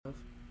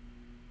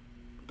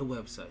the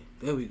website.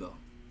 There we go.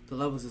 The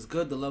levels is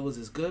good. The levels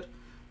is good.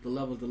 The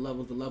levels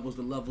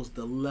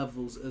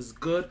is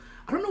good.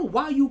 I don't know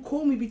why you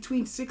call me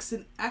between 6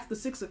 and after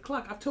 6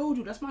 o'clock. I've told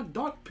you that's my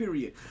dark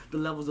period. The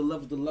levels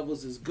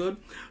is good.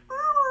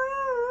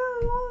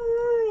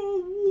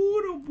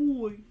 What a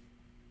boy.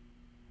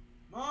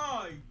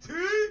 MyT.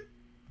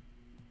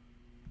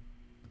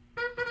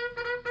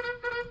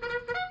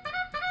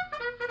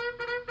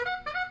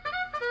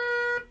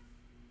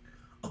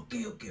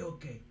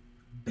 Okay.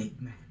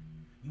 Big man,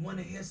 you want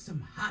to hear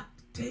some hot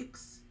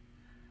takes?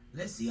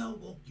 Let's see how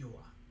woke you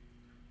are.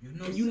 You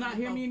know, can you not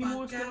hear me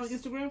anymore still on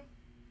Instagram?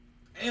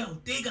 Hell,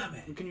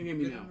 dígame. Can you hear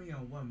me now? Me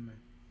on one, man.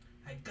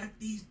 I got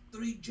these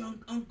 3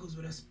 drunk uncles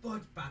with a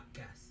sports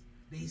podcast.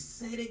 They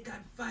say they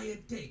got fire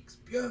takes,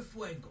 pure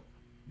fuego.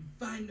 You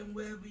find them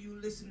wherever you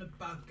listen to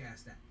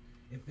podcasts at.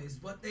 If it's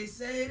what they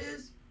say it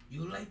is,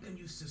 you like and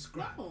you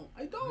subscribe. No,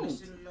 I don't.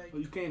 Listen, like,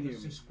 you can't hear me.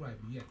 Subscribe,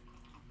 yeah.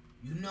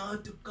 You know how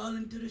to call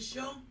into the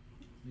show?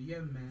 Yeah,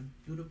 man.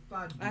 Do the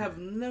podcast. I have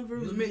never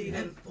made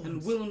a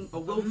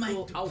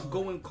willful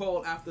outgoing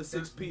call after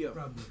 6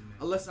 p.m.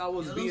 Unless I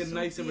was being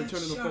nice and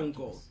returning a phone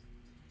call.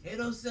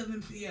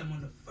 8:07 p.m.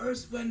 on the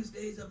first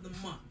Wednesdays of the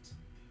month.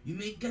 You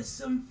may get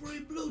some free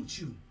Blue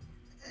Chew.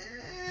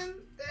 And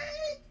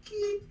they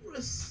keep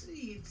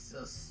receipts,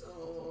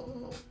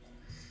 so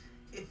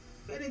if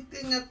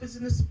anything happens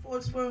in the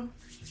sports world,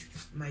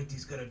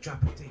 MyT's gonna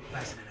drop a tape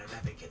faster than a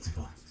rabbit gets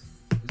fought.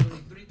 There's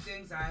only 3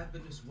 things I have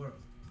in this world: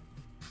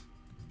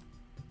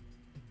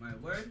 my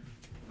word,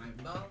 my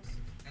balls,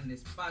 and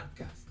this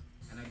podcast.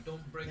 And I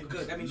don't break them.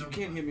 Good. That means you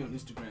can't hear me on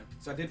Instagram.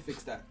 So I did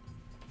fix that.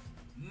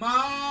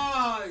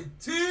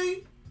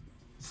 MyT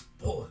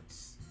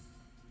Sports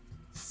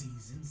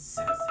Season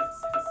 7.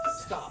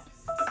 Stop.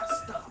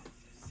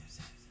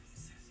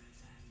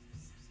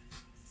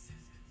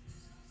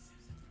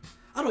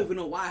 I don't even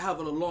know why I have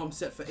an alarm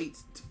set for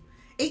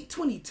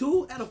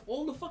 8:22 out of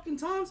all the fucking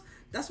times.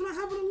 That's when I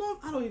have an alarm.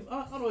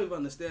 I don't even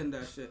understand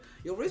that shit.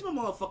 Yo, raise my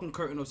motherfucking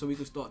curtain up so we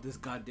can start this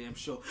goddamn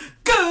show.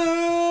 Good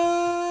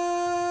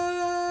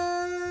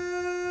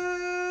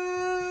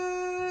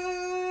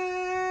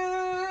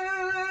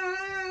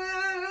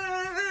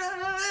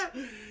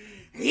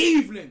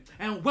evening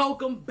and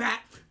welcome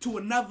back to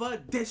another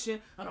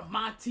edition of the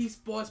MyT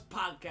Sports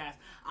Podcast.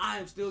 I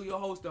am still your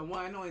host, the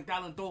one and only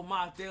Talento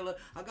My Taylor.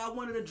 I got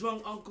one of the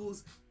drunk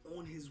uncles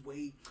on his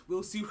way.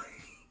 We'll see.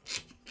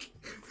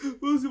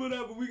 We'll see what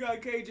happens. We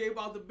got KJ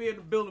about to be in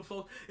the building,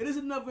 folks. It is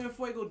another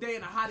Fuego day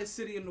in the hottest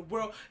city in the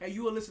world, and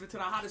you are listening to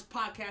the hottest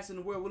podcast in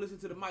the world. We're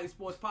listening to the MyT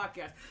Sports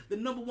Podcast, the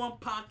 #1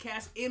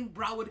 podcast in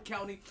Broward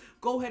County.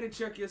 Go ahead and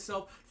check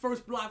yourself.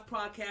 First block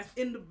podcast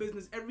in the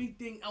business.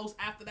 Everything else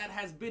after that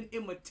has been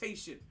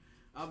imitation.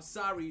 I'm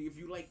sorry if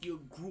you like your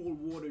gruel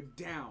watered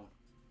down.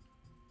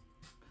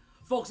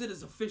 Folks, it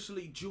is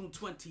officially June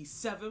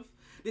 27th.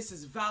 This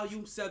is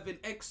Volume 7,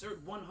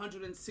 Excerpt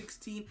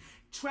 116,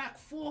 Track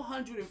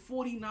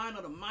 449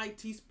 of the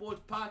MyT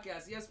Sports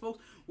Podcast. Yes, folks,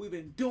 we've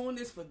been doing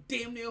this for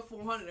damn near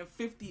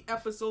 450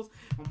 episodes.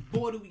 And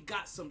boy, do we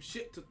got some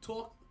shit to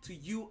talk to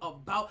you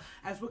about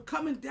as we're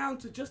coming down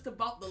to just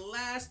about the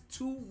last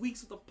 2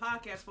 weeks of the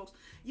podcast, folks.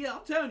 Yeah,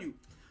 I'm telling you,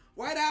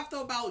 right after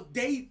about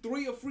day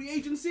 3 of free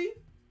agency,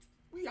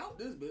 we out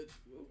this bitch.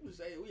 We'll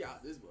say we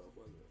out this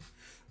motherfucker.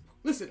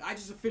 Listen, I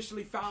just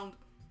officially found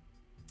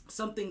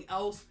something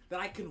else that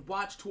I can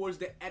watch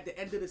at the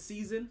end of the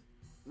season,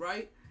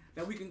 right?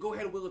 That we can go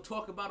ahead and we'll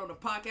talk about on the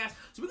podcast.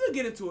 So we're going to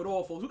get into it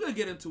all, folks. We're going to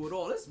get into it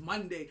all. It's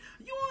Monday.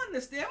 You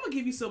understand? I'm going to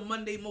give you some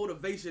Monday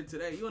motivation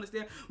today. You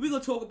understand? We're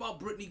going to talk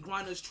about BRITNEY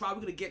GRINER's trial.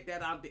 We're going to get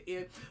that out the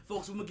air.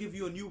 Folks, we're going to give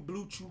you a new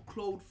Blue Chew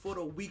code for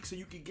the week so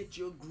you can get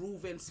your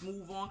groove and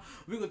smooth on.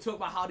 We're going to talk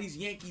about how these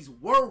Yankees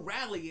were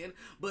rallying,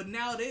 but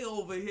now they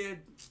over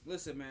here.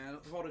 Listen, man,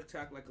 heart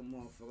attack like a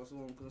motherfucker. That's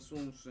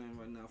what I'm saying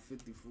right now.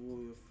 54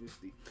 or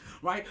 50.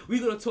 Right? We're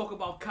going to talk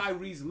about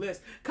Kyrie's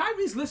list.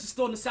 Kyrie's list is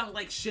starting to sound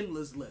like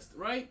Schindler's List.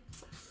 Right?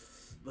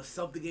 But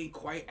something ain't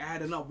quite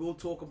adding up. We'll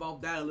talk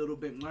about that a little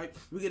bit, right?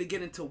 We're going to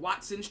get into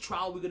Watson's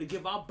trial. We're going to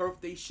give our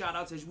birthday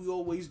shout-outs as we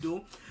always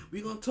do.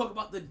 We're going to talk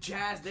about the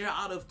Jazz. They're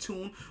out of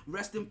tune.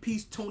 Rest in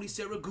peace, Tony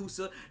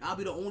Saragusa. I'll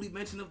be the only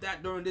mention of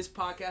that during this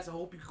podcast. I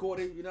hope you caught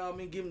it. You know what I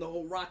mean? Give him the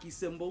whole Rocky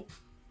symbol.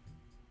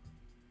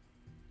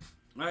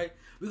 Right,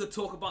 we're gonna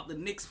talk about the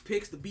Knicks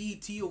picks, the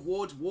BET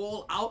Awards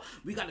wall out.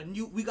 We got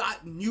new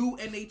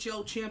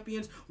NHL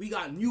champions. We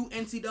got new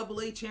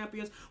NCAA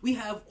champions. We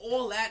have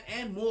all that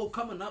and more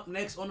coming up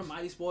next on the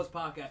MyT Sports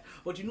Podcast.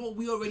 But you know what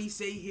we already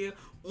say here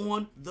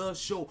on the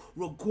show,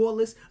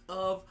 regardless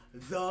of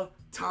the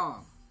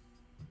time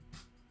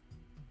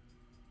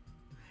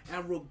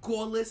and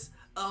regardless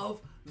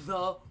of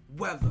the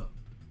weather.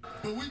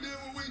 But we did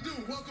what we do.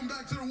 Welcome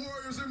back to the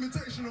Warriors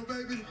Invitational,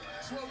 baby.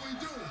 That's what we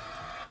do.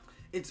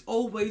 It's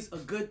always a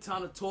good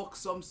time to talk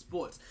some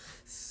sports.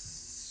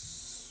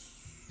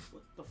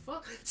 What the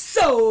fuck?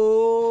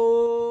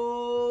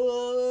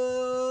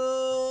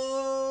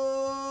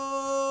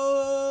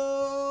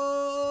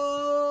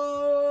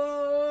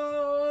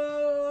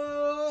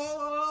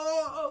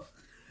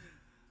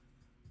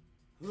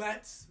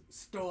 Let's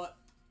start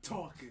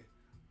talking.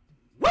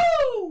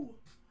 Woo!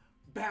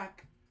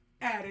 Back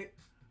at it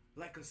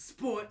like a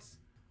sports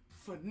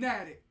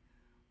fanatic.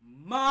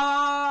 MyT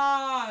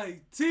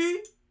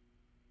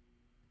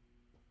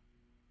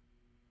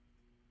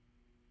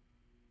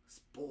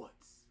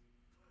Sports.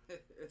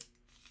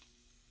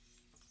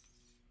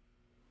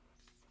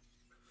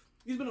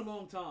 It's been a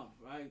long time,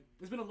 right?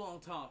 It's been a long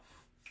time.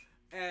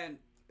 And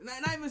not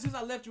even since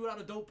I left you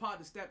without a dope pod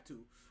to step to.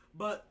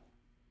 But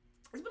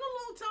it's been a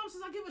long time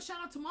since I give a shout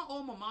out to my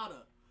alma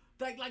mater.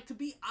 Like to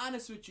be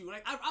honest with you,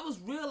 like I was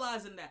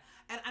realizing that,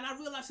 and I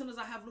realized sometimes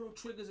I have little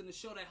triggers in the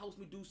show that helps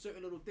me do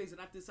certain little things, and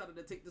I decided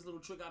to take this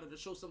little trigger out of the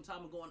show some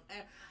time ago,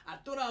 and I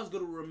thought I was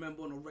gonna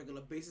remember on a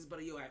regular basis, but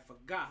I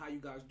forgot. How you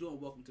guys doing?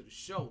 Welcome to the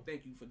show.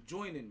 Thank you for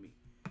joining me,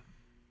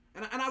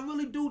 and I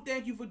really do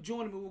thank you for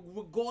joining me,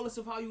 regardless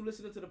of how you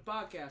listening to the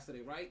podcast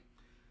today, right?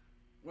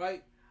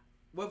 Right?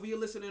 Whether you're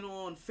listening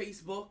on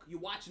Facebook, you're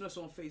watching us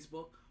on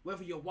Facebook,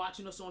 whether you're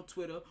watching us on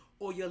Twitter,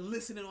 or you're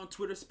listening on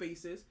Twitter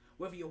Spaces,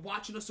 whether you're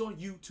watching us on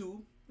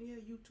YouTube, yeah,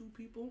 YouTube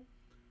people,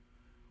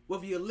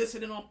 whether you're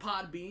listening on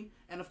Podbean,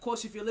 and of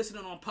course, if you're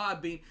listening on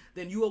Podbean,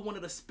 then you are one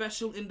of the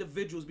special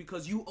individuals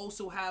because you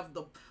also have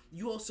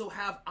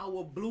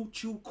our Blue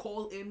Chew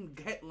call-in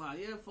headline.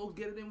 Yeah, folks,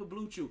 get it in with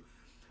Blue Chew.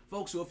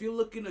 Folks, so if you're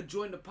looking to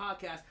join the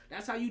podcast,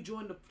 that's how you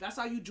join the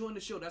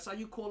show. That's how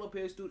you call up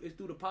here is through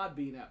the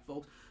Podbean app,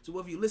 folks. So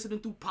whether you're listening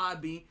through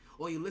Podbean,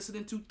 or you're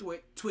listening to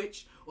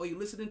Twitch, or you're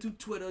listening to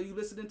Twitter, or you're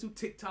listening to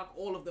TikTok,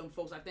 all of them,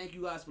 folks, I thank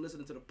you guys for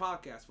listening to the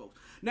podcast, folks.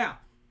 Now,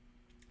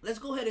 let's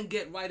go ahead and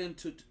get right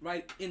into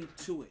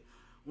it.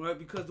 Right,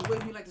 because the way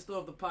we like to start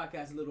off the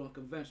podcast is a little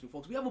unconventional,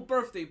 folks. We have a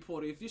birthday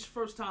party. If this is your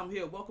first time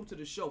here, welcome to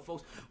the show,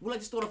 folks. We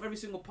like to start off every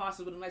single podcast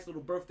with a nice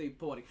little birthday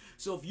party.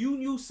 So if you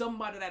knew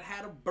somebody that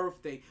had a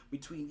birthday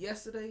between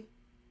yesterday,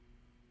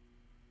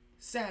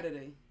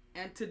 Saturday,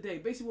 and today,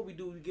 basically what we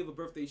do, we give a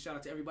birthday shout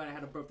out to everybody that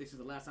had a birthday since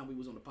the last time we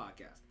was on the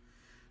podcast.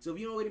 So if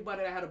you know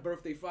anybody that had a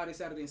birthday Friday,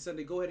 Saturday, and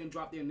Sunday, go ahead and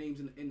drop their names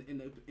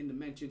in the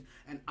mentions,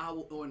 and I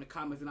will, or in the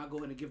comments, and I'll go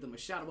ahead and give them a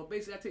shout out. But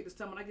basically, I take this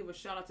time and I give a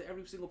shout out to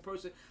every single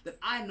person that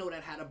I know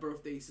that had a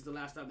birthday since the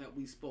last time that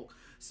we spoke.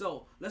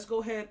 So let's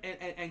go ahead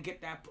and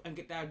get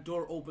that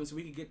door open so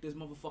we can get this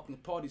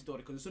motherfucking party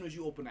started. Because as soon as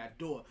you open that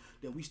door,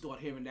 then we start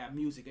hearing that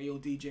music. Hey, yo,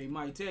 DJ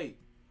MyT,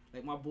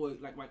 like my boy,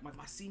 like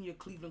my senior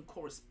Cleveland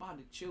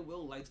correspondent Chill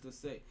Will likes to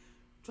say,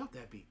 drop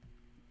that beat.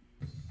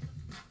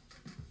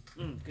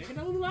 Can I get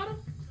that a little louder?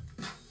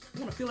 I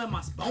want to feel like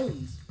my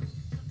bones.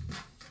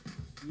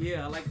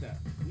 Yeah, I like that.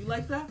 You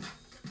like that?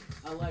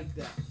 I like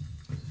that.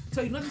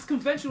 Tell you, nothing's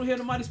conventional here in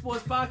the Mighty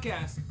Sports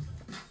Podcast.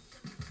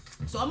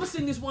 So I'm going to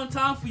sing this one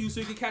time for you so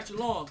you can catch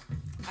along.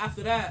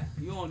 After that,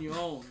 you're on your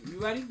own. You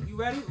ready? You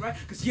ready? Right?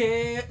 Because,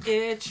 yeah,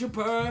 it's your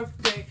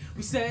birthday.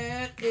 We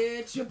said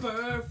it's your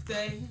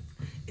birthday.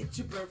 It's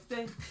your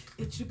birthday,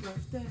 it's your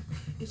birthday,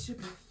 it's your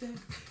birthday,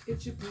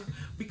 it's your birthday.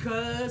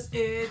 Because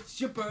it's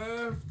your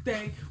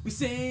birthday, we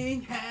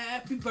sing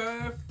happy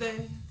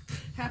birthday.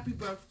 Happy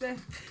birthday,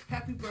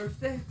 happy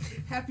birthday,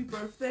 happy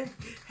birthday,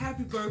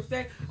 happy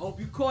birthday. I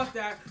hope you caught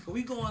that, but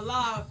we going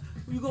live.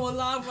 We going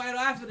live right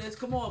after this.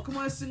 Come on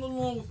and sing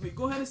along with me.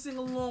 Go ahead and sing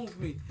along with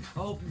me. I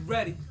hope you're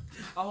ready.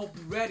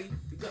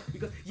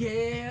 Because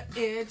yeah,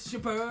 it's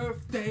your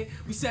birthday.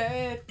 We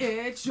said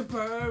it's your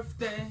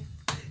birthday.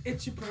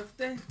 It's your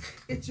birthday,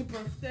 it's your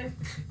birthday,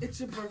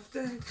 it's your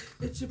birthday,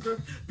 it's your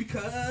birthday.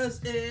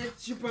 Because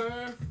it's your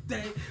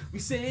birthday, we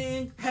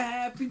sing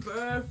happy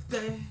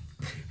birthday.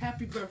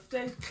 Happy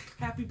birthday,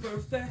 happy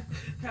birthday,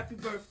 happy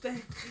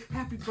birthday,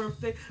 happy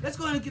birthday. Let's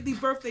go ahead and get these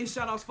birthday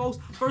shout outs, folks.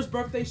 First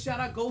birthday shout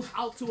out goes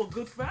out to a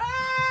good friend.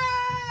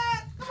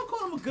 I'm gonna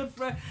call him a good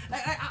friend.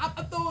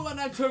 I throw around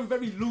that term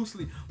very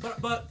loosely,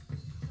 but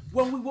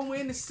when we're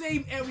in the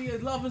same area,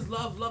 love is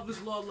love, love is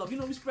love. You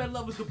know, we spread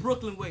love is the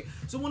Brooklyn way.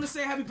 So I want to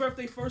say happy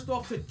birthday first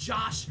off to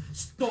Josh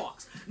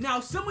Starks. Now,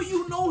 some of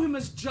you know him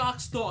as Jock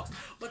Starks,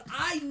 but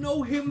I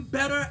know him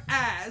better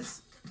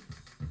as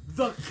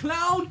the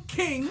Clown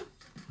King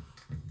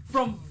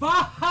from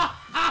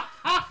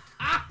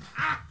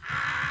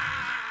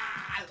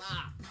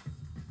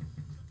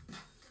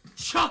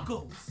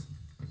Chuckles.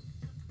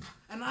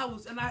 And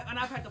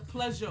I've had the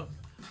pleasure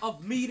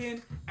of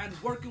meeting and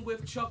working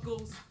with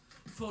Chuckles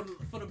for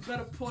the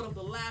better part of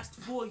the last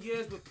 4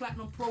 years with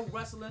Platinum Pro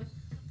Wrestling.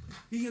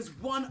 He is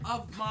one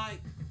of my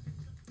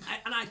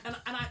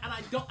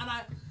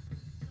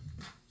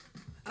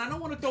I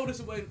don't want to throw this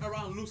away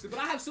around loosely, but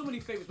I have so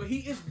many favorites, but he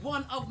is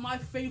one of my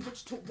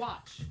favorites to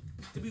watch.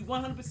 To be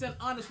 100%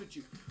 honest with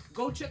you,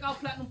 go check out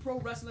Platinum Pro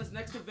Wrestling's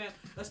next event,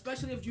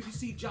 especially if you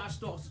see Josh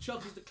Starks.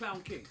 Chuckles the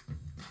Clown King.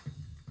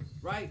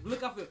 Right?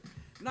 Look up for him.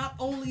 Not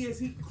only is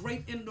he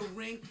great in the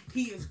ring,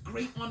 he is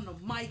great on the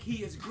mic,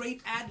 he is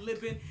great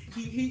ad-libbing,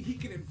 he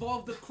can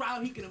involve the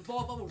crowd, he can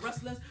involve other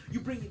wrestlers.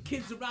 You bring your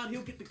kids around,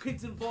 he'll get the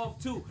kids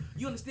involved too.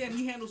 You understand?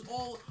 He handles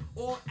all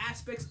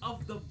aspects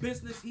of the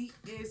business. He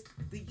is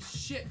the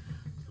shit.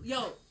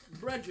 Yo,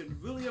 brethren,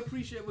 really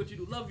appreciate what you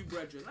do. Love you,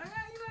 brethren. Like,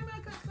 you know what I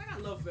mean? I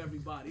got love for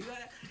everybody.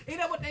 Ain't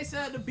that what they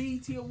said at the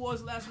BET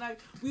Awards last night?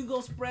 We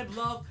gonna spread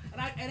love.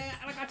 And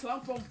like I told you,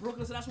 I'm from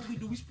Brooklyn, so that's what we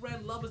do. We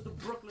spread love as the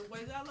Brooklyn way.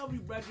 I love you,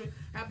 brethren.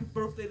 Happy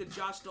birthday to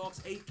Josh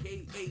Starks,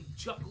 a.k.a.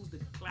 Chuckles the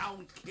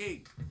Clown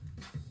King.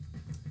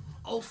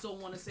 Also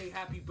want to say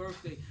happy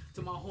birthday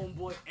to my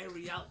homeboy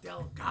Ariel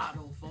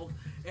Delgado, folks.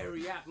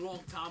 Ariel,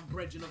 longtime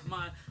brethren of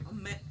mine.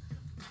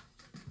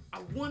 I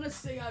want to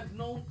say I've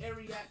known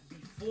Ariel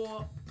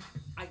before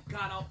I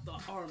got out the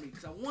army,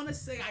 because I want to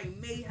say I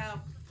may have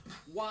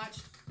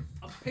watched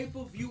a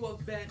pay-per-view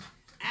event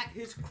at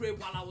his crib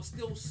while I was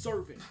still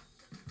serving.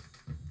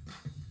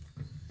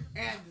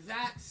 And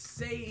that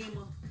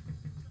same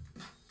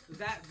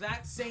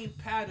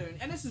pattern,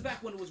 and this is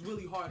back when it was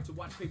really hard to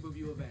watch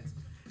pay-per-view events.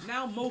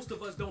 Now most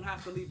of us don't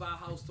have to leave our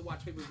house to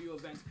watch pay-per-view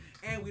events,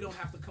 and we don't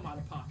have to come out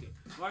of pocket,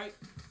 right?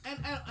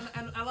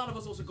 And a lot of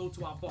us also go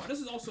to our bar. This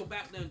is also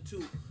back then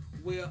too,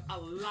 where a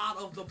lot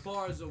of the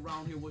bars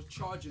around here was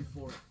charging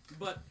for it.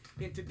 But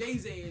in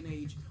today's day and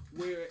age,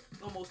 where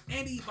almost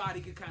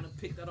anybody can kind of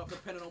pick that up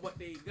depending on what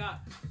they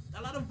got,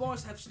 a lot of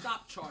bars have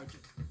stopped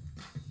charging.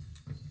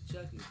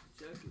 Check it,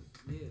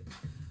 yeah.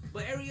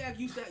 But Ariak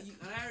used to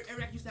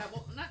have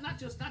not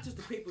just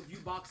the pay-per-view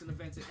boxing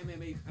events and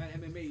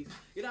MMAs.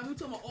 You know, I mean, we're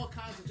talking about all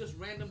kinds of just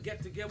random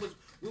get-togethers.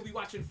 We'll be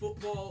watching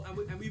football,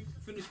 and we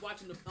finish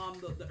watching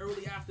the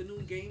early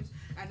afternoon games.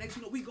 And next,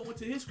 you know, we go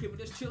into his crib and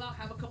just chill out,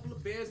 have a couple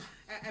of beers,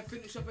 and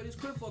finish up at his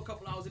crib for a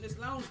couple hours in his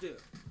lounge there.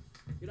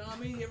 You know what I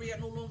mean? Ariak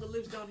no longer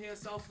lives down here in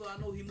South Florida.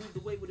 I know he moved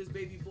away with his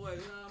baby boy. You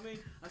know what I mean?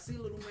 I see a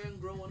little man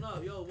growing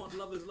up. Yo, one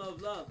love is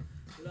love.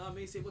 You know what I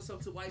mean? Say what's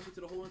up to wife and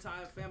to the whole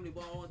entire family.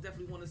 But I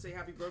definitely want to say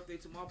happy birthday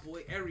to my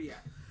boy Ariak.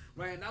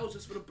 Right? And that was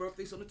just for the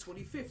birthdays on the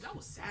 25th. That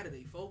was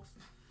Saturday, folks.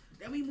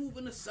 Then we move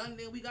into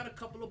Sunday. We got a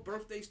couple of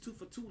birthdays too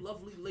for two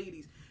lovely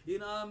ladies. You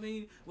know what I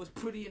mean? Was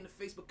pretty in the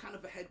face, but kind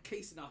of a head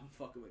case. And I'm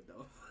fucking with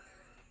though.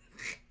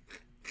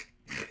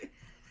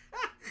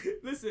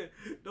 Listen,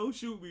 don't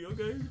shoot me,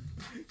 okay?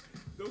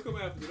 Don't come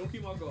after me. Don't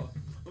keep my guard.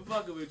 I'm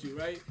fucking with you,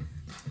 right?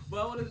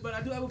 But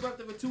I do have a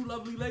birthday for two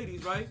lovely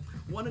ladies, right?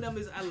 One of them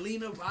is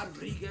Alina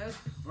Rodriguez.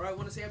 All right, I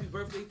want to say happy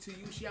birthday to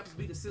you. She happens to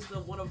be the sister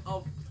of one of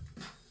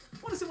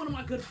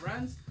my good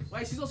friends,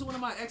 right? She's also one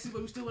of my exes,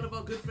 but we're still one of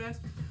our good friends,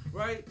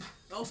 right?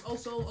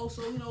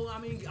 Also, you know, I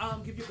mean,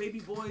 give your baby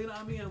boy, you know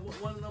what I mean, and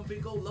one of them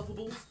big old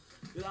lovables.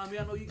 You know what I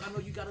mean? I know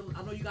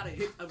you got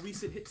a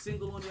recent hit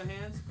single on your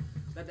hands.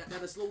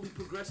 That is slowly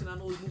progressing. I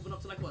know he's moving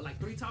up to like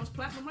 3 times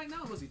platinum right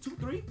now. Was he 2,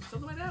 3,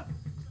 something like that?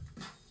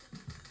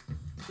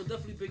 So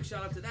definitely big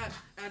shout out to that.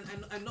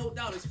 And no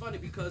doubt it's funny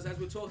because as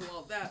we're talking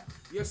about that,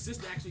 your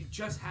sister actually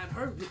just had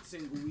her hit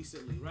single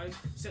recently, right?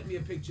 Sent me a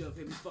picture of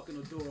him. He's fucking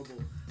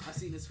adorable. I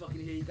seen his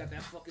fucking hair. He got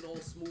that fucking all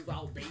smooth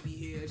out baby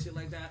hair and shit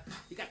like that.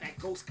 He got that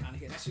ghost kind of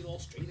hair. That shit all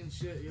straight and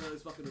shit. Yo,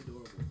 it's fucking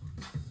adorable.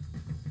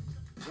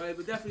 Right,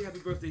 but definitely happy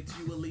birthday to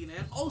you, Alina.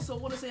 And also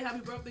want to say happy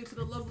birthday to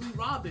the lovely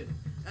Robin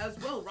as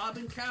well,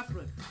 Robin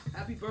Catherine.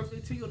 Happy birthday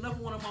to you,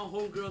 another one of my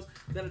homegirls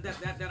that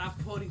I've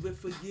partied with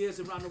for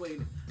years around the way.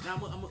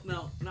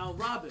 Now,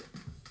 Robin,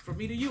 from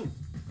me to you,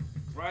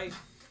 right?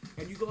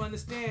 And you gonna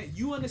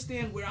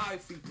understand where I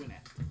frequent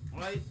at,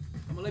 right?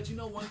 I'm gonna let you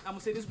know I'm gonna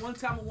say this one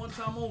time and one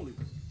time only.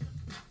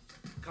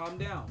 Calm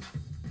down.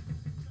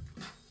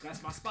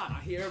 That's my spot. I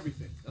hear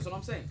everything. That's what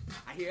I'm saying.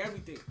 I hear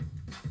everything.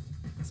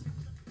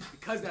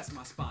 Because that's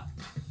my spot.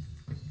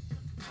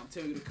 I'm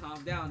telling you to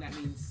calm down. That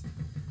means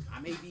I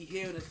may be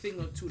hearing a thing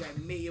or two that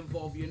may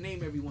involve your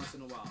name every once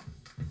in a while.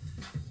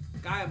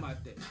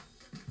 Cállate.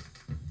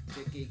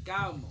 Te que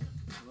calmo.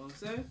 You know what I'm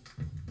saying?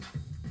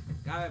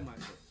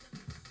 Cállate.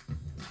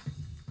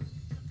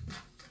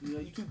 You know,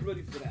 you too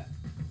bloody for that.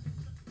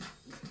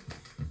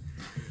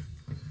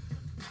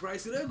 Right,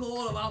 so there go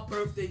all of our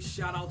birthday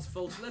shout-outs,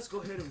 folks. Let's go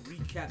ahead and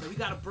recap. Now, we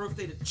got a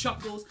birthday to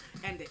Chuckles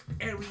and to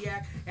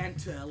Ariak and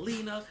to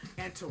Alina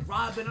and to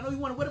Robin. I know you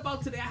wonder, what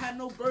about today? I had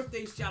no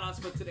birthday shout-outs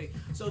for today.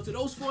 So to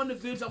those 4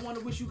 individuals, I want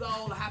to wish you guys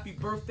all a happy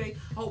birthday.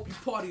 I hope you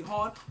party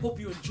hard. Hope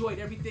you enjoyed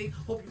everything.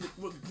 Hope you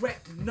regret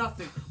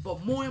nothing.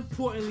 But more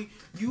importantly,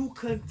 you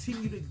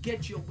continue to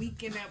get your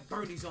weekend at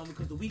Birdie's on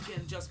because the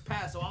weekend just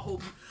passed. So I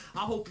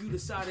hope you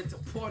decided to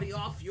party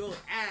off your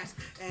ass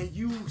and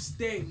you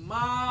stay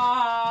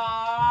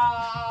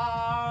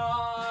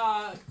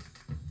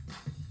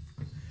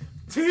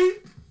T.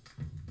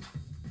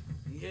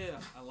 Yeah,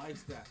 I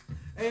like that.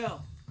 Hey, yo,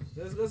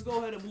 let's go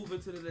ahead and move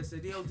into the list.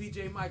 Yo,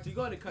 DJ MyT,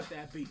 go ahead and cut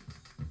that beat.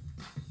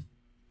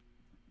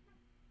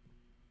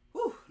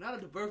 Whew, now that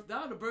the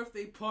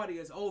birthday party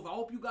is over, I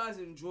hope you guys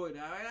enjoyed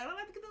it. All right, I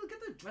like to get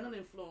the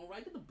adrenaline flowing,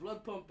 right? Get the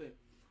blood pumping,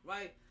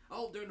 right? I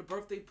hope during the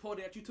birthday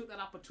party that you took that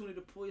opportunity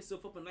to pour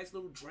yourself up a nice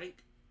little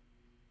drink.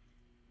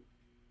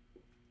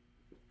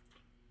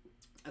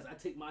 As I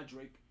take my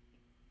drink,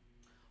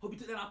 hope you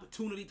took that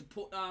opportunity to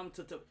put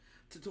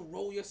to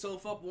roll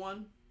yourself up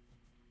one,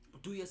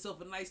 do yourself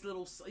a nice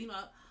little, you know,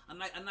 a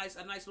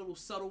nice little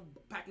subtle,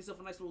 pack yourself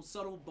a nice little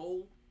subtle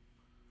bowl.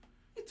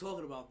 You're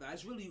talking about that.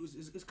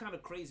 It's kind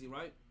of crazy,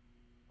 right?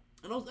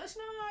 And that's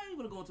not even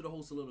gonna go into the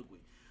whole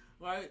soliloquy,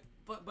 right?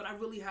 but I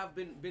really have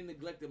been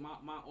neglecting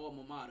my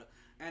alma mater.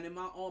 And in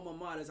my alma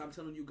maters, I'm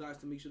telling you guys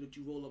to make sure that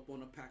you roll up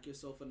on pack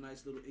yourself a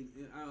nice little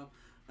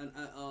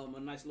a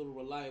nice little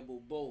reliable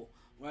bowl,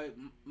 right?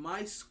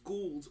 My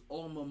school's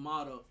alma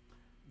mater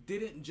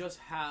didn't just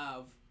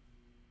have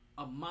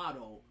a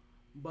motto,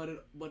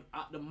 but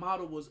the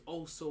motto was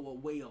also a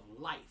way of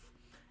life.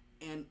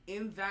 And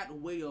in that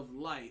way of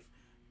life,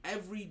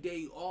 every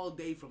day, all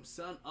day, from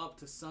sun up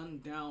to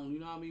sundown, you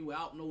know what I mean,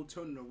 without no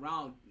turning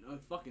around,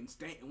 fucking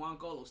Stanton, Juan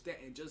Carlos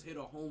Stanton just hit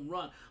a home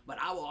run, but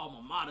our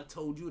alma mater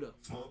told you to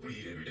smoke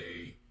weed every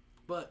day.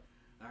 But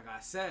like I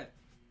said,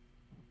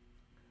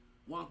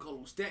 Juan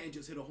Carlos Stanton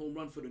just hit a home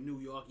run for the New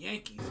York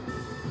Yankees.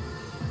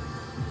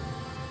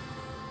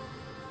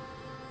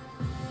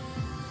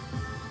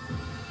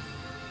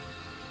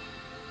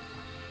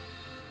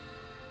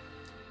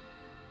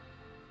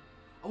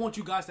 I want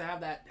you guys to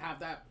have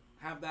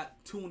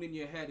that tune in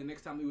your head, and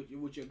next time you're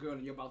with your girl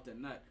and you're about to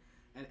nut,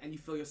 and you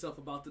feel yourself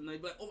about to nut,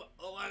 you're like,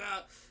 oh my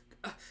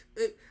god,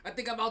 I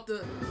think I'm about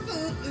to.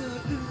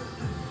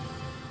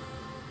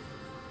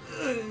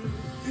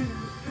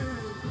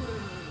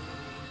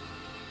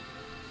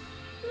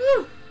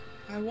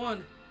 I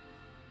won.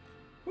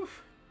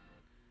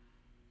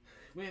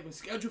 We have been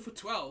scheduled for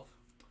 12,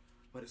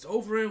 but it's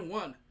over in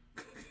 1.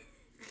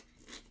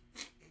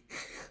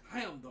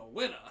 I am the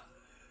winner.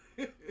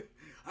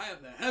 I am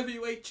the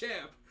heavyweight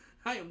champ.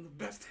 I am the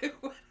best at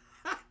what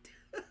I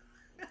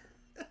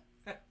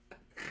do.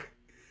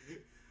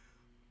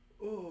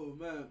 Oh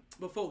man.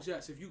 But folks,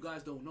 yes, if you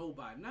guys don't know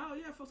by now,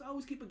 yeah, folks, I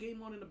always keep a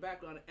game on in the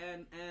background,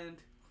 and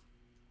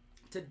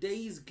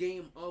today's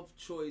game of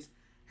choice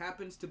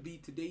happens to be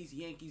today's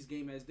Yankees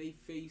game as they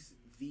face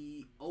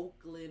the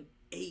Oakland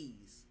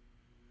A's.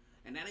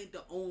 And that ain't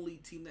the only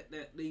team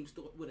that name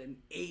starts with an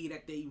A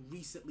that they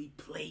recently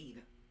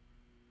played.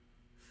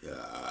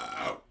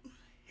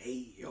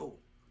 Hey, yo.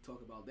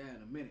 Talk about that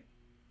in a minute.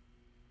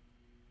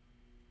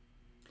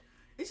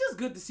 It's just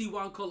good to see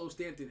Juan Carlos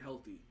Stanton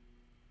healthy.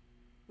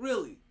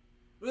 Really.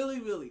 Really,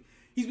 really.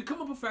 He's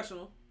become a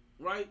professional,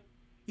 right?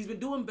 He's been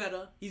doing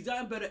better. He's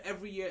gotten better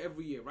every year,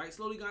 right?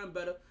 Slowly gotten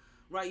better,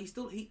 right?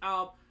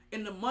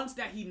 In the months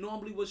that he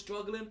normally was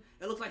struggling,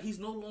 it looks like he's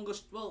no longer,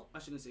 well, I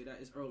shouldn't say that.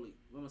 It's early.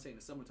 What am I saying?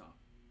 It's summertime.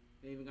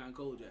 It ain't even gotten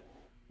cold yet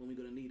when we're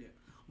going to need him.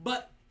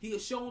 But he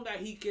has shown that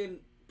he can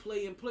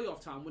play in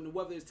playoff time when the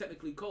weather is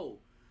technically cold.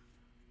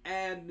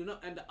 And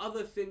and the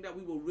other thing that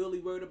we were really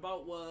worried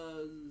about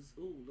was,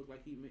 looked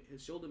like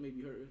his shoulder may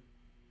be hurting.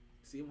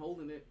 See him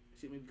holding it.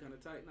 Shit may be kind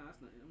of tight. Nah, it's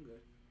not. I'm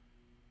good.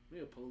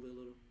 Maybe I'll pull it a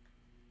little.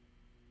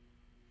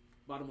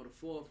 Bottom of the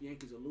 4th,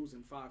 Yankees are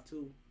losing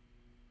 5-2.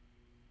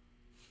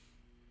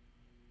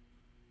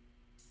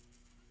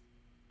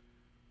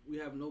 We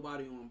have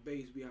nobody on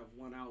base. We have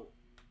one out.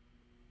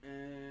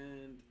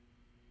 And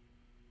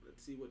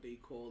let's see what they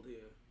called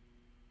here.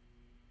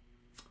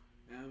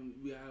 And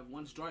we have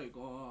one strike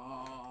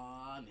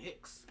on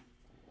Hicks.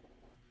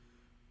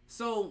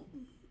 So,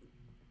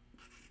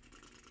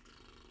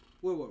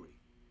 where were we?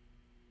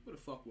 Where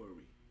the fuck were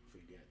we?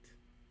 Forget.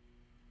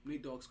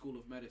 Nate Dogg School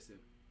of Medicine.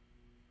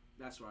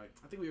 That's right.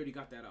 I think we already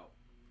got that out.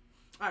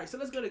 All right, so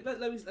let's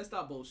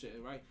stop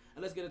bullshitting, right?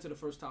 And let's get into the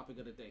first topic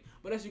of the day.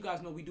 But as you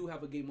guys know, we do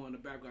have a game on in the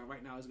background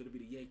right now. It's going to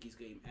be the Yankees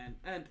game,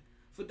 and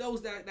for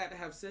those that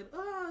have said,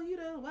 "Oh, you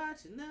don't watch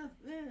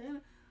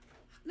nothing."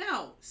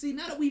 Now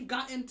that we've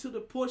gotten to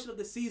the portion of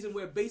the season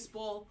where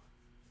baseball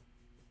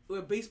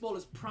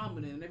is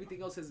prominent and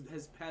everything else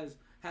has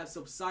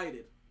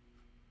subsided,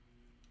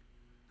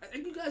 I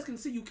think you guys can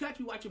see you catch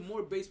me watching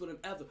more baseball than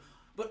ever.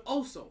 But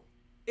also,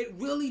 it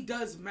really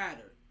does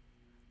matter.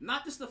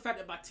 Not just the fact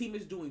that my team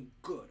is doing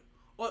good.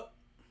 Or,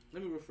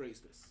 let me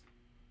rephrase this.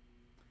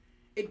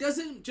 It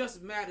doesn't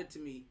just matter to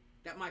me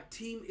that my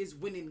team is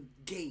winning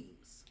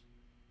games.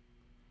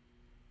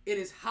 It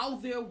is how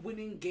they're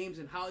winning games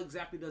and how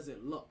exactly does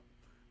it look.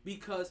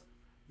 Because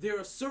there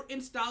are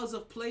certain styles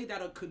of play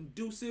that are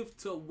conducive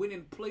to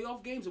winning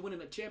playoff games and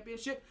winning a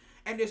championship.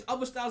 And there's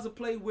other styles of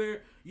play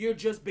where you're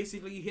just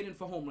basically hitting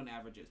for home run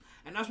averages.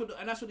 And that's what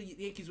the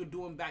Yankees were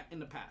doing back in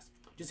the past.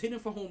 Just hitting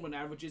for home run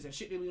averages, and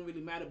shit didn't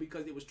really matter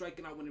because they were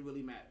striking out when it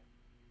really mattered.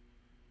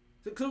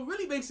 So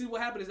really basically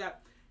what happened is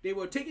that they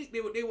were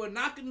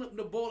knocking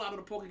the ball out of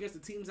the park against the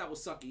teams that were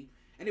sucky,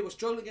 and they were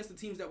struggling against the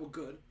teams that were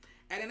good.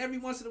 And then every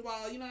once in a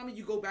while, you know what I mean,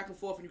 you go back and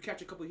forth and you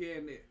catch a couple here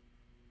and there.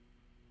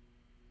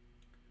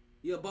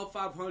 You're above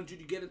 500,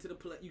 you get into the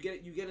play, you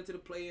get into the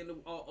play in the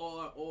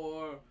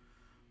or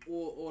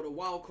the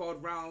wild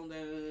card round,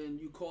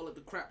 and you call it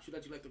the crapshoot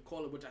that you like to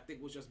call it, which I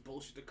think was just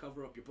bullshit to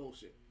cover up your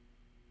bullshit.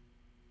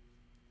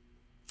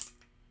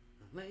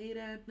 Late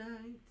at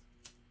night,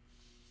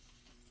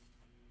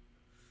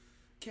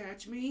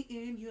 catch me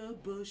in your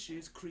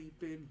bushes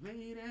creeping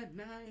late at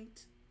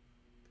night.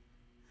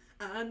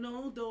 I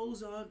know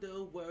those are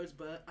the words,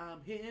 but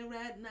I'm here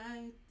at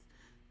night.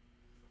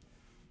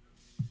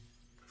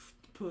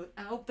 Put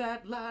out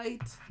that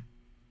light.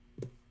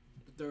 The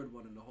third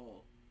one in the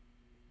hall.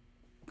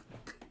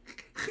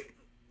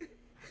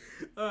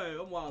 Hey,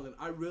 I'm wilding.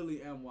 I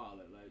really am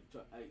wilding. Like,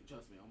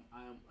 trust me,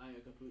 I am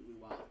completely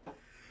wild.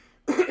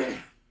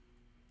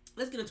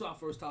 Let's get into our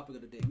first topic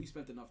of the day. We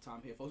spent enough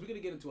time here, folks. We're gonna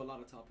get into a lot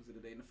of topics of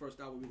the day. In the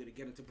first hour, we're gonna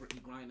get into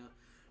BRITNEY GRINER,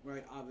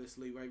 right?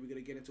 Obviously, right. We're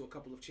gonna get into a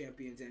couple of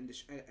champions and the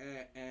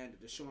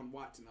Deshaun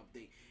Watson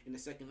update. In the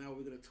second hour,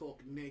 we're gonna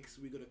talk Knicks.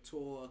 We're gonna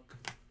talk.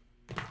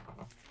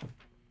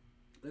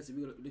 We're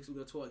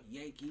gonna talk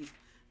Yankees,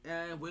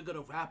 and we're gonna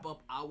wrap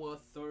up our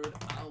third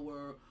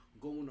hour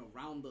going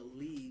around the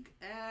league,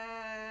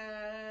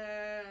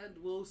 and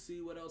we'll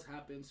see what else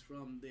happens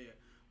from there.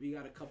 We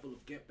got a couple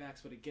of get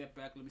backs for the get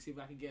back. Let me see if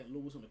I can get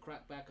Lewis on the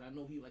crack back. I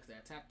know he likes the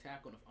attack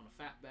tack on a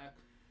fat back.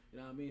 You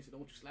know what I mean? So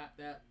don't you slap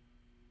that?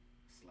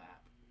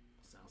 Slap.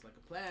 Sounds like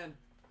a plan.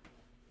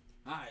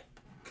 All right.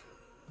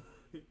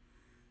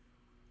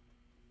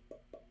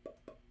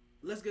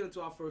 Let's get into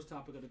our first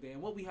topic of the day.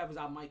 And what we have is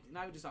our MyT,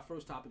 not even just our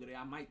first topic of the day,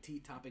 our MyT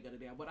topic of the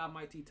day. And what our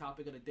MyT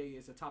topic of the day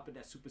is a topic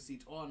that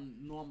supersedes all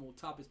normal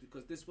topics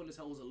because this one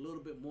holds a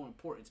little bit more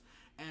importance.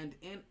 And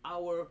in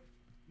our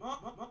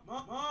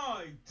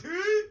MyT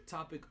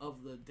topic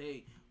of the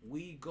day,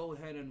 we go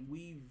ahead and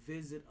we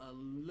visit a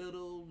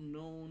little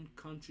known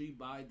country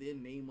by the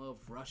name of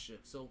Russia.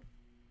 So,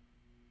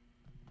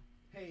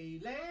 hey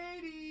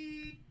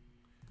lady,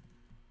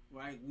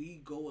 right?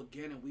 We go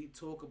again and we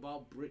talk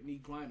about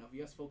BRITNEY GRINER.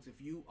 Yes, folks,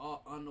 if you are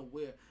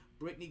unaware,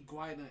 BRITNEY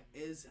GRINER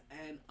is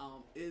a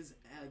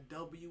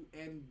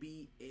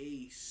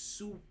WNBA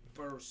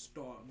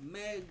superstar,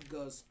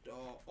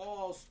 megastar,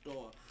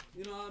 all-star,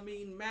 you know what I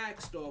mean,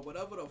 max star,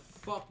 whatever the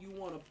fuck you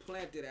want to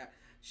plant it at.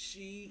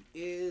 She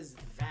is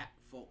that,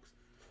 folks.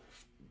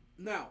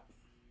 Now,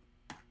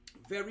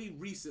 very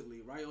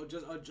recently, right, or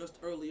just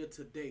earlier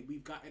today,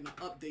 we've gotten an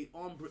update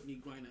on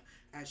BRITNEY GRINER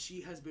as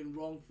she has been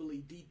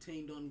wrongfully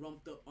detained on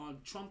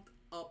trumped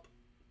up.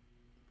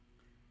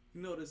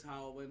 You notice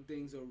how when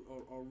things are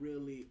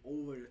really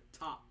over the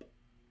top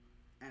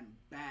and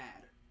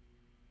bad,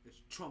 it's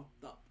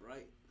trumped up,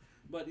 right?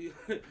 But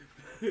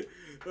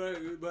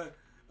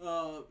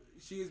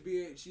she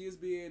is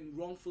being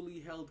wrongfully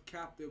held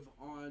captive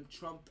on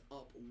trumped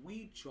up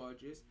weed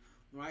charges,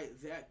 right?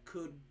 That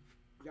could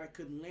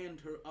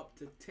land her up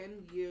to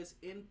 10 years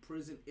in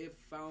prison if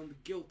found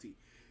guilty.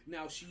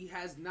 Now, she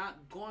has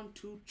not gone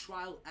to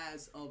trial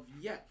as of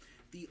yet.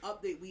 The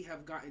update we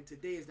have gotten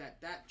today is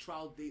that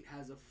trial date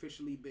has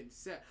officially been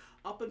set.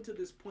 Up until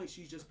this point,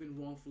 she's just been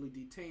wrongfully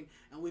detained,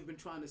 and we've been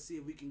trying to see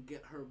if we can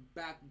get her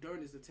back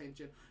during this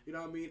detention, you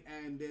know what I mean?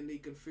 And then they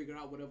can figure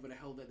out whatever the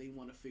hell that they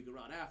want to figure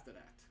out after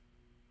that.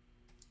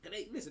 And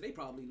they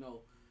probably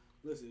know.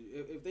 Listen,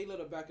 if they let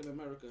her back in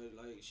America,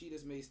 like, she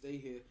just may stay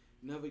here,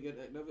 never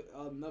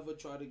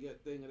try to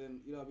get thing, and then,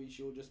 you know what I mean,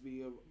 she'll just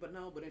be but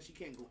then she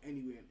can't go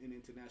anywhere in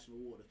international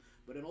waters.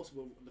 But then also,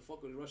 what the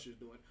fuck is Russia's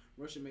doing?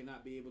 Russia may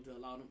not be able to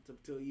allow them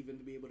to even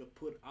be able to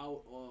put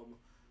out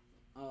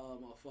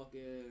a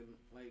fucking,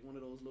 like, one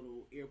of those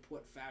little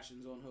airport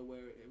fashions on her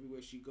where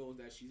everywhere she goes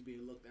that she's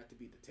being looked at to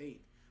be detained.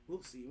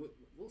 We'll see.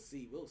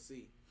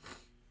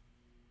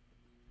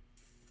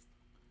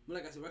 But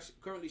like I said, Russia,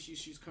 currently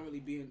she's currently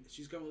being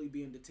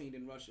detained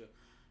in Russia,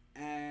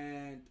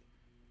 and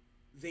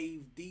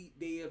they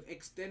have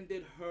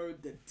extended her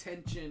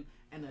detention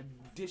an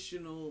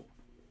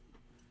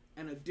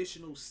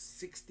additional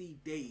 60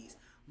 days.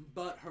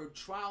 But her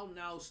trial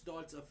now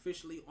starts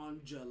officially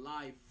on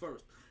July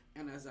 1st.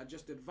 And as I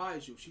just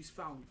advised you, if she's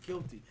found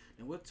guilty,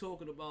 and we're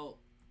talking about,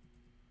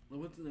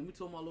 let me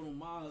tell my little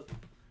mom.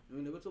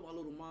 We're talking about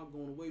little mom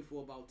going away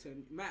for about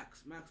 10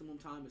 maximum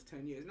time is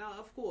 10 years. Now,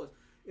 of course,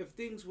 if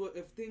things were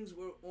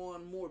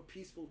on more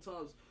peaceful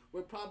terms,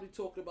 we're probably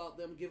talking about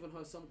them giving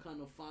her some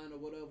kind of fine or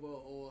whatever,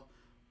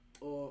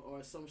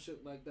 or some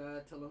shit like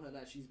that, telling her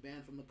that she's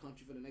banned from the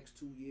country for the next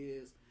 2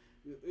 years.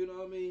 You know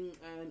what I mean?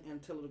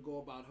 And tell her to go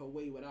about her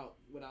way without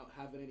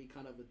having any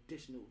kind of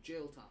additional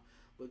jail time.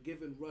 But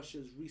given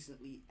Russia's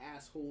recently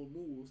asshole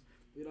moves,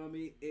 you know what I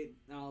mean?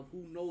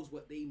 Who knows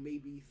what they may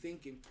be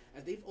thinking?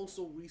 As they've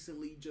also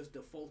recently just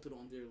defaulted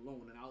on their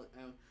loan,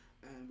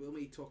 and we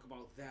may talk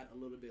about that a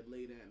little bit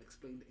later and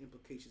explain the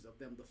implications of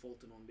them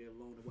defaulting on their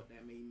loan and what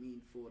that may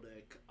mean for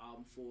the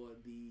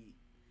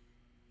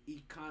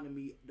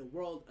economy, the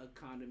world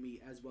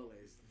economy, as well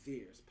as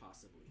theirs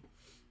possibly.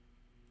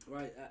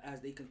 Right,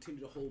 as they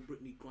continue to hold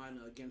BRITNEY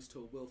GRINER against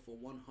her will for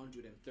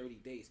 130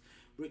 days.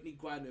 BRITNEY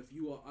GRINER, if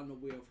you are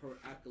unaware of her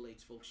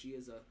accolades, folks,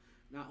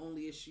 not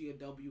only is she a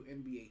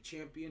WNBA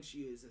champion, she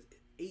is an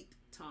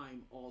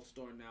 8-time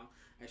All-Star now,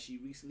 as she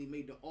recently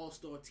made the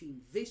All-Star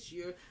team this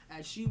year,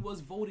 as she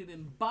was voted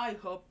in by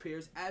her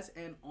peers as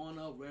an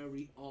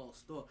honorary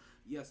All-Star.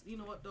 Yes, you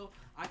know what though?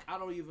 I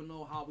don't even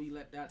know how we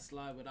let that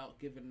slide without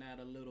giving that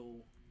a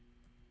little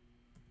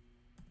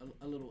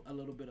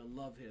bit of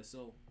love here.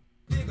 So,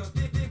 dig up.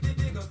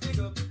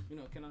 You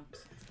know, can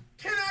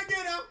I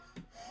get a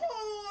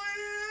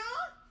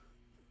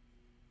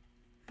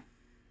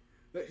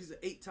But she's an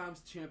 8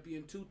 times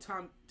champion,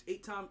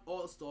 8-time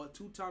All-Star,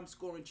 2-time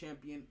scoring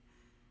champion,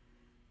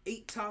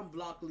 8-time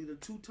block leader,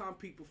 2-time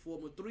peak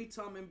performer,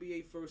 3-time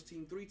NBA first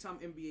team, 3-time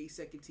NBA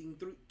second team,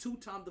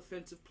 2-time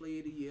defensive player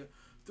of the year,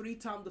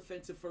 3-time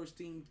defensive first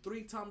team,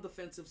 3-time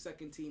defensive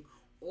second team,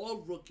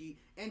 all rookie,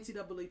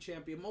 NCAA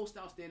champion, most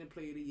outstanding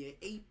player of the year,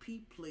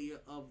 AP player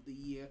of the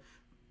year,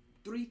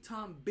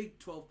 3-time Big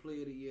 12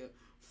 player of the year,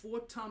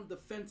 4-time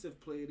defensive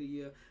player of the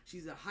year.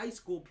 She's a high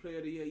school player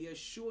of the year. Yeah,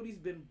 Shorty's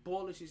been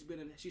balling. She's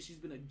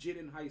been a jit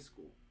in high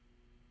school.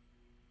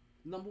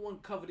 Number 1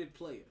 coveted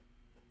player,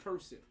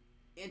 person,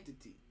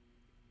 entity,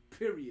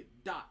 period,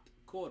 dot,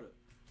 quarter.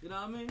 You know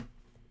what I mean?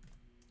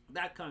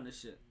 That kind of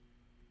shit.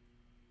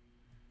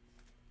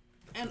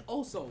 And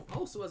also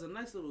as a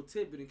nice little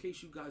tidbit, in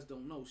case you guys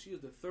don't know, she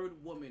is the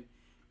 3rd woman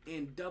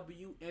in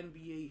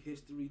WNBA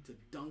history to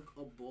dunk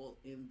a ball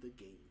in the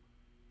game.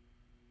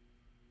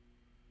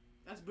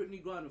 That's BRITNEY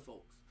GRINER,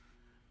 folks.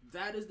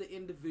 That is the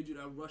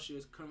individual that Russia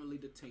is currently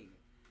detaining.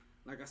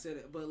 Like I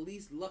said, but at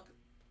least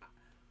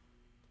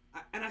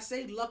and I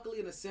say luckily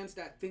in the sense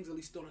that things are at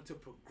least starting to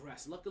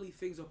progress. Luckily,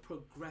 things are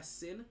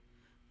progressing,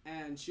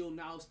 and she'll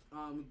now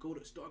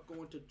start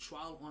going to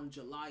trial on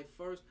July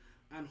 1st,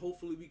 and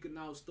hopefully we can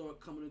now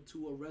start coming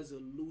into a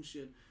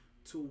resolution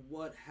to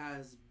what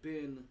has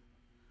been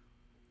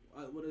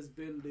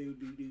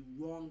the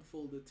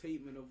wrongful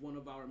detainment of one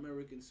of our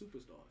American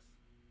superstars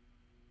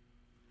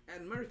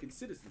and American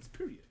citizens,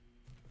 period.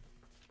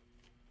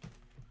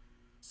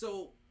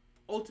 So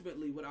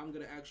ultimately, what I'm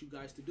going to ask you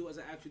guys to do, as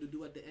I ask you to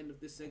do at the end of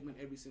this segment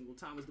every single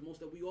time, is the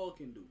most that we all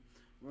can do,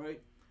 right?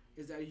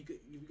 Is that you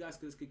guys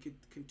could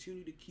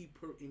continue to keep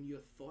her in your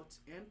thoughts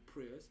and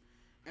prayers,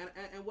 and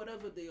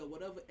whatever they are,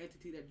 whatever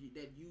entity that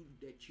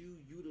you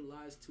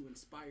utilize to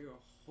inspire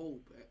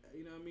hope,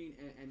 you know what I mean,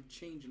 and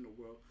change in the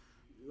world,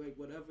 like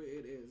whatever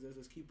it is,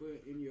 just keep her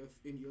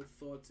in your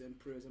thoughts and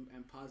prayers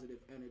and positive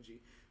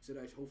energy, so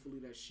that hopefully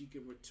that she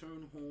can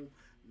return home,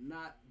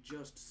 not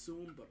just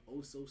soon but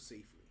also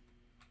safely.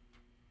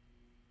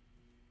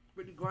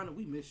 BRITNEY GRINER,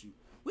 we miss you.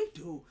 We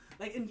do.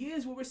 Like in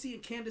years where we're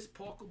seeing Candace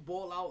Parker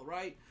ball out,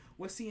 right?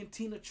 We're seeing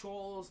Tina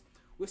Charles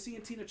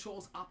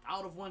opt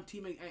out of one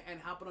team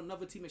and hop on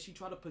another team, and she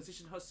tried to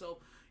position herself,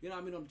 you know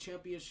what I mean, on the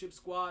championship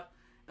squad.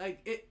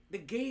 Like the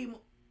game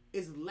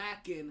is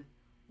lacking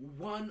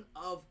one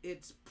of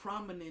its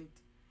prominent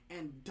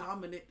and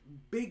dominant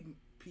big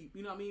people,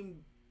 you know what I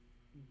mean,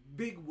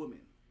 big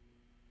women.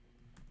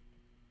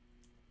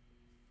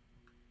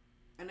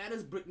 And that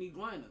is BRITNEY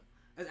GRINER.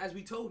 As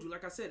we told you,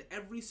 like I said,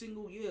 every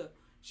single year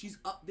she's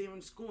up there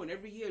in scoring.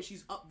 Every year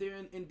she's up there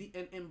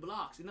in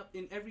blocks.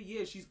 In every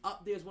year she's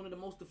up there as one of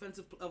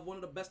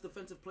the best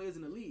defensive players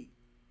in the league.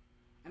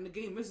 And the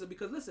game misses her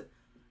because, listen,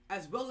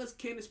 as well as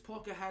Candace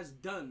Parker has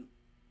done,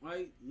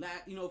 right?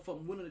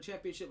 From winning the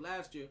championship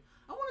last year,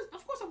 I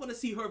want to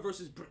see her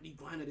versus BRITNEY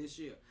GRINER this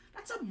year.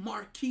 That's a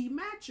marquee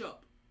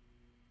matchup,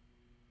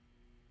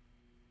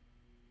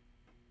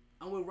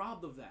 and we're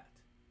robbed of that.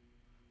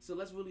 So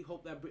let's really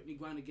hope that BRITNEY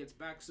GRINER gets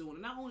back soon,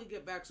 and not only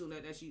get back soon,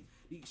 that she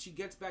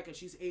gets back and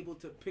she's able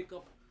to pick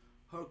up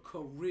her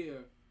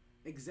career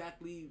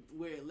exactly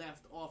where it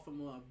left off from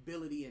an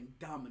ability and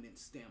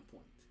dominance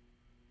standpoint.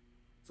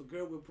 So,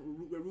 girl,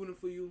 we're rooting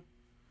for you.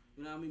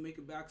 You know what I mean? Make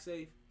it back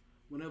safe.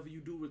 Whenever you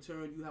do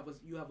return, you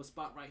have a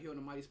spot right here on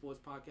the MyT Sports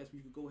Podcast where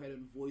you can go ahead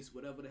and voice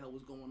whatever the hell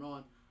was going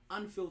on,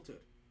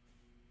 unfiltered.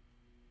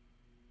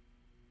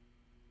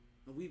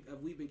 And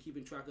we've been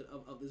keeping track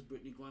of this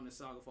BRITNEY GRINER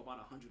saga for about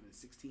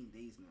 116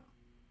 days now.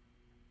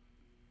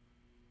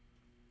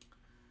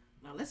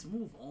 Now let's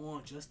move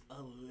on just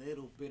a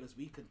little bit as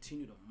we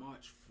continue to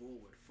march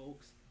forward,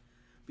 folks,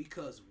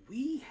 because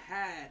we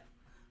had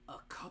a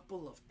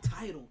couple of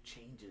title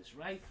changes,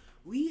 right?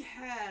 We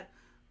had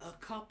a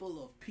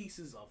couple of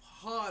pieces of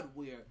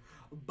hardware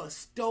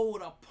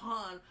bestowed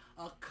upon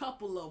a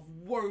couple of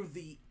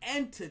worthy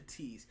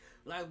entities.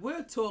 Like,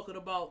 we're talking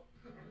about,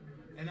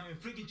 and I'm a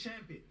freaking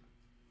champion.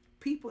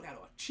 People that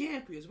are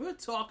champions. We're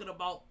talking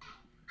about,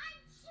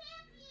 I'm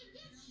champion.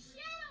 Get shit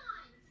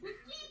on. Get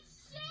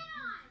shit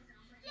on.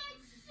 Get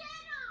shit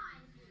on.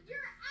 Your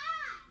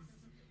ass.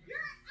 Your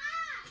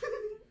ass.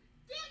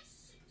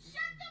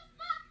 Shut the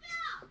fuck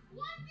up.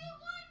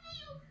 1v1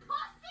 me, you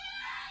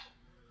pussy.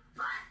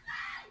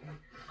 Pussy.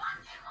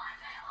 Fucking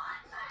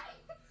 1v1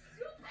 me.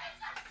 You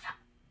piece of shit.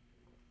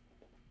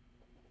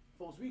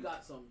 folks, we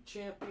got some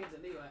champions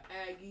and they are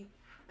Aggie.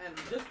 And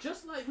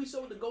just like we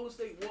saw with the Golden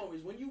State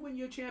Warriors, when you win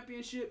your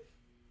championship,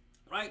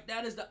 right,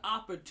 that is the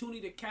opportunity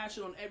to cash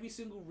it on every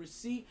single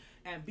receipt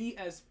and be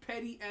as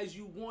petty as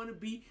you want to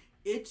be.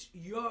 It's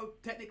your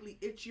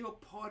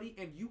party,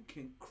 and you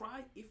can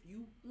cry if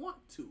you want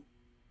to.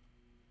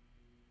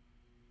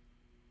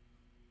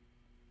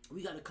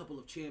 We got a couple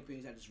of new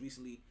champions that just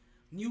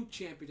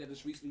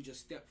recently just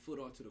stepped foot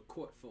onto the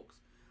court, folks.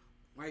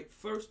 Right,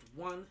 first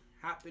one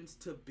happens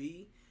to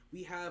be,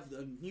 we have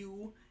the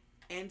new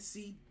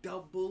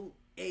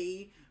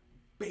NCAA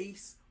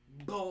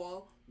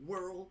Baseball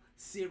World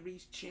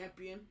Series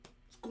champion.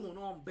 What's going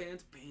on,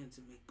 bands? Bands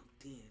make them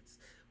dance.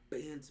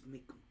 Bands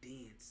make them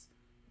dance.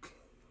 What's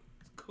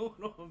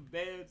going on,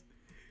 bands?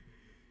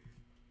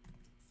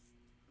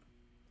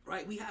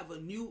 right? We have a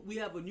new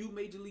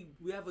major league.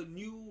 We have a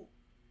new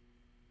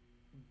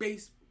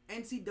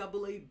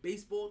NCAA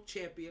baseball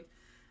champion,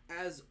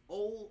 as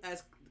Ole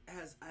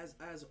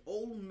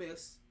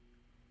Miss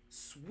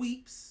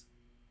sweeps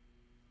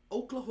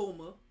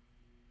Oklahoma,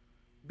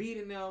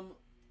 beating them.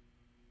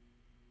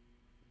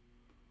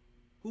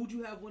 Who'd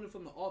you have winning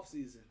from the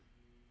offseason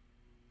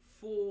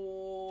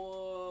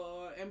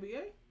for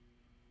NBA?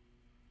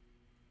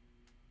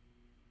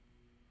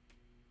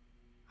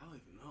 I don't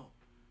even know.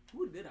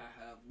 Who did I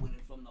have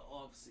winning from the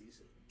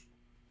offseason?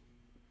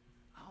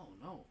 I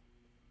don't know.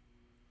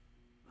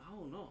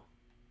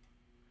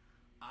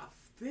 I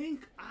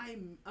think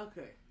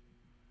okay.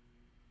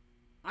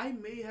 I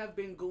may have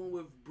been going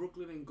with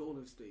Brooklyn and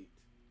Golden State.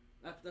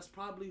 That's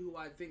probably who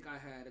I think I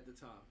had at the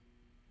time.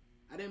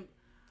 I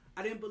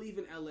didn't believe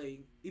in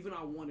LA, even though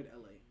I wanted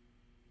LA.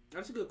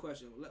 That's a good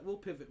question. We'll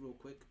pivot real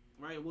quick,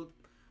 right? We'll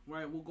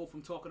go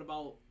from talking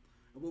about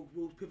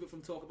we'll pivot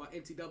from talking about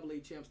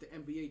NCAA champs to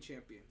NBA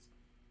champions.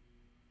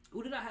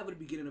 Who did I have at the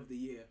beginning of the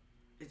year?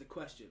 Is the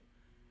question,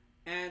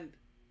 and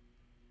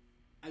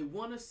I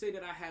want to say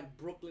that I had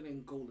Brooklyn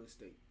and Golden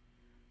State,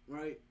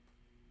 right?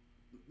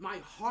 My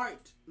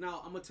heart,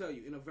 now I'm going to tell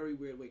you in a very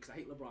weird way, because I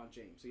hate LeBron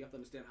James, so you have to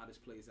understand how this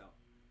plays out.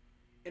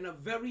 In a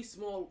very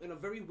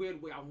weird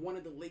way, I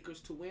wanted the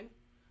Lakers to win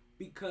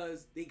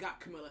because they got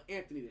Carmelo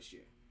Anthony this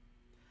year.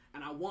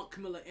 And I want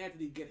Carmelo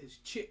Anthony to get his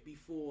chip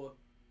before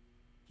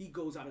he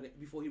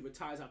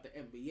retires out the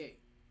NBA.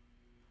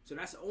 So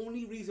that's the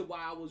only reason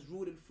why I was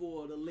rooting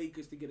for the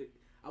Lakers to get it.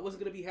 I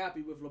wasn't going to be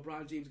happy with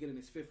LeBron James getting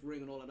his 5th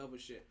ring and all that other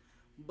shit.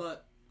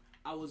 But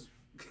I was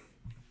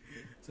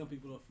some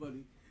people are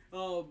funny.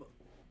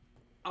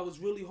 I was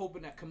really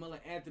hoping that Carmelo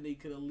Anthony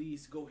could at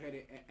least go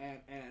ahead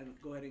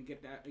and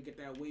get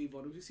that wave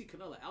on. Did you see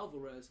Canelo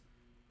Alvarez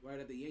right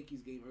at the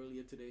Yankees game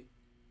earlier today?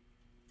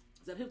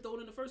 Is that him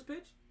throwing in the first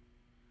pitch?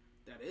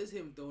 That is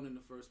him throwing in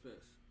the first pitch.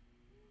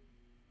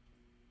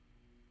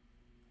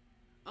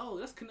 Oh,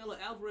 that's Canelo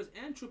Alvarez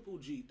and Triple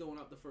G throwing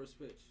out the first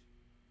pitch.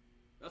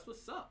 That's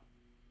what's up.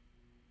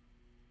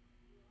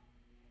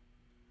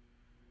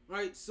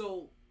 Right,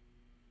 so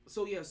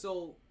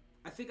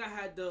I think I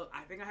had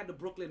the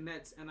Brooklyn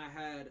Nets and I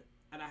had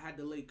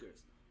the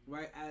Lakers,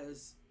 right,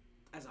 as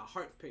a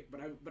heart pick,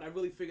 but I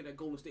really figured that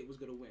Golden State was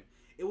gonna win.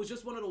 It was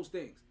just one of those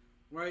things,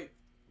 right?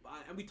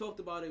 And we talked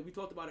about it. We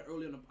talked about it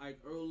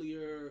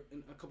earlier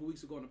a couple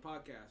weeks ago on the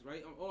podcast,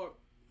 right? Or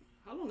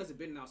how long has it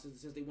been now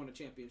since they won a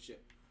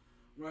championship,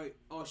 right?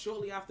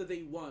 Shortly after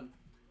they won,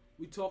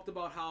 we talked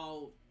about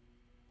how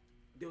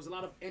there was a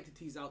lot of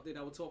entities out there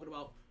that were talking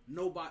about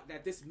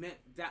that this meant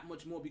that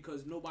much more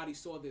because nobody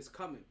saw this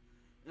coming.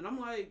 And I'm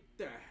like,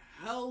 the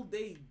hell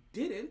they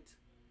didn't.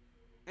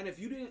 And if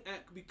you didn't,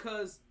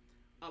 because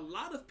a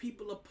lot of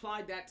people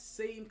applied that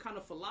same kind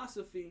of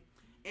philosophy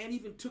and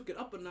even took it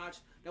up a notch,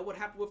 that what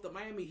happened with the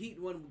Miami Heat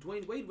when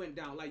Dwayne Wade went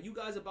down. Like, you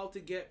guys about to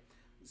get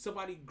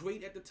somebody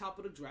great at the top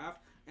of the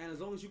draft, and as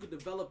long as you could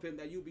develop him,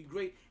 that you'll be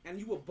great. And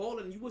you were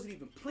balling, and you wasn't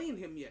even playing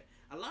him yet.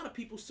 A lot of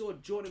people saw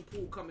Jordan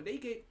Poole coming.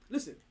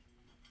 Listen,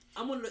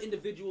 I'm one of the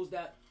individuals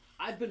that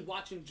I've been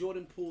watching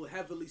Jordan Poole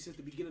heavily since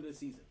the beginning of the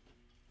season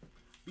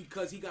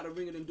because he got a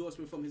ring of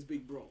endorsement from his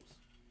big bros.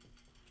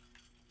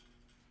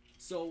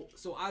 So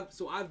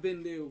I've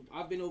been there.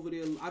 I've been over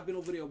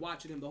there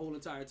watching him the whole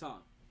entire time.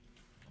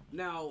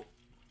 Now,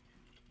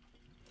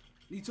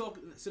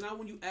 so now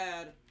when you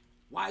add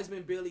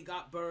Wiseman barely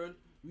got burned,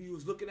 you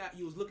was looking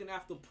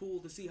after Poole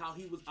to see how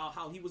he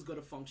was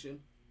gonna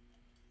function.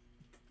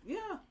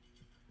 Yeah,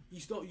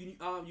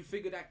 you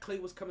figured that Clay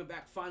was coming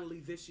back finally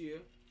this year.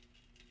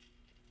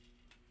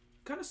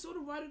 You kind of sort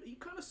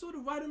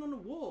of writing on the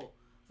wall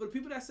for the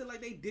people that said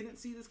like they didn't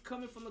see this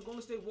coming from the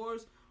Golden State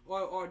Warriors,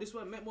 or this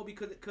one meant more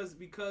because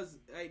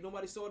hey,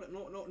 nobody saw it,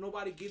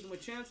 nobody gave them a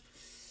chance.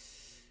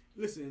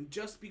 Listen,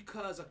 just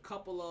because a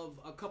couple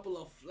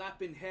of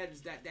flapping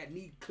heads that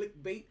need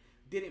clickbait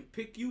didn't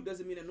pick you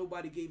doesn't mean that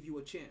nobody gave you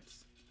a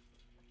chance.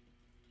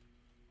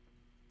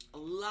 A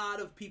lot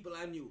of people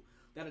I knew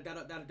that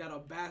are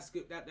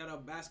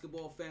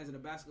basketball fans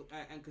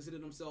and consider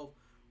themselves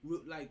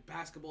like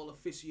basketball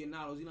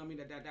aficionados, you know what I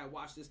mean, that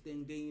watch this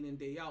thing day in and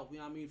day out, you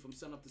know what I mean, from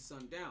sun up to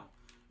sundown.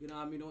 You know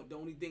what I mean? The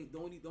only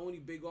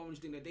big orange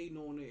thing that they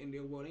know in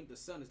their world ain't the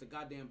sun, it's the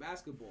goddamn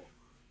basketball.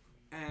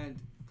 And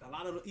a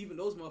lot of even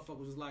those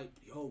motherfuckers was like,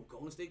 yo,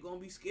 Golden State gonna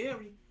be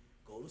scary.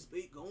 Golden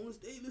State,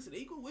 listen,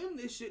 they gonna win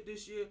this shit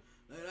this year.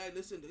 Like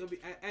listen,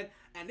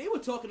 and they were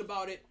talking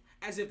about it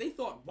as if they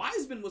thought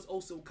Wiseman was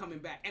also coming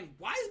back, and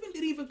Wiseman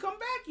didn't even come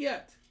back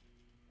yet.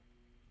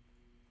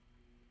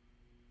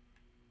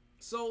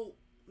 So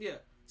yeah,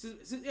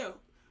 yeah. Do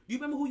you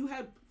remember who you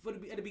had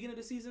at the beginning of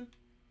the season,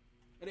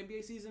 at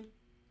NBA season?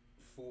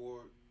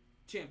 For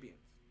champions.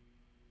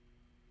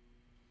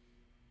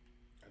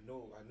 I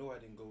know I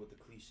didn't go with the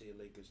cliche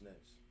Lakers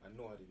Nets. I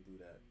know I didn't do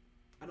that.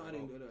 I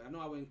didn't do that.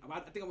 I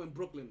think I went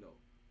Brooklyn though.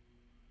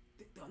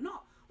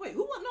 No, wait,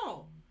 who went?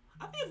 No,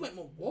 I think I went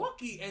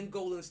Milwaukee and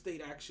Golden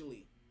State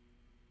actually.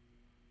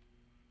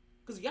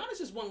 Because Giannis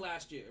just won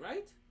last year,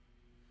 right?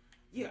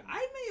 Yeah,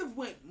 I may have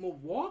went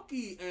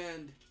Milwaukee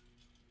and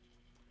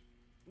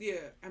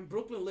Yeah, and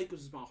Brooklyn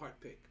Lakers is my heart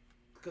pick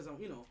because I'm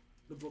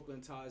the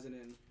Brooklyn ties and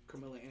then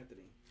Carmelo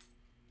Anthony.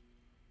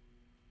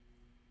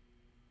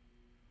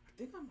 I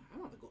think I'm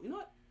about to go. You know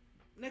what?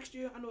 Next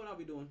year I know what I'll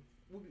be doing.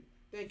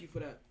 Thank you for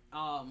that.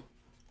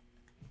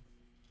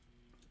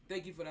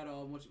 Thank you for that.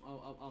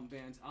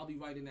 Bands. I'll be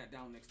writing that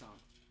down next time.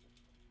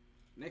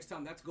 Next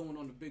time that's going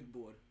on the big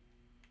board.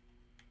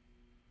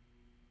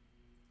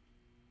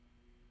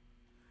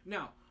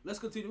 Now let's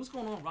continue. What's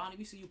going on, Ronnie?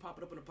 We see you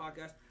popping up in the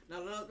podcast.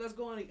 Now let's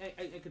go on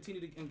and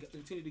continue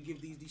to give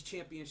these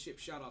championship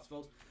shout outs,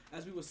 folks.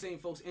 As we were saying,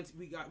 folks,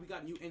 we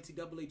got new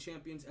NCAA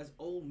champions as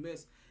Ole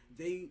Miss.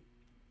 They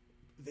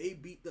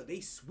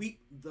sweep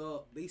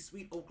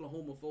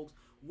Oklahoma, folks,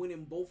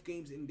 winning both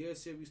games in their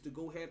series to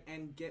go ahead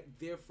and get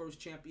their first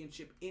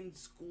championship in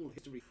school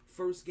history.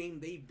 First game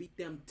they beat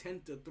them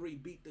 10-3.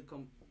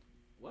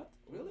 What?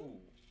 Really? Ooh.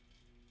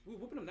 We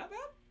whooping them that bad?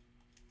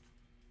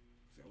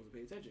 See, I wasn't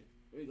paying attention.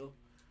 There you go.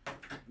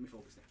 Let me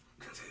focus now.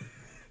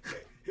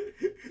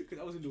 Because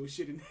I wasn't doing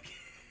shit in that game.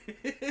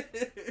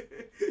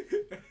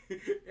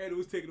 And it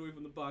was taken away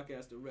from the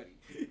podcast already.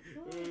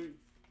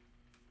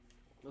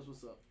 That's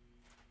what's up.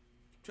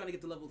 I'm trying to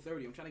get to level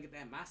 30. I'm trying to get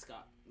that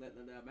mascot. That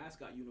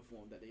mascot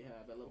uniform that they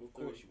have at level 30. Of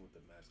course you want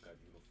the mascot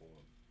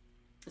uniform.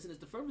 Listen,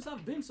 it's the furthest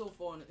I've been so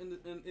far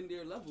in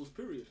their levels,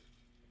 period.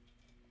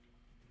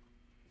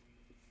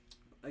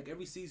 Like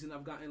every season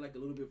I've gotten like a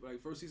little bit. Like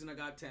first season I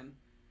got 10.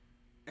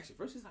 Actually,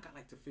 first season I got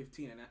like to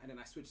 15, and then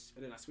I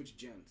switched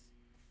gens,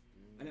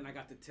 and then I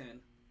got to 10,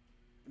 and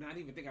then I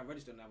didn't even think I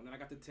registered that. And then I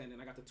got to 10,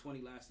 and I got to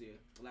 20 last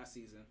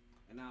season,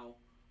 and now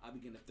I'll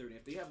begin to 30.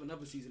 If they have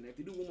another season, if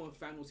they do one more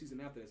final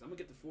season after this, I'm gonna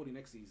get to 40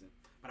 next season.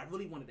 But I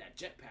really wanted that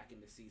jetpack in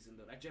this season,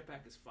 though. That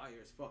jetpack is fire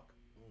as fuck.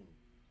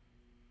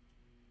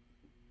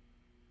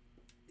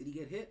 Did he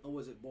get hit or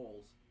was it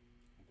balls?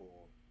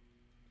 Ball.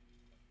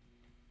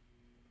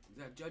 Is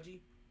that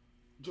Judgy?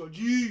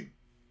 Judgy.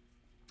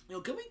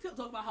 Can we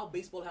talk about how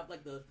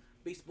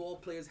baseball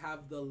players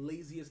have the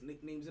laziest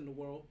nicknames in the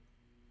world?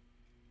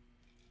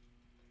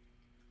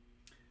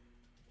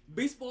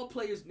 Baseball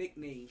players'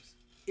 nicknames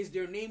is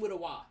their name with a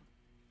Y.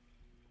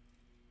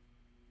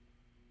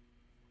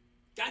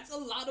 That's a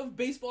lot of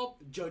baseball.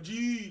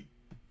 Judgy,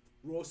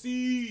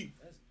 Rossi.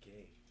 That's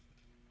gay.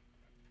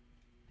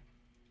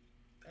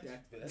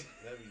 That's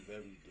very,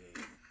 very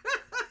gay.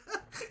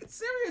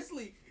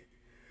 Seriously.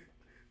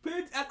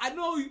 I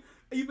know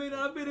you may not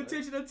have paid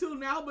attention until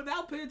now, but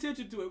now pay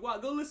attention to it. Wow,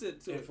 go listen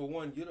to it. And for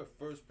one, you're the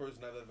first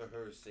person I've ever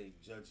heard say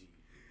Judgy.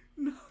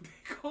 No,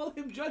 they call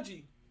him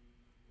Judgy.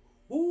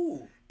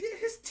 Who? They're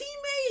his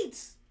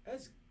teammates.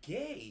 That's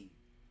gay.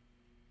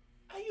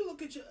 How you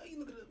look at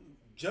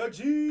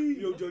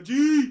Judgy? Yo,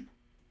 Judgy.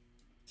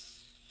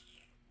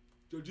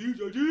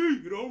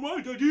 Judgy. You don't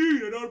mind, Judgy.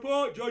 You're not a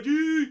part,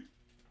 Judgy.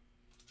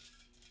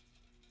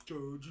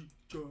 Judgy.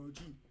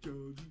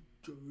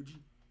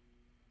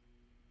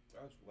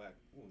 That's whack.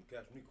 You wouldn't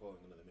catch me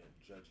calling another man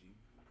Judgy.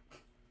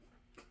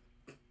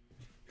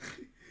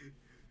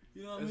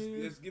 You know what I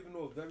mean? It's giving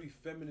off very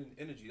feminine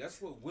energy.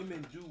 That's what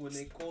women do when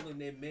they calling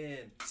their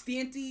man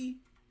Stanty.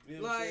 You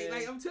know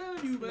what I'm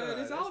telling you, man,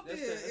 it's out there.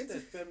 That's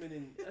that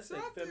feminine. That's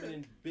that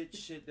feminine bitch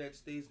shit that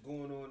stays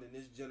going on in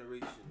this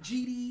generation.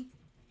 GD.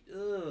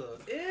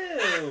 Ugh.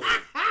 Ew.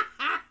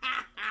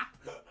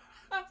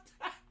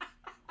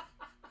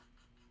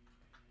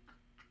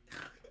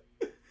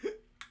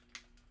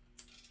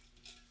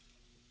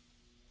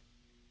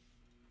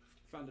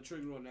 Found the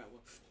trigger on that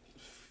one.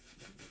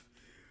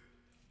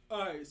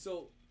 All right,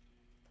 so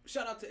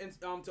shout out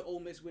to Ole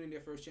Miss winning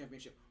their first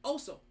championship.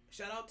 Also,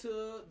 shout out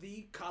to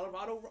the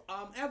Colorado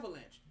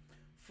Avalanche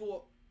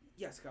for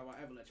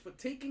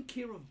taking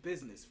care of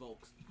business,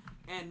 folks,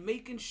 and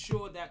making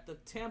sure that the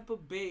Tampa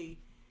Bay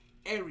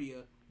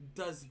area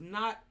does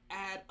not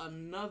add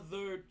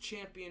another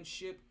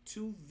championship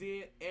to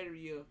their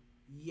area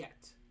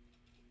yet.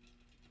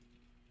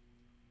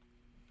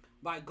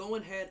 By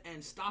going ahead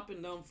and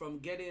stopping them from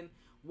getting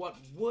what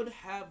would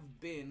have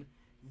been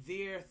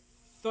their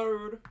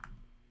third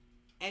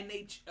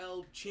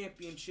NHL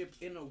championship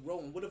in a row,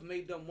 and would have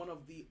made them one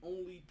of the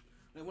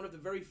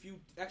very few,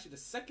 actually the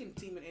second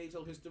team in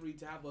NHL history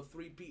to have a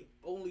three-peat,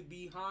 only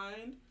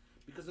behind,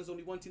 because there's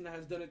only one team that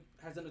has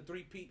done a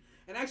three-peat,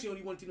 and actually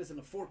only one team that's in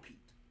a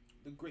four-peat.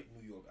 The great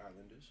New York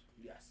Islanders.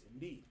 Yes,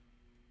 indeed.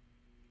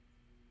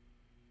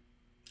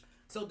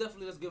 So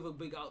definitely let's give a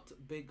big out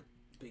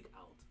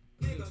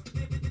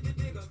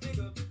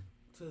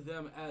to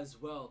them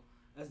as well,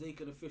 as they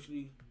can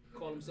officially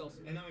call themselves.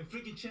 And I'm a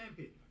freaking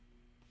champion.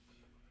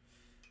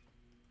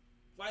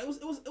 Right, it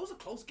was a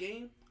close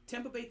game.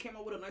 Tampa Bay came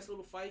out with a nice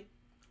little fight.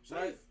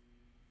 Right,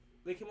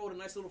 they came out with a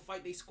nice little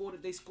fight. They scored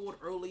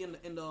early in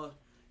the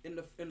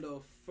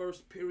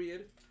first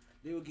period.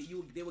 They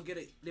would get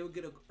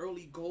an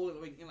early goal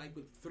in like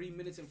with 3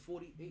 minutes and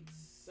 48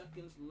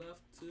 seconds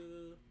left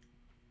to.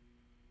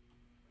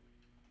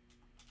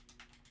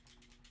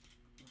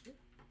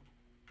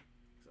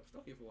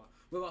 Stuck here for a while.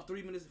 We're about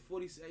 3 minutes and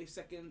 48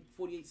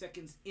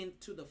 seconds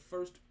into the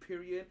first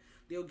period.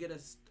 They'll get a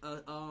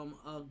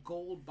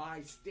goal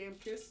by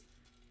Stamkos.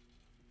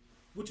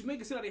 which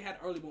make it seem like they had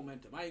early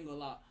momentum. I ain't gonna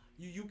lie.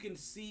 You can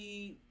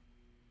see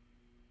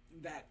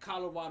that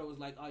Colorado was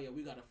like, oh yeah,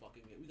 we gotta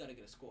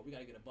get a score. We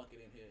gotta get a bucket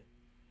in here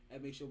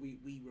and make sure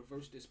we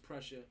reverse this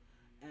pressure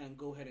and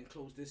go ahead and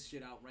close this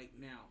shit out right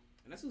now.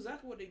 And that's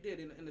exactly what they did.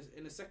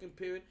 In the second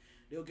period,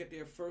 they'll get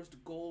their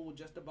first goal with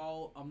just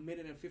about a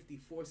minute and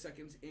 54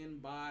 seconds in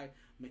by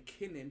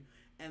McKinnon.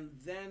 And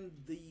then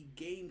the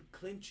game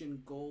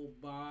clinching goal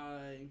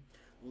by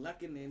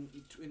Lehkonen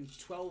in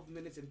 12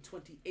 minutes and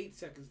 28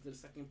 seconds to the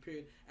second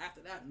period.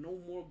 After that, no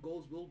more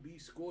goals will be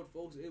scored,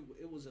 folks.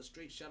 It was a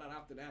straight shutout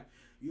after that.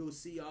 You'll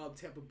see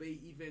Tampa Bay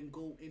even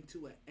go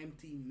into an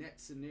empty net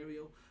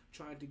scenario,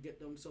 trying to get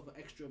themselves an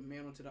extra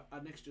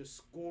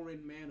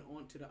scoring man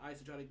onto the ice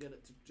to try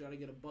to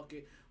get a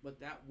bucket, but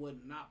that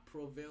would not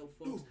prevail,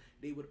 folks.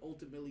 They would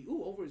ultimately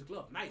over his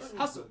glove. Nice.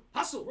 Hustle.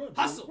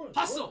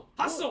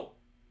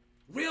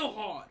 Real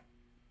hard.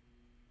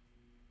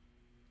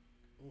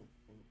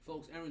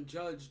 Folks, Aaron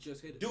Judge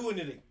just hit it. Doing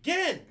it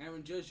again.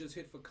 Aaron Judge just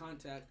hit for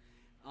contact,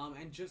 and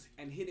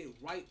hit it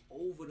right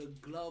over the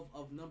glove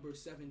of number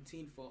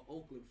 17 for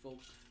Oakland,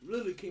 folks.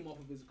 Really came off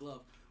of his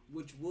glove,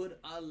 which would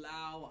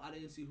allow, I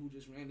didn't see who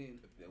just ran in.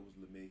 That was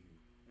LeMahieu.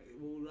 It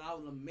will allow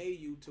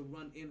LeMahieu to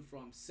run in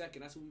from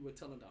second. That's what we were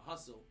telling to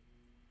hustle.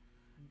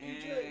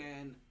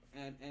 And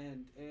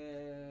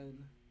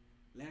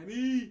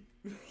Lammy.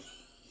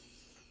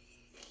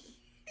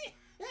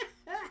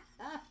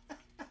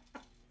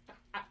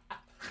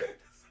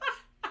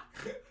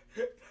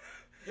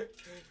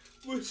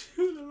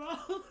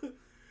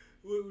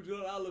 Would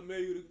allow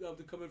LeMahieu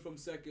to come in from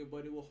second,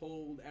 but it will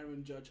hold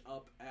Aaron Judge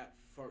up at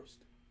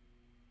first.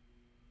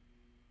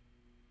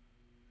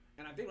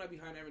 And I think right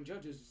behind Aaron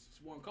Judge is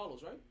Juan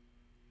Carlos, right?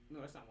 No,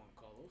 that's not Juan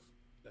Carlos.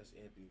 That's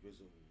Anthony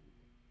Rizzo.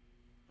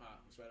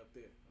 It's right up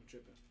there. I'm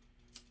tripping.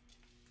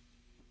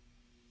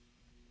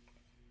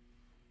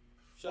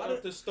 Shout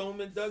out to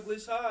Stoneman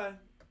Douglas High.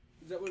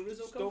 Is that where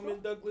Rizzo comes from?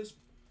 Stoneman Douglas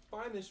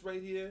finest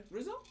right here.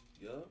 Rizzo?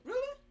 Yeah.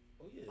 Really?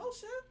 Oh yeah. Oh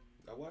shit.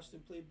 I watched him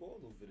play ball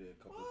over there a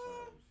couple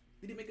times.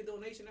 Did he make a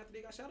donation after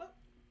they got shot up?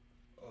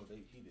 Oh,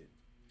 he did.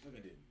 Okay.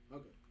 He did.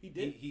 Okay. He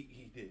did?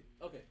 He did.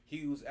 Okay.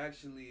 He was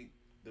actually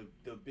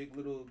the big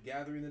little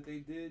gathering that they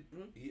did.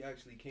 Mm-hmm. He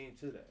actually came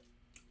to that.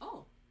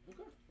 Oh,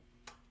 okay.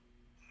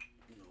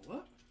 You know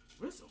what?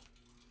 Rizzo,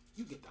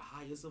 you get the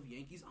highest of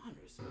Yankees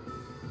honors.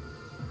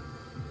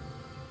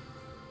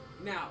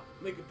 Now,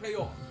 make it pay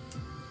off.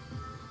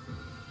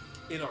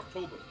 In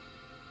October.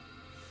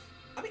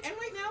 I mean, and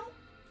right now,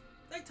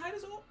 like, tie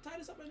this up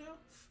right now.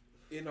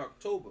 In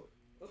October.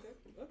 Okay,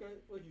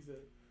 what you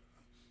said.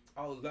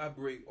 I'll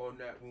elaborate on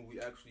that when we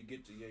actually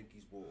get to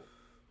Yankees ball.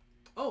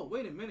 Oh,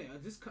 wait a minute.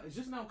 Is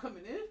this now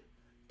coming in?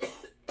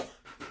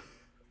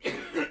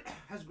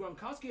 Has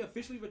Gronkowski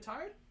officially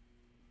retired?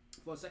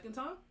 For a second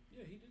time?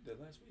 Yeah, he did that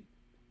last week.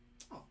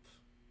 Oh.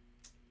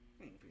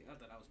 I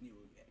thought I was new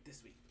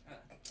this week.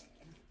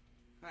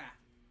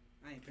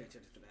 I ain't paying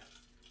attention to that.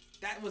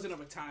 That wasn't a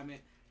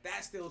retirement.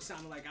 That still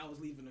sounded like I was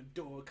leaving the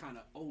door kind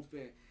of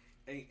open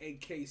in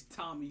case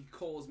Tommy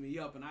calls me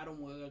up and I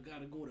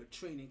gotta go to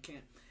training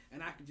camp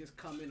and I can just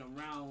come in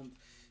around,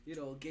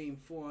 game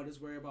 4 and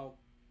just worry about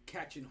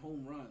catching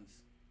home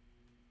runs.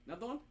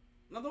 Another one?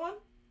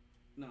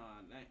 No,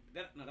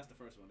 that's the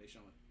first one they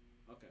showing.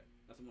 Okay,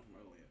 that's the one from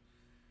earlier.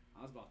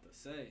 I was about to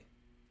say,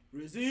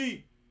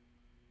 Rizzoe.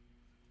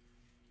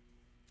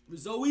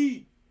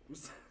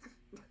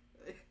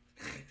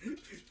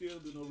 You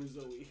don't do no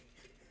Rizzoe.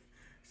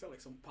 Sound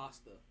like some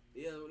pasta.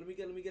 Yeah, let me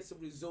get some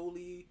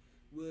rizzoli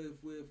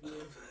with a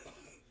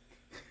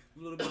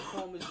little bit of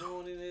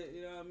Parmesan in it.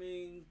 You know what I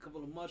mean? A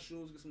couple of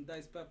mushrooms, get some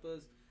diced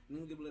peppers, and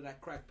then get a little of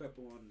that cracked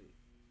pepper on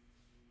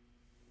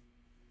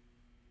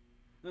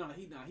it.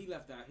 He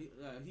left that.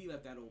 He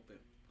left that open.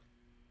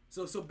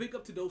 So big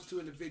up to those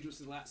two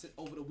individuals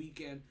over the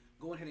weekend,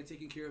 going ahead and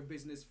taking care of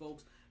business,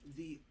 folks.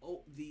 The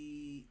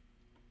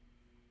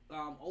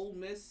Ole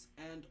Miss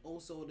and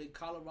also the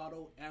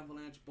Colorado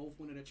Avalanche both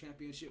winning a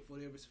championship for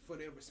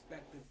their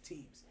respective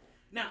teams.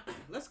 Now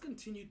let's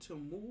continue to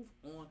move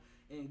on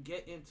and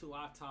get into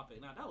our topic.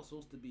 Now that was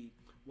supposed to be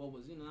what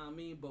was,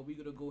 but we're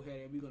gonna go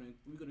ahead and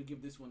we're gonna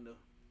give this one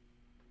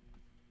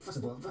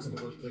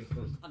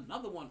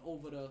another one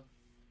over the.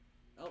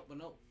 Oh, but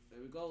no,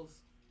 there it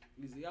goes.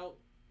 Easy out.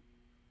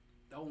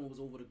 That one was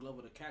over the glove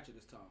of the catcher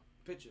this time.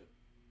 Pitcher.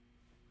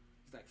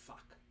 He's like,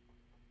 fuck.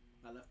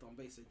 I left on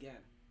base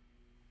again.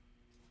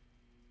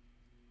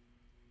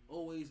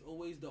 Always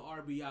the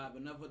RBI,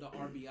 but never the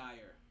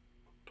RBI-er.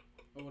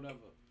 Or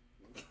whatever.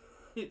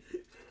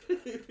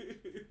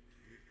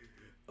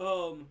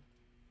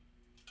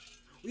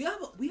 We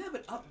have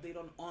an update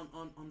on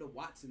the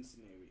Watson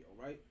scenario,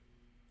 right?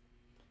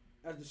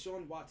 As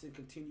Deshaun Watson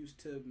continues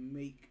to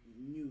make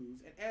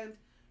news, and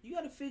you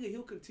got to figure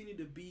he'll continue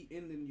to be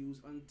in the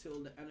news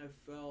until the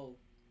NFL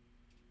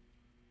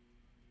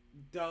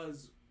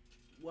does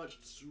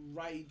what's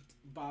right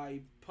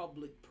by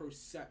public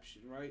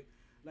perception, right?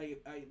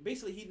 Like,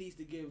 basically, he needs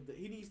to give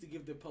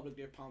the public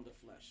their pound of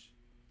flesh.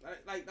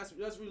 Like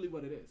that's really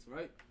what it is,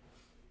 right?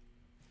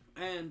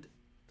 And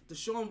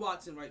Deshaun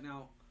Watson right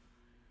now,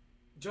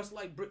 just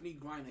like BRITNEY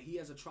GRINER, he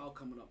has a trial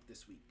coming up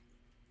this week.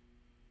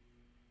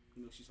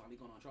 You know, she's finally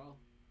going on trial.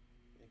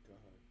 Thank God.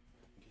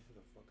 Get her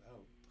the fuck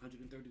out.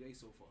 130 days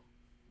so far.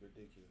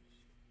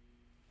 Ridiculous.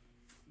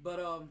 But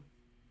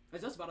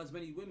it's just about as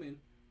many women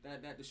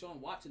that Deshaun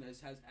Watson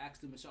has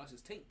asked to massage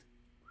his taint.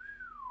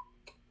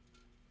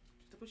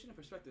 Just to put it in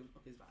perspective,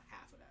 okay, it's about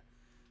half of that.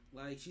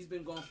 Like, she's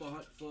been gone for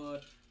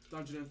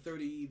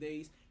 130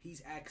 days.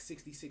 He's asked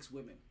 66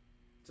 women.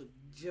 So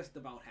just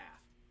about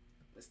half.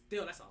 But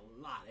still, that's a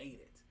lot, ain't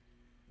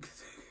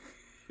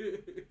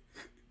it?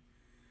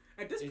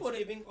 At this point,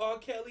 giving R.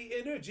 Kelly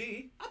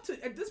energy.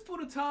 At this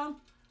point in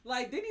time,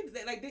 like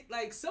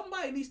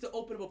somebody needs to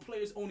open up a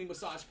players only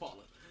massage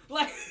parlor.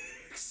 Like,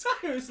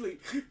 seriously,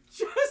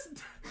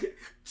 just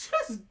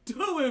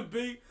do it,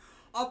 B.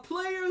 A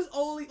players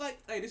only, like,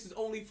 hey, this is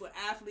only for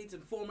athletes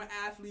and former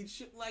athletes,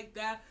 shit like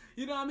that.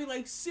 You know what I mean?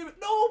 Like,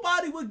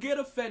 nobody would get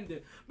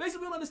offended.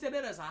 Basically, we'll understand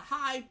that as a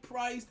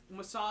high-priced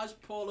massage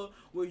parlor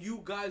where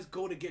you guys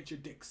go to get your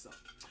dick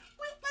sucked.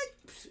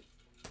 Like,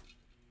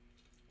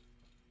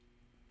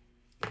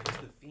 It's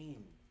the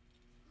Fiend.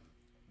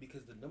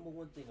 Because the number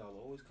one thing I'll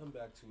always come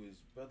back to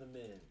is, brother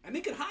man. and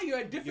they could hire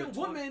a different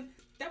woman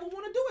that would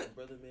want to do it.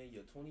 Brother man,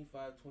 you're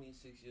 25,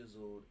 26 years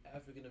old,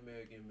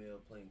 African-American male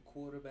playing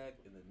quarterback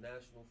in the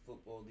National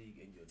Football League,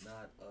 and you're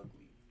not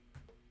ugly.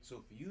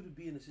 So for you to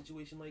be in a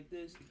situation like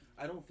this,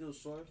 I don't feel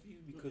sorry for you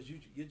because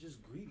you're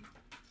just greedy.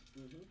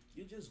 Mm-hmm.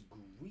 You're just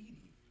greedy.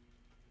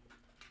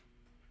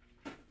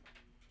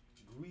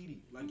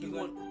 Greedy. Like, you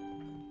want...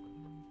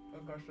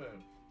 Like I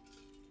said,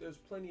 there's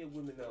plenty of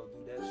women that'll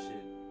do that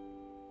shit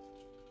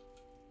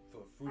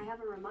for free. I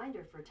have a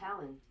reminder for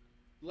Talon.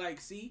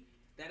 Like, see?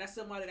 That's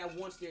somebody that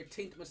wants their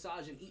taint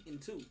massage and eaten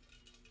too.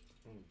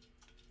 Mm.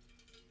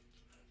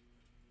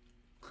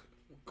 I'm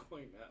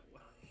going that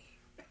way.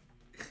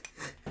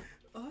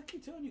 Oh, I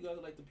keep telling you guys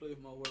I like to play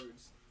with my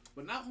words.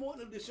 But not more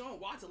than Deshaun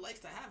Watson likes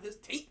to have his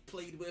taint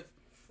played with.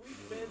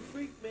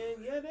 Freak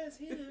man, yeah, that's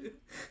him.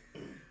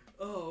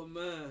 Oh,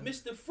 man.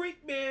 Mr.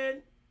 Freak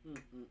Man. Mm.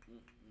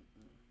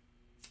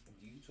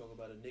 You talk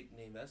about a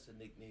nickname, that's a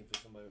nickname for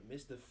somebody.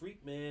 Mr.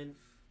 Freak Man.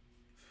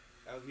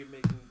 Out here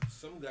making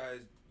some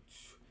guys,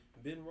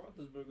 Ben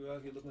Roethlisberger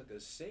out here looking like a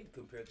saint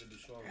compared to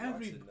Deshaun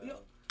Watson now.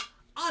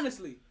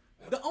 Honestly,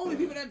 the only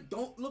people that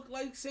don't look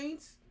like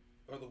saints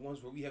are the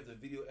ones where we have the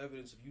video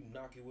evidence of you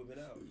knocking women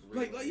out.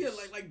 like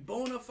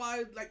bona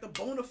fide, like the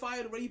bona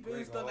fide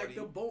rapists, the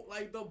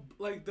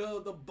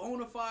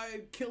bona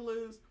fide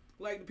killers,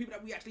 like the people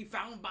that we actually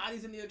found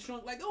bodies in their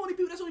trunk. Like the only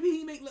people, that's the only people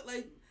he make look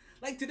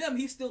like to them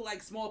he's still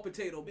like small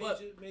potato.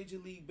 But Major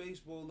League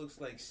Baseball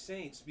looks like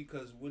saints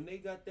because when they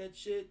got that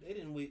shit, they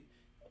didn't wait.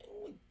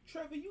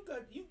 Trevor, you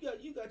got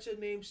your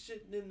name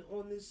sitting in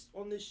on this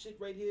shit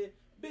right here,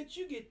 bitch.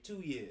 You get 2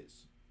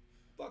 years.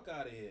 Fuck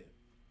out of here.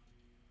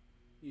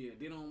 Yeah,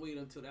 they don't wait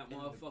until that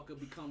motherfucker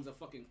becomes a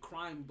fucking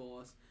crime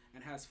boss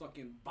and has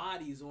fucking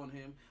bodies on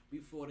him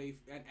before they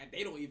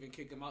don't even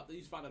kick him out. They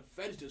just find the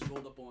feds just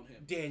rolled up on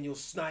him. Daniel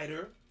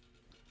Snyder.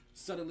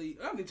 Suddenly,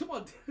 I mean, talk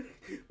about,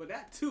 but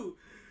that too.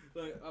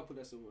 Like, I'll put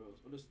that somewhere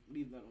else. I'll just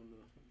leave that on the.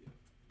 Yeah.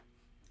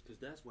 Cause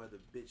that's why the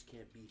bitch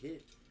can't be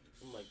hit.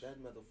 I'm like, that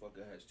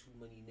motherfucker has too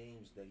many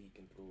names that he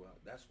can throw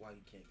out. That's why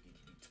he can't be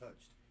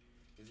touched.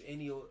 Is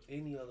any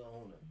other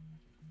owner?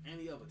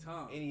 Any other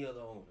time. Any other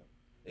owner.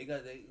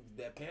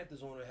 That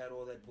Panthers owner had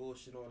all that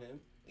bullshit on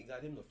him. They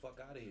got him the fuck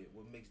out of here.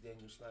 What makes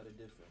Daniel Snyder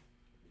different?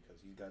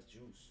 Because he's got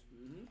juice.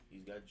 Mm-hmm.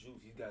 He's got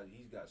juice. He's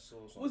got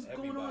sauce on everybody. What's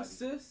going on,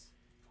 sis?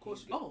 Of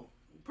course.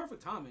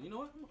 Perfect timing. You know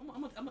what?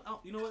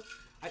 You know what?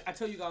 I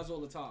tell you guys all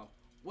the time.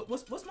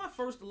 What's my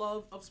first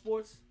love of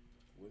sports?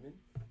 Women.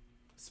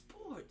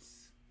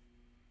 Sports.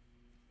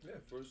 Yeah,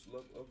 first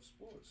love of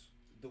sports.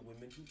 The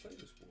women who play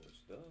the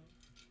sports. Duh.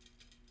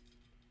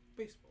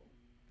 Baseball.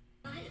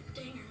 I have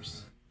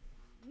dingers.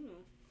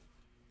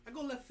 I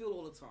go left field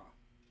all the time,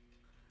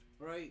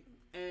 right?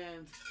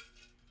 And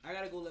I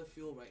gotta go left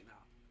field right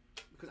now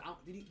because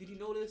did you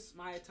notice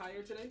my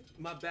attire today?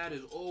 My bat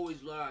is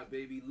always live,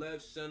 baby.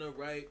 Left, center,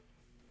 right.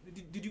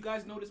 Did you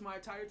guys notice my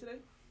attire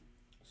today?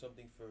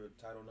 Something for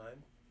Title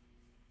IX?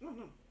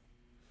 No.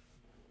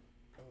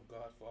 Oh,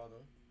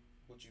 Godfather.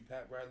 What, you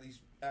Pat Riley's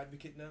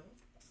advocate now?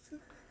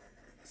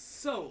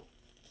 So,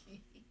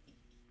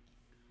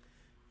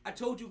 I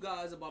told you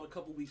guys about a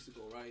couple weeks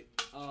ago, right?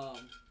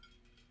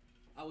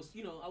 I was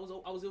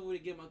over to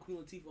get my Queen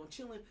Latifah on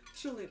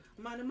chilling,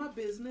 minding my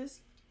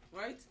business,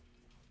 right?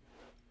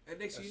 And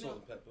next thing you know, salt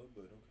and pepper,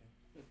 but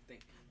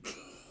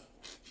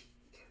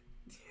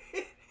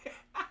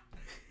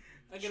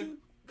okay. I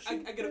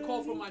get a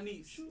call from my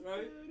niece,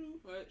 right?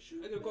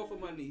 I get a call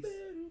from my niece,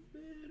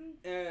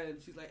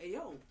 and she's like, "Hey,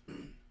 yo,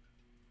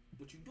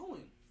 what you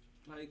doing?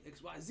 Like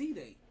XYZ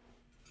day?"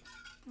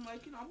 I'm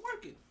like, I'm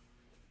working.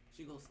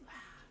 She goes,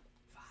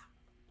 fuck.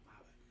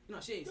 You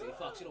know, she ain't say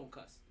fuck. She don't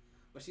cuss.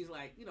 But she's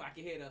like, I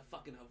can hear the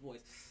fuck in her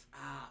voice.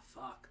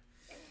 Fuck.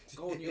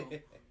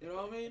 Coño. You know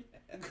what I mean?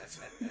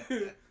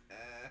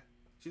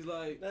 She's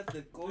like... Not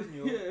the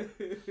coño. Yeah.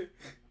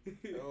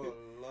 Oh,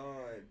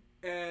 Lord.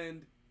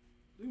 And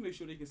Let me make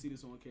sure they can see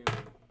this on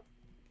camera.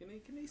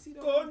 Can they see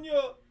that?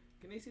 Coño.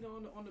 Can they see that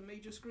on the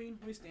major screen?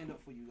 Let me stand up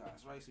for you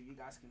guys, right? So you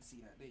guys can see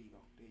that. There you go.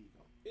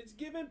 It's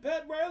giving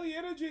Pat Riley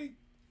energy.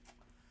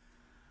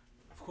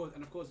 Of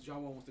course,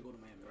 John Wall wants to go to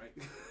Miami, right?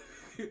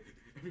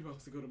 Everybody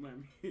wants to go to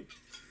Miami.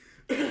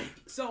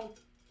 So,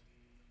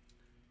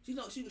 she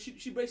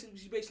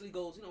basically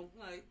goes,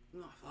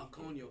 fuck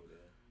Conyo.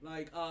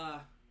 Like,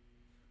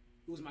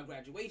 it was my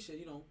graduation,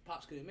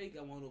 Pops couldn't make it.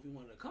 I wanted to know if he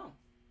wanted to come.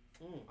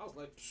 I was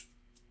like,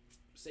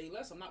 say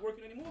less, I'm not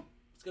working anymore.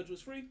 Schedule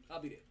is free,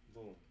 I'll be there.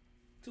 Boom.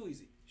 Too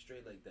easy.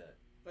 Straight like that.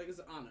 Like, it's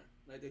an honor,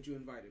 like, that you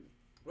invited me.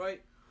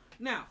 Right?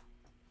 Now,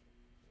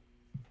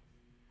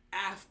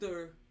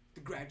 after the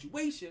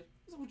graduation,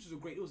 it was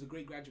a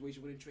great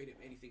graduation. We didn't trade it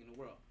for anything in the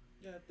world.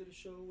 After the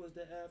show was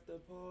the after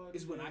party.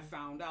 Is when I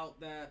found out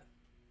that,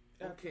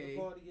 after the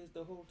party is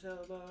the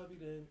hotel lobby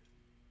then.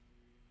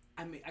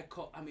 I may have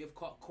caught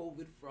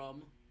COVID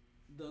from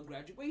the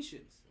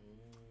graduations.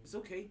 It's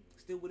okay.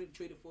 Still wouldn't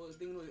trade it for a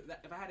thing.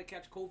 If I had to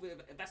catch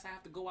COVID, if that's how I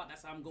have to go out,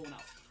 that's how I'm going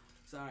out.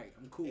 Sorry,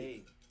 I'm cool.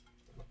 Hey,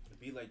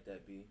 be like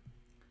that, B.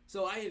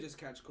 So I didn't just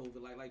catch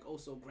COVID, like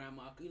also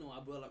grandma, I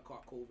brother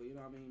caught COVID, you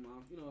know what I mean,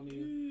 mom, you know what I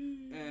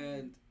mean,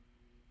 and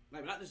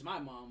like not just my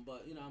mom,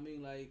 but you know what I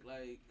mean, like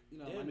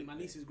my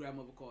niece's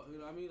grandmother caught, you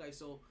know what I mean, like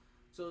so,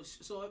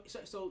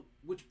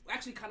 which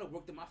actually kind of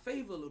worked in my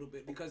favor a little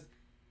bit because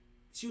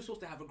she was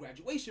supposed to have a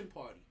graduation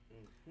party,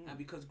 and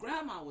because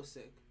grandma was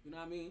sick, you know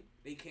what I mean,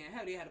 they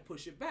had to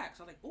push it back.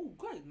 So I'm like, oh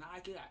great, now I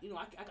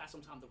got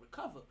some time to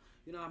recover.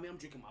 You know what I mean? I'm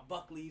drinking my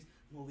Buckleys.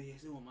 I'm over here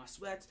doing my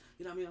sweats.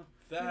 You know what I mean?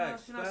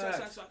 Facts.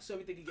 So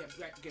everything can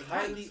get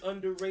highly right.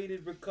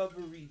 underrated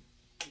recovery.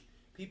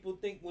 People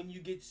think when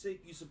you get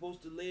sick, you're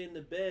supposed to lay in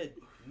the bed.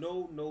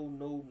 No.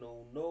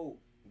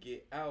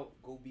 Get out.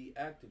 Go be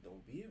active.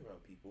 Don't be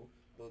around people,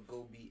 but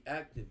go be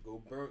active.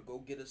 Go burn. Go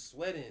get a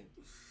sweat in.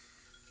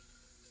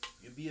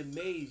 You'll be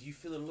amazed. You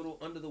feel a little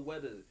under the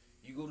weather.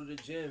 You go to the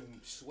gym,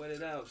 sweat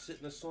it out, sit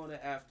in the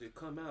sauna after,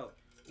 come out.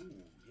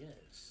 Ooh,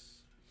 yes.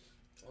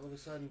 All of a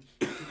sudden,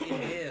 you can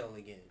inhale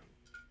again.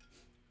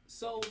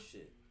 So,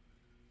 shit.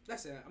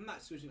 That's it. I'm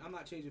not switching. I'm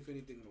not changing for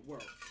anything in the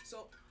world.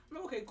 So, I'm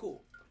like, okay,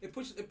 cool. It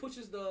pushes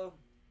the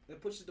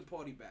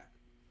party back.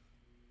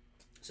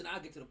 So now I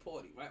get to the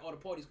party, right? The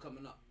party's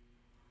coming up.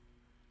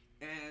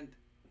 And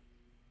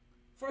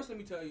first, let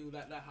me tell you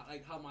that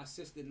how my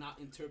sis did not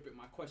interpret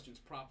my questions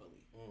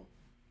properly.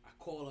 I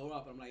call her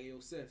up. I'm like, yo,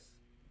 sis.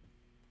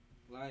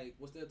 Like,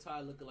 what's the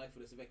attire looking like for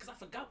this event? Because I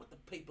forgot what the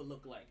paper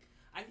looked like.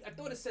 I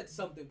thought it said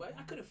something, but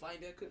I couldn't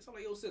find it. So I'm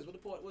like, yo, sis,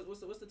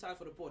 what's the tie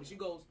for the party? She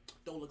goes,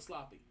 don't look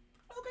sloppy.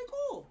 Okay,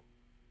 cool.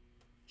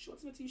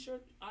 Shorts and a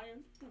t-shirt,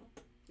 iron,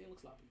 didn't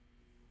look sloppy.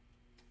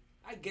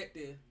 I get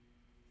there.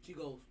 She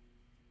goes,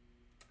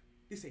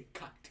 this ain't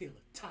cocktail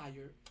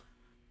attire.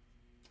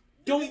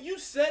 You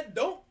said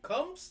don't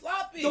come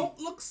sloppy. Don't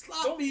look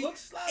sloppy. Don't look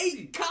sloppy.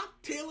 Ain't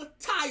cocktail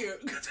attire.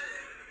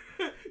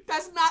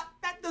 That's not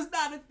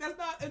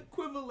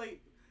equivalent.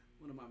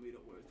 One of my made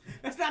up words.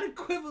 That's not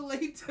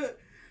equivalent to,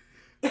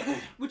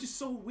 which is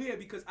so weird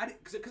because I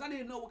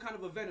didn't know what kind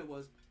of event it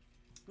was.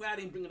 Well, I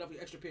didn't bring enough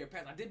extra pair of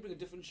pants. I did bring a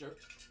different shirt,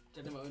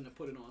 which I never ended up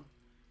putting on.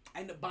 I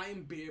ended up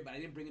buying beer, but I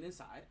didn't bring it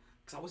inside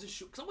because I wasn't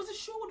sure.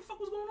 What the fuck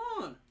was going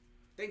on.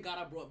 Thank God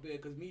I brought beer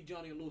because me,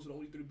 Johnny, and Louis were the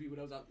only three people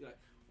that was out. Like,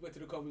 went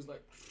to the club, was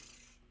like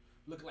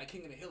looking like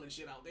King of the Hill and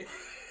shit out there.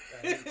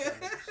 I hate you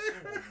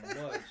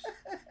so much.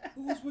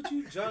 Who was with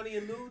you, Johnny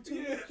and Lou too?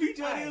 Yeah, me,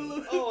 Johnny and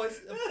Lou. Oh, of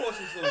course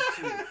it's those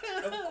two.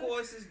 Of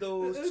course it's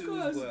those two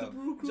as well.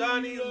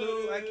 Johnny and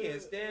Lou, I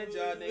can't stand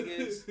y'all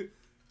niggas.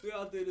 We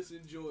out there just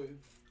enjoying.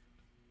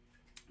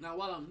 Now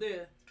while I'm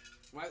there,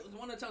 right,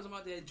 one of the times I'm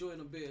out there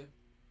enjoying a beer,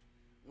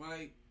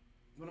 right,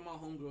 one of my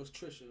homegirls,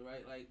 Trisha,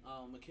 right, like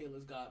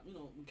Michaela's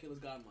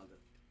godmother.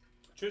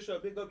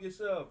 Trisha, pick up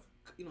yourself.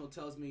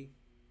 Tells me,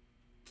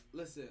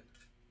 listen,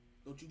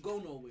 don't you go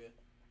nowhere.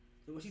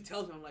 So when she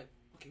tells me, I'm like,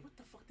 okay, what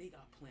the fuck they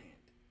got planned?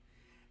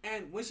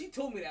 And when she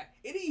told me that,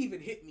 it didn't even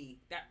hit me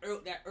that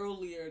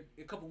earlier,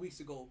 a couple weeks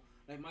ago.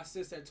 Like my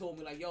sister had told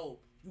me, like, yo,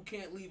 you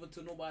can't leave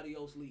until nobody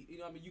else leave. You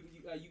know what I mean?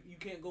 You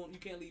can't go. You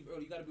can't leave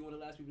early. You got to be one of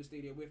the last people to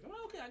stay there with. I'm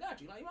like, okay, I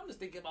got you. Like, I'm just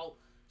thinking about,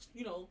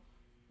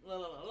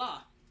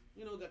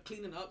 got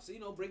cleaning up,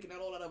 so breaking out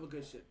all that other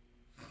good shit.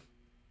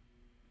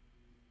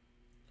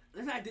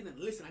 And then I didn't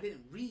listen. I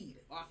didn't read,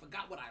 or I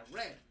forgot what I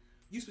read.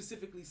 You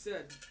specifically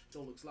said,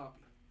 "Don't look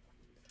sloppy."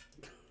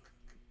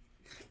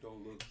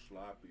 Don't look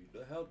sloppy.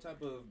 The hell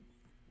type of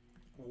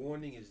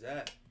warning is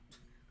that?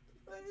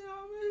 Like, you know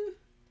what I mean?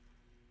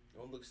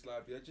 Don't look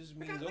sloppy. That just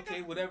means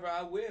whatever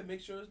I wear,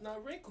 make sure it's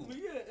not wrinkled. But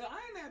yeah, I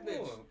ain't that bitch.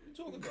 What you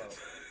talking about?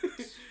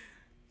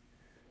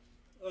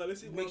 Let's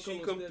see. Make sure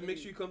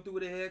you come through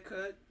with a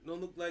haircut.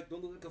 Don't look like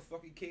a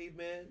fucking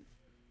caveman.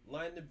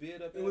 Line the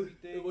beard up and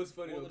everything. It was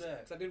funny all though, of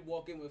that. cause I did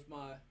walk in with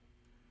my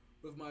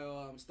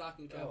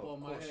stocking cap on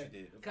my head.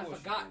 You did. I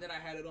forgot that I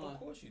had it on. Of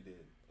course you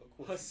did.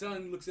 Her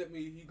son looks at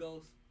me. He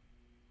goes,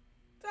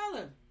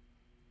 "Dylan,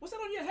 what's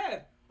that on your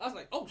head?" I was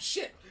like, "Oh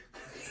shit."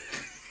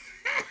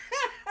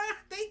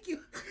 Thank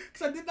you,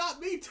 because I did not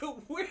mean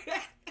to wear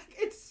that.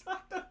 inside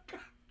the car.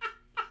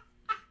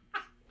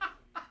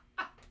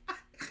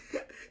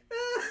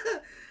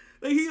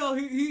 Like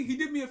he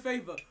did me a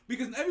favor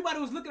because everybody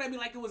was looking at me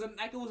like it was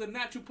a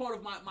natural part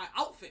of my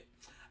outfit.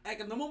 Like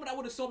the moment I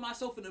would have saw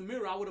myself in the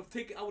mirror, I would have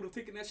taken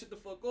that shit the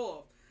fuck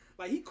off.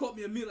 Like he caught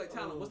me a mirror like,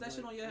 Tyler, what's that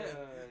shit on your head?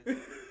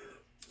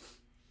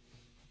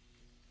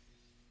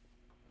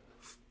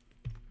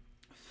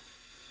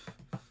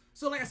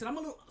 So like I said, at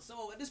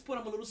this point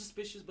I'm a little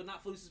suspicious, but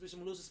not fully suspicious.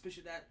 I'm a little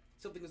suspicious that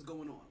something is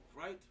going on,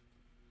 right?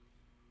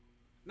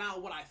 Now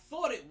what I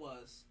thought it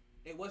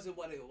wasn't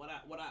what I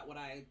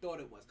thought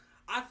it was.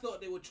 I thought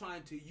they were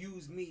trying to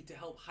use me to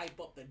help hype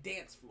up the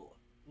dance floor.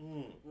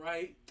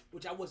 Right?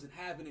 Which I wasn't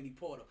having any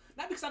part of.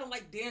 Not because I don't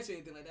like dance or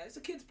anything like that. It's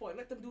a kid's party.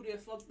 Let them do their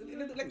thug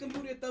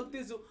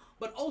dizzle.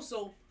 But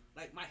also,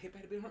 like, my hip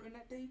had been hurting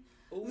that day.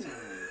 Ooh.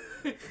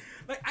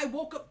 Like, I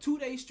woke up 2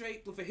 days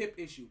straight with a hip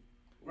issue.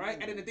 Right?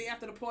 And then the day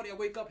after the party, I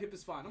wake up, hip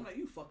is fine. I'm like,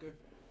 you fucker.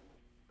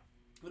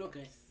 But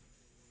okay.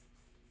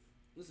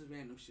 This is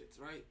random shits,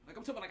 right? Like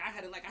I'm talking, I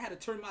had to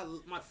turn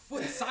my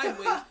foot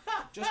sideways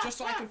just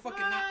so I can fucking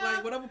not,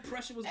 like, whatever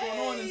pressure was going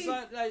on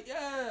inside, like,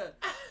 yeah.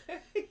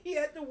 He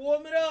had to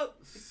warm it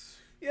up.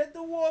 Yo.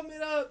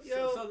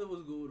 Something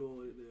was going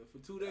on there for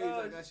 2 days.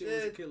 Like that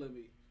shit was killing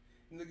me.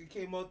 Nigga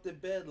came out the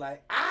bed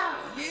like,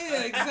 ah.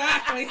 Yeah,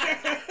 exactly.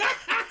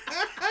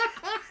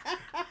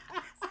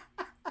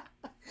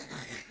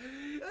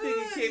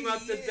 Nigga came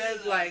out the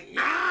bed like,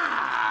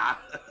 ah.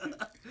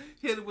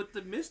 Hit him with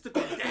the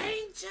mystical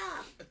danger.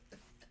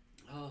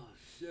 Oh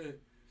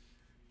shit.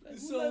 Like,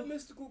 So let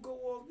mystical go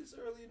off this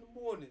early in the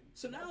morning.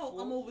 So now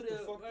I'm over there,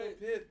 Fucked right? up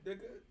hip,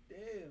 nigga.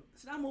 Damn.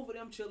 So now I'm over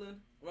there, I'm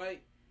chilling,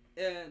 right?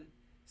 And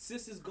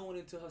sis is going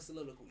into her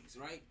soliloquies,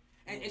 right?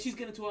 And she's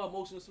getting into her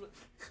emotional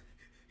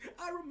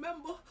I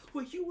remember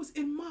when you was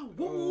in my womb.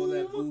 Oh,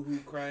 that boo-hoo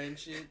crying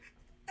shit.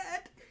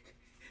 And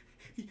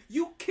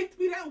you kicked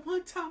me that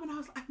one time and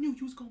I knew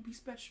you was gonna be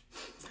special.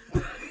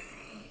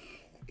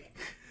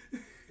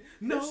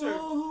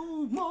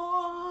 No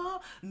more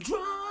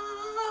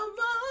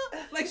drama.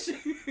 Like shit.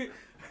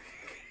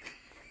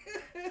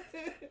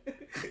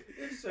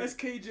 That's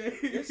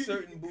KJ. There's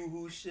certain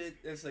boohoo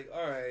shit that's like,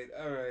 all right.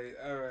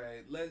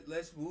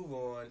 Let's move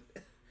on.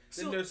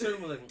 Then there's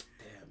certain like,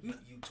 damn,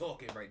 you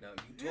talking right now.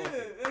 You talking.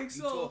 Yeah, like you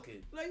so,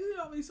 talking. like you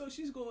know what I mean. So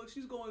she's going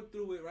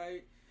through it,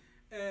 right?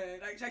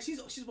 And like she's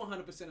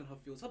 100% in her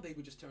fields. Her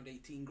baby just turned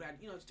 18.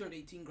 She turned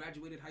 18,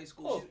 graduated high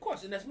school. Oh, of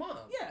course, and that's mom.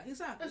 Yeah,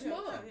 exactly. That's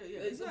mom. mom.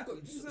 Yeah,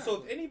 exactly.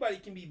 So if anybody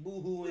can be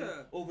boohooing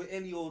over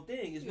any old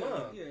thing, it's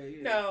mom.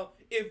 Yeah. Now,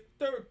 if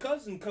third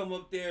cousin come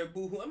up there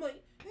boohoo, I'm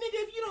like, nigga,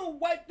 if you don't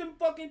wipe them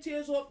fucking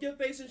tears off your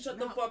face and shut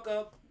the fuck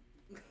up.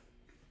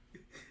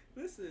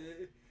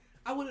 Listen,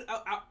 I would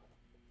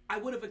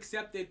have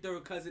accepted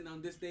third cousin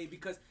on this day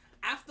because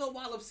after a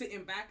while of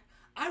sitting back,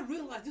 I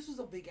realized this was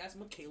a big ass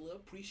Michaela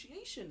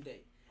Appreciation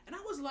Day. And I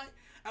was like,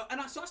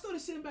 so I started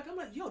sitting back. I'm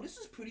like, yo, this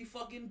is pretty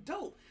fucking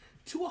dope.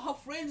 2 of her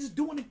friends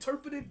doing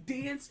interpretive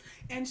dance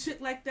and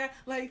shit like that.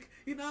 Like,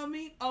 you know what I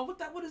mean?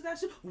 What is that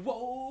shit? Whoa,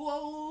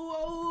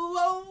 whoa,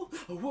 whoa,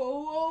 whoa,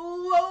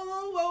 whoa,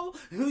 whoa, whoa.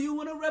 Do you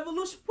want a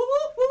revolution? Woo,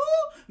 woo.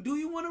 Do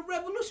you want a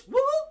revolution? Woo,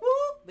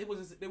 woo. They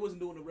wasn't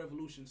doing a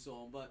revolution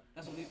song, but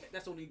that's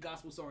only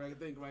gospel song I can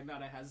think right now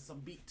that has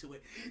some beat to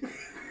it.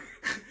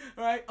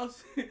 All right?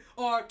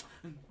 Or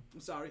I'm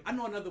sorry. I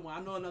know another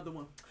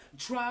one.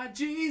 Try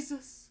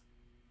Jesus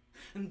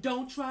and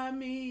don't try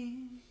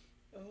me.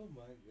 Oh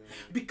my God.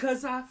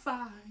 Because I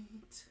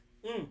fight.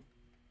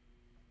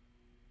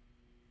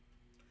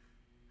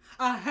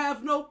 I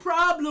have no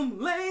problem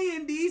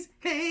laying these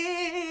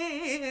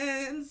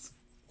hands.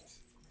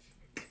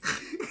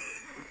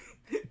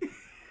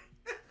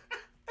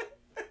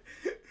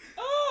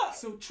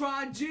 So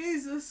try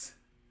Jesus.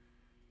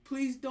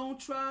 Please don't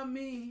try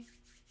me.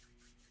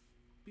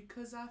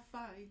 Because I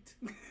fight.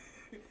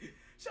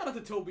 Shout out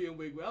to Toby and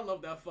Wigway. I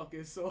love that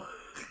fucking song.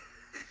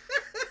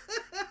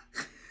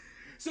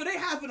 So they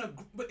having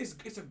but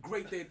it's a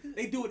great thing.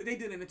 They do it. They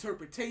did an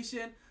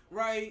interpretation,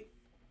 right?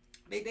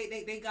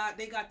 They got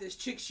this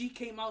chick. She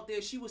came out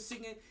there. She was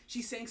singing.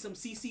 She sang some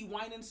CC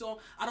Whining song.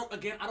 I don't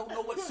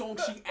know what song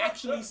she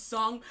actually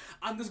sung.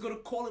 I'm just gonna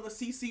call it a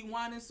CC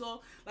Whining song.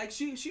 Like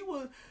she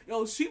was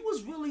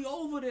really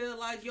over there.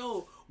 Like,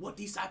 yo, what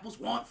disciples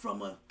want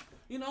from her,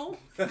 you know?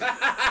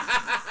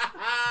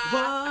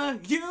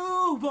 What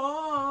you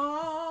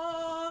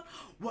want,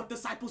 what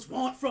disciples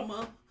want from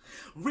her,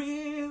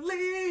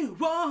 really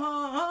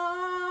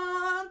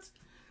want.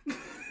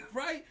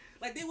 Right?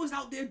 Like they was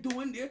out there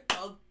doing their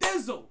thug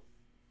dizzle.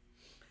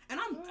 And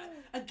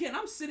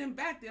I'm sitting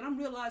back there and I'm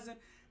realizing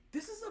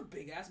this is a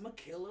big ass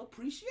Michaela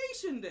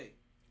Appreciation Day.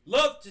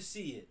 Love to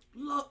see it.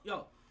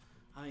 Yo,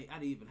 I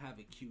didn't even have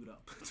it queued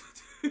up.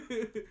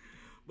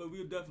 But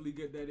we'll definitely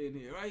get that in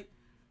here, right?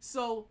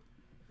 So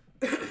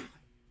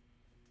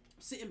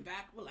sitting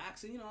back,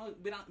 relaxing,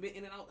 been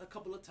in and out a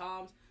couple of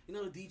times, you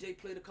know, the DJ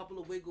played a couple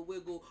of wiggle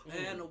wiggle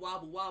and a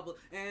wobble wobble,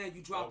 and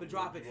you drop it,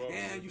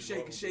 and you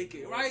shake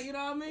it, right? You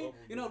know what I mean?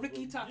 You know,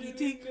 Ricky Taki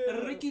T,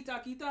 and Ricky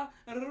Taki Ta,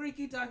 and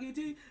Ricky Taki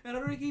T,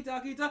 and Ricky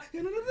Taki Ta.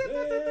 You know what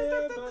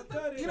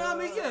I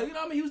mean? Yeah, you know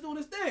what I mean? He was doing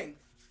his thing.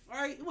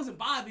 Right? It wasn't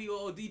Bobby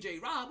or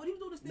DJ Rob, but he was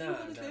doing his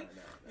thing.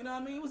 You know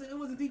what I mean? It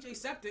wasn't DJ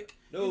Septic.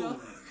 No. You know?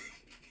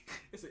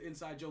 It's an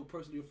inside joke.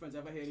 Personally, your friends.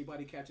 If I hear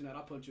anybody catching that,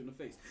 I'll punch you in the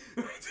face.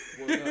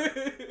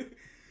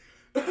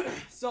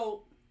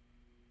 So,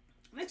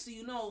 next thing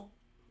you know,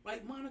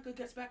 right, Monica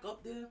gets back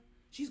up there.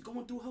 She's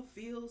going through her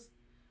feels.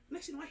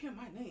 Next thing you know, I hear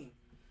my name.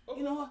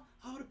 You know,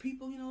 all the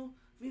people, you know,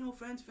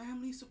 friends,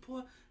 family,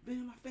 support, been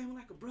in my family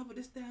like a brother,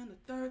 this, that, and the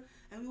third,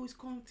 and we always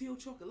call him Tio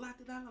Chocolate,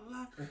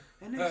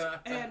 and next,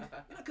 and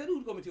I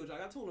couldn't call me Tio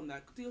Chocolate. I told him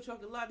that Tio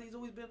Chocolate. He's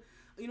always been,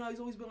 you know, he's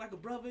always been like a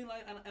brother,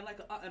 like and like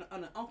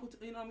an uncle, to,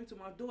 you know what I mean, to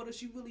my daughter.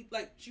 She really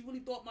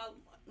thought my,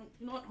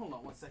 you know what? Hold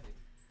on 1 second.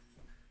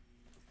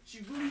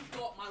 She really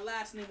thought my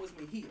last name was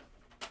Mejia.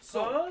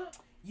 So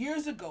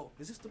years ago,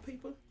 is this the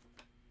paper?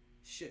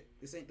 Shit,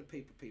 this ain't the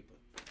paper.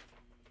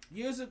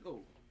 Years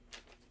ago.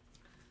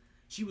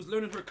 She was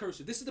learning her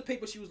cursive. This is the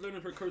paper she was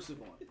learning her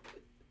cursive on.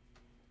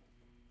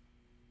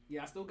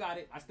 Yeah, I still got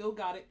it. Oh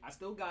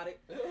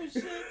shit,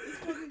 this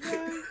fucking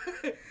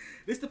guy.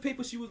 This the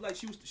paper she was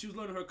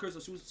learning her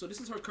cursive. So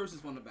this is her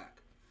cursive on the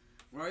back,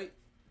 right?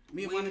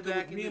 Me and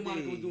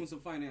Monica was doing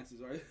some finances,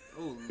 right?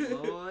 Oh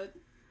Lord.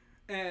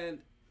 And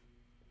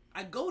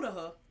I go to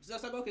her. So I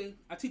was like, okay,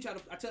 I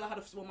tell her how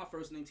to spell my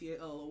first name,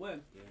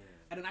 Talon. Yeah.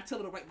 And then I tell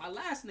her to write my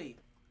last name,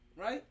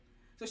 right?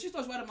 So she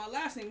starts writing my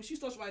last name, and she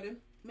starts writing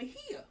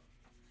Mejia.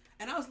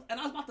 And I was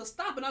about to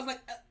stop, and I was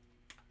like,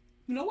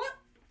 you know what?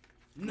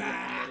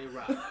 Nah. Let it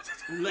rock.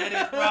 Let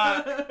it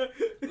rock.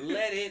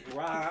 Let it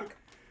rock.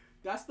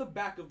 That's the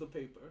back of the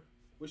paper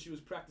where she was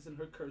practicing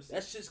her cursive.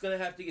 That shit's gonna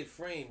have to get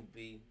framed,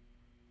 B.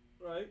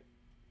 Right?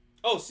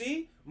 Oh,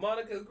 see?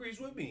 Monica agrees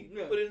with me.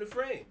 Yeah. Put it in the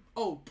frame.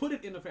 Oh, put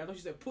it in the frame. I thought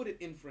she said put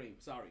it in frame.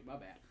 Sorry, my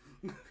bad.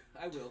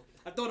 I will.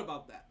 I thought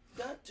about that.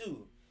 Got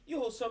to. You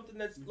hold something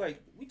that's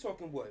like, we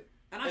talking what?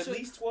 And at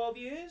least 12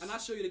 years? And I'll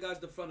show you the guys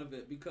the front of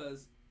it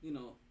because, you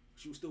know,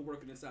 she was still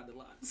working inside the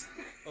lines.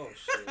 Oh,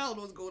 shit. I don't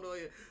know what's going on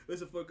here.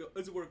 It's a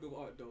work of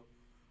art, though.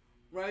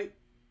 Right?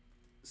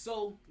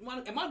 So,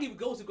 and Monica even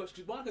goes to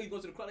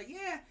the crowd like,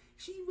 yeah,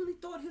 she really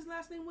thought his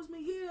last name was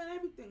Mejia and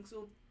everything.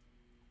 So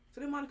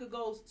then Monica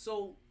goes,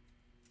 so,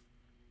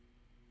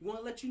 we want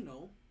to let you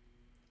know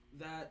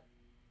that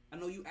I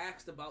know you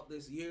asked about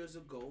this years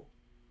ago.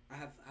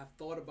 I've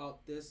thought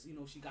about this. You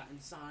know, she got in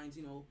signs,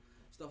 you know,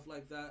 stuff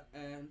like that.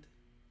 And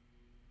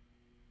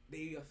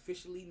they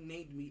officially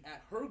named me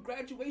at her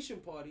graduation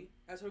party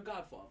as her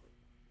godfather.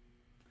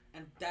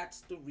 And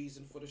that's the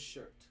reason for the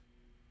shirt.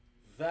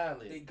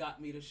 Valid. They got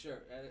me the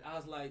shirt. And I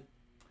was like,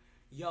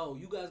 yo,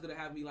 you guys gonna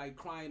have me like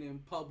crying in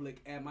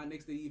public and my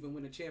Knicks didn't even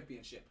win a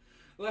championship.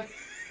 Like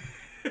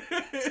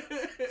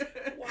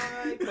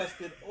why must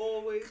it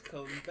always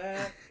come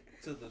back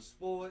to the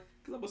sport?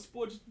 Because I'm a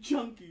sports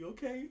junkie,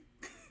 okay?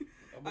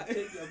 I'm gonna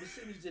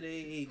send you to the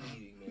AA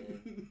meeting,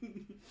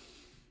 man.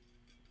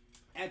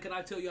 And can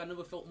I tell you, I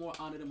never felt more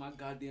honored in my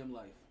goddamn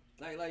life.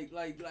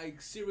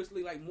 Like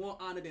seriously, like more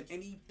honored than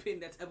any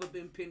pin that's ever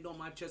been pinned on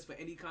my chest for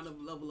any kind of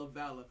level of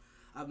valor.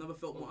 I've never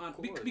felt more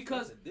honored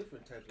because that's a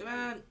different type of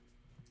man.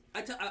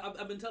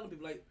 I've been telling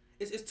people like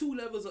it's two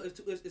levels.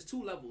 It's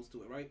two levels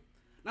to it, right?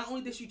 Not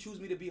only did she choose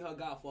me to be her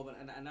godfather,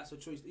 and that's her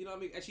choice. You know what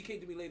I mean? And she came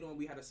to me later on.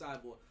 We had a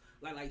sideboard.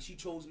 Like she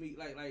chose me.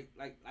 Like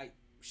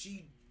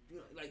she, you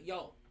know, like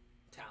yo,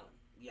 talent.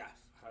 Yes,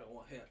 I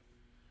want him.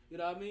 You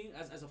know what I mean?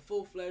 As a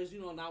full-fledged,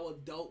 you know, now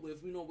adult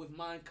with, you know, with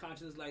mind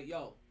conscience, like,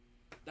 yo,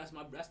 that's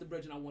the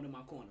brethren I want in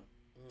my corner.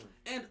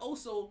 And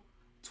also,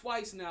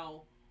 twice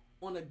now,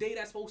 on a day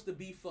that's supposed to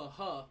be for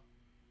her,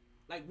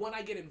 like, one,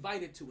 I get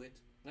invited to it,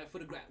 like, for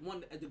the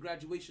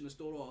graduation to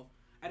start off,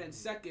 and then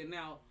second,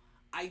 now,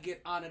 I get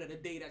honored at a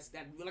day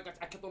like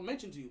I kept on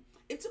mentioning to you,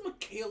 it's a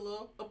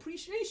Michaela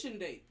Appreciation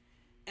Day.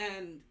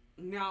 And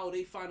now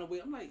they find a way.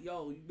 I'm like,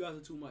 yo, you guys are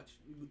too much.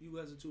 You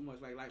guys are too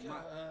much. My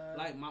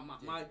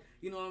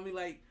you know what I mean?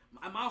 Like,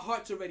 my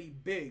heart's already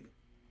big,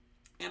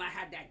 and I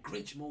had that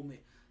Grinch moment.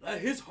 Like,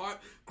 his heart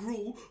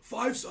grew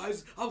 5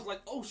 sizes. I was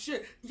like, oh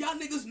shit, y'all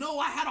niggas know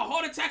I had a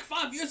heart attack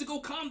 5 years ago.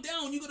 Calm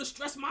down. You gonna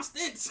stress my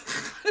stents.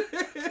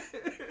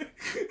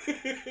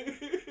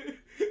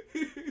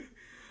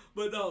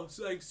 But no, it's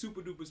like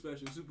super duper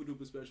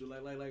special.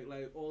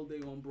 Like all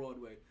day on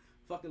Broadway.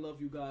 Fucking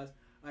love you guys.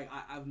 Like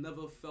I've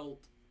never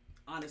felt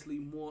honestly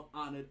more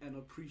honored and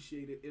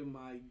appreciated in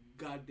my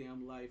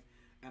goddamn life,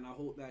 and I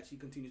hope that she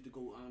continues to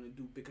go on and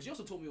do, because she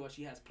also told me what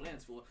she has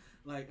plans for,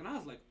 like, and I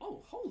was like,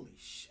 oh, holy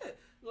shit,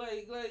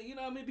 like you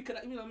know what I mean, because,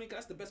 you know what I mean,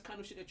 that's the best kind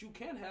of shit that you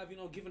can have, you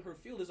know, given her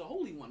field is a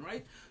holy one,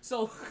 right?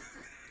 So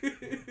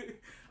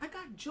I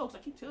got jokes. I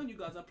keep telling you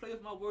guys, I play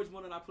with my words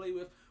more than I play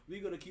with.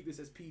 We're gonna keep this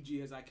as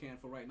PG as I can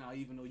for right now,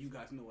 even though you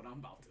guys know what I'm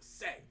about to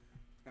say.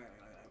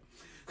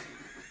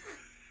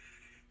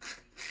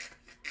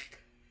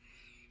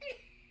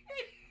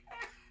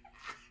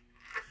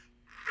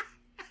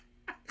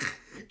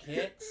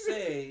 can't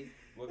say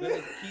we're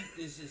gonna keep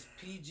this as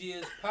PG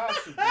as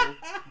possible,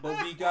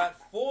 but we got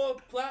 4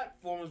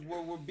 platforms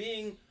where we're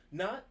being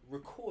not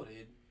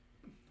recorded.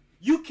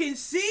 You can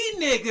see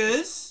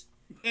niggas,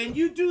 and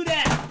you do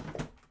that.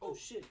 Oh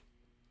shit.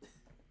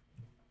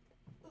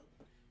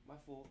 My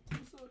fault.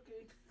 It's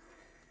okay.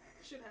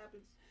 Shit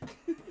happens.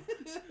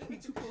 We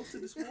too close to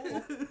this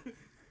wall.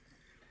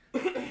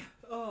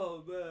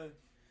 Oh man.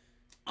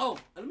 Oh,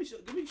 let me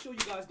show you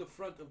guys the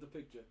front of the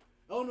picture.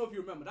 I don't know if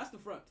you remember. That's the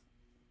front.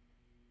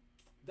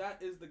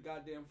 That is the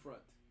goddamn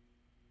front.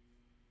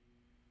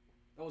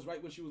 That was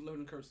right when she was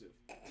learning cursive.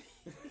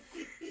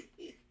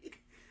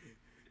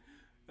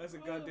 That's a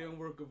goddamn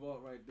work of art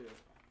right there.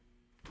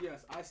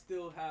 Yes, I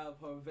still have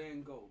her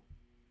Van Gogh.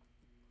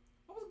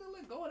 I was gonna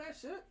let go of that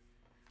shit.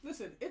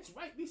 Listen, it's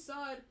right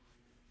beside.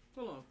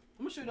 Hold on.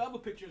 I'm gonna show you the other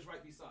pictures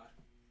right beside.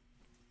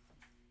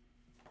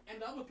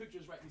 And the other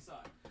pictures right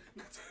beside.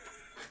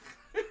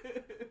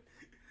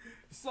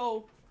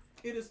 So,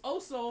 it is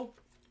also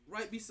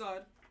right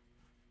beside.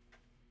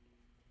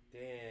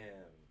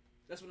 Damn.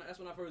 That's when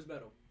I first met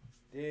her.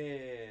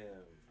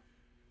 Damn.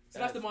 So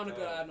that's the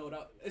Monica I know.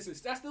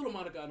 That's still the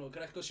Monica I know,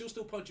 because she'll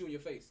still punch you in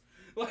your face.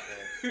 But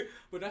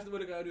that's the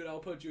Monica I knew that will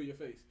punch you in your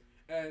face.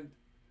 And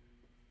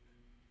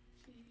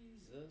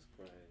Jesus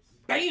Christ.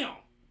 BAM!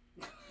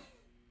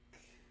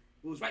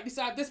 It was right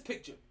beside this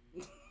picture.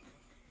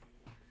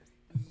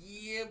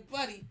 Yeah,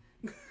 buddy.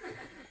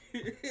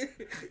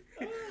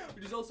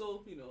 Which is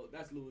also,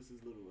 that's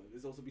Lewis's little one.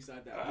 It's also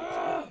beside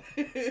that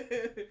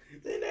picture.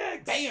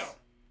 Linux! BAM!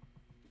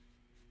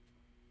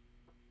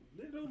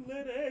 Little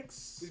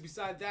Linux. It's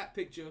beside that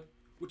picture,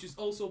 which is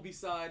also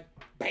beside,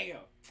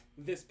 BAM!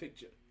 This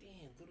picture.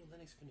 Damn, little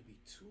Linux finna be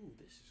 2.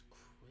 This is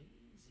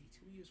crazy.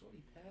 2 years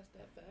already passed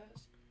that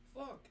fast?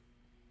 Fuck.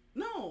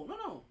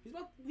 No.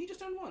 He just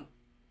turned 1.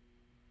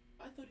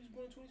 I thought he was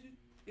born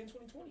in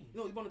 2020.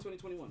 No, he born in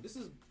 2021. This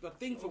is a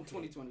thing from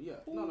 2020. Yeah.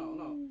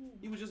 No.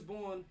 He was just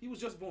born.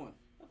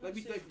 Like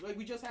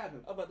we just had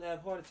him. I'm about to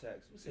have heart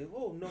attacks. We say,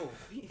 oh no.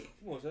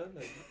 Come on, son.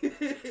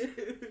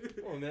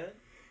 Come on, man.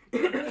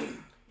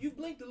 You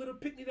blinked. The little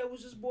picnic that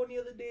was just born the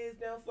other day is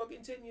now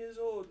fucking 10 years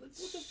old. What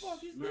the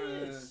fuck is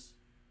this?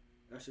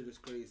 That shit is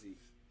crazy.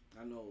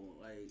 I know.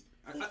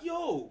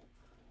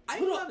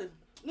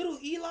 Little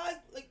Eli.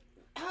 Like,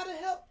 how the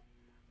hell?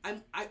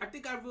 I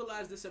think I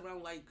realized this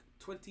around like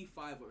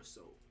 25 or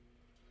so,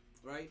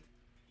 right?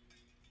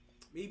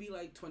 Maybe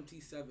like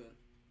 27.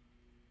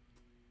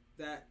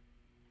 That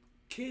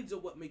kids are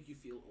what make you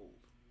feel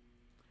old,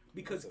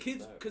 because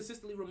kids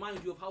consistently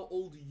remind you of how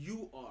old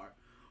you are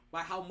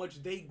by how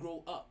much they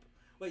grow up.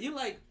 But you're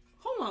like,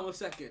 hold on a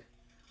second,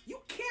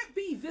 you can't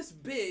be this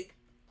big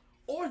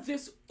or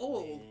this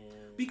old,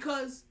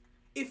 because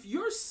if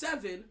you're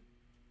 7,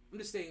 I'm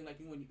just saying, like,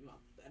 when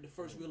at the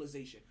first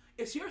realization.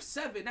 If you're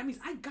 7, that means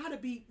I gotta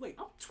be. Wait,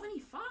 I'm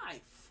 25.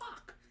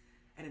 Fuck.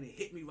 And then it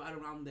hit me right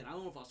around then. I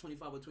don't know if I was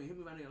 25 or 20. It hit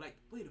me right there. Like,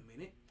 wait a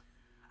minute.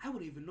 I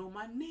wouldn't even know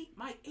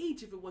my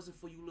age if it wasn't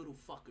for you little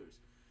fuckers.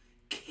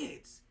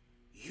 Kids,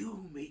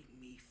 you make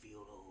me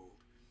feel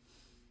old.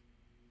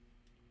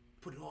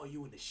 Putting all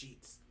you in the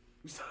sheets.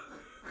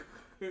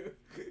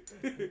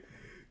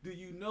 Do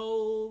you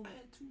know?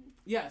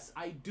 Yes,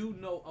 I do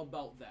know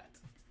about that.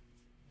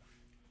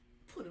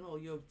 Putting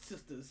all your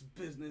sister's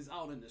business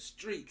out in the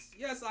streets.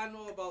 Yes, I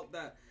know about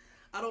that.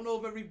 I don't know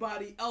if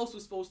everybody else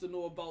was supposed to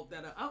know about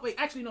that. Wait,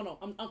 actually, no.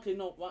 I'm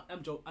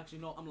joking. Actually,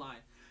 no, I'm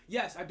lying.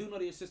 Yes, I do know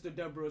that your sister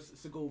Deborah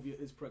Segovia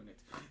is pregnant.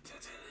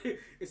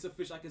 It's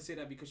official. I can say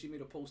that because she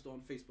made a post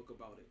on Facebook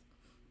about it.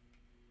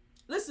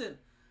 Listen,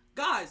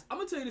 guys, I'm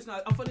gonna tell you this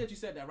now. I'm funny that you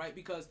said that, right?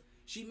 Because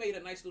she made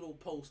a nice little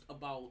post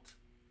about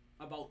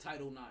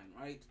Title IX,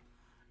 right?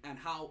 And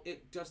how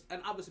it just,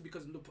 and obviously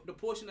because the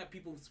portion that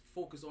people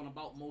focus on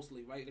about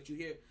mostly, right, that you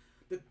hear,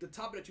 the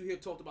topic that you hear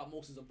talked about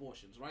most is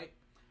abortions, right?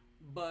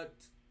 But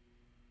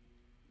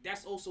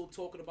that's also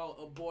talking about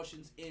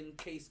abortions in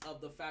case of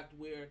the fact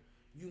where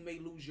you may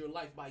lose your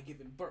life by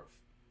giving birth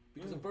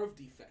because of birth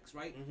defects,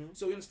 right?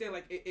 So you understand,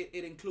 like,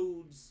 it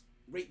includes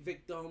rape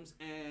victims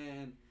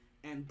and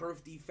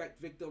birth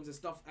defect victims and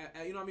stuff,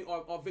 you know what I mean,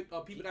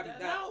 or people that you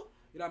know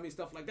what I mean,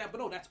 stuff like that. But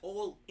no, that's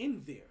all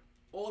in there.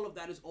 All of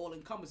that is all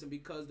encompassing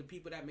because the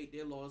people that make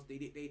their laws,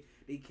 they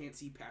can't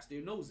see past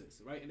their noses,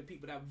 right? And the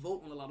people that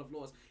vote on a lot of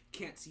laws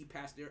can't see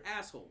past their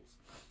assholes,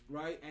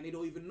 right? And they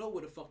don't even know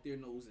where the fuck their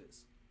nose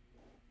is.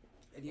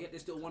 And yet they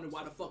still wonder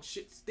why the fuck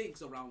shit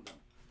stinks around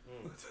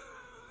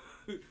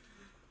them.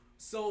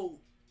 So,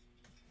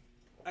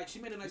 like, she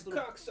made a nice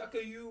little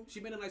cocksucker, you. She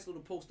made a nice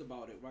little post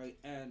about it, right?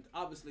 And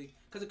obviously,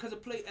 because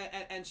it played,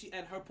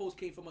 and her post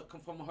came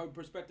from her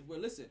perspective. Where,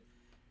 listen,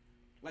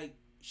 like,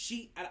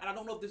 I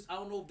don't know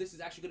if this is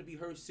actually going to be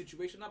her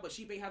situation or not, but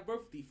she may have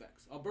birth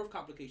defects or birth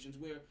complications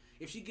where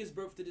if she gives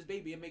birth to this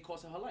baby, it may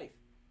cost her life.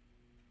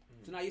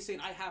 So now you're saying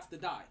I have to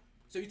die.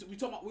 So we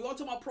all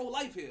talking about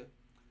pro-life here,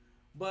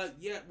 but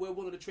yet we're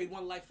willing to trade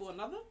one life for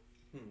another.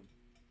 Cause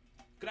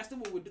that's the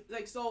what we're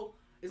like. So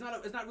it's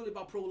not really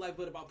about pro-life,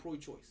 but about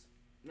pro-choice.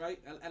 right?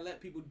 And let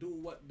people do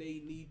what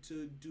they need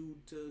to do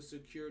to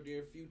secure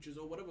their futures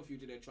or whatever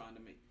future they're trying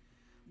to make.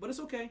 But it's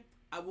okay.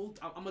 I'm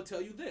gonna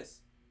tell you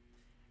this,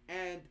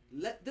 and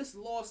let this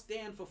law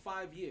stand for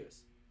 5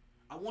 years.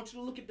 I want you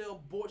to look at the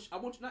abortion. I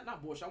want you not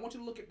abortion. I want you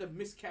to look at the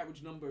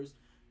miscarriage numbers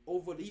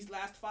over these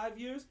last 5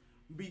 years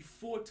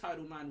before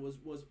Title IX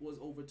was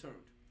overturned.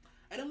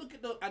 And then look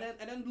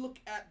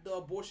at the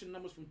abortion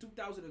numbers from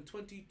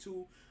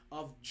 2022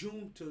 of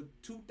June to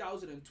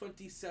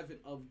 2027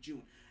 of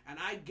June. And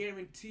I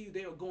guarantee you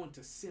they are going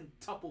to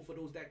centuple for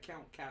those that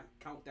count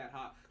that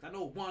high. I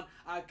know 1,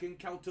 I can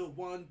count to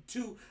 1,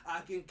 2, I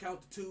can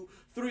count to 2,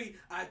 3,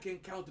 I can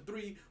count to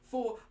 3,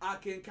 4, I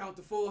can count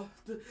to 4,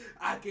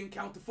 I can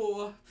count to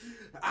 4,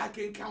 I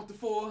can count to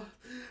 4,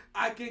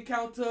 I can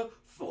count to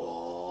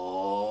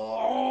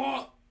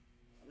 4.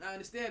 I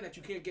understand that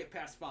you can't get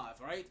past 5,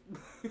 right?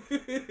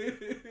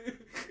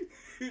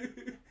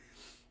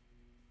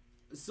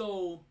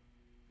 So,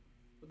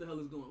 what the hell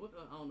is going on?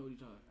 I don't know what you're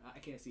trying to... I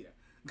can't see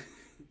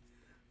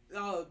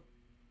that.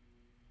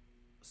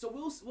 So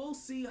we'll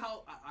see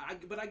how...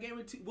 But I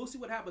guarantee... We'll see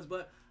what happens,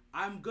 but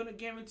I'm going to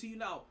guarantee you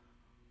now,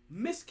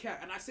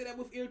 miscarriage... And I say that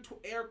with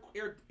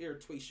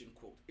air-tuation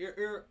quote.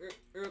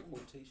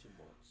 Quotation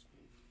marks.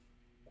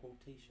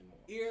 Quotation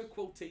marks. Air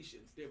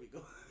quotations. There we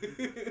go.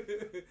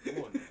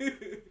 Come on now.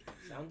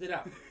 Sound it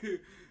out.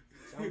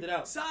 Sound it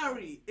out.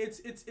 Sorry,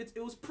 it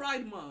was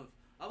Pride Month.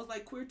 I was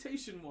like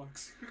quotation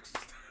marks.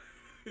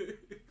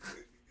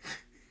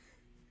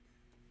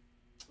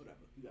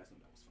 Whatever. You guys know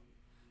that was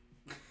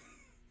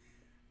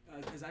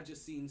funny. Because I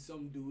just seen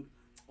some dude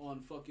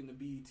on fucking the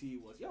BET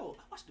Awards. Yo,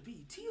 I watched the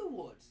BET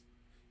Awards.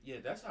 Yeah,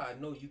 that's how I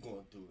know you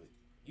going through it.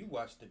 You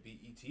watched the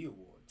BET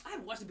Awards. I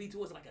haven't watched the BET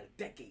Awards in like a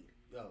decade.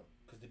 Yo,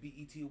 because the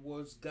BET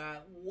Awards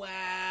got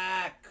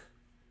whack.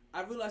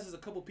 I realize there's a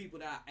couple people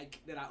that I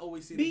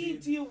always see.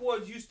 BET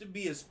Awards used to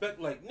be a spec,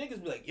 like,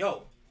 niggas be like,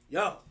 yo,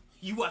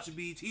 you watching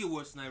BET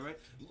Awards tonight, right?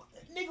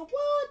 Nigga,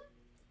 what?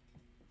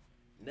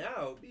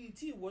 Now,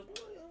 BET Awards,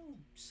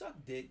 suck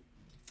dick.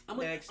 I'm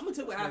gonna tell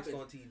you what happened.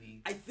 On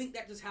TV. I think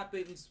that just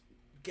happens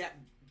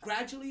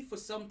gradually for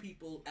some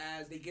people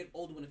as they get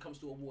older when it comes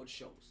to award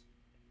shows.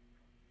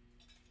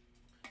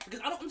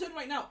 Because I'm telling you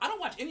right now, I don't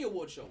watch any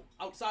award show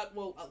outside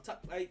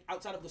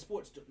of the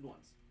sports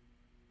ones.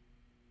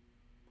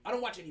 I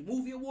don't watch any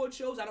movie award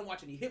shows. I don't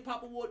watch any hip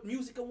hop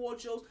music award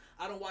shows.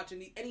 I don't watch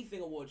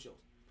anything award shows.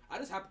 I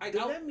just have.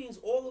 That means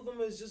all of them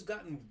has just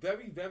gotten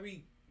very,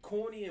 very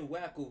corny and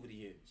whack over the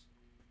years.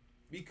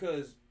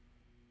 Because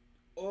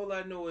all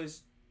I know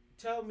is,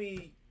 tell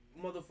me,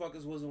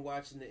 motherfuckers wasn't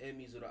watching the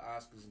Emmys or the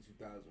Oscars in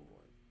 2001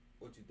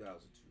 or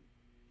 2002.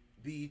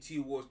 BET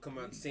Awards come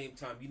out at the same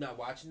time. You not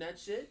watching that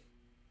shit?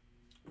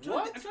 I'm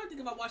trying to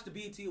think if I watched the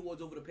BET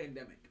Awards over the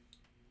pandemic.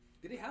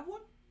 Did they have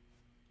one?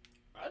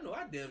 I know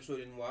I damn sure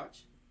didn't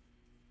watch.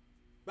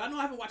 But I know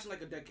I haven't watched in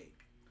like a decade.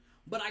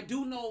 But I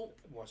do know...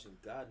 I'm watching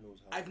God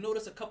knows how. I've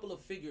noticed a couple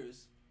of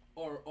figures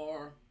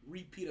or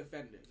repeat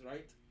offenders,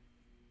 right?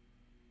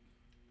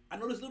 I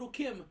noticed Little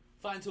Kim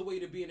finds her way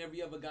to be in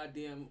every other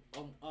goddamn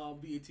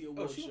BET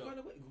Awards show. Find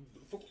a way.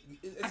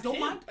 I don't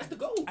mind. That's the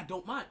goal. I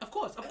don't mind. Of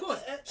course.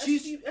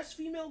 That's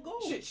female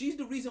goal. Shit, she's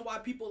the reason why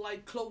people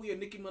like Chloe and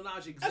Nicki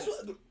Minaj exist. That's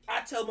what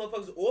I tell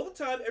motherfuckers all the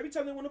time. Every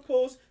time they want to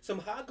post some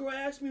hot girl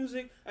ass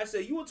music, I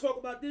say, you will talk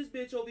about this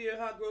bitch over here,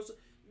 hot girl.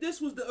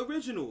 This was the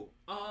original.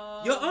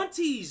 Your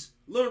aunties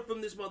learned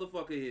from this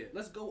motherfucker here.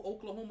 Let's go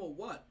Oklahoma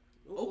what?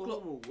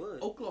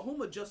 What?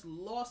 Oklahoma just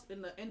lost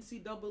in the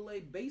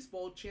NCAA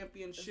baseball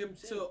championship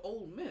to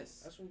Ole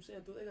Miss. That's what I'm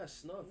saying. They got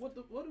snuffed. What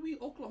are we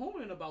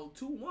Oklahoma in about?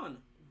 2-1.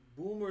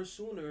 Boomer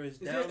Sooner is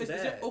down bad. Is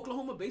there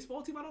Oklahoma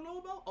baseball team I don't know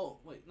about? Oh,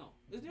 wait, no.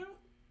 Is there?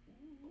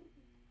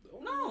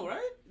 No,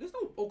 right? There's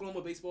no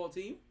Oklahoma baseball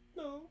team.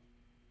 No.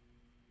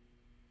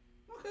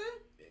 Okay.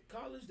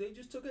 College, they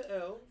just took an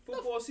L.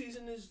 Football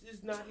season is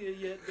not here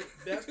yet.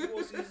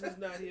 Basketball season is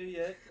not here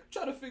yet. I'm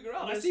trying to figure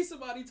out. I see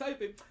somebody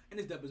typing, and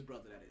it's Deb's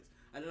brother, that is.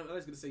 I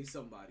was going to say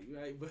somebody,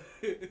 right? But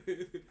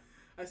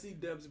I see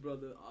Deb's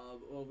brother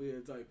over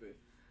here typing.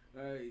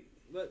 All right.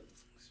 But...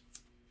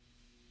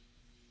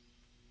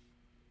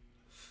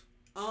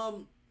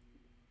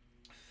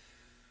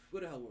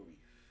 where the hell were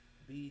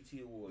we? BET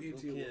Awards.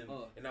 BET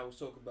Awards. And I was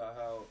talking about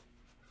how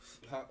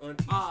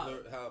aunties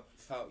learn how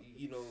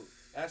you know,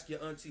 ask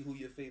your auntie who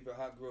your favorite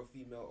hot girl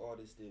female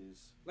artist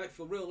is. Like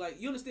for real, like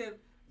you understand?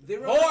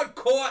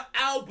 Hardcore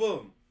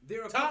album.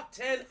 Top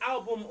 10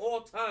 album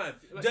all time.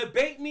 Like,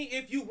 debate me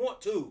if you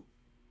want to.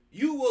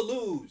 You will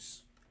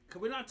lose.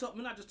 Cause we're not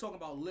just talking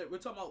about we're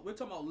talking about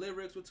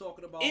lyrics. We're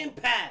talking about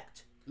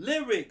impact,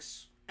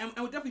 lyrics, and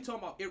we're definitely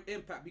talking about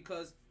impact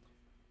because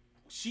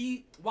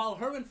while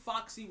her and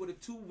Foxy were the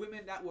two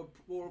women that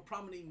were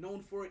prominently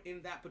known for it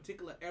in that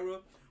particular era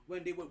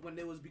when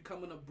there was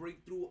becoming a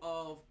breakthrough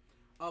of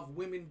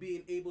women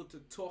being able to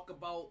talk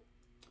about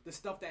the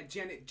stuff that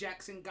Janet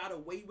Jackson got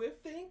away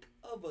with. Think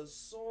of a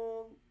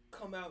song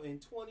come out in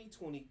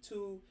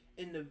 2022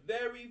 in the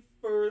very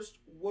first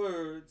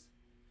words.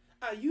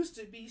 I used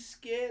to be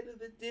scared of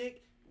the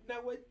dick.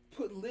 Now I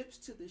put lips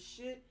to the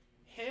shit.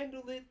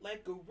 handle it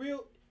like a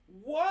real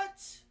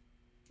what?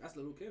 That's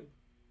Lil' Kim.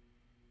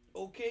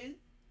 Okay.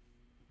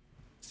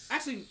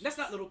 Actually, that's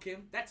not Lil'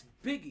 Kim. That's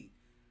Biggie.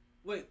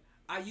 Wait,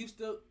 I used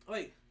to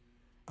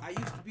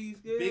be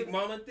Big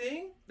Mama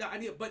thing? No,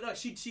 but no,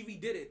 she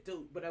redid it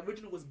too. But the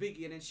original was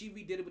Biggie, and then she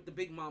redid it with the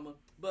Big Mama.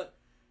 But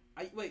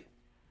I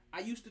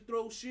used to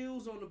throw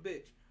shields on the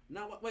bitch.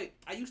 Now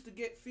I used to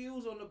get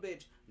feels on the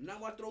bitch.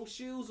 Now I throw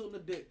shields on the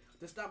dick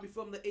to stop me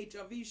from the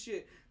HIV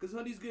shit. Cause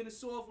honey's getting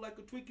soft like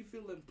a Twinkie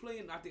feeling.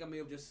 Playing, I think I may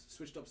have just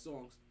switched up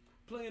songs.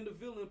 Playing the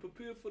villain,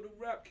 prepare for the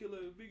rap killer.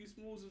 Biggie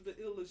Smalls is the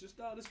illest. Just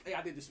start this. Hey,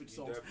 I did just switch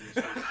songs.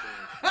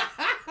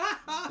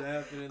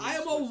 Definitely.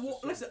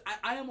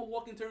 I am a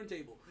walking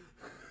turntable.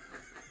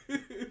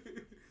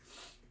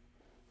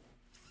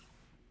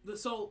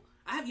 So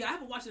I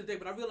haven't watched it today,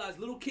 but I realized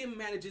Lil' Kim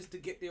manages to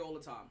get there all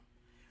the time.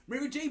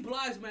 Mary J.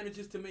 Blige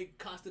manages to make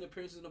constant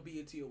appearances on the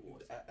BET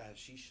Awards.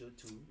 She should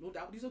too. No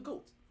doubt, these are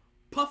goats.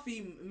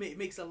 Puffy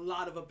makes a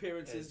lot of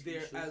appearances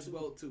there as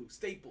well too.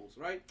 Staples,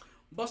 right?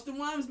 Busta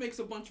Rhymes makes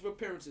a bunch of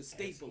appearances.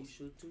 Staples. He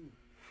should too.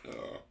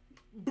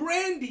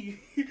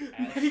 Brandy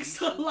makes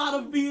a lot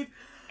of BET.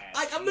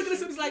 Like I'm looking at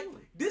this, it's like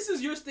this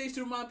is your stage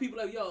to remind people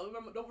like, yo,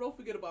 remember, don't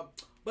forget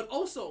about. But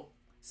also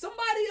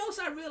somebody else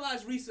I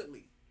realized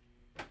recently,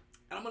 and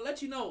I'm gonna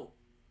let you know.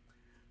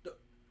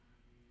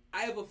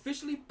 I have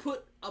officially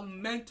put a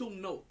mental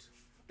note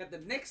that the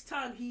next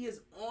time he is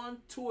on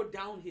tour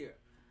down here,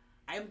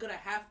 I am gonna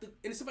have to.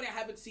 And it's somebody I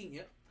haven't seen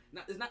yet.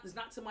 Now, it's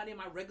not somebody in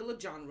my regular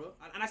genre,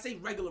 and I say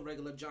regular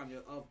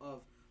genre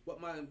of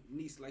what my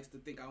niece likes to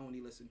think I only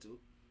listen to,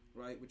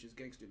 right? Which is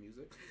gangster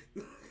music.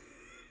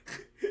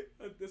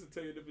 I'll just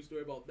tell you a different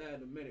story about that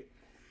in a minute.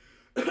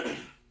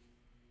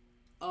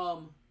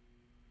 I'm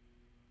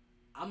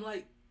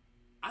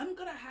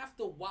gonna have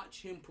to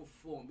watch him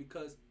perform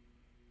because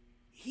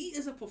he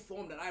is a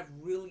performer that I've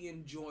really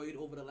enjoyed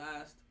over the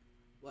last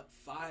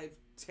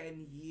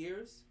 5-10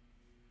 years,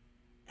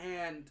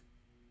 and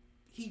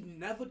he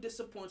never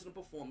disappoints in a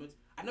performance.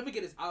 I never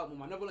get his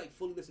album. I never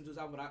fully listen to his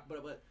album,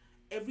 but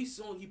every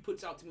song he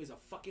puts out to me is a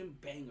fucking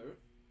banger.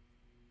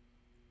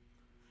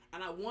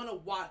 And I want to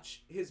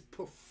watch his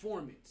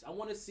performance. I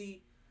want to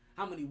see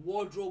how many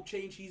wardrobe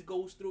change he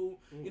goes through.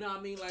 You know what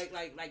I mean?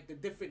 Like the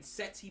different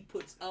sets he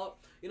puts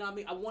up. You know what I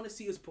mean? I want to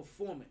see his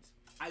performance.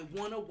 I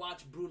want to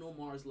watch Bruno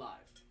Mars live.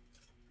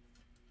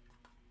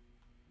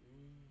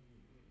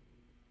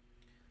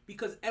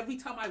 Because every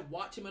time I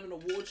watch him at an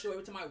award show,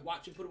 every time I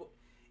watch him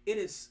it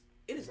is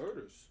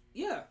murders.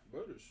 Yeah.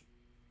 Murders.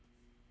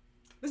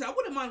 Listen, I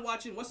wouldn't mind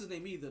watching what's his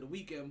name either, The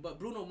Weeknd, but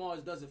Bruno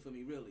Mars does it for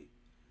me, really.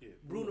 Yeah.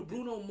 Bruno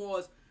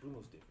Mars.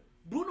 Bruno's different.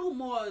 Bruno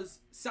Mars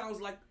sounds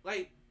like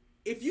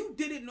if you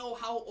didn't know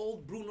how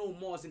old Bruno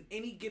Mars in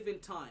any given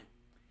time,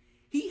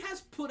 he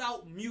has put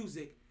out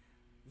music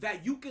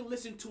that you can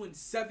listen to in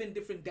 7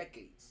 different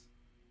decades.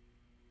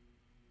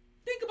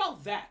 Think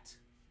about that.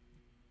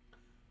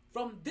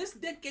 From this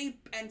decade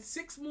and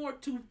 6 more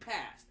to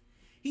past,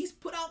 he's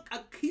put out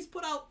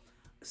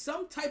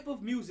some type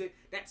of music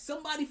that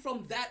somebody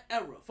from that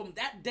era, from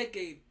that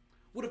decade,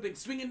 would have been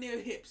swinging their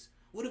hips,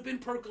 would have been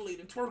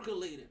percolating,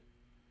 twerculating,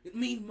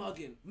 mean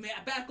mugging,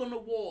 back on the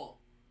wall,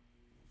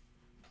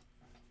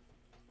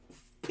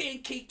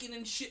 pancaking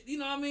and shit. You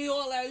know what I mean?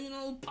 All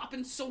that,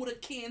 popping soda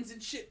cans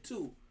and shit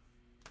too.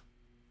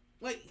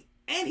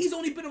 And he's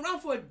only been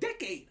around for a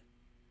decade.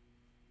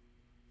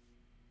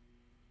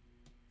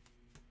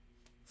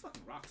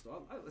 Fucking rock star.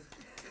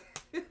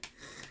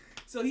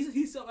 So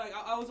he's so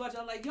I was watching.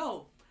 I'm like,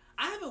 yo,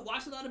 I haven't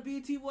watched a lot of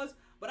BET Awards,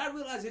 but I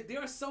realized that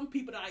there are some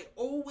people that I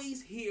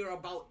always hear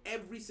about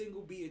every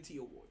single BET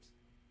Awards.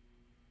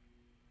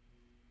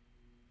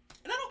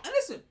 And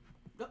listen.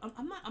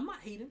 I'm not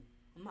hating.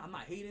 I'm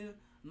not hating.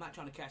 I'm not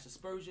trying to cast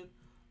aspersion.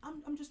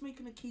 I'm just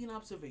making a keen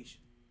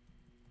observation.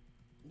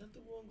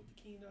 Nothing wrong with the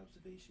keen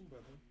observation,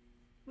 brother.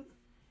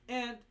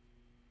 And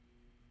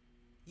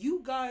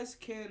you guys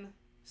can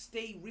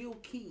stay real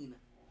keen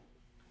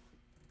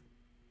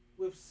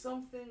with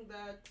something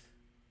that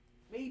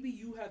maybe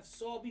you have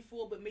saw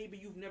before, but maybe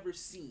you've never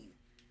seen.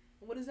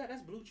 And what is that?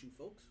 That's Blue Chew,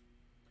 folks.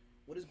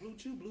 What is Blue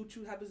Chew? Blue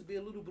Chew happens to be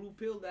a little blue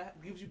pill that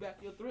gives you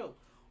back your thrill.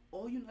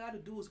 All you gotta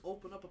do is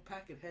open up a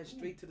pack and head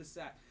straight to the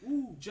sack.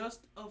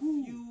 Just a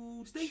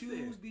few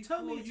chews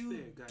before you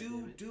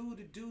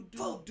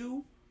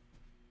do.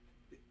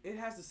 It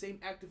has the same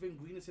active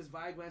ingredients as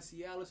Viagra and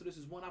Cialis, so this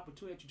is one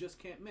opportunity that you just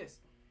can't miss.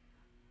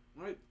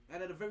 All right,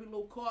 and at a very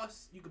low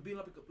cost, you could be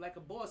like a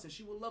boss, and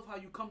she will love how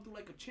you come through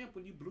like a champ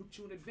when you Blue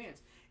Chew in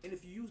advance. And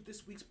if you use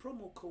this week's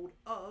promo code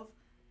of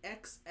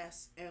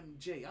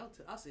XSMJ,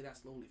 I'll say that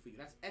slowly for you.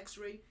 That's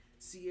X-Ray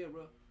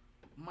Sierra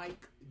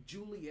Mike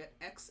Juliet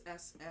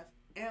XSFMJ,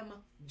 and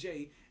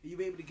you'll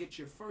be able to get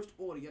your first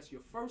order. Yes,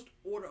 your first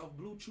order of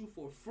Blue Chew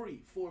for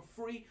free.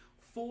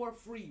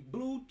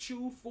 Blue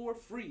Chew for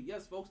free.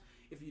 Yes, folks.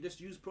 If you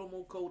just use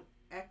promo code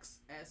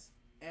XSMJ.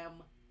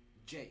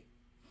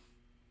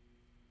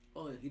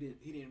 Oh, he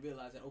didn't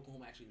realize that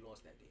Oklahoma actually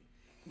lost that game.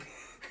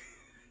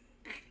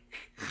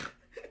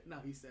 Now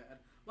he's sad.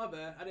 My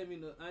bad. I didn't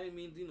mean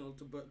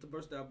to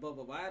burst that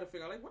bubble. But I had to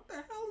figure out like what the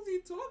hell is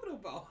he talking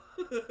about?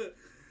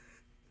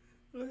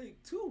 Like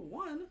 2-1.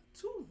 When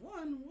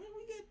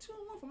we get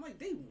 2-1 from like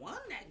they won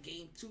that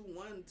game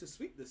 2-1 to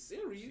sweep the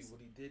series. See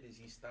what he did is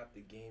he stopped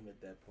the game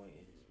at that point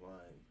in his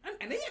mind.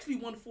 And they actually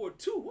won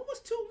 4-2. What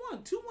was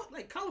 2-1? 2-1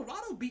 like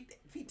Colorado beat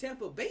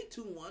Tampa Bay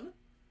 2-1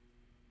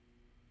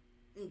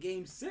 in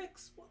game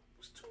 6. What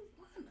was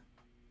 2-1?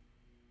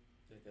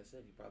 Like I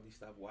said, he probably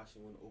stopped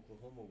watching when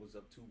Oklahoma was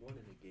up 2-1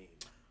 in the game.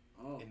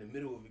 Oh. In the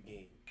middle of a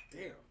game.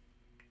 Damn.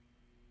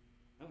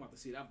 I'm about to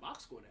see that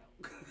box score now.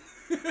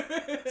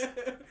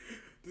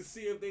 to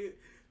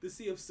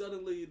see if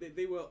suddenly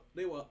they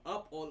were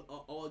up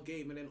all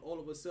game and then all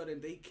of a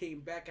sudden they came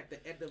back at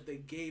the end of the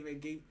game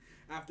and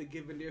after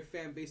giving their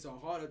fan base a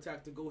heart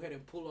attack to go ahead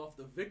and pull off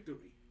the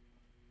victory.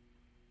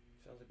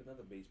 Sounds like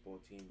another baseball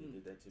team that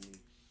did that to me.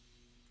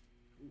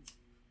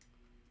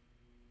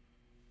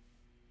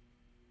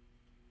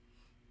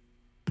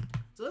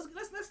 So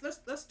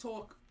let's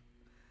talk,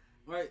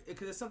 right?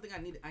 Because it's something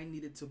I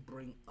needed to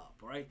bring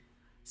up, right?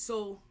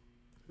 So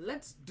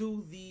let's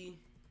do the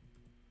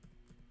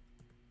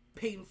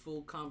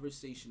painful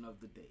conversation of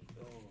the day.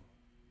 Oh,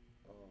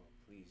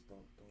 please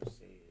don't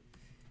say it.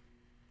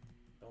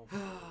 Don't say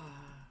it.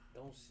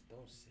 Don't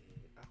say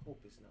it. I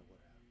hope it's not what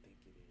I think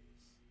it is.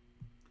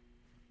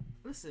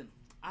 Listen,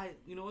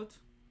 you know what?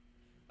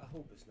 I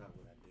hope it's not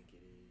what I think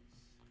it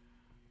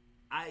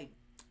is.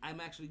 I'm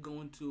actually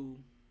going to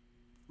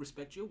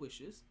respect your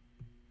wishes,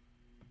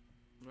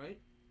 right?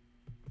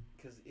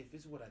 Because if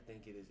it's what I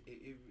think it is,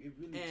 it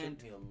really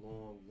took me a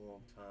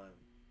long time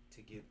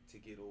to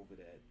get over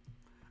that.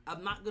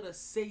 I'm not gonna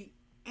say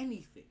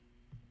anything.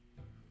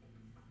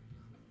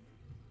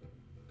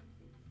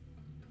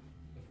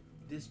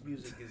 This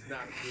music is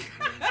not good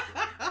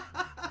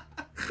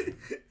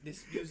news.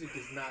 This music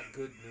is not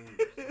good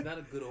news. It's not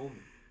a good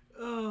omen.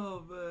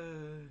 Oh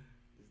man,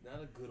 it's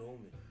not a good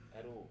omen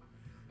at all.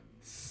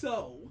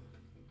 So,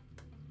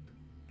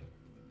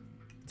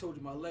 told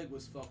you my leg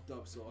was fucked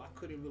up, so I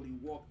couldn't really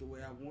walk the way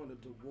I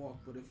wanted to walk.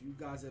 But if you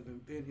guys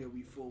haven't been here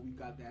before, we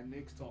got that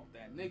Knicks talk.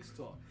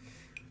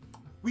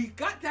 We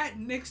got that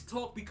Knicks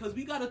talk because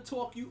we gotta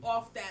talk you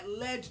off that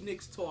ledge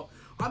Knicks talk.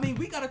 I mean,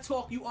 we gotta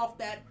talk you off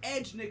that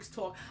edge Knicks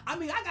talk. I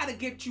mean, I gotta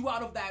get you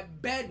out of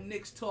that bed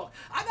Knicks talk.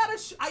 I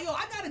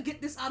gotta get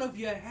this out of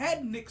your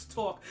head Knicks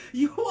talk.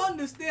 You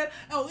understand?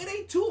 Oh, it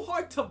ain't too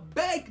hard to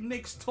beg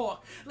Knicks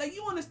talk. Like,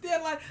 you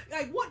understand?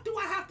 Like what do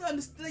I have to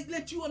understand? Like,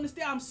 let you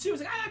understand? I'm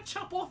serious. Like, I gotta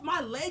chop off my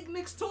leg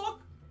Knicks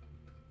talk.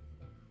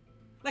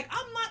 Like,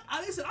 I'm like,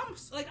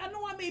 I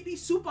know I may be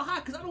super high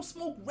because I don't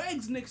smoke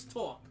regs Knicks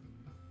talk.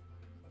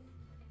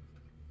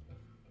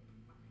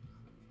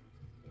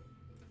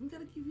 We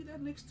gotta give you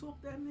that Knicks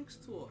talk.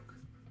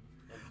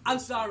 I'm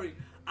sorry.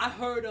 I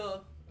heard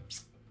a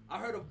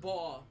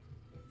bar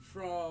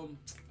from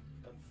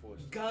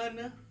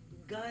Gun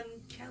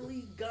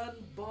Kelly,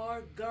 Gun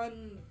Bar,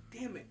 Gun,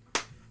 damn it.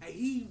 And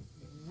he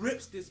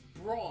rips this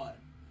broad.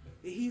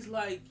 And he's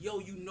like, yo,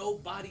 you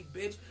nobody,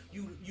 bitch.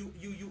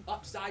 You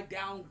upside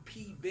down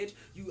P, bitch.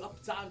 You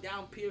upside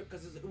down P,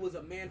 because it was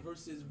a man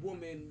versus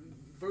woman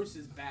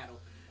versus battle.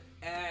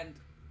 And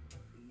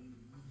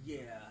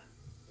yeah.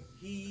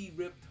 He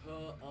ripped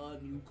her a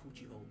new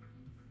coochie hole.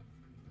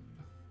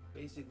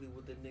 Basically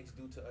what the Knicks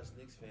do to us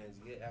Knicks fans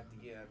year after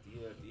year after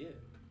year after year.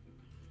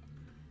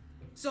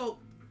 So,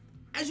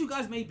 as you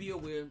guys may be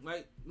aware,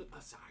 right?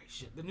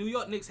 The New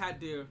York Knicks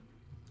had their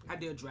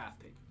draft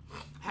pick.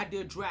 Had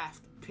their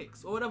draft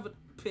picks. Or whatever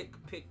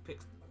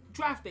picks.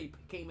 Draft day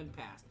came and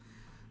passed.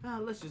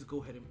 Let's just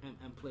go ahead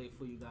and play it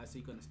for you guys so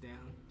you can understand.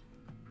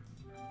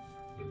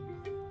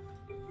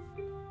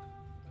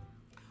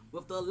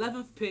 With the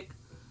 11th pick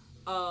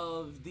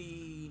of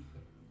the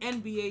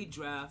NBA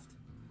draft,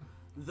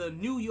 the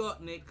New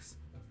York Knicks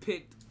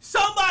picked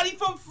somebody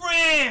from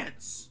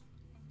France.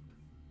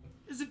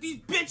 As if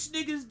these bitch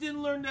niggas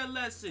didn't learn that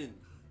lesson.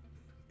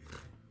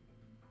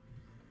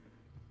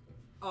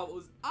 I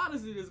was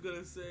honestly just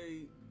gonna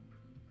say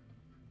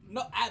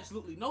no,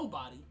 absolutely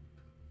nobody,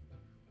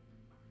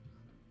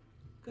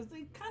 because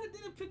they kind of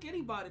didn't pick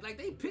anybody. Like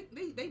they picked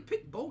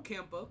Bo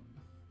Camper,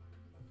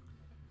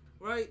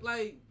 right?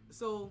 Like,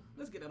 so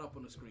let's get that up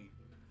on the screen.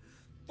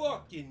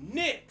 Fucking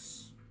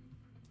Knicks.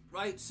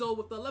 Right, so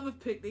with the 11th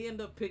pick, they end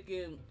up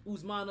picking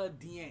Ousmane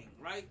Dieng,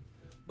 right?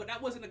 But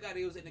that wasn't the guy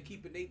they was in the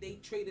keeping. They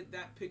traded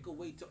that pick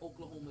away to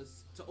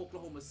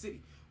Oklahoma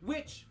City,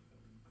 which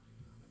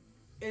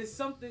is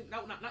something.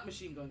 No, not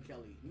Machine Gun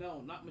Kelly.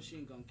 No, not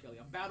Machine Gun Kelly.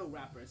 A battle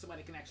rapper and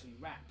somebody that can actually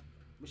rap.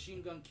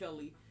 Machine Gun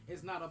Kelly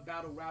is not a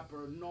battle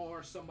rapper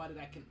nor somebody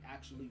that can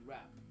actually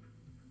rap.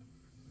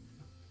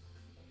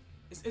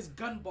 It's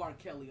Gun Bar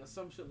Kelly or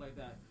some shit like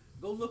that.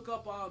 Go look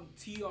up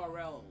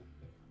TRL,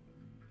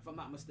 if I'm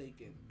not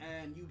mistaken,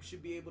 and you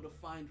should be able to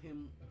find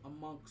him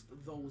amongst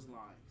those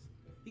lines.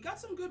 He got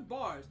some good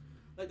bars.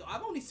 Like,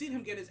 I've only seen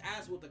him get his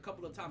ass whooped a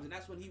couple of times, and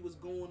that's when he was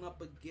going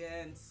up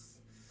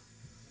against.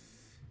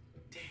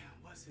 Damn,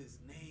 what's his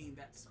name?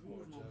 That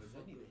smooth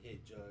motherfucker. I need a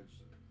hit, Judge.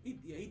 He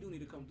do need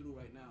to come through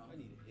right now. I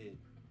need a hit.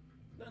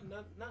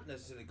 Not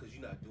necessarily because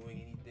you're not doing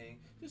anything,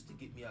 just to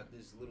get me out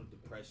this little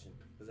depression,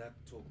 because I have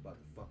to talk about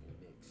the fucking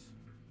Knicks.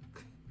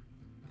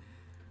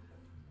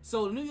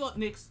 So the New York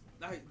Knicks,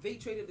 like, they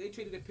traded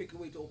a pick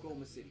away to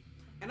Oklahoma City,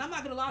 and I'm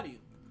not gonna lie to you,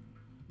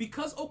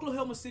 because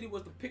Oklahoma City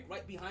was the pick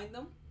right behind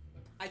them,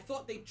 I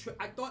thought they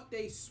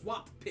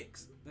swapped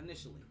picks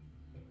initially,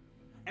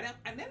 and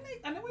then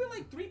we were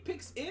like 3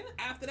 picks in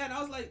after that, and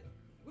I was like,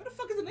 where the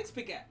fuck is the Knicks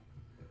pick at?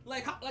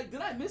 Like,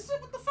 did I miss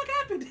it? What the fuck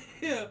happened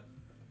here?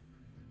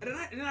 And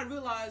then I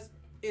realized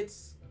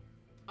it's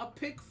a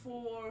pick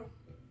for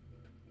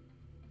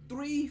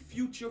 3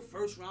 future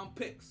first round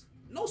picks.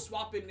 No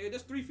swap in there.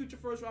 There's 3 future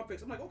first round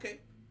picks. I'm like, okay.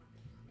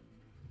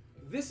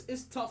 This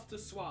is tough to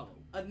swallow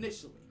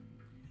initially.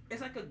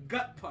 It's like a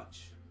gut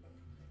punch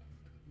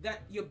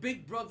that your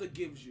big brother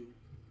gives you.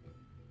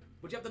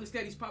 But you have to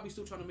understand he's probably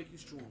still trying to make you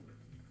stronger.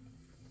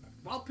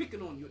 While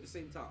picking on you at the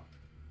same time.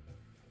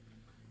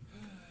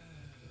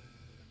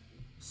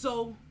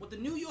 So, what the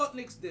New York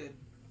Knicks did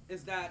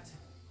is that,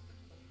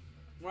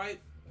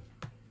 right,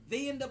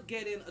 they end up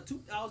getting a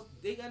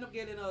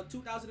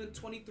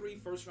 2023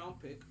 first round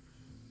pick,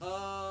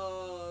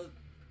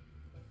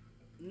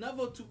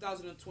 another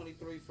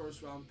 2023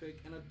 first round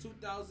pick, and a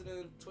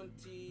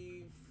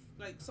 2020,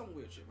 like some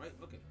weird shit, right?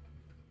 Okay.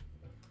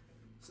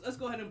 So let's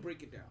go ahead and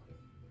break it down.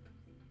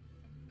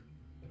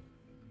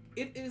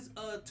 It is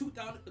a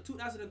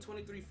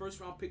 2023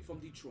 first round pick from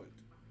Detroit,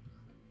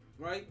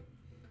 right?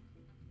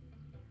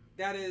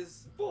 That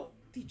is for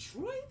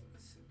Detroit.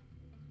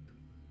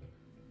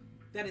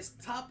 That is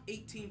top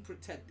 18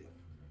 protected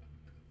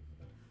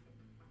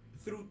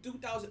through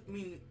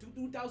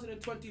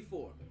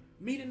 2024.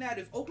 Meaning that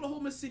if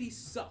Oklahoma City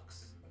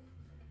sucks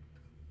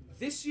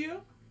this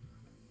year,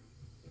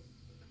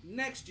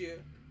 next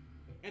year,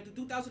 and to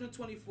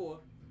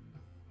 2024,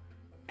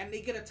 and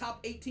they get a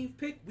top 18th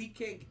pick,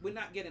 we're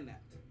not getting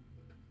that.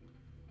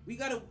 We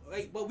gotta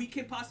wait, but we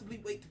can possibly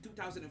wait to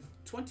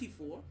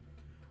 2024,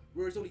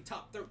 where it's only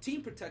top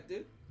 13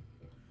 protected,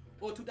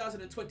 or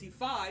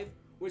 2025,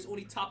 where it's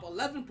only top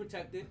 11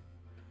 protected,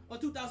 or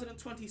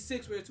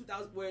 2026,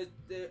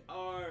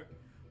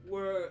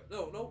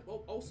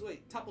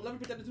 top 11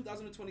 protected in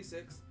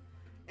 2026,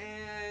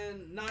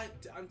 and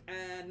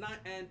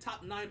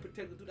top 9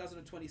 protected in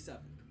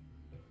 2027.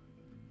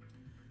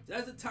 So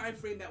that's the time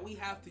frame that we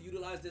have to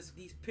utilize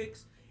these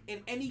picks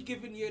in any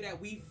given year that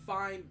we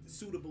find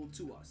suitable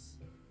to us.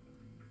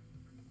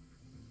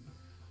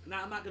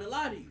 Now, I'm not gonna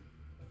lie to you.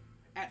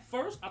 At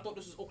first, I thought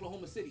this was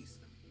Oklahoma City's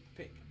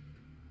pick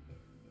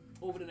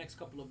over the next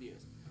couple of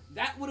years.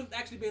 That would have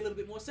actually made a little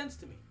bit more sense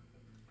to me,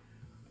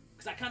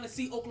 because I kind of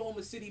see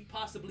Oklahoma City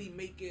possibly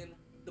making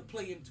the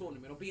play-in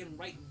tournament or being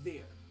right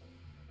there.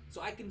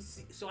 So I can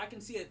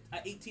see a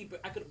 18.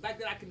 But back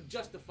then I can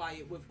justify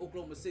it with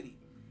Oklahoma City.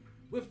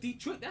 With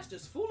Detroit, that's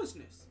just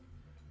foolishness.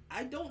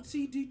 I don't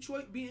see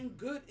Detroit being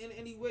good in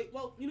any way.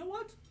 Well, you know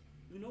what?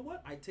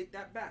 I take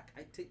that back.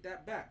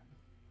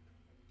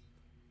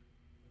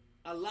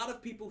 A lot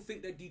of people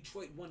think that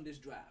Detroit won this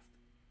draft,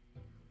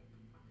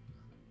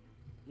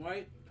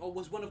 right? Or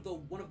was one of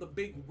the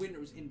big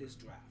winners in this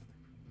draft.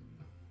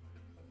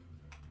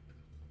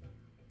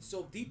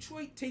 So if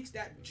Detroit takes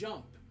that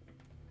jump,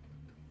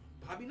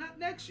 probably not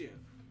next year,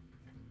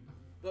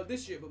 but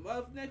this year,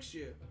 but next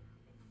year,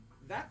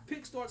 that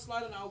pick starts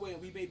sliding our way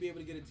and we may be able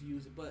to get it to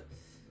use it. But,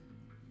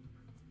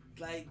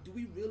 like, do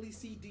we really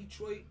see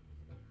Detroit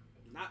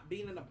not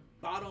being in the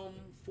bottom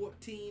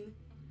 14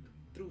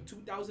 through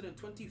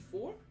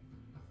 2024?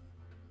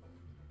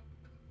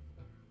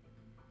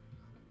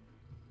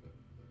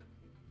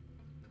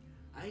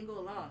 I ain't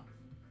gonna lie.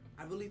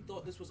 I really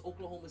thought this was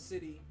Oklahoma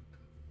City,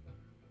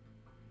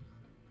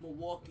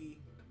 Milwaukee,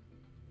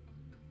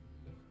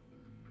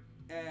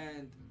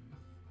 and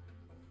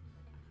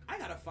I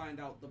gotta find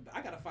out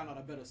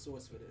a better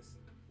source for this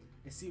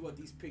and see what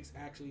these picks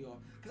actually are.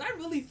 Because I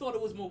really thought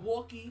it was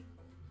Milwaukee,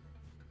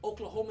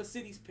 Oklahoma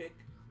City's pick,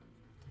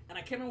 and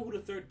I can't remember who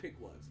the third pick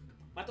was.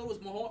 I thought it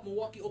was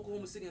Milwaukee,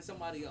 Oklahoma City, and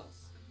somebody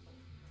else.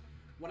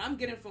 What I'm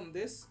getting from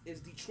this is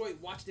Detroit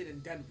watched it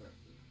in Denver.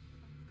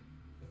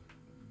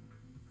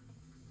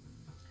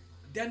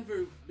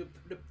 Denver,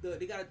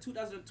 they got a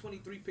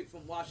 2023 pick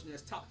from Washington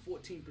that's top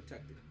 14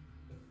 protected.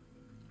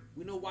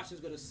 We know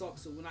Washington's going to suck,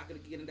 so we're not going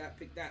to get in that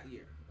pick that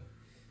year.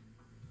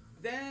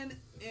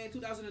 Then, in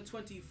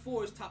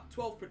 2024, is top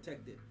 12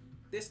 protected.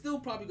 They're still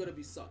probably going to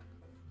be sucked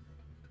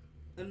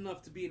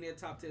enough to be in their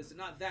top 10, so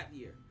not that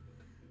year.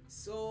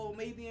 So,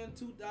 maybe in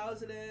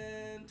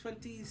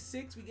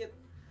 2026, we get...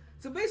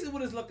 So, basically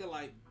what it's looking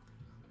like,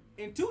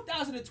 in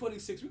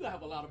 2026, we're going to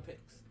have a lot of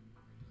picks.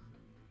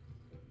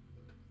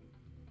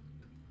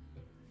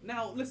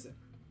 Now, listen.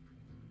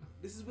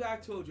 This is where I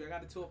told you I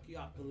got to talk you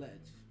off the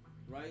ledge,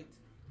 right?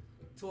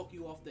 Talk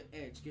you off the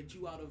edge. Get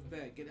you out of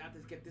bed.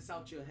 Get this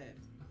out your head.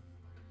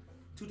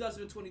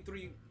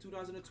 2023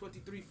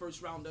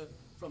 first rounder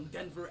from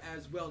Denver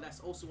as well. That's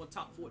also a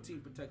top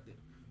 14 protected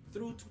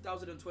through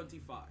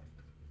 2025.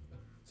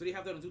 So they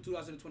have that until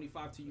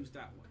 2025 to use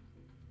that one.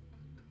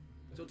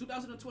 So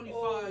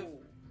 2025.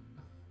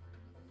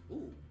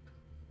 Ooh.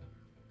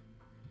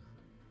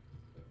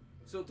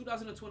 So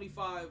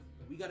 2025,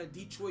 we got a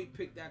Detroit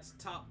pick that's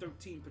top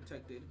 13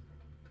 protected.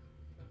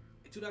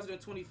 In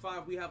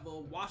 2025, we have a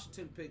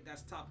Washington pick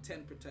that's top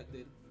 10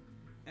 protected.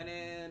 And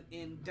then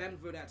in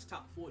Denver, that's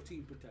top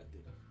 14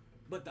 protected.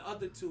 But the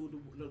other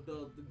two,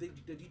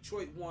 the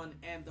Detroit one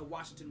and the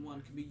Washington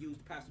one, can be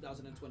used past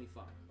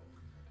 2025.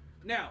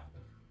 Now,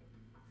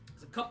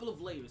 there's a couple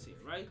of layers here,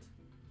 right?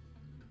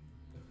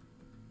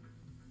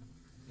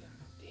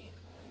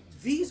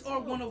 These are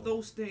one of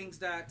those things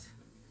that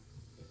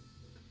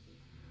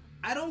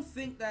I don't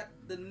think that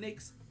the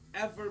Knicks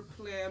ever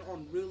plan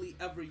on really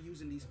ever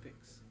using these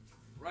picks,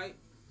 right?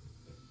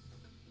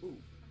 Ooh,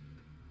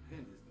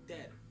 hand is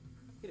dead.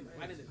 Hit him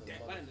right in the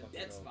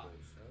dead spot.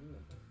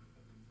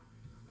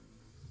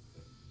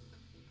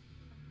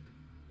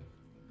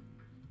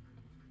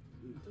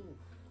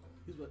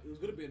 It was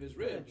gonna be in his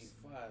ribs.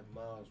 95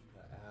 miles per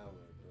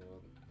hour,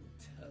 dog. I'm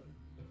telling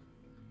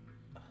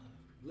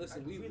you.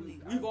 Listen,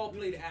 we've all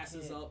played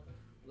asses up.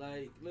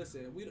 Like,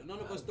 listen, none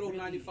of us throw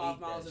 95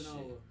 miles an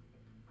hour.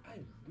 I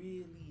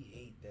really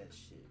hate that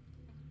shit.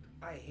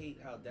 I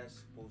hate how that's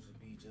supposed to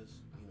be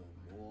just,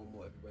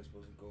 normal. Everybody's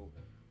supposed to go.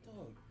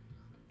 Dog,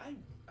 I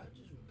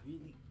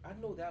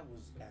know that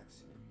was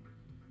accident.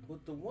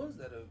 But the ones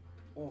that are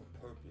on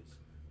purpose,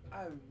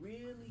 I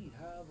really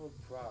have a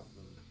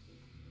problem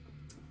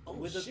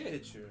with a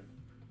pitcher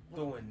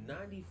throwing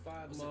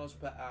 95 miles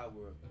per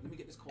hour. Let me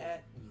get this call.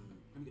 At me.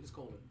 Let me get this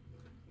call in.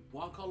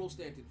 Juan Carlos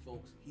Stanton,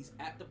 folks. He's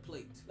at the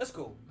plate. Let's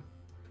go.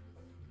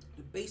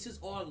 The bases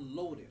are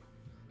loaded.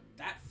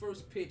 That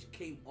first pitch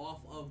came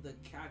off of the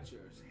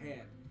catcher's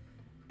hand,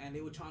 and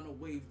they were trying to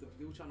wave the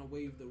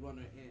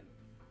runner in.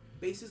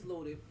 Bases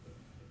loaded.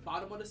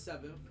 Bottom of the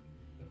seventh.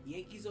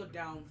 Yankees are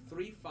down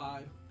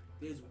 3-5.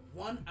 There's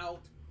one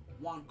out.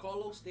 Juan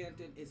Carlos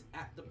Stanton is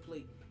at the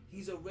plate.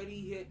 He's already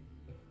hit.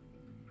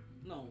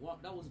 No,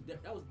 that was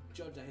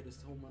Judge that hit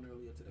his home run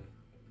earlier today.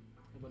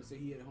 I'm about to say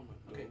he hit a home run.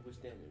 Okay. No, it was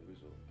Stanton,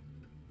 Rizzo.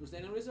 Was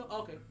Stanton Rizzo?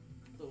 Oh, okay.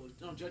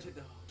 No, Judge hit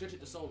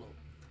the solo.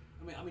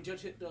 I mean,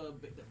 Judge hit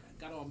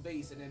got on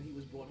base and then he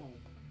was brought home.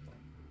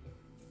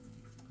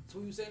 So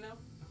what you say now?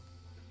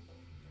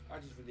 I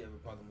just really have a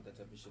problem with that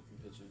type of shit from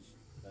pitchers.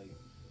 Like,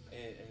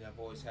 and I've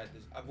always had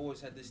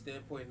this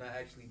standpoint, and I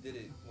actually did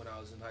it when I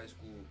was in high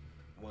school.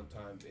 One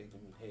time, it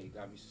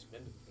got me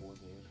suspended for 4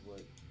 games.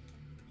 But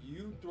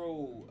you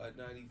throw a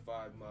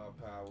 95 mile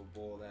per hour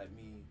ball at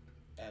me,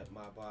 at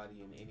my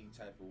body in any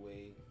type of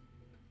way,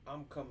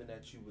 I'm coming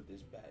at you with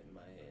this bat in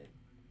my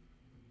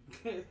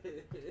hand.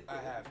 I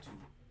have to,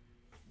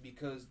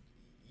 because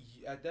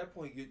at that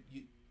point, you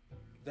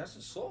that's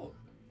assault.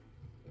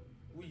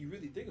 When you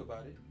really think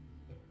about it,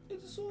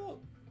 it's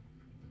assault.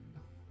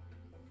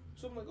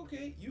 So I'm like,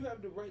 okay, you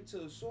have the right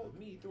to assault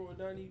me throwing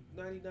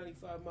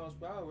 95 miles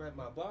per hour at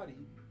my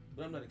body,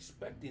 but I'm not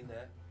expecting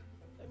that.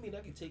 I mean,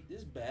 I can take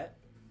this bat.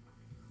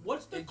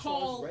 What's the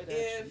call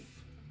if...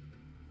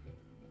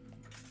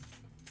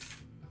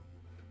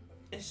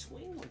 And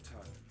swing one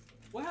time.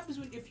 What happens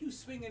if you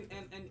swing and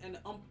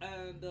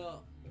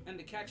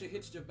the catcher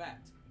hits your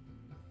bat?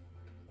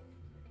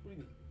 What do you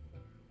mean?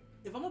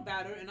 If I'm a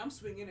batter and I'm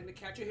swinging and the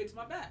catcher hits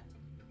my bat.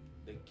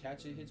 The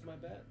catcher hits my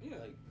bat? Yeah.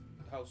 Like,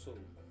 how so?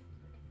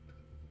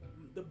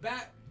 The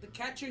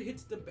catcher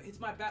hits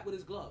my bat with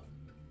his glove.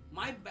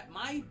 My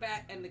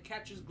bat and the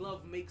catcher's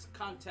glove makes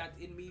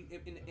contact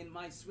in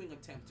my swing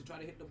attempt to try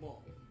to hit the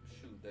ball.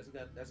 Shoot,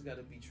 that's got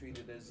to be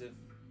treated as if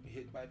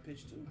hit by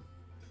pitch too.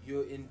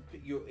 You're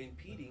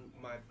impeding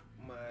my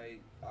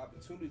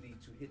opportunity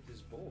to hit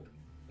this ball.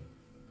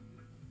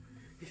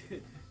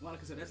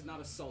 Monica said that's not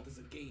assault, it's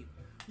a game.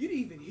 You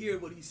didn't even hear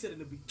what he said in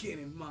the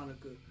beginning,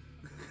 Monica.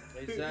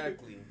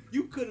 Exactly.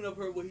 You couldn't have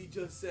heard what he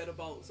just said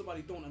about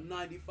somebody throwing a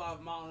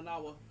 95 mile an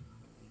hour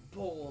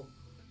ball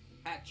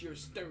at your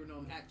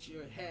sternum, at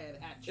your head,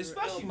 at your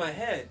Especially elbow. my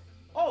head.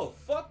 Oh,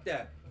 fuck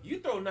that. You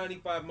throw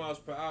 95 miles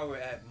per hour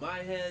at my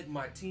head,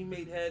 my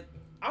teammate head,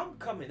 I'm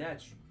coming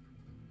at you.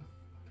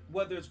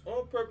 Whether it's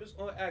on purpose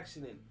or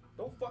accident,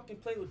 don't fucking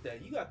play with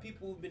that. You got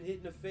people who've been hit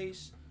in the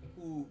face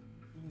who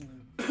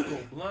go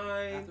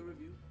blind. After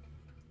review.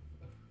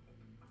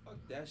 Fuck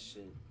that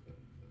shit.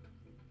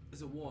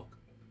 It's a walk.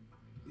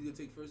 He's gonna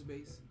take first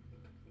base.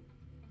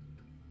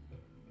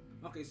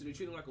 Okay, so they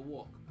treat him like a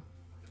walk.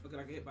 Okay,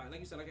 like a hit by,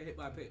 like you said, like a hit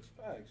by a pitch.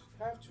 Facts.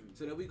 Have to.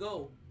 So there we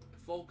go,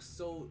 folks.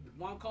 So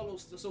Juan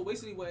Carlos. So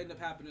basically, what ended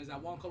up happening is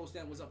that Juan Carlos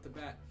Stanton was up to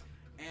bat,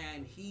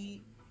 and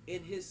he,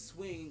 in his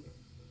swing,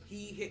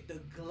 he hit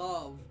the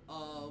glove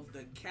of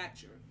the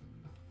catcher,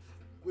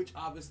 which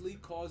obviously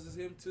causes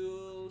him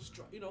to,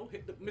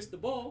 miss the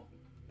ball,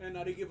 and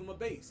now they give him a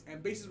base.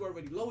 And bases were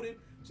already loaded,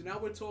 so now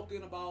we're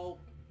talking about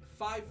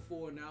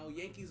 5-4 now.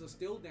 Yankees are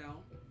still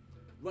down.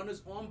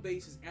 Runners on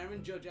base is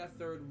Aaron Judge at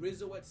third,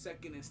 Rizzo at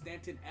second, and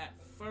Stanton at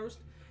first.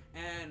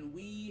 And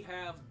we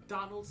have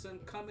Donaldson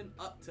coming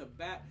up to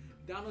bat.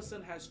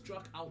 Donaldson has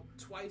struck out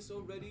twice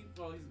already. He's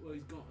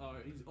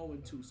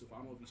 0-2 so far.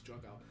 I don't know if he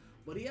struck out,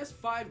 but he has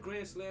 5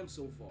 grand slams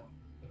so far.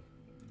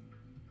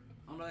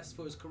 I don't know if that's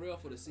for his career or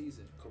for the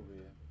season.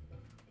 Career.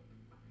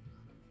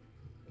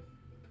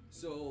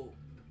 So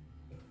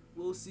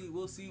We'll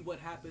see what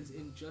happens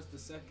in just a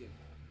second.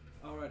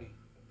 Alrighty.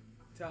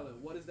 Tell her,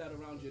 what is that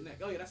around your neck?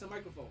 Oh yeah, that's a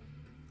microphone.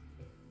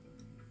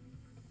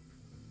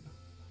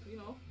 You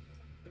know,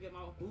 I get my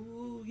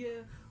ooh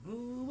yeah,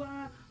 ooh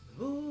wah,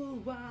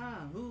 ooh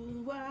wah,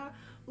 ooh wah,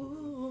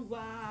 ooh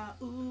wah,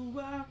 ooh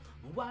wah.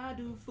 Why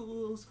do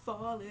fools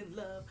fall in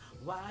love?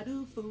 Why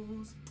do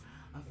fools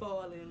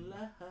fall in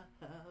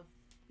love?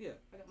 Yeah,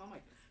 I got my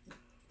mic.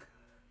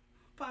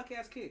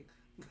 Podcast king.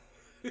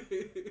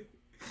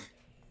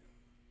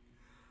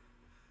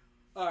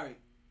 All right.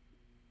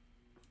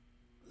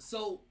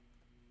 So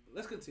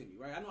let's continue,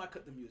 right? I know I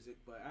cut the music,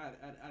 but I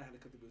had to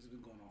cut the music. It's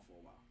been going on for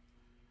a while.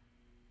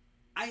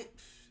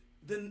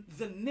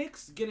 The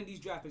Knicks getting these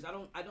draft picks. I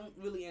don't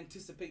really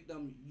anticipate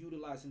them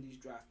utilizing these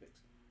draft picks,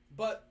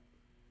 but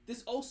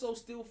this also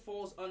still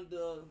falls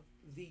under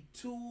the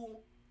two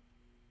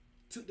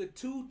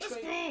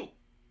trade,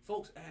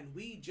 folks. And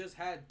we just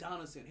had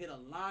Donaldson hit a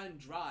line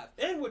drive,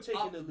 and we're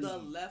taking up the lead. The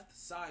left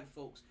side,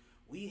 folks.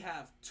 We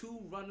have two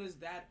runners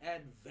that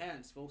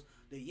advance, folks.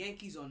 The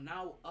Yankees are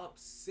now up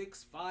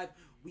 6-5.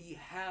 We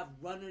have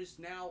runners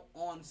now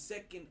on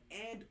second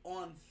and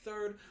on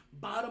third.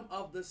 Bottom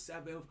of the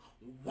seventh.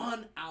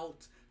 1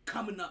 out.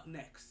 Coming up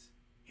next.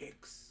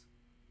 Hicks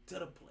to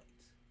the plate.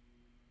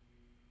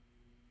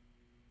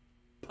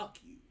 Puck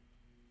you.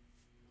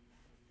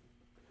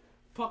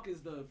 Puck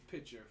is the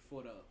pitcher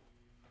for the...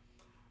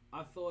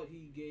 I thought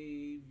he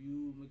gave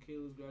you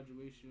Michaela's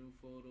graduation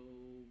photo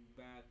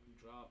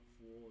backdrop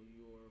for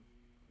your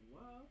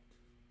what?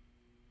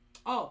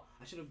 Oh,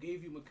 I should have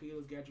gave you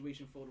Michaela's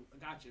graduation photo.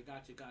 Gotcha.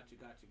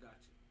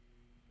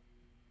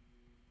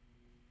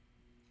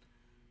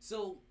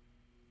 So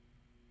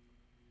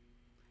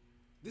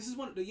this is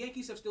the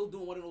Yankees are still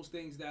doing one of those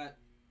things that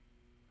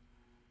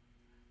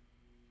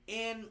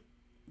in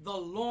the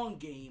long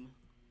game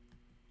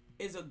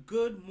is a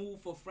good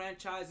move for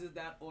franchises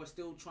that are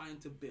still trying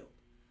to build.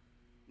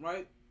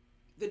 Right?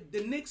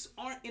 The Knicks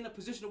aren't in a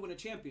position to win a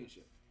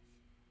championship.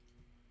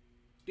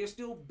 They're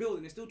still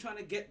building. They're still trying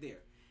to get there.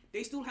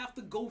 They still have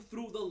to go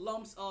through the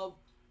lumps of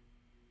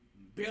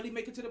barely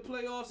making it to the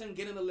playoffs and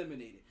getting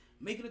eliminated.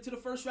 Making it to the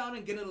first round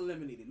and getting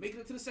eliminated.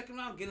 Making it to the second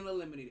round, getting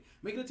eliminated.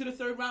 Making it to the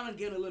third round and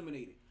getting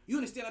eliminated. You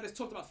understand I just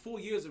talked about 4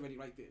 years already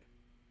right there.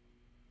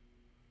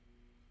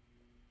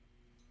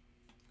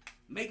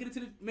 Making it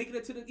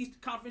to the Eastern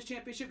Conference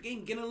Championship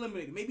game, getting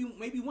eliminated.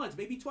 Maybe once,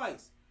 maybe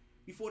twice.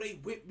 Before they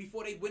win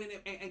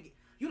it and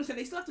you understand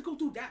they still have to go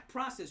through that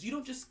process. You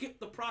don't just skip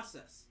the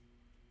process.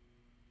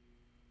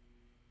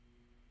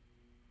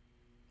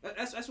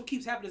 That's what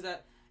keeps happening is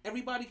that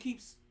everybody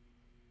keeps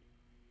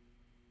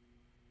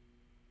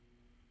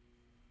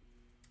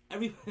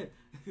I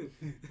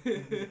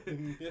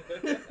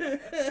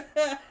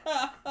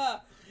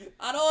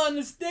don't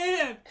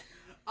understand.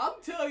 I'm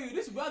telling you,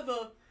 this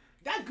weather,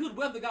 that good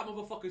weather got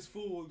motherfuckers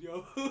fooled,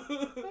 yo.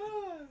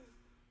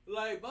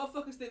 Like,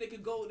 motherfuckers think they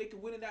can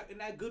win in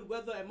that good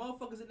weather, and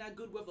motherfuckers in that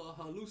good weather are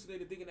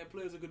hallucinating, thinking that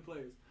players are good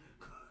players.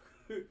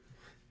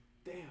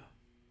 Damn.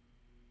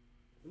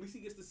 At least he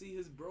gets to see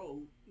his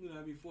bro,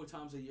 4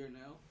 times a year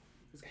now.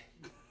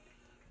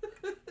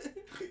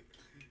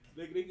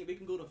 They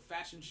can go to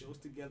fashion shows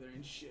together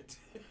and shit.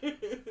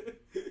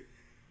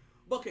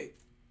 Okay,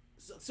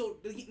 so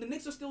the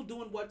Knicks are still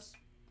doing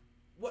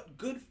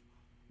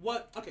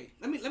okay.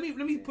 Let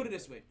me put it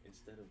this way.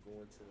 Instead of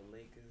going to the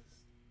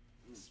Lakers,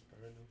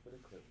 spurring them for the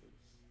Clippers.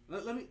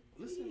 Let me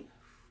listen.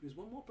 There's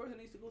one more person that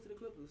needs to go to the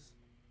Clippers.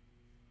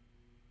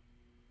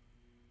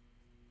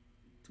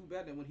 Too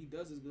bad that when he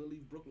does, he's gonna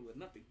leave Brooklyn with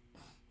nothing.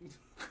 He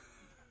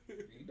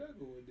not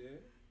going there.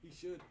 He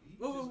should. He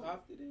just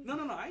opted in. No,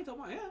 I ain't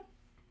talking about him.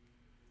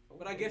 Okay.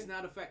 But I guess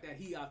now the fact that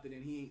he opted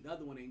in, the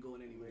other one ain't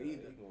going anywhere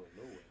either. Ain't going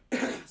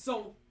nowhere.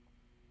 So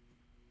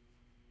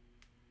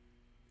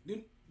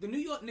the New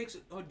York Knicks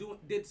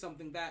did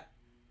something that,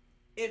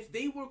 if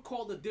they were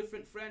called a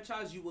different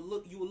franchise, you would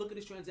look at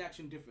this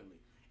transaction differently.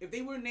 If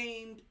they were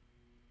named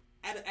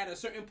at a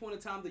certain point in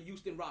time the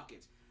Houston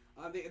Rockets,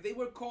 if they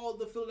were called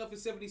the Philadelphia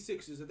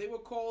 76ers, if they were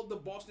called the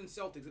Boston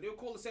Celtics, if they were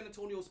called the San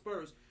Antonio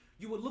Spurs,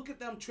 you would look at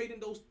them trading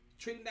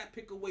that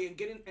pick away and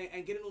getting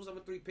those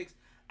other 3 picks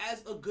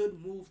as a good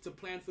move to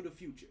plan for the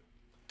future.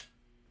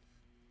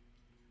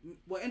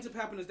 What ends up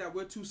happening is that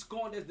we're too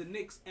scorned as the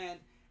Knicks, and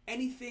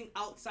anything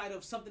outside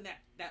of something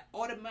that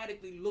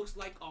automatically looks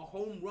like a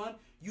home run,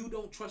 you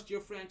don't trust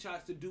your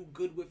franchise to do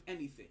good with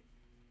anything.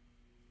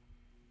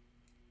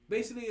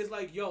 Basically, it's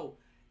like, yo,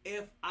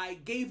 if I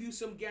gave you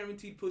some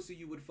guaranteed pussy,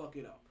 you would fuck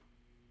it up.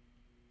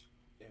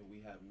 And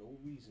we have no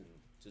reason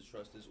to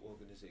trust this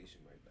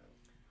organization right now.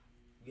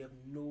 We have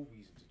no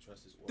reason to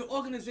trust this organization. The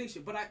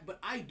organization, but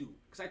I do,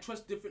 because I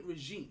trust different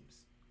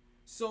regimes.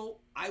 So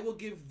I will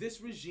give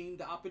this regime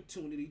the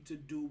opportunity to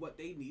do what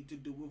they need to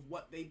do with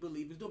what they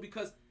believe is doing,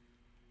 because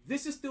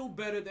this is still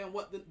better than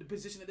what the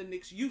position that the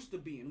Knicks used to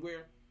be in,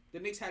 where the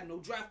Knicks had no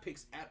draft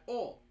picks at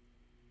all.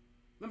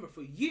 Remember,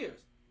 for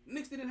years, the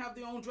Knicks didn't have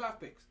their own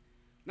draft picks.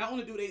 Not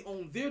only do they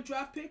own their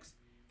draft picks,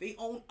 they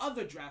own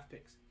other draft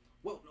picks.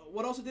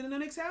 What else didn't the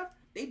Knicks have?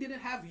 They didn't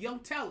have young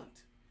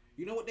talent.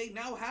 You know what they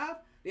now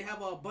have? They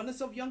have an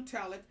abundance of young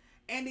talent,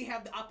 and they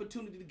have the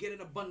opportunity to get an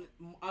abundance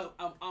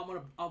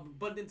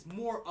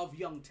more of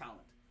young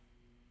talent.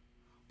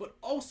 But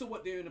also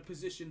what they're in a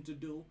position to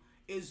do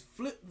is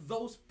flip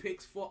those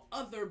picks for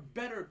other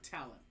better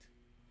talent.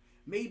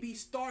 Maybe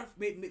star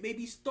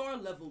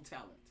level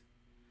talent.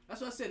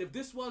 That's what I said. If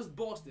this was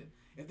Boston,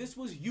 if this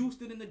was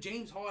Houston in the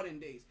James Harden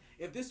days,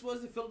 if this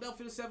was the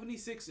Philadelphia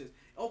 76ers,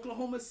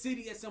 Oklahoma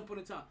City at some point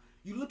in time,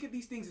 you look at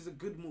these things as a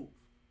good move,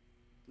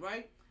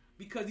 right?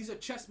 Because these are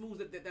chess moves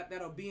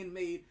that are being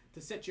made to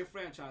set your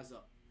franchise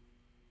up.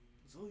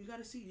 So you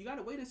gotta see, you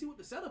gotta wait and see what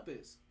the setup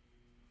is.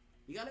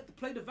 You gotta let the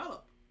play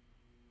develop.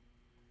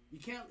 You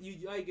can't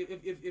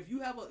if you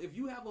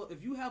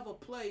have a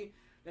play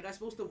that's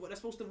supposed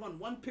to run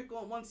one pick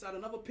on one side,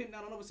 another pick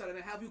down on the other side, and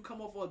then have you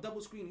come off for a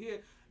double screen here.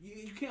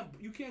 You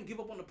can't give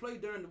up on the play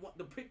during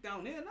the pick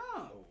down there.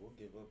 Nah. Oh, we'll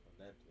give up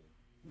on that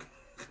play.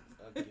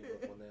 I'll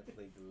give up on that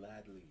play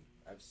gladly.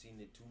 I've seen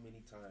it too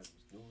many times.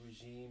 New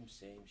regime,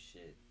 same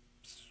shit.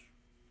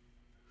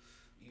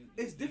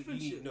 It's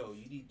different shit. No,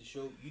 you need to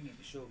show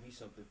me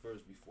something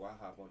first before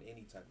I hop on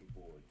any type of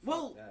board.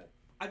 Well,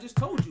 I just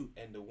told you.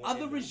 And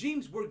other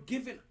regimes were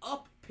giving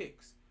up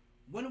picks.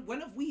 When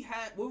have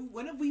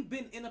we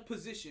been in a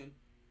position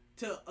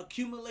to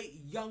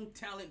accumulate young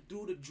talent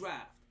through the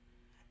draft?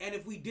 And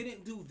if we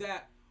didn't do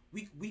that,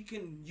 we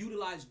can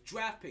utilize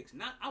draft picks,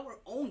 not our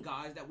own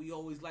guys that we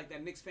always like,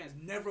 that Knicks fans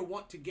never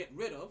want to get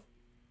rid of,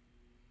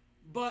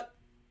 but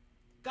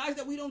guys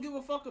that we don't give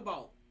a fuck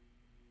about.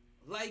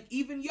 Like,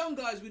 even young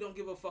guys we don't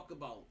give a fuck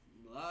about.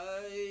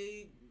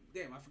 Like,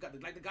 damn, I forgot.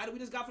 Like the guy that we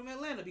just got from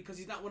Atlanta, because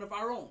he's not one of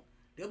our own.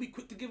 They'll be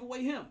quick to give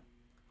away him,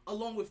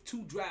 along with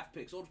 2 draft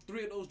picks, or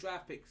 3 of those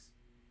draft picks.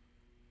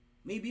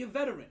 Maybe a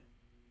veteran.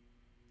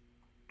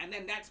 And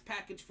then that's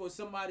packaged for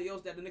somebody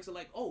else that the Knicks are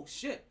like, oh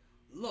shit,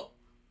 look,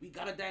 we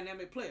got a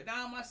dynamic player.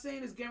 Now, am I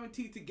saying it's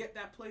guaranteed to get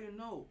that player?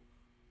 No.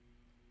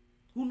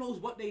 Who knows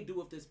what they do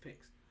with this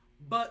picks?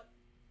 But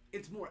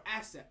it's more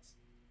assets.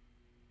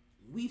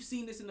 We've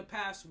seen this in the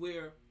past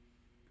where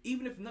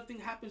even if nothing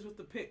happens with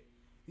the pick,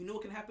 you know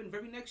what can happen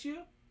very next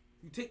year?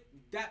 You take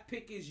that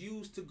pick is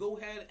used to go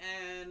ahead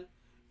and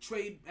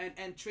trade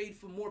and trade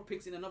for more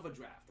picks in another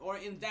draft or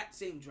in that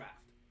same draft.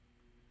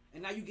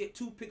 And now you get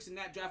 2 picks in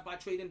that draft by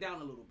trading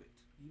down a little bit.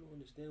 You don't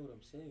understand what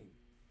I'm saying.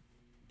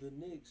 The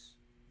Knicks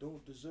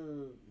don't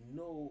deserve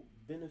no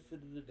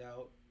benefit of the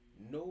doubt,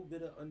 no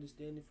bit of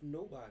understanding from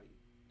nobody.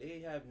 They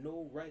have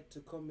no right to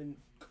come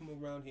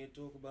around here and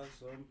talk about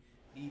some,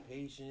 be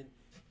patient.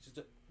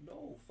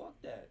 No,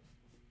 fuck that.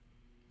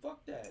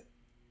 Fuck that.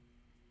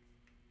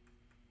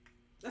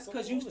 That's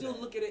because you still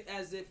look at it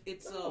as if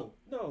it's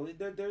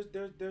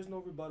there's no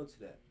rebuttal to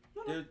that.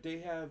 No. They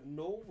have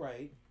no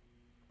right,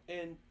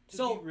 and to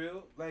be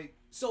real, like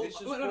this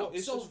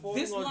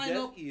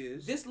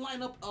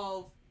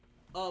lineup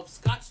of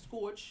Scott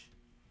Scorch,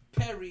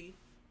 Perry,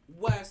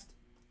 West,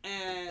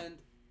 and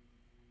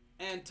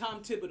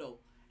Tom Thibodeau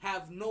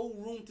have no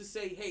room to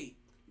say, hey,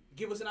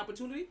 give us an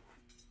opportunity.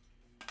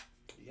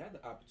 You had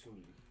the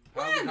opportunity.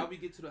 When? How we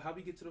get to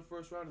the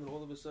first round and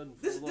all of a sudden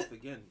fall off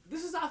again?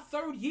 This is our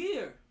 3rd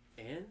year.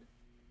 And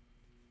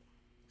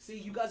see,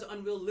 you guys are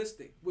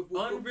unrealistic.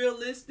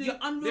 Unrealistic? You're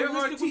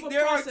unrealistic.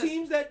 There are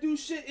teams that do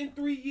shit in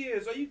 3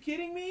 years. Are you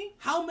kidding me?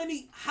 How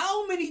many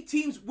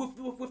teams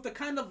with the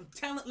kind of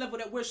talent level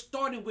that we're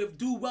starting with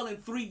do well in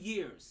 3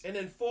 years? And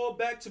then fall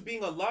back to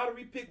being a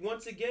lottery pick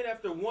once again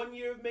after 1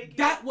 year of making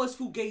that was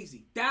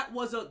Fugazi. That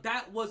was a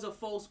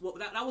false.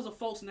 That was a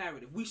false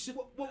narrative. We should.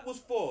 What was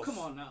false? Come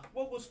on now.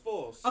 What was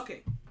false?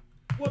 Okay.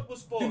 What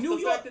was false?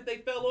 The fact that they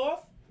fell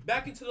off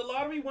back into the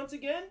lottery once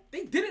again?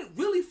 They didn't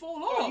really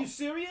fall off. Are you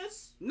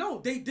serious? No,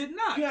 they did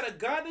not. You had a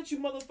guy that you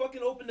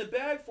motherfucking opened the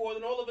bag for,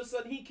 and all of a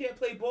sudden he can't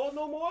play ball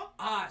no more?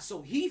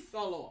 So he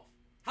fell off.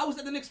 How was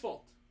that the Knicks'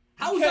 fault?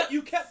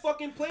 You kept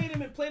fucking playing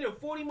him and played him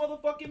 40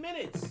 motherfucking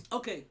minutes.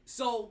 Okay,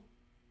 so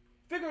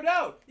figure it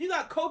out. You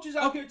got coaches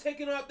out here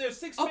taking out their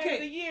 6th man of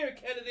the year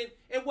candidate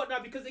and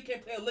whatnot because they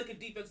can't play a lick of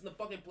defense in the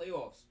fucking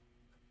playoffs.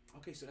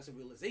 Okay, so that's a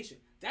realization.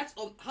 That's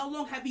how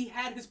long have he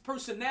had his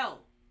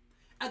personnel?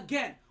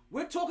 Again,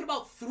 we're talking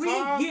about 3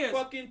 years.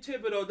 Tom fucking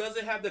Thibodeau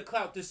doesn't have the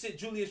clout to sit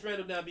Julius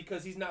Randle down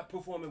because he's not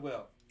performing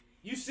well.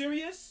 You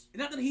serious?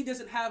 Not that he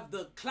doesn't have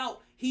the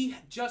clout. He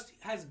just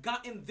has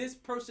gotten this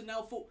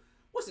personnel for,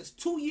 what's this,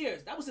 2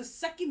 years. That was his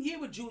 2nd year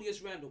with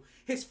Julius Randle.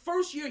 His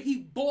 1st year, he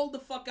balled the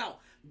fuck out.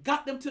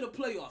 Got them to the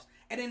playoffs.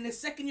 And then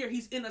his 2nd year,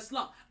 he's in a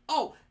slump.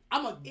 Oh,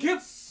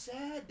 It's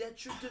sad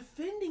that you're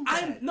defending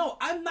that.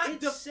 I'm not.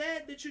 It's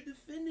sad that you're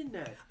defending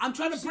that. I'm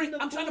trying to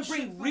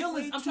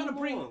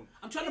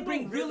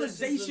bring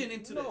realization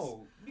into this.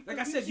 Like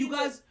I said,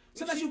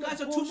 sometimes you guys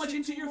are too much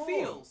into your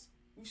feels.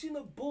 We've seen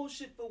the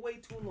bullshit for way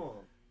too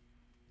long.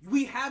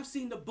 We have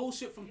seen the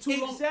bullshit from too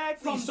long.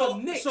 Exactly. From the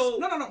Knicks. No.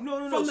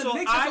 From the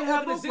Knicks I as an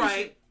have a organization.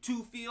 right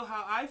to feel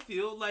how I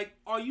feel. Like,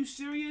 are you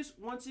serious?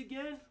 Once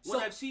again, when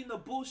I've seen the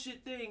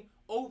bullshit thing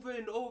over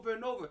and over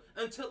and over,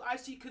 until I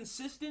see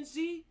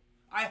consistency,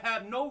 I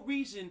have no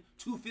reason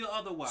to feel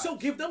otherwise. So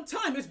give them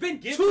time. It's been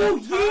Give 2 them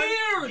time.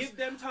 years. Give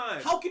them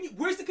time. How can you?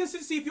 Where's the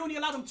consistency if you only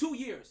allow them 2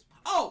 years?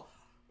 Oh,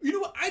 you know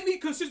what? I need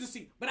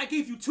consistency, but I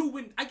gave you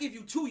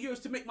 2 years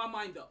to make my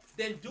mind up.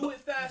 Then do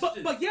it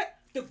faster. But yet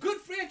the good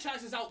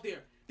franchises out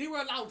there, they were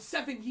allowed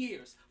 7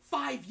 years,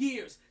 5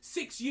 years,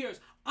 6 years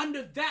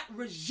under that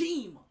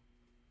regime.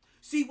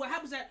 See, what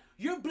happens is that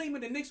you're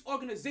blaming the Knicks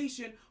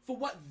organization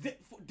for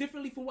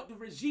differently from what the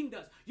regime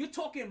does. You're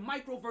talking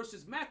micro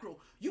versus macro.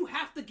 You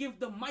have to give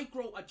the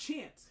micro a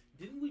chance.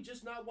 Didn't we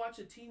just not watch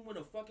a team win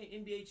a fucking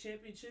NBA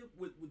championship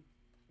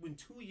when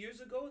 2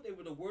 years ago they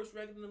were the worst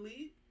record in the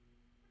league?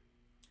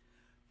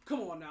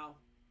 Come on now.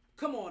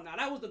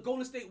 That was the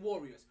Golden State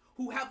Warriors,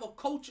 who have a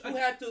coach Who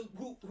had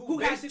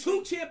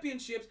 2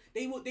 championships.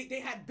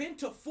 They had been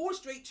to 4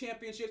 straight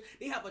championships.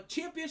 They have a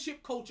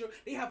championship culture.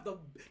 They have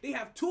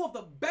 2 of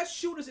the best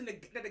shooters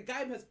that the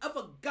guy has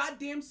ever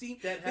goddamn seen.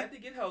 that had to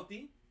get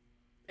healthy,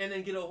 and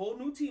then get a whole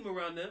new team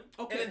around them,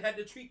 Okay. and then had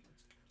to train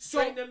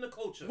them the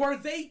culture. Were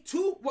they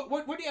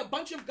were they a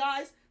bunch of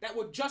guys that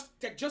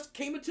just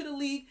came into the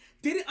league,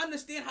 didn't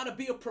understand how to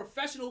be a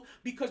professional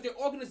because their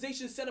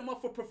organization set them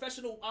up for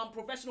professional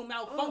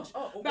malfunction,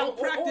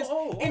 malpractice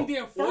in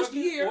their first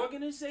year?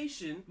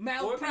 Organization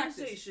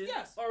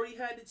Yes. already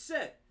had it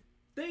set.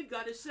 They've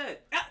got it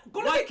set.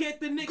 Golden Why State- can't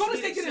the Knicks Golden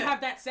get State it didn't set?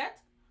 have that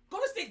set.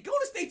 Golden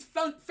State's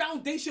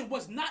foundation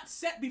was not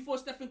set before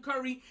Stephen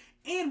Curry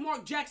and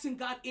Mark Jackson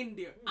got in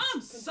there.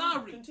 I'm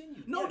sorry.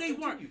 Continue. No, Yeah, they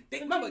continue. weren't.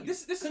 Continue. Remember,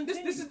 this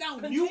is now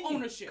new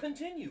ownership.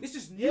 Continue. This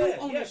is new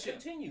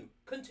ownership.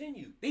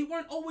 Continue. They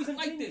weren't always like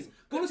Continue. this.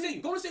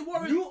 Golden State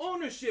Warriors. New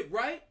ownership,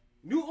 right?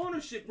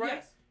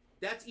 Yes.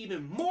 That's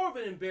even more of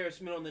an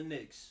embarrassment on the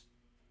Knicks.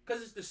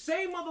 Because it's the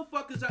same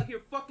motherfuckers out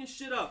here fucking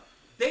shit up.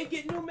 They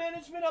get new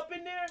management up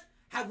in there.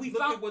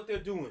 Look at what they're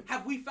doing.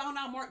 Have we found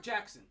out Mark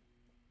Jackson?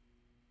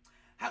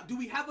 Do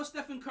we have a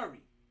Stephen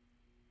Curry?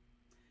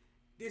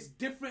 There's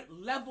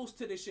different levels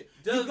to this shit.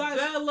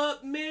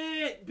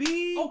 Development,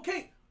 B.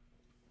 Okay.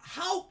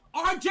 How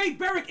RJ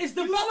Barrett is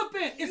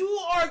developing? You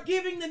are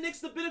giving the Knicks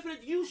the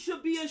benefit. You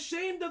should be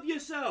ashamed of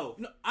yourself.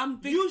 No,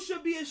 You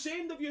should be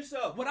ashamed of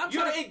yourself. What I'm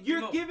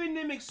You're giving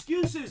them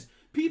excuses.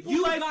 People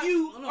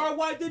are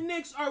why the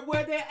Knicks are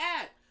where they're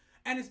at.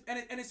 And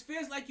it's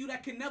fans like you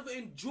that can never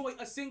enjoy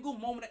a single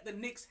moment that the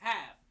Knicks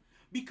have.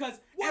 Because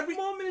What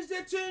moment is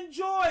there to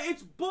enjoy?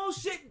 It's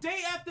bullshit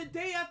day after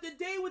day after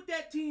day with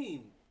that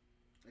team.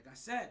 like I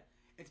said,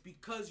 it's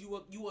because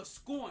you are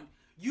scorned.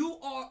 You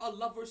are a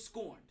lover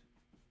scorned.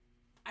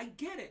 I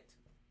get it.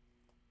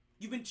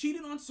 You've been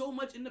cheated on so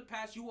much in the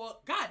past.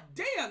 God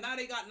damn, now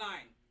they got 9.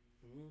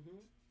 Mm-hmm.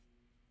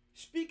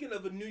 Speaking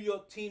of a New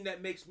York team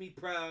that makes me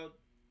proud.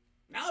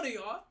 Now they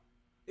are.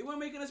 They weren't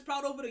making us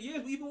proud over the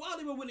years, even while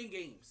they were winning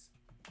games.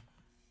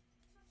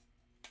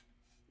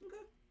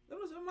 Okay. That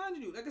was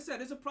reminding you. Like I said,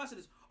 there's a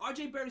process.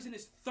 RJ Barrett's in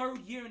his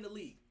 3rd year in the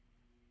league.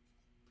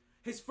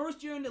 His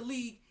first year in the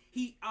league,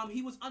 he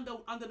was under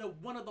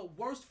one of the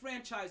worst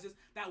franchises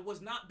that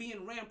was not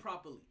being ran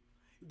properly.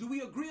 Do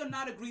we agree or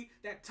not agree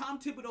that Tom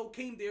Thibodeau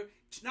came there?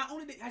 Not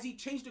only has he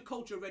changed the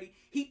culture already,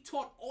 he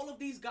taught all of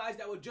these guys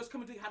that were just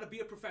coming to how to be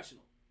a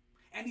professional,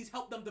 and he's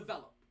helped them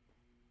develop.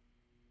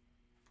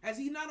 Has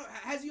he not?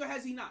 Has he or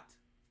has he not?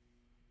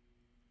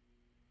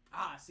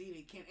 See,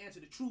 they can't answer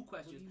the true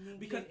questions. What do you mean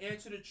because can't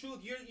answer the truth?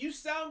 You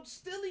sound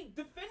silly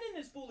defending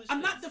this foolishness.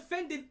 I'm not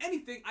defending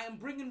anything. I am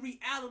bringing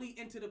reality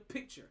into the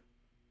picture.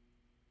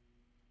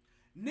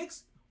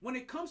 Knicks, when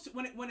it comes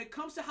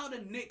to how the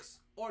Knicks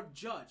are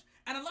judged,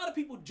 and a lot of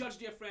people judge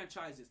their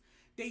franchises,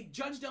 they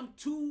judge them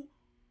too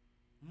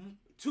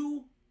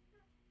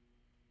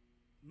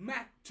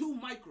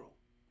macro.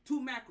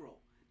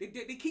 They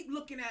keep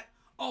looking at,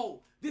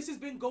 oh, this has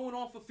been going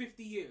on for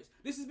 50 years.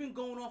 This has been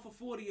going on for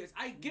 40 years.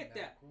 I get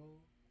that.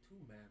 Too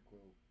macro.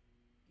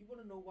 You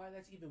want to know why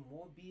that's even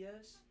more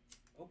BS?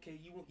 Okay,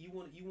 you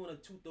want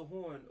to toot the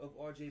horn of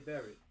RJ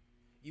Barrett.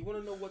 You want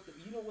to know what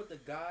the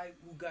guy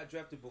who got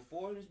drafted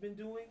before him has been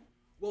doing?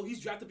 Well,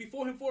 he's drafted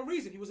before him for a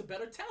reason. He was a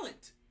better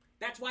talent.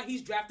 That's why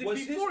he's drafted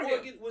before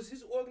him. Was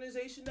his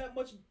organization that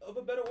much of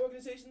a better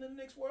organization than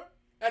the Knicks were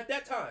at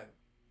that time?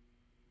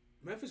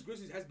 Memphis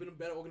Grizzlies has been a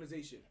better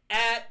organization.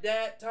 At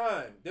that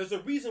time. There's a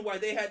reason why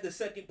they had the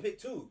 2nd pick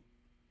too.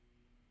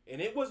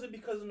 And it wasn't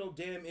because of no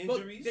damn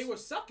injuries. But they were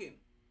sucking.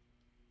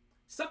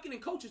 Sucking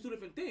and coach is 2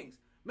 different things.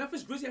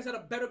 Memphis Grizzlies has had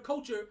a better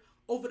culture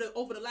over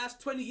the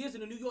last 20 years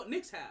than the New York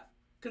Knicks have.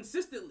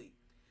 Consistently.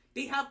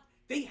 They have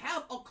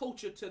a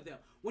culture to them.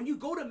 When you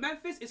go to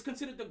Memphis, it's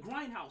considered the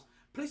grindhouse.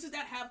 Places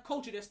that have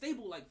culture, they're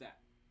stable like that.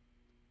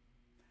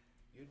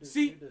 I'm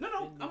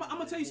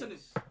gonna tell you something.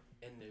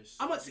 And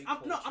I'm gonna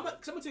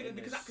tell you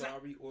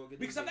this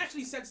because I've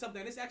actually said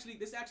something. This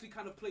actually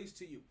kind of plays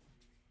to you,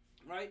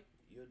 right?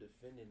 You're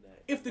defending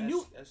that. If the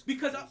that's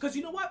because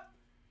you know what?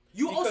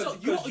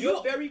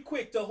 You're very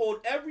quick to hold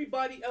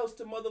everybody else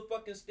to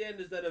motherfucking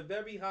standards that are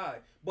very high,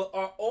 but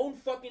our own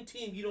fucking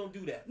team, you don't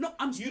do that. No,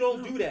 you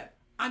don't do that.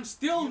 I'm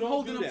still You don't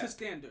holding do them to that.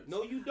 standards.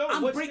 No, you don't.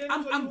 I'm, What break,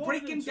 standards are I'm you holding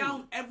breaking them to?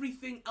 down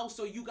everything else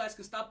so you guys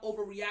can stop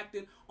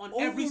overreacting on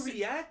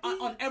Overreacting?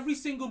 on every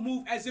single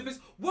move as if it's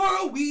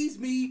woe is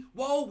me,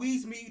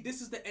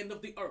 this is the end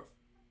of the earth.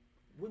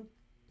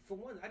 For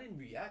one, I didn't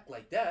react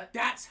like that.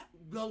 That's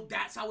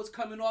how it's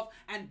coming off,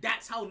 and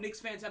that's how Knicks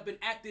fans have been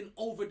acting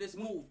over this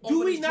move. Do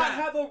over we this not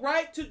draft. have a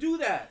right to do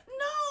that?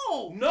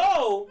 No.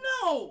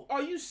 No.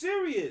 Are you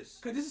serious?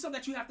 Because this is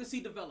something that you have to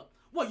see develop.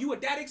 What, you were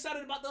that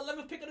excited about the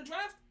 11th pick of the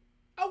draft?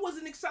 I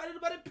wasn't excited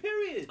about it,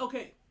 period.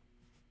 Okay.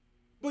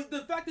 But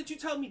the fact that you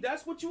tell me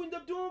that's what you end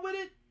up doing with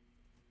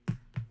it?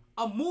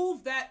 A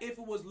move that if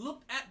it was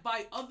looked at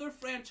by other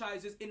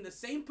franchises in the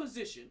same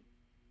position,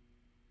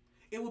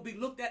 it would be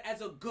looked at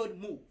as a good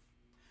move.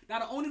 Now,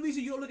 the only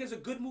reason you don't look as a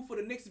good move for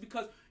the Knicks is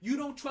because you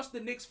don't trust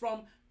the Knicks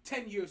from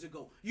 10 years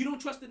ago. You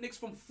don't trust the Knicks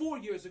from 4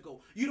 years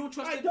ago. You don't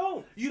trust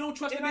You don't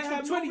trust the Knicks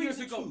from 20 years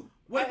ago.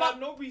 What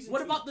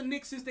about the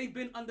Knicks since they've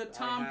been under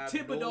Tom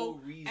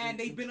Thibodeau and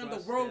they've been under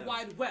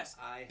Worldwide West?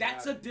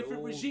 That's a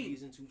different regime.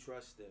 Reason to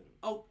trust them.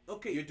 Oh,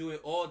 okay. You're doing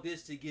all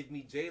this to give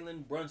me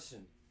Jalen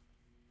Brunson.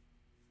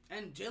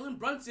 And Jalen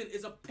Brunson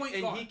is a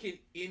point guard.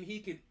 He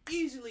can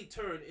easily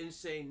turn and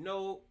say,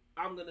 no,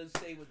 I'm gonna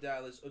stay with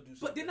Dallas or do something.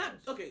 But they're not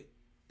else. okay.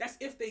 That's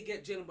if they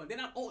get Jalen Brunson. They're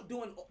not all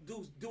doing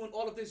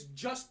all of this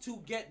just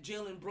to get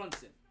Jalen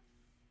Brunson.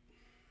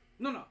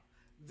 No.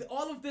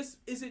 All of this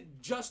isn't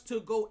just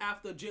to go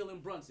after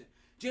Jalen Brunson.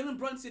 Jalen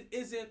Brunson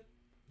isn't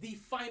the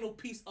final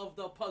piece of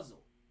the puzzle.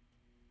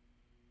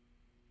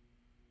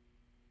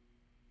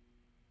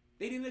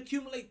 They didn't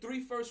accumulate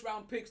 3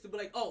 first-round picks to be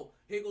like, oh,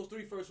 here goes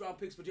 3 first-round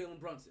picks for Jalen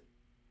Brunson.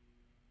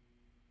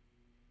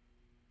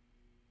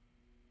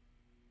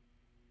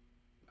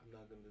 I'm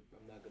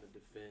not gonna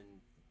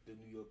defend the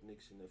New York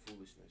Knicks and their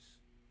foolishness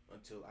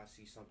until I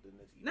see something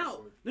that's even Now,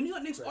 more the New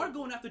York Knicks are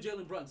credible. going after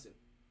Jalen Brunson.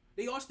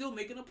 They are still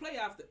making a play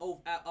after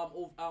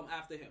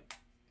him,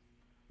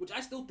 which I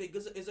still think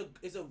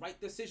is a right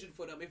decision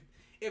for them.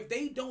 If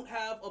they don't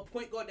have a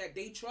point guard that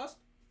they trust,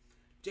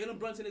 Jalen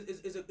Brunson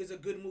is a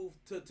good move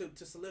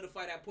to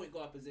solidify that point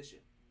guard position.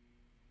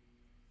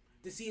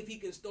 To see if he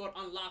can start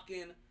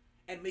unlocking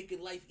and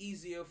making life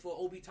easier for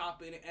Obi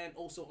Toppin and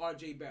also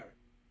R.J. Barrett.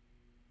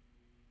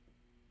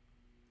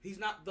 He's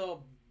not the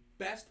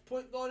best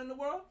point guard in the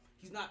world.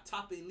 He's not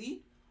top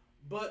elite,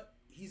 but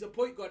he's a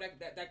point guard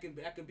that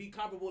can be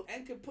comparable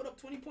and can put up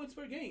 20 points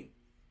per game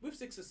with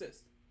 6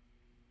 assists.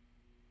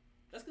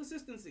 That's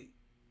consistency.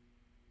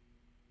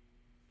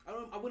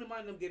 I wouldn't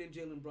mind them getting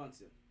Jalen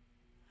Brunson.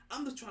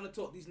 I'm just trying to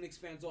talk these Knicks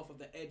fans off of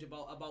the edge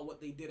about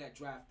what they did at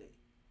draft day.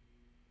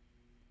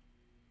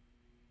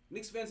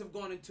 Knicks fans have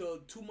gone into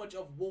too much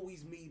of woe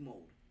is me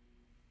mode.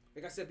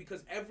 Like I said,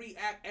 because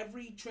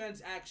every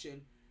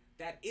transaction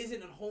that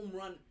isn't a home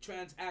run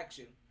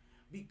transaction,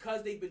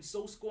 because they've been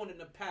so scorned in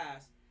the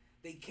past,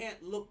 they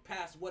can't look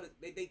past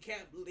they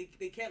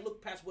can't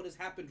look past what has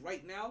happened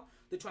right now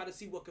to try to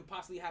see what could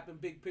possibly happen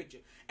big picture.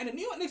 And the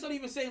New York Knicks aren't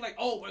even saying like,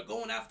 oh, we're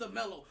going after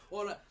Melo,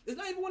 or it's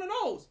not even one of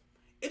those.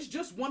 It's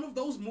just one of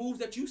those moves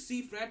that you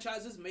see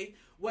franchises make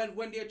when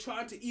they're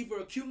trying to either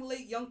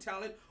accumulate young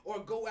talent or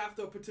go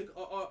after a particular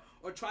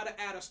or try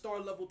to add a star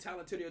level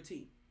talent to their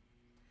team.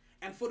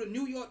 And for the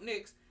New York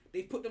Knicks,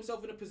 they've put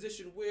themselves in a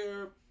position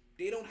where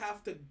they don't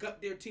have to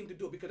gut their team to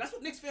do it, because that's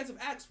what Knicks fans have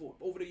asked for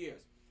over the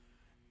years.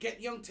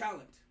 Get young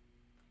talent.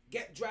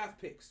 Get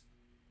draft picks.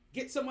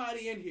 Get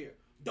somebody in here.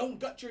 Don't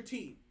gut your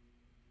team.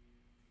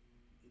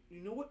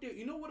 You know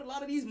what a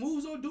lot of these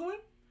moves are doing?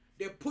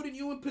 They're putting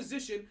you in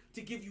position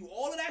to give you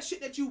all of that shit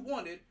that you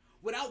wanted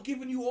without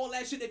giving you all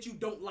that shit that you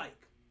don't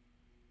like.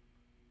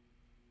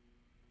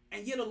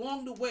 And yet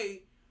along the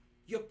way,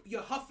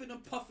 you're huffing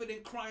and puffing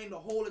and crying the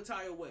whole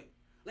entire way.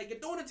 Like you're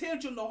throwing a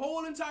tantrum the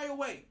whole entire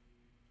way.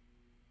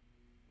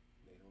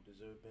 They don't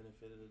deserve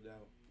benefit of the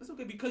doubt. That's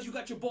okay, because you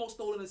got your ball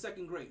stolen in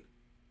 2nd grade.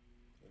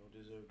 They don't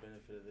deserve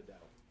benefit of the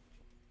doubt.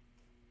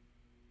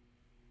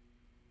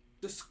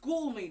 The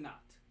school may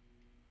not,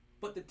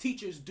 but the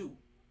teachers do.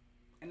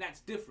 And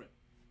that's different.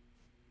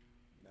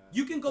 Nah,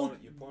 You can go.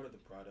 You're part of the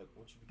product.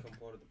 Once you become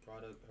part of the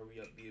product, hurry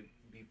up, be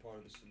part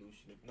of the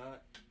solution. If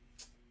not,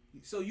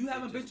 So you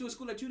haven't been to a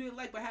school that you didn't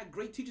like, but had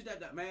great teachers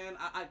that man,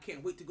 I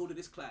can't wait to go to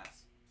this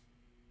class.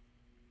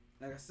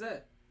 Like I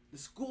said, the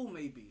school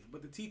may be,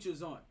 but the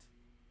teachers aren't.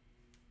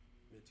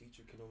 the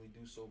teacher can only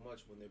do so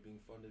much when they're being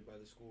funded by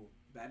the school.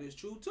 That is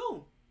true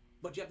too.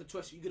 But you have to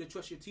trust. You gotta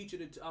trust your teacher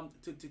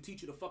to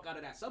teach you the fuck out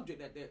of that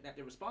subject that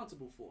they're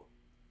responsible for.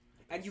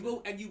 And you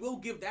will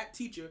give that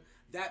teacher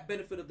that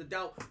benefit of the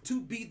doubt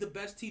to be the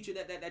best teacher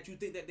that you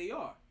think that they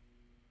are.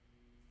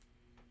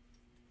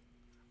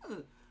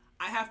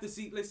 I have to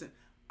see. Listen,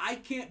 I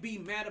can't be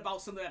mad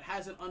about something that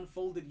hasn't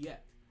unfolded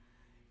yet.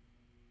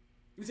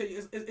 You say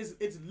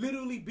it's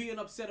literally being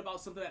upset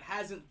about something that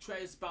hasn't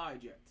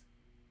transpired yet.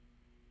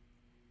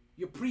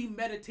 You're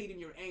premeditating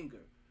your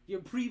anger.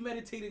 You're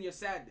premeditating your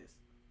sadness.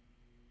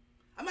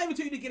 I'm not even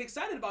telling you to get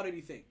excited about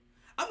anything.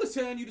 I'm just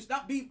telling you to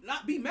not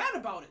be mad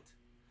about it.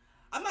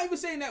 I'm not even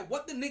saying that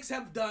what the Knicks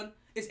have done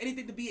is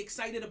anything to be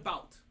excited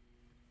about.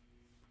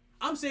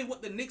 I'm saying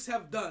what the Knicks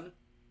have done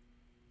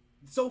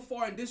so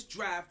far in this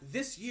draft,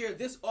 this year,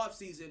 this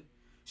offseason,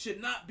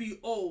 should not be,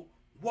 oh,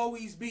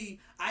 worries be,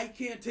 I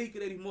can't take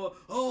it anymore.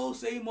 Oh,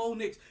 same old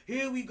Knicks.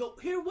 Here we go.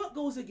 Here what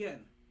goes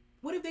again?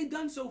 What have they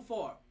done so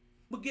far?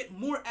 But get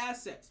more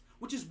assets,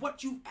 which is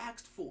what you've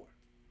asked for.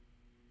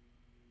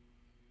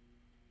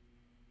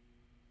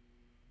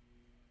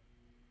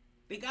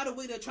 They got a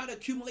way to try to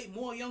accumulate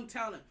more young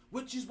talent,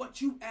 which is what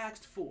you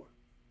asked for.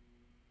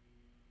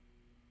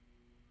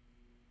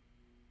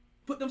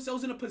 Put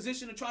themselves in a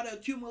position to try to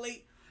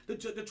accumulate, to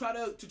try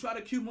to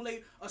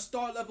accumulate a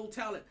star level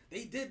talent.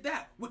 They did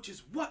that, which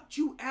is what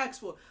you asked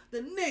for.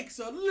 The Knicks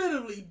are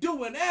literally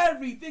doing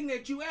everything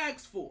that you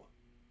asked for.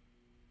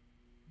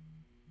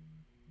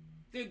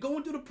 They're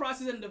going through the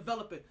process and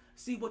developing.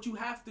 See what you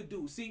have to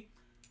do. See,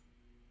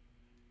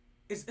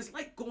 it's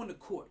like going to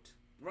court,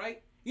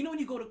 right? You know when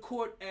you go to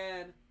court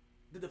and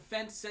the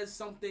defense says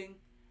something,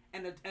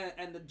 and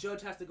the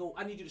judge has to go,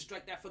 I need you to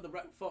strike that from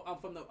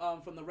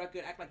the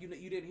record. Act like you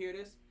didn't hear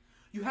this.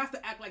 You have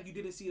to act like you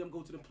didn't see them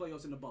go to the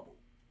playoffs in the bubble.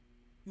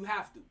 You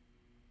have to.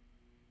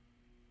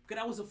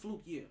 Because that was a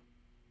fluke year.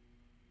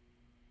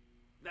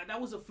 That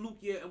was a fluke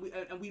year,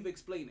 and we've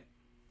explained it.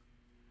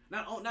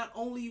 Not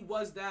only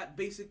was that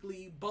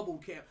basically bubble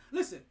camp.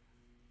 Listen.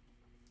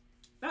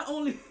 Not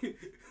only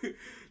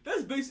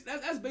that's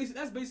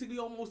basically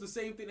almost the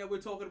same thing that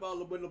we're talking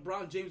about when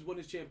LeBron James won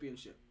his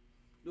championship.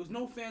 There was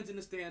no fans in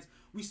the stands.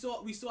 We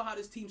saw how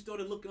this team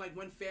started looking like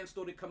when fans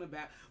started coming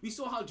back. We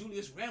saw how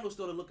Julius Randle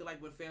started looking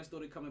like when fans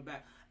started coming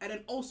back. And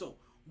then also,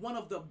 one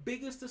of the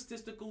biggest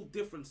statistical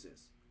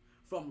differences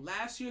from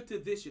last year to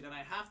this year that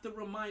I have to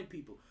remind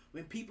people,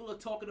 when people are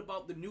talking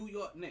about the New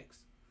York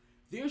Knicks,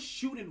 their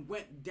shooting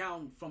went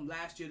down from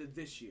last year to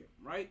this year,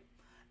 right?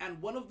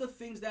 And one of the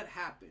things that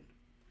happened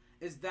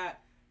is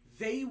that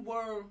they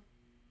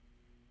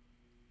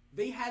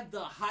had the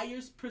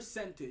highest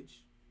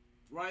percentage,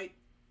 right?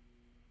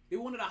 They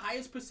were one of the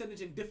highest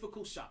percentage in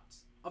difficult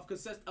shots of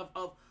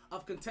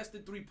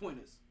contested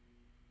 3-pointers.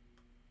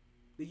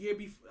 The year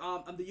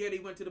they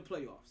went to the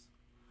playoffs.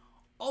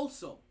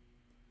 Also,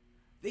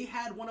 they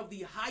had one of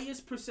the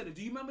highest percentage.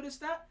 Do you remember this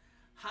stat?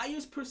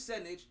 Highest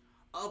percentage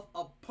of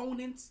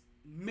opponents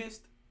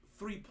missed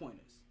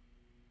 3-pointers.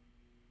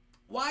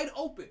 Wide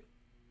open,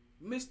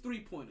 missed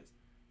 3-pointers.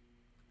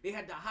 They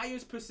had the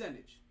highest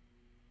percentage,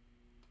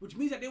 which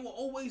means that there were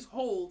always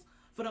holes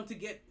for them to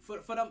get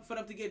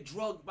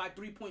drugged by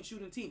 3-point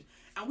shooting teams,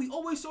 and we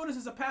always saw this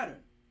as a pattern.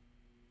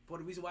 For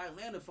the reason why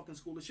Atlanta fucking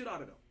schooled the shit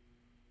out of them.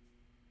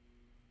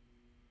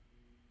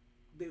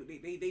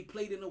 They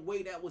played in a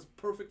way that was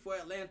perfect for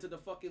Atlanta to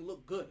fucking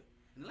look good,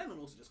 and Atlanta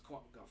also just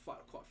caught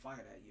fire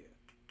that year,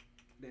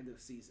 at the end of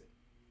the season.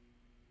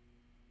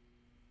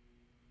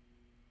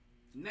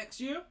 Next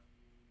year,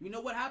 you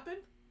know what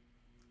happened?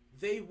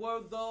 They were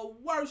the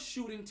worst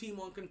shooting team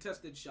on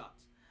contested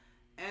shots.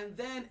 And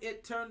then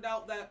it turned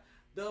out that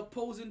the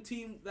opposing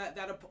team that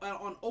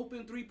on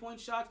open 3-point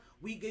shots,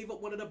 we gave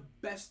up one of the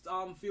best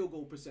field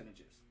goal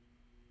percentages.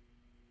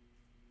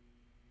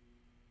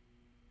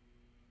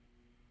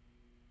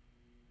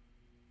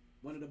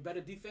 One of the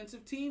better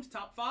defensive teams,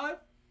 top 5.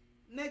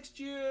 Next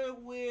year,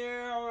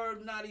 we're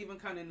not even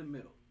kind of in the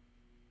middle.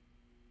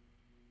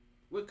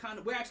 We're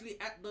actually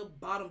at the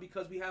bottom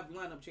because we have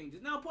lineup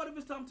changes. Now, part of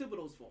it's Tom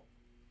Thibodeau's fault.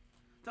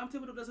 Tom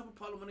Thibodeau does have a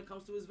problem when it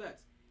comes to his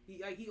vets.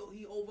 He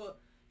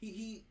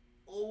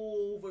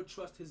over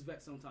trusts his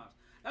vets sometimes.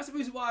 That's the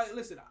reason why.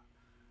 Listen,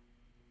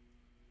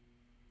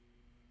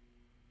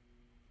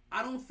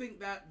 I don't think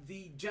that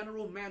the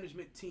general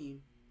management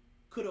team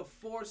could have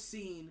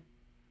foreseen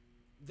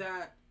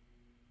that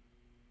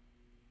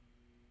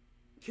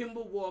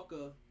Kemba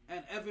Walker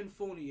and Evan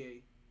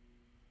Fournier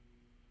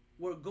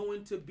were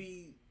going to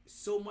be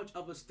so much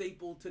of a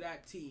staple to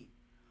that team,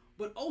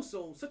 but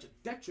also such a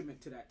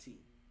detriment to that team.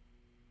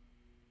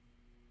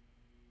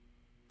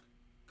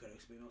 Could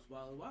explain us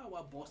why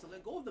Boston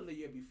let go of them the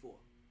year before.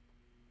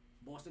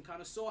 Boston kind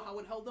of saw how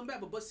it held them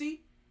back. But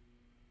see,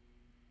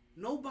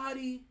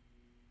 nobody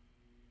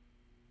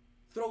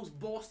throws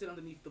Boston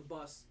underneath the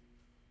bus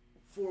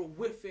for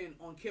whiffing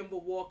on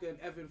Kemba Walker and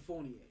Evan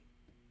Fournier.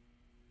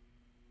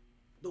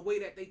 The way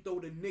that they throw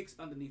the Knicks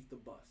underneath the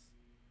bus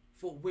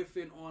for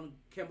whiffing on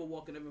Kemba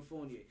Walker and Evan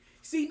Fournier.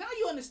 See, now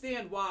you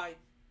understand why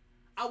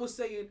I was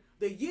saying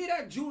the year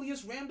that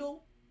Julius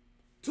Randle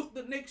took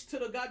the Knicks to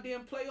the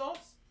goddamn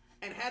playoffs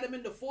and had him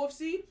in the 4th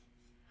seed,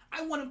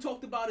 I want him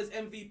talked about as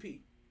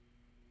MVP.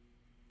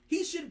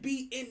 He should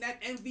be in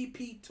that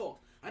MVP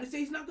talk. I didn't say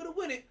he's not going to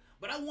win it,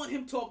 but I want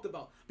him talked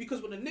about.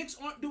 Because when the Knicks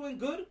aren't doing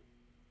good,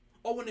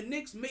 or when the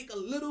Knicks make a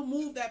little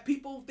move that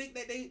people think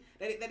that they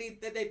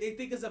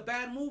think is a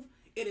bad move,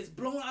 it is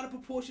blown out of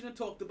proportion and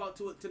talked about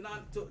to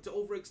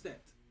overextend.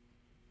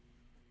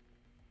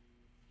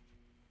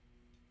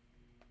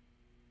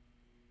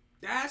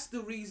 That's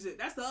the reason.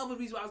 That's the other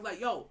reason why I was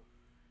like, yo,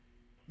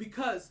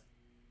 because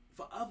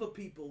for other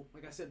people,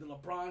 like I said, the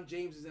LeBron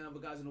Jameses and other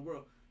guys in the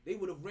world, they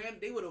would have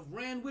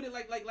ran with it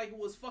like it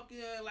was fucking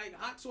like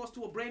hot sauce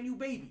to a brand new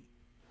baby.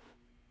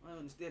 I don't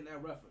understand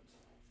that reference.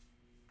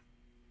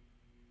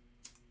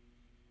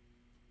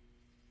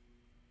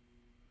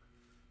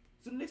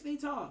 So the Knicks need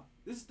time.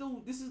 This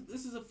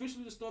is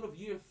officially the start of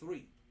year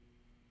 3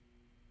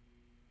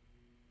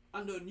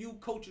 under a new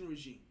coaching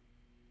regime.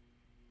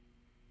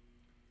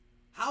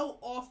 How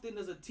often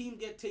does a team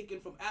get taken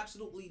from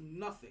absolutely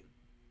nothing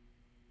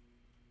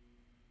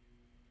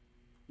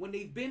when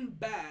they've been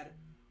bad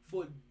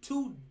for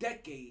 2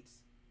 decades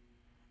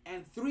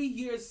and 3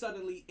 years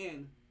suddenly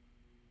in,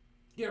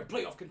 they're a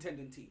playoff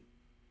contending team?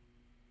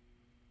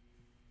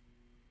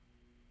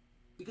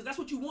 Because that's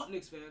what you want,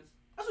 Knicks fans.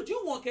 That's what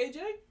you want, KJ.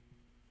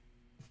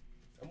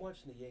 I'm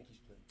watching the Yankees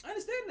play. I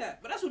understand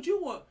that, but that's what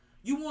you want.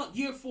 You want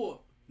year 4,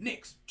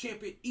 Knicks,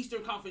 champion,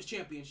 Eastern Conference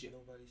championship.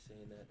 Nobody's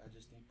saying that. I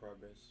just need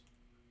progress.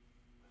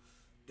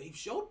 They've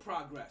showed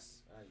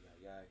progress.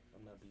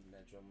 I'm not beating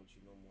that drum with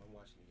you no more. I'm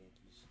watching the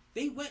Yankees.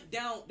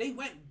 They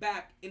went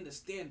back in the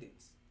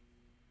standings.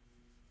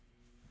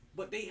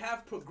 But they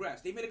have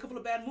progressed. They made a couple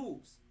of bad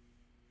moves.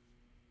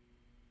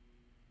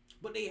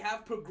 But they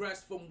have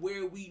progressed from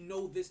where we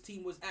know this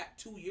team was at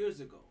 2 years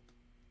ago.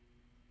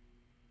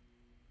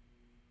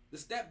 The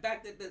step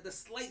back, the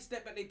slight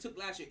step back they took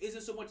last year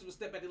isn't so much of a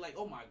step back. They're like,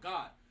 oh my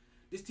God,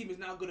 this team is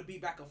now going to be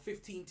back a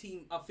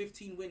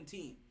 15-win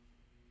team.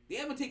 They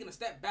haven't taken a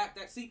step back.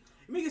 It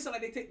makes it sound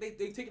like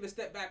they've taken a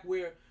step back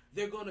where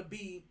they're going to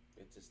be.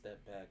 It's a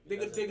step back. They're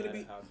going to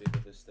be. How big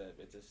of a step?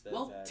 It's a step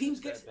back. Teams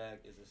a step back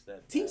is a step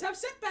back. Teams have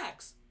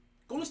setbacks.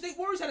 Golden State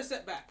Warriors had a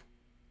setback,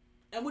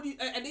 and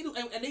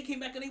they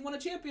came back and they won a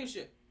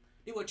championship.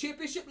 They were a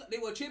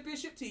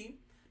championship team.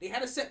 They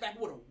had a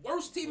setback with the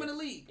worst team in the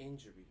league.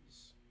 Injuries.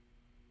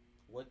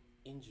 What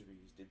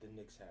injuries did the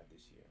Knicks have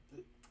this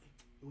year?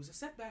 It was a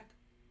setback.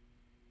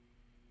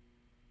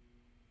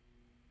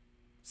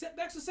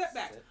 Setbacks are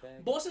setbacks.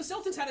 Boston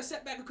Celtics had a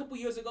setback a couple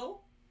years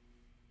ago.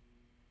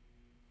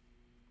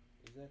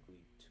 Exactly,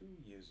 2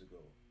 years ago.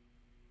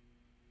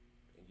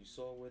 And you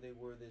saw where they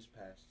were this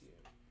past year.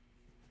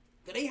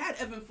 They had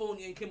Evan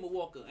Fournier and Kemba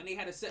Walker, and they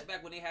had a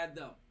setback when they had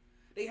them.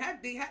 They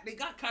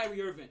got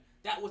Kyrie Irving.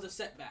 That was a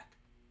setback.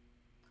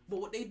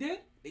 But what they did,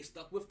 they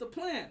stuck with the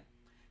plan.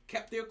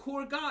 Kept their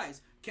core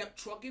guys, kept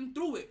trucking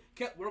through it,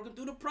 kept working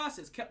through the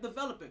process, kept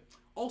developing.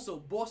 Also,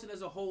 Boston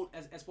as a whole,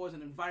 as far as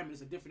an environment,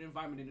 is a different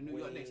environment than the New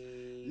York Knicks.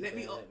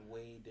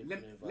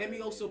 Let me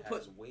also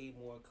put way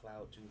more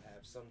clout to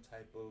have some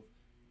type of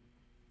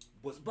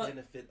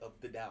benefit of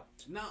the doubt.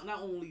 Not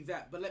only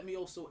that, but let me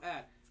also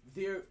add,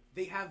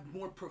 they have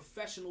more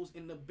professionals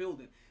in the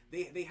building.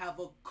 They have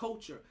a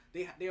culture.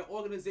 They're an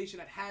organization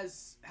that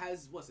has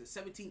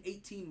 17,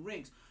 18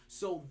 rings.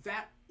 So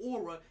that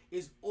aura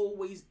is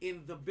always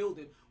in the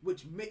building,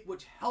 which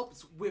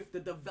helps with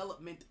the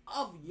development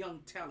of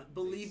young talent.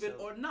 Believe it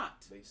or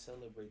not, they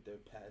celebrate their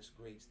past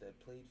greats that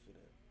played for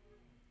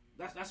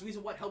them. That's the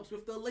reason what helps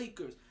with the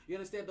Lakers. You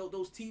understand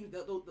those teams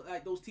that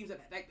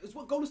it's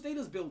what Golden State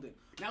is building.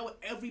 Now with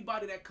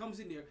everybody that comes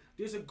in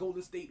there's a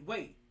Golden State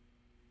way,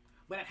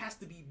 but that has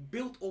to be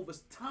built over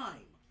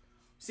time.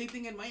 Same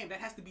thing in Miami.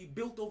 That has to be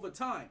built over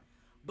time.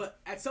 But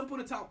at some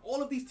point in time,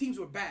 all of these teams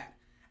were bad.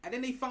 And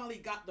then they finally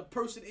got the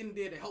person in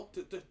there to help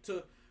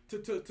to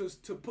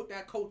put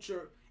that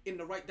culture in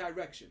the right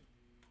direction,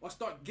 or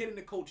start getting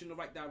the coach in the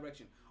right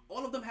direction.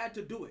 All of them had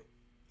to do it.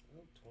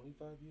 Well,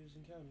 25 years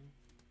and counting.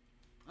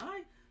 All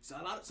right. So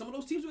some of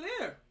those teams were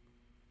there,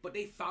 but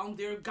they found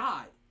their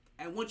guy.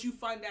 And once you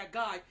find that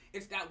guy,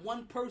 it's that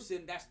one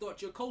person that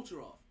starts your culture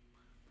off.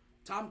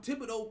 Tom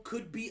Thibodeau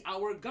could be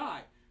our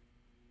guy.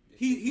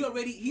 He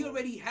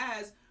already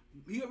has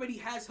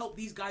helped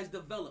these guys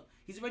develop.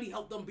 He's already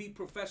helped them be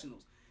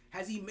professionals.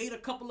 Has he made a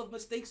couple of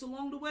mistakes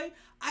along the way?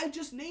 I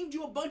just named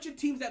you a bunch of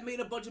teams that made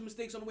a bunch of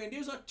mistakes on the way, and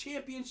there's our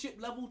championship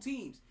level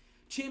teams,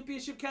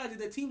 championship caliber,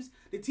 the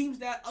teams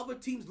that other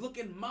teams look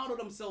and model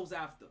themselves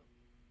after.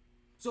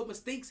 So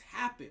mistakes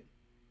happen.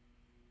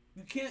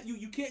 You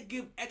can't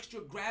give extra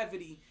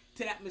gravity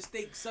to that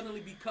mistake suddenly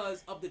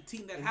because of the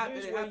team that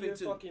happened. Here's where you're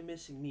fucking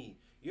missing me.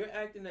 You're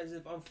acting as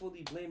if I'm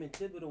fully blaming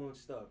Thibodeau and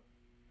stuff.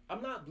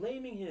 I'm not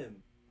blaming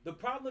him. The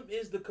problem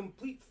is the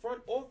complete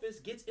front office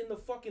gets in the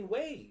fucking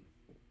way.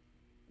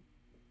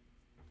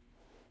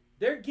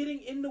 They're getting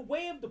in the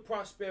way of the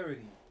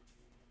prosperity.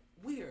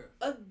 Where?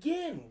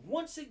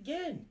 Once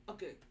again.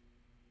 Okay.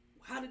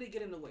 How did they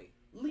get in the way?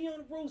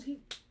 Leon Rose,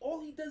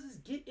 all he does is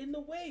get in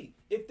the way.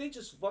 If they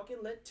just fucking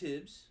let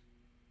Tibbs,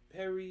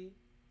 Perry,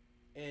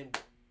 and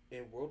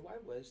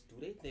Worldwide West do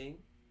their thing,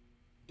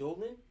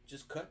 Dolan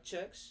just cut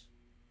checks.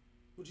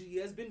 Which he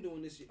has been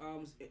doing this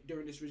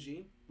during this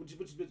regime, which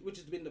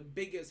has been the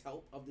biggest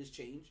help of this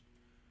change.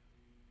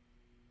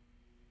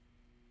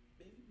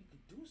 Maybe we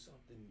could do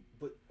something,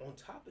 but on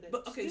top of that,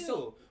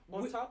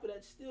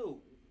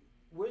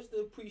 where's the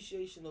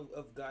appreciation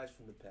of guys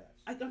from the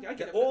past? I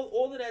get it.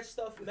 All of that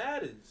stuff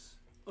matters.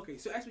 Okay,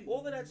 so actually,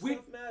 all of that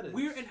stuff matters.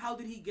 Where and how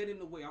did he get in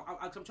the way?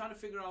 I'm trying to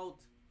figure out.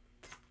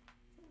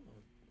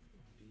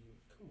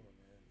 Come on,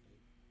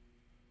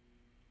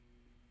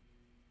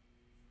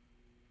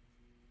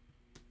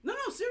 man. No,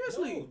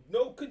 seriously.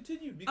 No,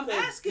 continue. Because,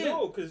 I'm asking.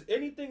 No, because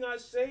anything I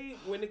say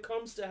when it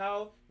comes to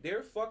how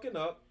they're fucking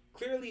up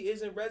clearly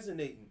isn't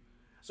resonating.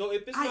 So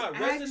if it's not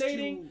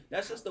resonating,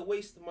 that's just a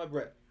waste of my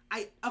breath.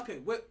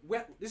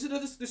 This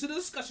is a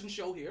discussion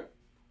show here.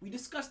 We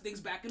discuss things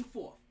back and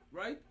forth,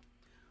 right?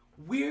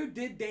 Where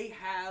did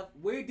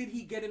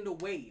he get in the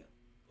way?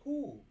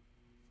 Who?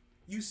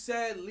 You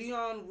said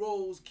Leon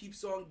Rose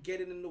keeps on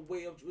getting in the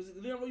way of. Was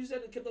it Leon Rose? You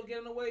said it kept on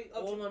getting in the way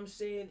of. All I'm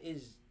saying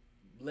is,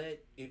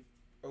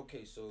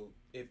 so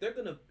if they're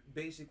gonna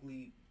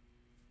basically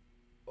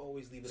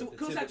always leave it up to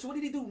Thibodeau. So what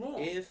did he do wrong?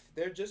 If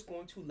they're just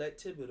going to let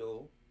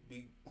Thibodeau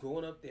be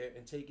going up there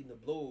and taking the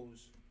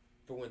blows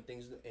for when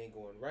things ain't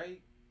going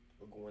right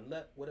or going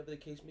left, whatever the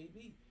case may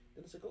be,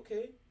 then it's like,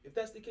 okay, if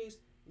that's the case,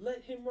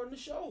 let him run the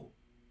show.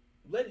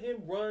 Let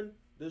him run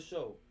the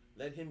show.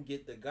 Let him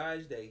get the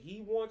guys that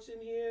he wants in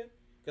here,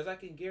 because I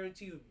can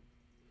guarantee you,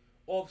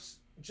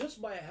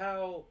 just by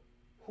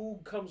who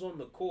comes on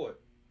the court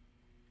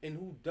and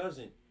who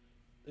doesn't,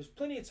 there's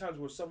plenty of times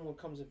where someone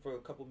comes in for a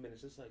couple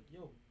minutes. It's like,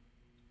 yo,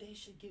 they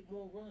should get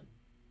more run.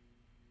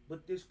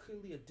 But there's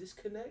clearly a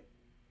disconnect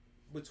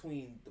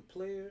between the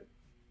player,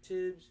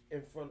 Tibbs,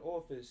 and front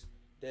office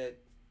that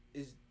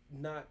is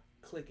not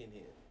clicking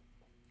here.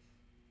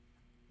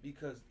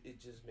 Because it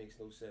just makes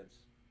no sense.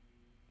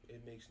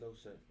 It makes no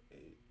sense.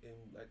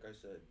 And like I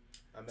said,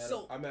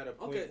 I'm at a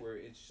point where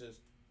it's just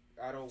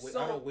I don't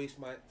waste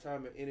my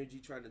time and energy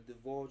trying to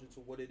divulge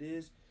into what it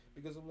is,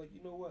 because I'm like,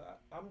 you know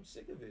what, I'm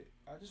sick of it.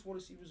 I just want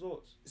to see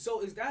results.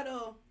 So is that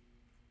a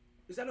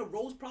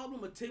Rose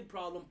problem, a Tibb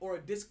problem, or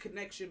a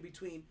disconnection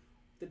between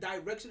the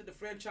direction that the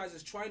franchise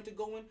is trying to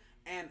go in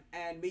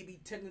and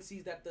maybe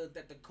tendencies that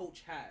the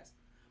coach has?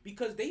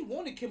 Because they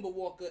wanted Kemba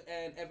Walker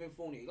and Evan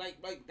Fournier.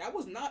 Like that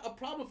was not a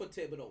problem for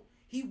Thibodeau.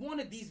 He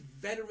wanted these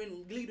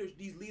veteran leaders,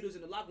 these leaders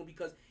in the locker room,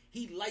 because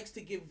he likes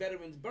to give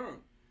veterans burn.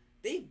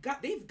 They've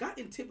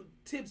gotten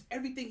Tibbs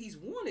everything he's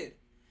wanted.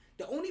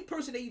 The only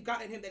person they've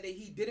gotten him that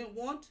he didn't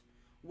want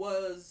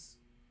was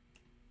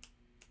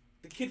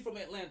the kid from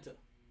Atlanta.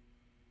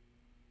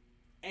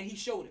 And he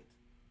showed it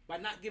by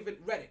not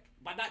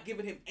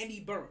giving him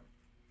any burn.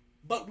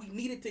 But we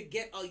needed to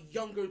get a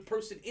younger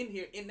person in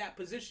here in that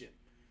position.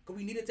 Because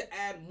we needed to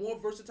add more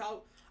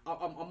versatile,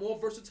 a more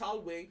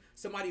versatile wing,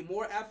 somebody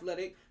more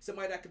athletic,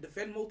 somebody that could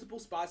defend multiple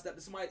spots,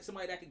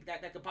 somebody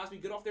that could possibly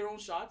get off their own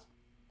shots.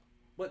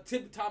 But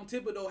Tom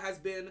Thibodeau has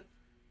been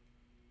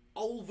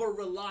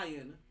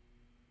over-relying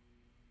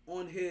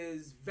on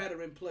his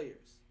veteran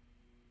players.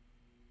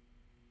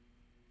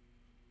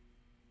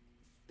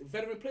 The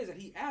veteran players that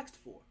he asked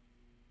for.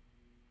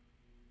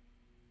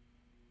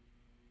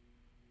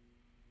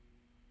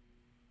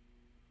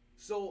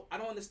 So I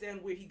don't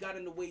understand where he got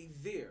in the way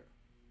there.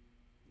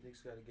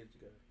 Knicks got to get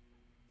together.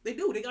 They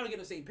do. They got to get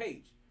on the same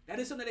page. That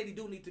is something that they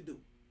do need to do.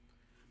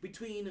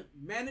 Between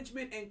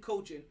management and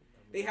coaching,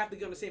 they have to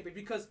get on the same page.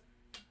 Because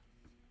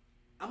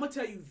I'm going to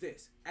tell you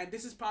this, and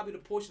this is probably the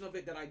portion of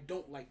it that I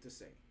don't like to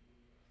say.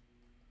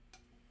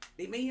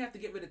 They may have to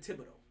get rid of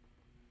Thibodeau.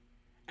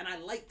 And I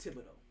like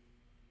Thibodeau.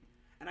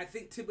 And I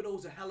think Thibodeau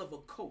is a hell of a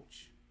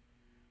coach.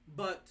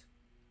 But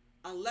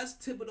unless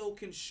Thibodeau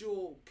can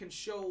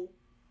show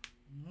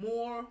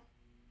more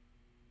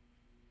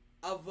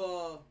of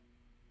a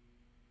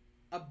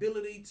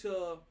ability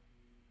to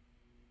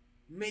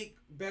make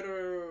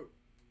better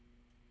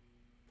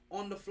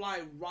on the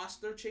fly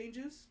roster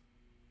changes,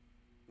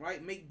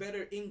 right? Make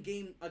better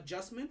in-game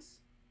adjustments,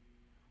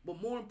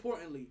 but more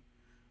importantly,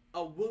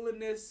 a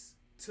willingness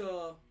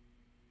to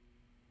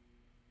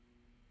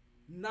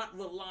not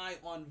rely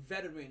on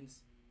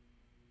veterans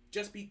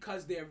just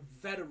because they're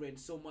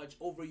veterans so much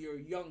over your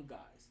young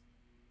guys,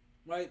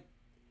 right?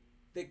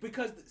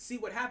 Because see,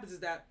 what happens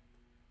is that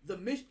the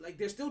mission, like,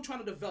 they're still trying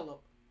to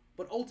develop,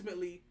 but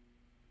ultimately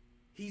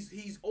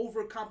he's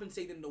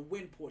overcompensating the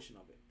win portion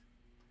of it,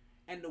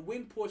 and the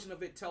win portion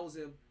of it tells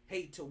him,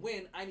 hey, to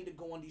win I need to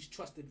go on these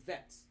trusted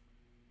vets,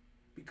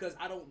 because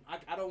I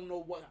don't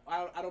know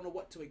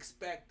what to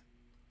expect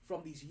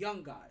from these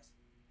young guys.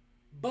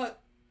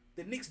 But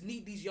the Knicks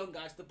need these young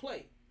guys to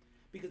play,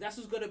 because that's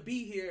who's gonna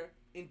be here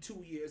in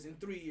 2 years, in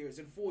 3 years,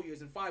 in 4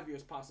 years, in 5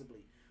 years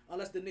possibly.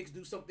 Unless the Knicks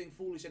do something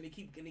foolish and they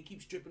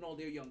keep stripping all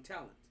their young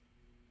talent.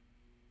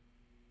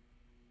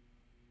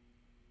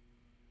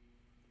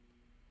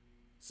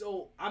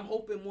 So I'm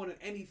hoping more than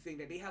anything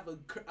that they have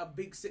a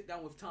big sit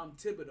down with Tom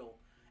Thibodeau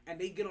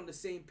and they get on the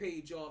same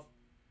page of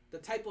the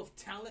type of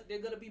talent they're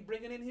gonna be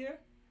bringing in here,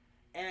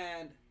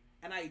 and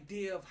an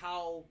idea of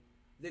how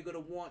they're gonna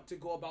want to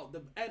go about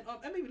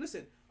and maybe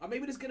listen, or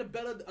maybe just get a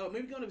better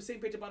maybe get on the same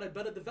page about a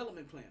better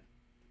development plan.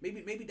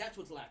 Maybe that's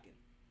what's lacking.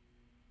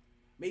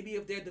 Maybe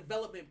if their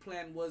development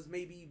plan was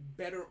maybe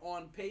better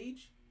on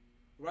page,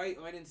 right,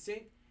 or in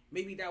sync,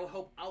 maybe that will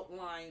help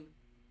outline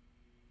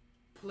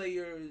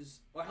players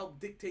or help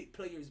dictate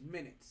players'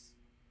 minutes.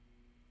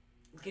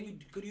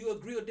 Could you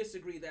agree or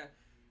disagree that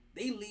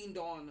they leaned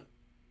on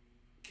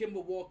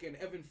Kemba Walker and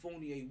Evan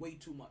Fournier way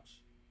too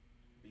much?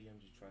 I'm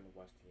just trying to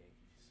watch the Yankees.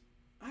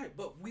 All right,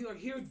 but we are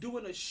here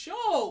doing a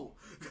show.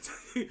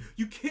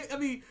 You can't. I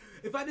mean,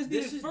 if I just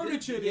needed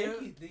furniture there.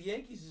 The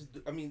Yankees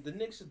the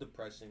Knicks are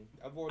depressing.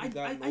 I've already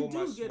gotten all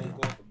my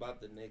smoke off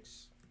about the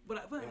Knicks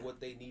and what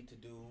they need to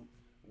do,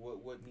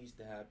 what needs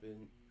to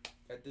happen.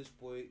 at this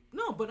point.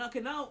 No, but okay,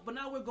 now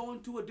we're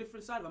going to a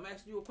different side. I'm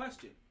asking you a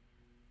question.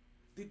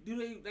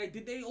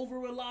 Did they over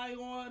rely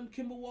on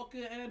Kemba Walker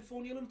and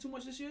Fournier a little too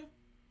much this year?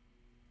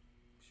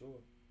 Sure.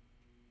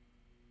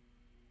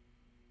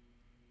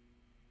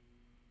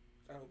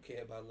 I don't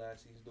care about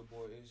last season's the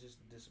boy. It was just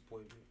a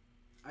disappointment.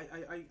 I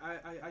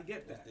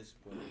get that. It's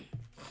disappointment.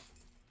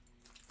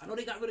 I know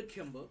they got rid of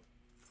Kemba,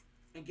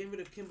 and getting rid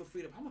of Kemba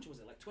freed up. How much was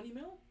it? Like 20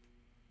 mil?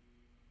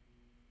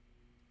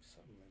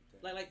 Something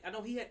like that. Like I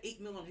know he had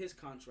 8 mil on his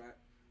contract,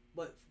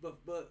 but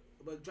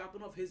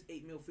dropping off his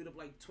 8 mil freed up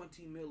like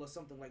 20 mil or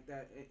something like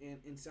that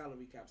in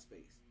salary cap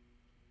space.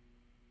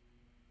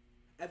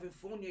 Evan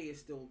Fournier is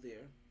still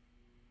there.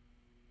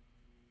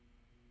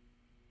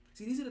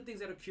 See, these are the things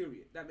that are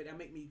curious. That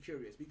make me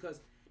curious because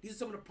these are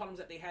some of the problems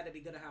that they had that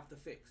they're gonna have to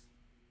fix.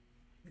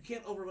 You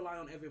can't over rely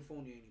on Evan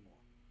Fournier anymore.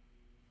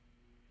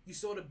 You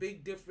saw the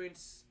big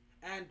difference,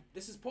 and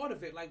this is part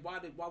of it. Like why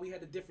we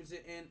had the difference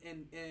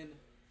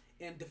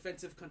in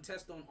defensive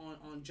contest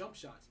on jump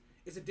shots.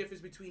 It's a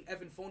difference between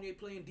Evan Fournier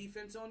playing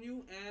defense on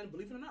you and,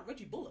 believe it or not,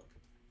 Reggie Bullock.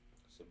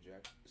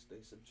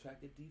 They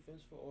subtracted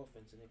defense for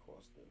offense and it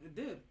cost them. It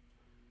did.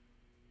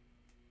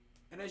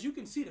 And as you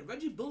can see, the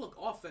Reggie Bullock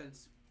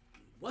offense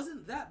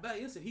wasn't that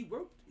bad. Listen, he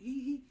worked.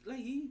 He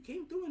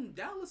came through in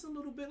Dallas a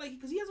little bit, like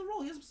because he has a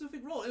role. He has a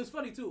specific role. It was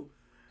funny too.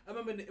 I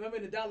remember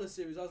in the Dallas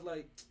series, I was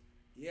like,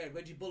 yeah,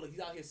 Reggie Bullock, he's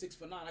out here 6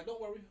 for 9. Like,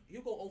 don't worry,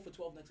 he'll go 0 for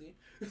 12 next game.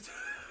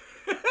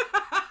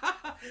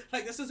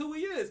 Like, this is who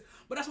he is.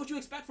 But that's what you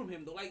expect from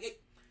him, though.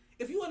 Like,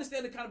 if you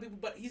understand the kind of people,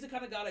 but he's the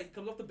kind of guy that he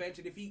comes off the bench,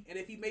 and if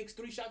he makes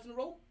 3 shots in a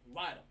row,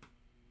 ride him.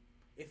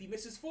 If he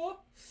misses 4,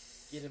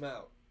 get him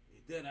out.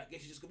 Then I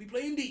guess you're just gonna be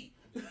playing D.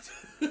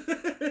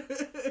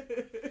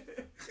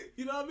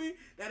 You know what I mean?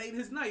 That ain't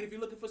his night. If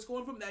you're looking for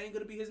scoring from him, that ain't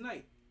gonna be his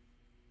night.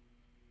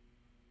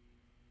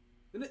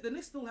 The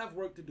Knicks still have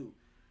work to do.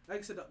 Like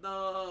I said,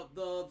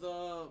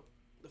 the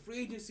free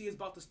agency is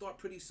about to start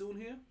pretty soon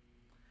here,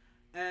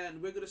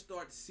 and we're gonna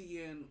start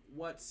seeing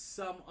what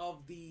some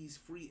of these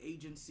free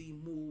agency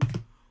moves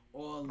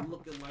are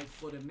looking like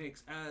for the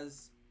Knicks.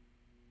 As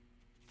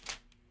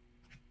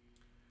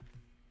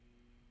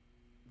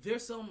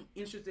there's some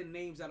interesting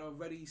names that are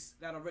already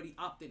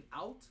opting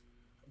out,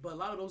 but a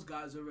lot of those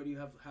guys already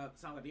have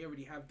sound like they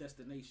already have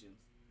destinations.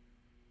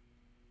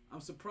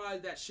 I'm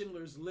surprised that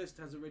Schindler's List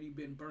has already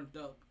been burnt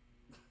up.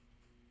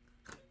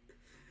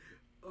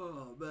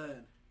 Oh,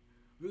 man.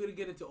 We're going to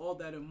get into all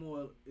that and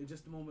more in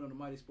just a moment on the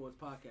Mighty Sports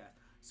Podcast.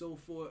 So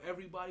for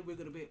everybody, we're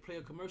going to play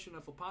a commercial.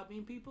 And for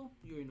Podbean people,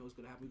 you already know what's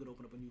going to happen. We're going to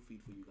open up a new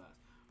feed for you guys.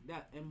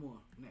 That and more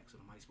next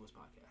on the Mighty Sports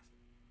Podcast.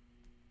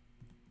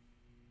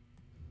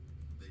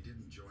 They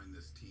didn't join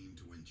this team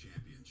to win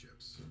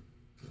championships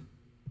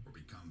or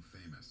become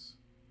famous.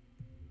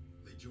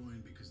 They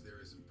joined because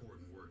there is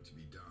important work to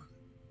be done,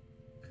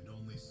 and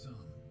only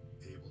some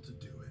able to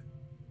do it.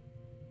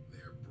 They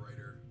are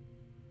brighter,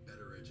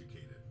 better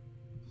educated,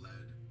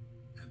 led,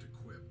 and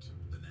equipped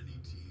than any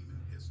team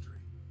in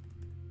history.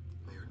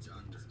 They are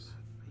doctors,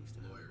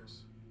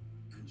 lawyers,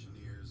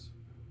 engineers,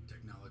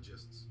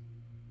 technologists,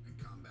 and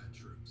combat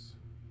troops,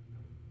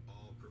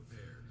 all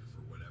prepared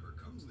for whatever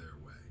comes their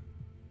way.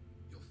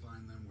 You'll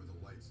find them where the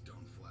lights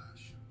don't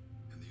flash,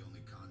 and the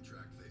only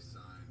contract they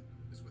sign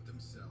is with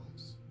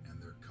themselves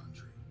and their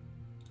country.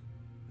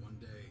 One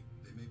day,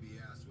 they may be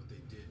asked what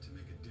they did to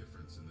make a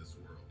difference in this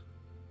world.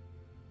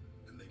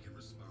 And they can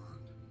respond,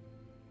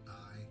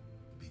 I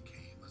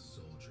became a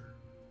soldier.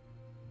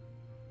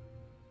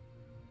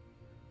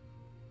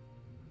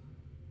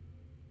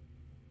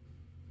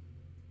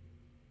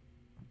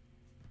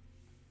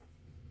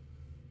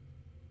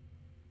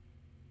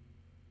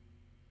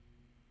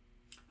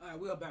 All right,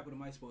 we are back with the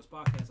Mighty Sports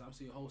Podcast. I'm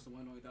your host, the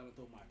one and only Dollar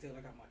Throw My Tail.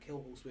 I got my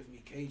co-host with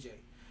me, KJ,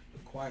 the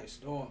Quiet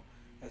Storm,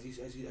 as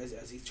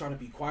he's trying to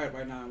be quiet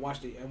right now and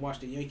watch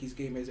the Yankees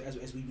game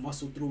as we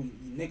muscle through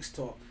Knicks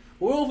talk.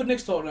 We're over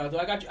Knicks talk now, though.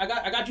 I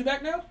got you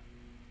back now.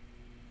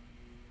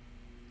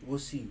 We'll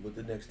see what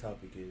the next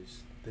topic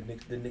is.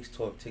 The Knicks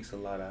talk takes a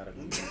lot out of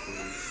me.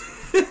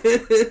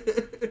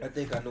 I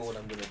think I know what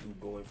I'm gonna do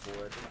going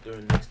forward.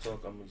 During Knicks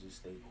talk, I'm gonna just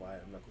stay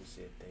quiet. I'm not gonna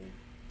say a thing.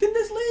 Then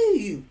just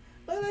leave.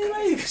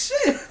 Like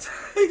shit.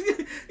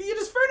 You're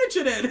just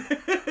furniture then.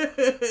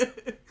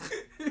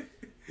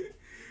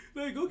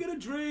 Like, go get a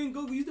drink,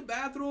 go use the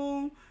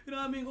bathroom. You know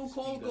what I mean? Go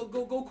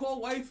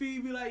call wifey.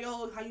 Be like,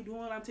 yo, how you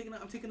doing? I'm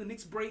taking a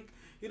Knicks break.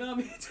 You know what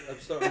I mean? I'm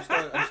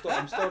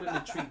starting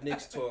to treat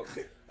Knicks talk.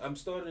 I'm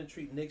starting to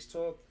treat Knicks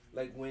talk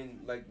like when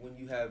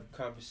you have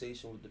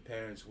conversation with the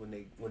parents when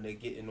they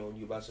getting on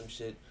you about some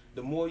shit.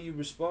 The more you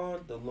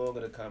respond, the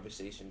longer the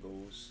conversation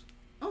goes.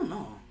 Oh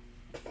no.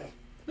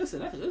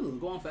 Listen, it'll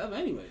go on forever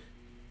anyway.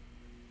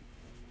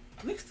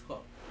 Knicks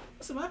talk.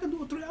 Listen, man, I can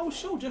do a 3-hour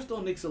show just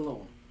on Knicks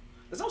alone.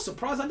 Cause I was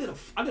surprised I did a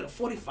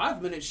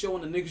 45-minute show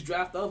on the Knicks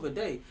draft the other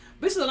day.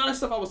 Basically, a lot of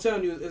stuff I was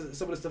telling you is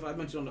some of the stuff I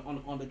mentioned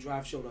on the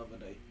draft show the other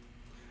day.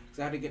 Cause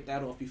I had to get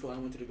that off before I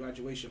went to the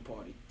graduation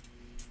party.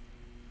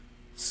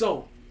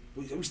 So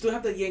we still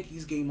have the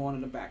Yankees game on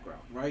in the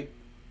background, right?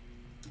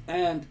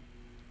 And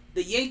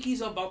the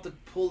Yankees are about to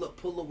pull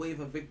a wave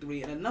of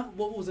victory, and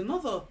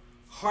another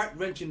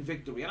heart-wrenching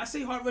victory. And I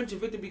say heart-wrenching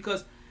victory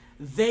because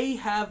they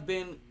have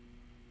been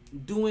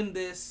doing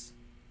this.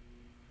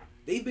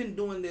 They've been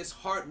doing this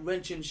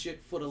heart-wrenching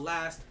shit for the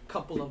last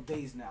couple of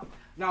days now.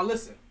 Now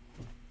listen.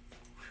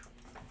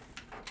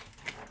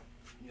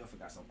 I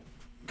forgot something.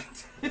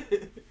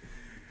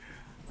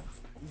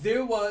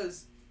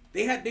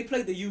 They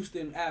played the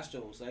Houston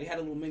Astros. They had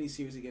a little mini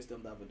series against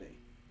them the other day,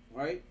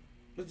 right?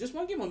 It was just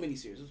one game on mini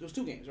series. It was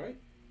 2 games, right?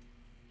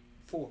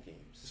 4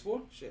 games. It's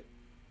 4? Shit.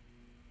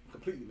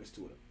 Completely missed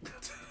 2 of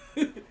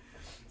them.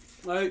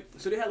 Right?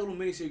 So they had a little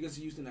mini series against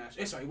the Houston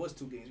Astros. Sorry, it was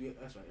 2 games.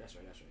 That's right.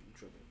 I'm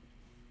tripping.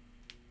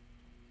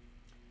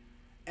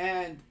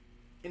 And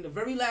in the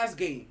very last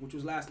game, which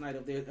was last night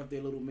of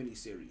their little mini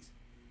series,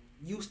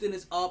 Houston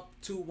is up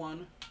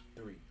 2-1.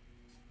 3.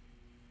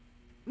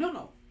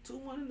 No.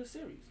 2-1 in the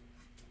series.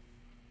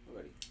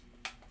 Already.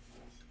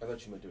 I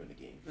thought you meant during the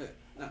game.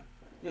 Yeah.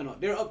 No.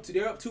 They're up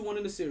 2-1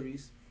 in the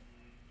series.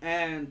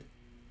 And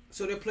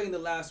so they're playing the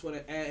last one,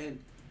 and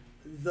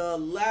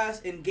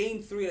in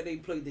game 3 that they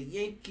played, the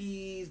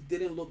Yankees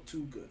didn't look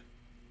too good.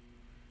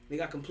 They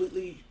got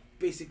completely,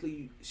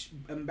 basically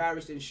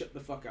embarrassed and shut the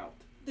fuck out.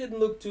 Didn't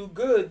look too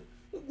good.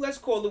 Let's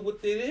call it what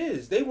it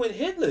is. They went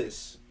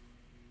hitless.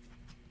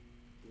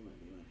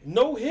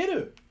 No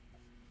hitter.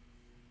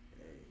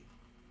 Hey,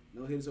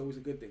 no hitter's always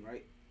a good thing,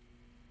 right?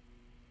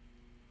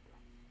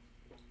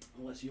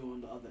 Unless you're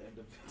on the other end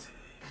of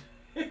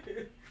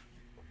it.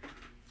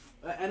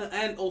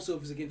 And also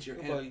if it's against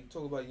your hand.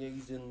 Talk about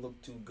Yankees didn't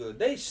look too good.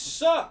 They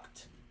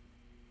sucked.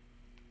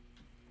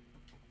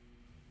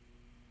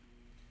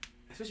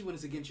 Especially when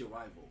it's against your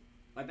rival.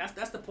 Like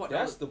that's the part.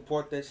 That's the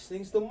part that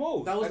stings the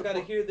most. I gotta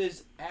hear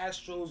this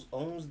Astros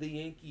owns the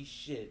Yankees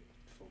shit.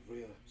 For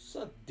real.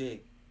 Suck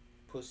dick,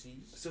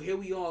 pussies. So here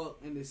we are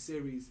in this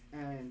series,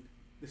 and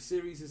the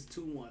series is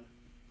 2-1.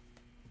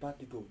 About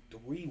to go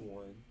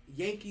 3-1.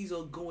 Yankees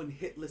are going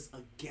hitless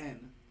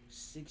again.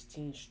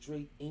 16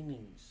 straight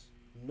innings.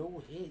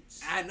 No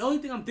hits. And the only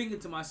thing I'm thinking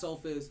to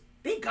myself is,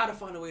 they gotta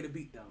find a way to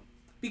beat them.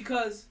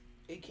 Because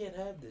they can't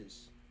have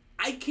this.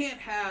 I can't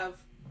have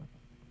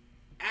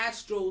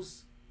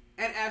Astros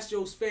and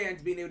Astros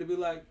fans being able to be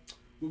like,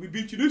 well, we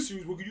beat you this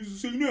series, what can you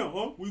say now,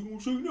 huh? What you gonna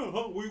say now,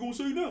 huh? What you gonna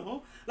say now, huh?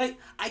 Like,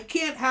 I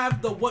can't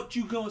have the what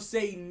you gonna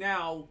say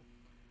now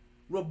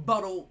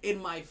rebuttal in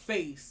my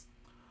face.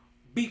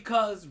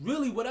 Because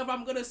really, whatever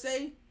I'm gonna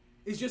say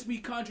is just me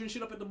conjuring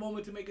shit up at the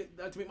moment to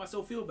make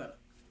myself feel better.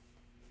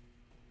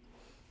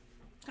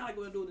 It's kind of like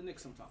what I do with the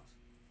Knicks sometimes.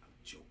 I'm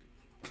joking.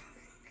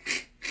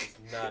 It's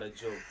not a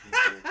joke,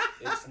 people.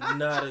 It's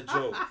not a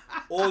joke.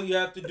 All you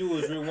have to do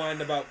is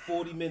rewind about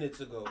 40 minutes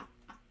ago.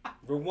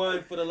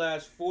 Rewind for the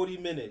last 40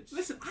 minutes.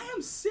 Listen, I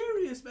am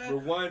serious, man.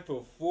 Rewind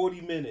for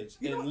 40 minutes.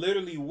 You know,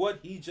 literally what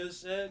he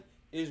just said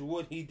is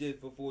what he did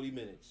for 40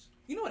 minutes.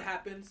 You know what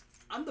happens?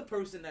 I'm the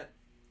person that,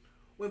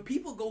 when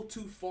people go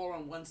too far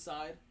on one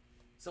side,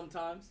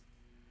 sometimes,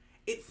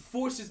 it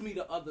forces me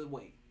the other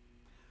way.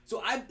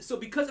 So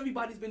because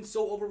everybody's been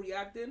so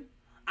overreacting,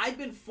 I've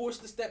been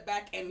forced to step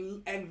back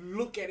and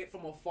look at it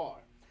from afar,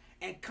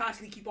 and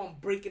constantly keep on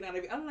breaking down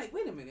everything. I'm like,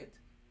 wait a minute,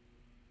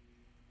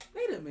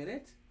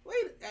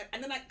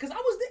 and then because I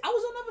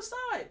was on the other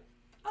side,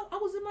 I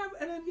was in my,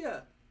 and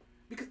then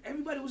because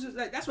everybody was just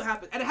like, that's what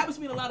happened, and it happens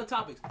to me in a lot of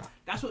topics.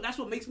 That's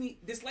what makes me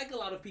dislike a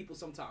lot of people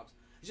sometimes.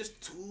 It's just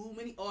too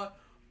many, or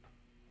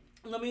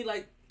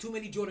too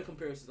many Jordan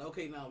comparisons.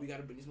 Okay, now we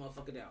gotta bring this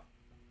motherfucker down.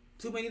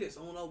 Too many of this.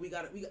 Oh no, we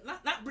got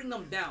not bring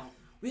them down.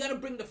 We gotta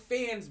bring the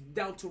fans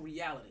down to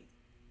reality.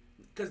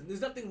 Because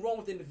there's nothing wrong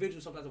with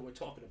individuals sometimes that we're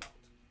talking about,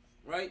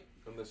 right?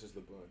 Unless it's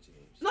LeBron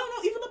James. No,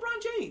 even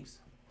LeBron James.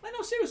 Like,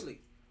 no, seriously.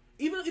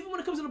 Even when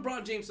it comes to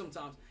LeBron James,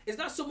 sometimes it's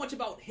not so much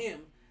about him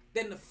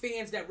than the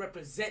fans that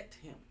represent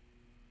him.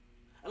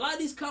 A lot of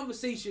these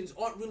conversations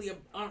aren't really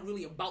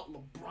about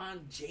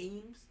LeBron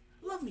James.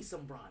 Love me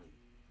some Bronny,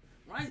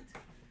 right?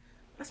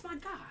 That's my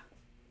guy.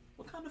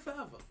 Wakanda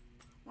forever,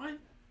 right?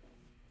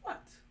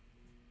 What?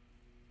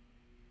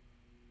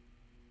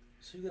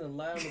 So you're gonna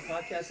lie on the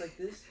podcast like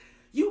this?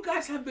 You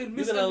guys have been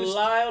misunderstood. You're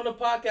gonna lie on the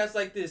podcast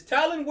like this.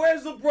 Talon,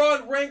 where's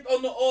LeBron ranked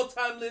on the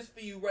all-time list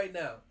for you right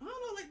now? I don't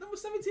know, like number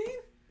 17?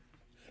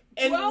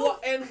 And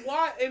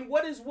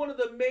what is one of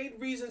the main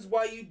reasons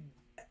why you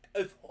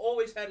have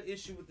always had an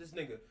issue with this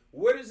nigga?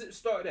 Where does it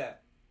start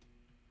at?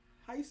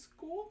 High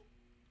school?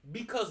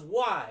 Because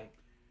why?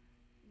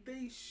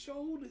 They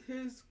showed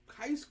his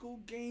high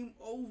school game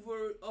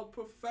over a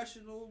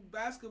professional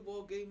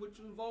basketball game which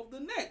involved the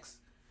Knicks.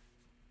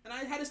 And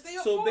I had to stay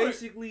up for it. So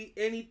basically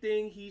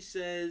anything he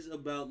says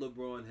about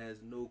LeBron has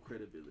no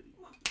credibility.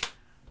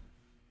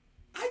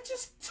 I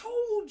just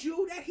told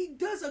you that he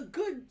does a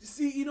good...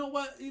 See, you know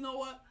what?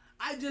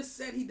 I just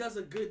said he does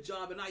a good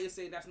job, and now you're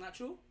saying that's not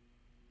true?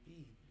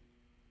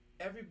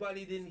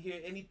 Everybody didn't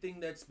hear anything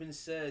that's been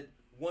said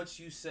once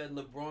you said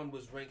LeBron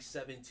was ranked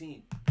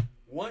 17.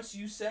 Once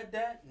you said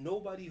that,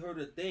 nobody heard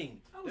a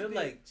thing. They're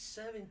like,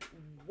 7...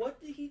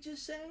 What did he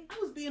just say? I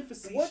was being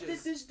facetious. What did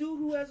this dude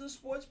who has a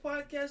sports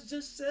podcast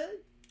just said?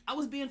 I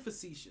was being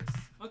facetious.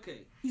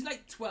 Okay, he's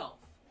like 12,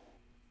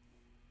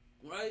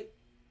 right?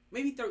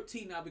 Maybe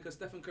 13 now because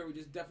Stephen Curry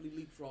just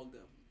definitely leapfrogged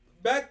them.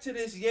 Back to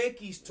this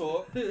Yankees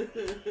talk.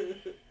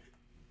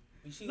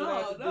 You see what I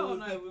have to do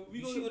with people?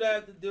 You see what I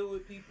have to do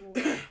with people?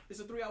 It's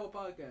a 3-hour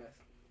podcast.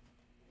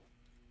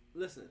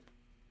 Listen,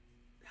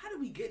 how did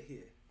we get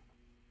here?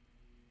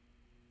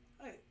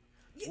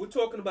 We're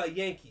talking about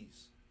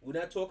Yankees. We're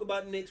not talking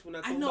about Knicks. We're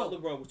not talking about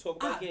LeBron. We're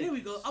talking about Yankees. There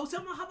we go. I was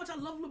telling you how much I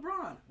love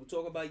LeBron. We're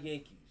talking about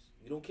Yankees.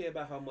 We don't care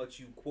about how much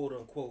you quote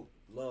unquote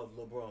love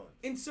LeBron.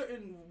 In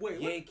certain way.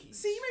 Yankees.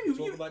 See, we're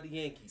talking about the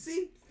Yankees.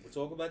 See? We're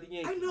talking about the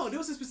Yankees. I know. There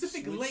was a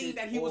specific lane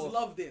that he was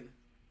loved in.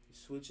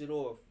 Switch it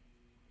off.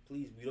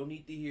 Please, we don't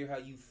need to hear how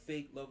you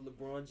fake love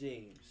LeBron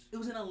James. It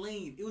was in a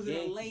lane. It was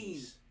Yankees. in a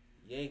lane.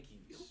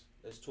 Yankees.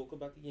 Let's talk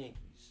about the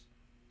Yankees.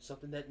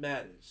 Something that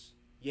matters.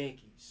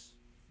 Yankees.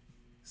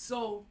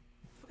 So,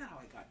 I forgot how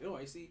I got there.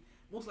 Anyway, see,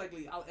 most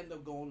likely I'll end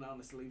up going down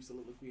the slave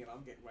soliloquy and I'll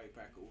get right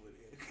back over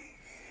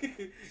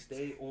there.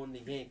 Stay on the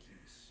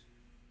Yankees.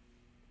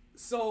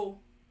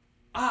 So,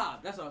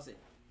 that's what I was saying.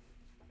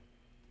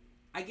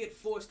 I get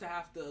forced to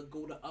have to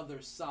go the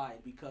other side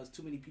because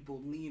too many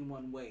people lean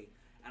one way,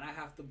 and I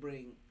have to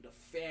bring the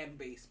fan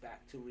base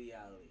back to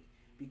reality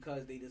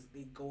because they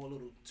go a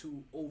little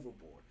too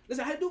overboard.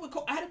 Listen, I had to do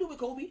it with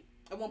Kobe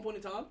at one point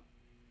in time.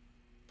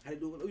 I had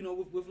to do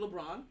it, with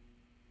LeBron.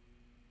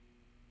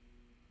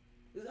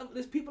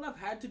 There's people I've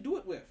had to do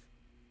it with.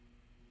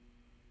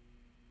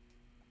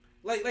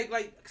 Like,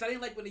 because I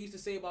didn't like when they used to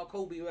say about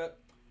Kobe that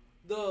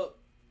the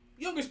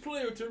youngest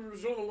player to.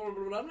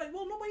 I'm like,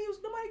 well, nobody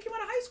came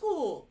out of high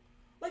school.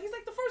 Like, he's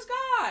like the first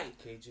guy.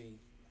 KG.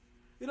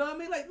 You know what I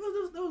mean? Like,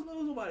 there was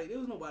nobody. There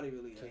was nobody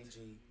really yet.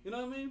 KG. You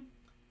know what I mean?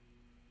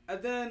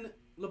 And then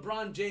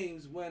LeBron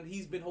James, when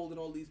he's been holding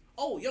all these,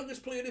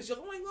 youngest player this year.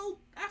 I'm like, well,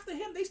 after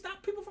him, they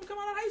stopped people from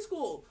coming out of high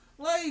school.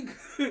 Like,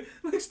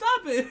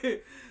 stop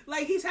it.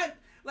 Like, he's had,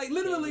 like,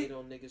 literally. Can't hate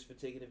on niggas for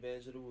taking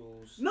advantage of the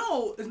rules.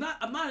 No, it's not.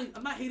 I'm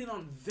not hating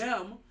on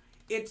them.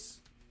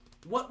 It's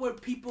what were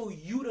people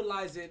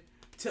utilizing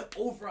to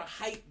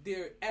overhype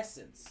their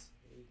essence.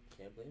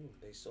 Can't blame them.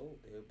 They sold.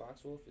 They're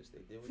box office. They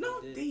did what No,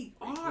 they did. they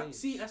are. Games.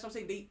 See, that's what I'm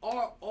saying. They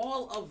are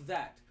all of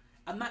that.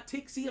 I'm not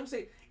taking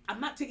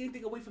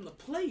anything away from the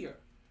player.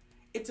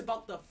 It's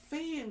about the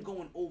fan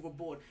going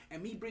overboard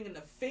and me bringing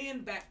the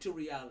fan back to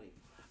reality.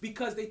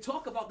 Because they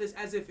talk about this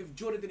as if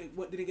Jordan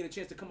didn't get a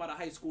chance to come out of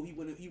high school, he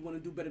want to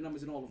do better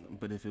numbers than all of them.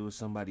 But if it was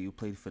somebody who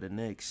played for the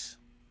Knicks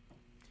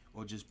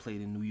or just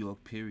played in New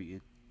York,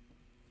 period.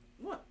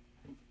 What?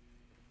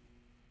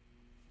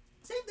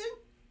 Same thing.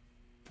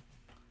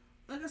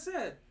 Like I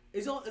said,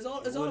 it's all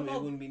about. It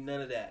wouldn't be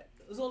none of that.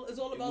 It's all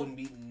about. It wouldn't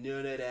be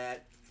none of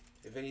that.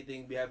 If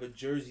anything, we have a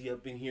jersey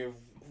up in here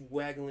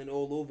waggling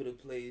all over the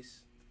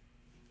place.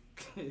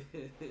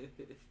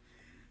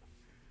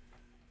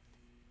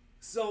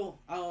 So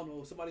I don't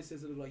know. Somebody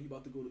says it look like you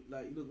about to go to,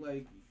 like you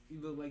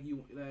look like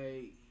you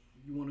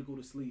want to go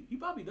to sleep. He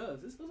probably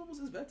does. It's almost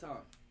his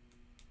bedtime.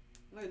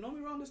 Like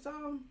normally around this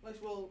time,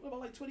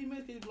 about 20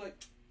 minutes, he'd be like,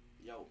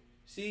 yo.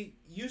 See,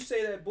 you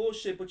say that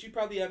bullshit, but you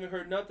probably haven't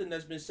heard nothing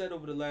that's been said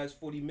over the last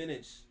 40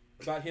 minutes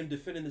about him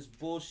defending this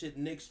bullshit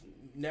Knicks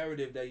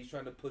narrative that he's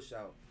trying to push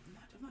out.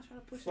 I'm not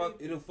trying to push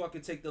anything. It'll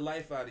fucking take the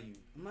life out of you.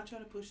 I'm not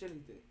trying to push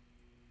anything.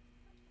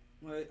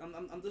 Right?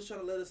 I'm just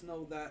trying to let us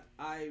know that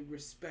I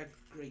respect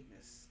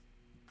greatness.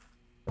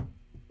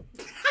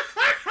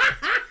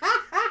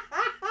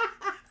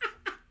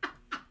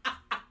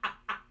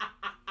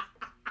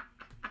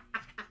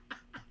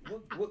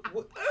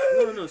 What?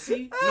 No.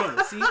 See,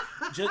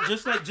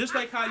 just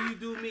like how you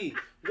do me.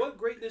 What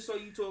greatness are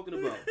you talking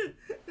about?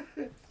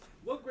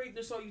 What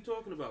greatness are you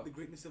talking about? The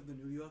greatness of the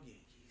New York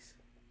Yankees.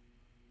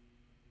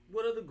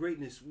 What other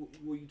greatness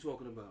were you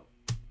talking about?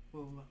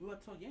 Well, we want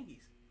to talk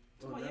Yankees.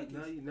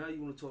 Now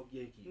you want to talk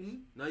Yankees. Mm-hmm.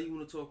 Now you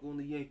want to talk on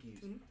the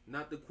Yankees,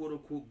 not the quote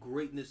unquote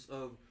greatness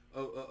of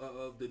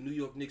the New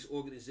York Knicks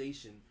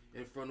organization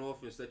and front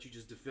office that you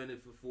just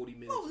defended for 40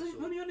 minutes. No,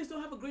 the New York Knicks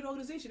don't have a great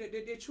organization.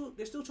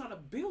 They're still trying to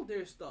build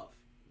their stuff.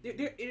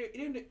 They're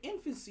in the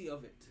infancy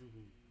of it.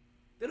 Mm-hmm.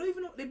 They don't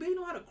even know. They barely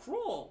know how to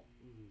crawl.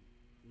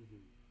 Mm-hmm.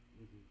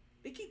 Mm-hmm.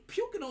 They keep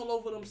puking all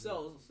over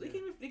themselves. Yeah.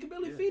 They can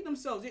barely feed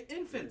themselves. They're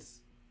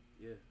infants.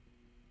 Yeah.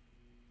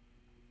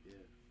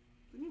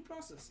 It's a new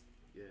process.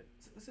 Yeah.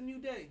 It's a new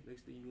day.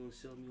 Next thing you're gonna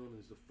sell me on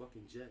is the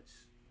fucking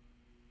Jets.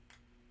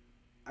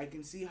 I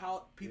can see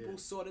how people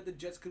saw that the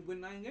Jets could win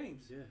 9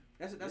 games. Yeah.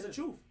 That's the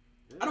truth.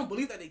 Yeah. I don't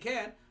believe that they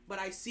can, but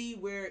I see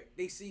where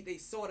they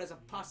saw it as a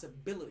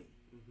possibility.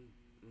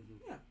 Mm-hmm.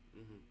 Mm-hmm. Yeah.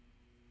 Mm-hmm.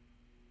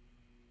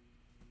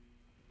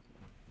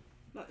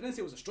 No, I didn't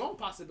say it was a strong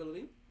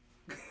possibility,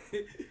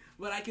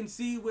 but I can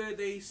see where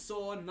they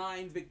saw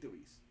 9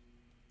 victories.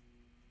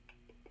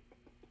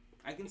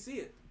 I can see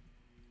it.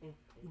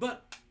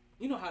 But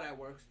you know how that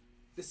works.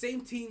 The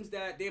same teams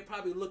that they're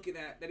probably looking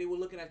at, that they were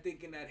looking at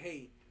thinking that,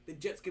 hey, the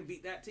Jets can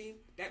beat that team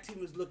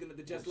was looking at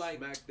the Jets like,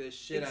 smack the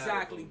shit exactly,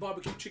 out of them.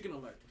 barbecue chicken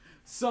alert.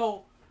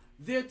 So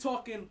they're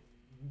talking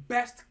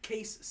best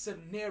case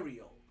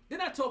scenario. They're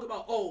not talking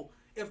about,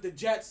 if the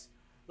Jets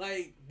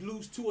like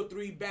lose 2 or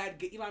 3 bad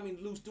games. You know what I mean?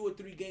 Lose 2 or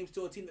 3 games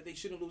to a team that they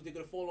shouldn't lose. They're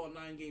gonna fall on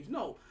 9 games.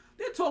 No,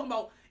 they're talking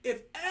about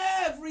if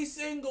every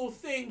single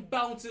thing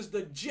bounces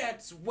the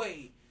Jets'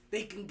 way,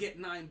 they can get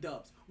 9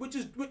 dubs. Which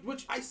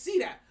I see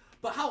that.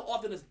 But how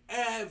often does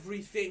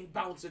everything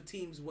bounce a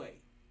team's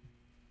way?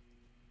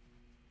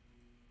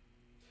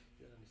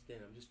 You don't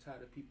understand. I'm just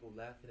tired of people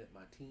laughing at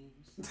my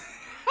teams.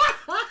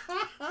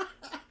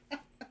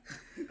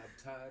 I'm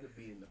tired of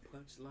being the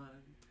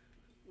punchline.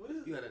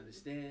 You gotta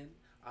understand.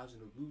 I was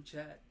in a group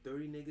chat,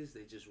 30 niggas,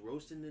 they just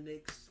roasting the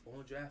Knicks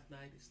on draft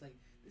night. It's like,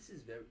 this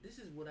is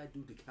what I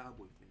do to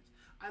Cowboy fans.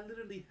 I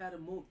literally had a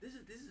moment. This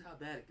is how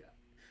bad it got.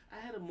 I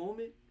had a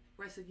moment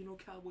where I said, you know,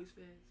 Cowboys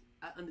fans,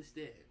 I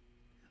understand.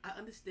 I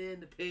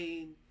understand the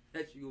pain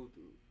that you go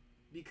through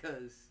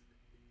because,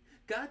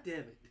 God damn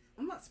it.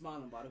 I'm not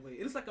smiling, by the way.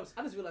 It looks like I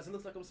just realized it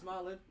looks like I'm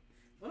smiling,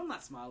 but I'm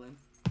not smiling.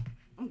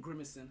 I'm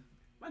grimacing.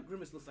 My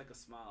grimace looks like a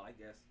smile, I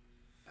guess.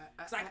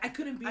 I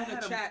couldn't be in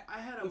a chat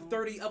with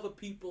 30 other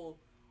people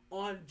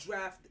on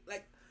draft,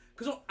 like,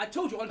 because I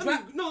told you on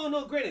draft.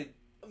 No, granted,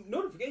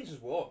 notifications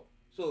were on.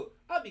 So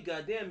I'll be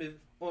goddamn if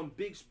on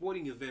big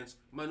sporting events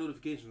my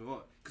notifications are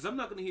on, because I'm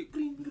not gonna hear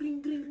gring gring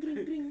gring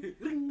gring gring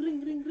gring gring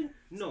gring gring.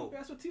 No,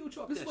 that's what Tio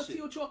Chalk. This is what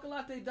Tio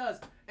Chocolate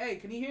does. Hey,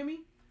 can you hear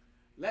me?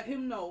 Let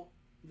him know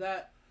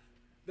that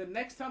the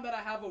next time that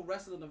I have a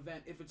wrestling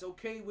event, if it's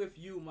okay with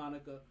you,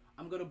 Monica,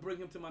 I'm gonna bring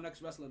him to my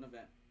next wrestling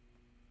event.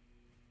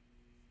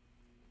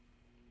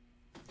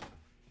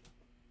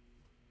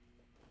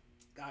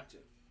 Gotcha.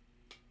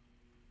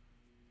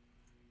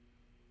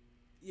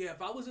 Yeah,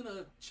 if I was in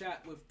a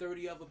chat with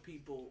 30 other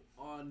people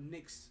on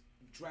Knicks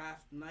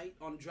draft night,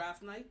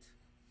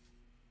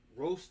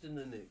 roasting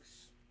the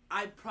Knicks,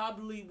 I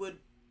probably would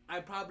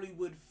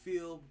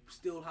feel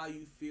still how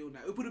you feel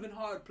now. It would have been a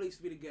hard place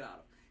for me to get out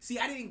of. See,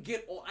 I didn't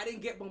get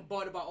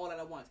bombarded by all that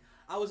at once.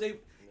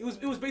 It was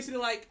basically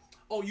like,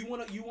 oh, you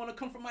wanna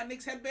come from my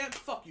Knicks headband?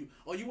 Fuck you.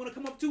 Oh, you wanna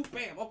come up too?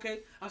 Bam.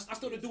 Okay. I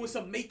started doing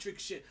some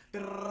Matrix shit.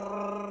 Yeah,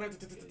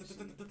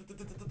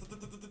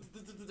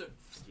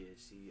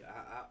 see,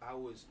 I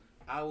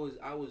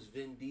was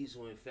Vin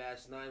Diesel in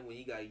Fast 9 when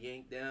he got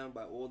yanked down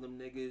by all them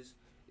niggas,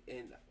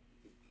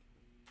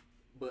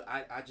 but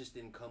I just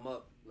didn't come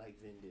up like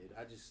Vin did.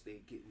 I just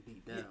stayed getting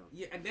beat down.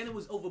 Yeah, and then it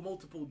was over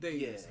multiple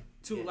days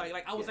too. Yeah,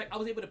 like I was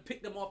able to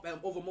pick them off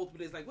over multiple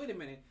days. Like, wait a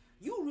minute,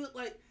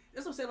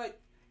 that's what I'm saying. Like,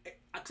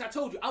 cause I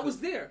told you I was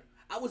there.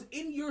 I was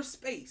in your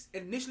space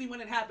initially when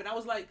it happened. I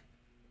was like,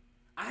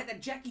 I had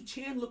that Jackie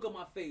Chan look on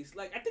my face.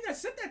 Like, I think I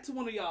said that to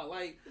one of y'all.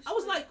 Like, I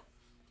was like,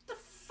 what the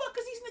fuck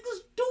is these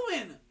niggas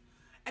doing?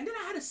 And then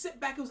I had to sit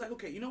back and was like,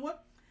 okay, you know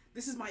what?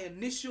 This is my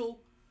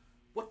initial,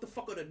 what the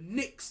fuck are the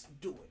Knicks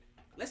doing?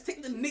 Let's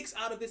take the Knicks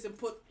out of this and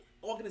put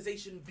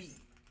Organization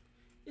B.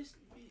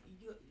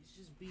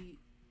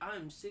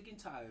 I'm sick and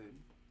tired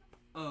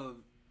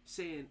of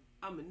saying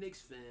I'm a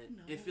Knicks fan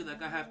and feel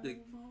like I have to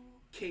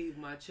cave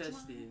my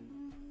chest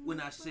in when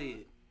I say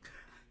it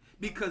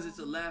because it's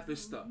a laughing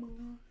stock.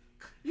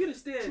 You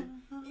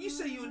understand? You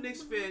say you're a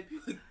Knicks fan.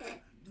 You're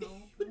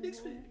a Knicks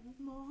fan.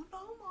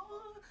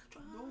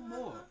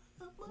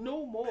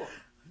 No more.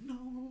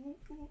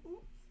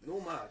 No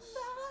mas.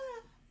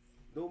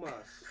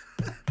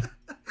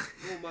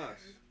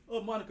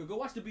 Oh, Monica, go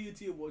watch the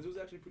BET Awards. It was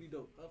actually pretty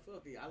dope.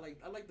 Okay, I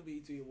like the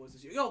BET Awards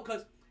this year. Yo,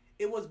 cause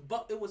it was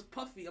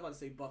Puffy. I'm about to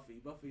say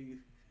Buffy. Buffy.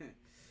 Damn.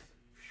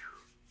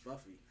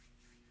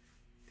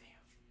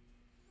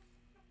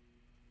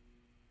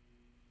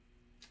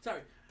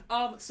 Sorry.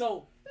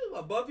 So This is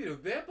my Buffy the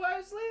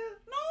Vampire Slayer?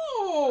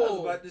 no. I was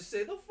about to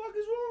say, the fuck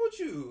is wrong with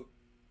you?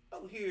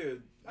 Out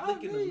here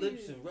licking the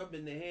lips and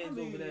rubbing the hands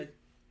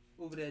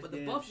over that But the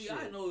damn Buffy shit.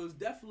 I know is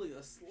definitely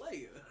a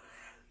Slayer.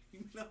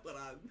 You know what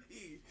I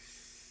mean?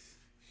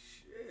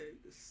 Shit, you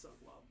can suck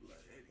my blood.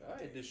 All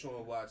right,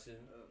 Deshaun Watson.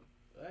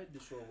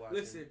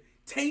 Listen,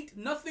 tain't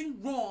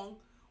nothing wrong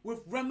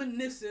with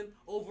reminiscing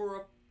over a.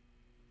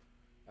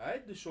 All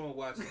right, Deshaun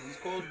Watson. These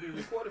calls be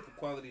recorded for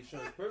quality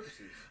assurance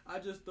purposes. I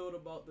just thought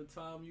about the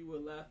time you were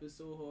laughing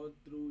so hard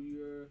through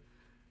your.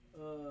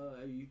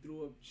 You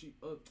threw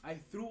up. I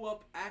threw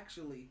up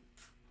actually.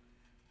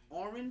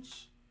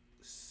 Orange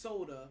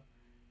soda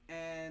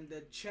and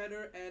the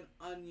cheddar and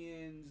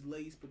onions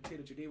Lay's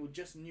potato chip. They were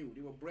just new.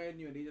 They were brand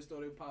new and they just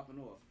started popping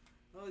off.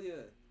 Oh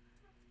yeah.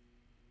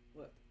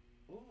 What?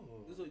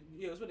 Oh. It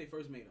was when they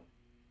first made them.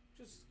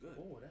 Just good.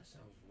 Oh, that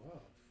sounds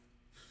rough.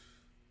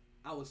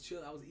 I was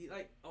chill. I was eating.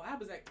 Like, what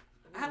happens? Like,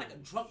 I had like a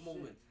drunk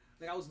moment.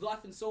 Like, I was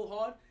laughing so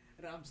hard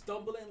and I'm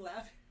stumbling,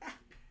 laughing.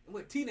 And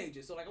we're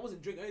teenagers, so like I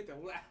wasn't drinking anything.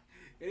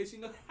 And then she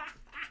know.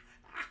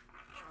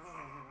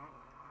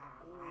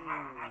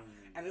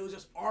 And it was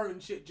just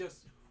orange shit,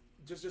 just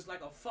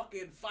like a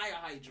fucking fire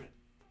hydrant.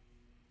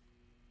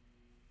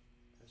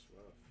 That's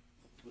rough.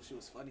 But she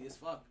was funny as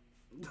fuck.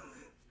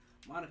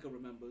 Monica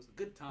remembers.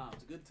 Good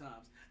times.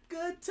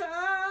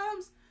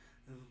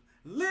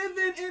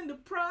 Living in the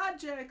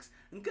projects.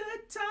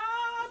 Good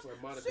times. That's why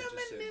Monica just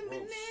said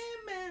gross.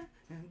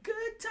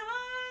 Good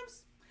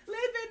times.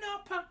 Living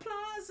up Park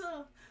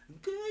Plaza.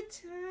 Good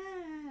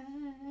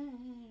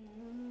times.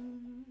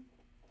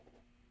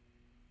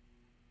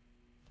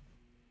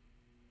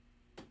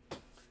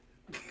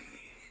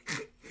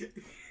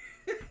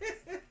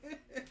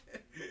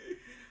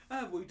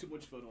 have way too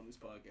much fun on this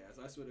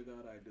podcast. I swear to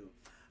God, I do.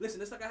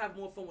 Listen, it's like I have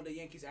more fun when the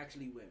Yankees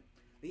actually win.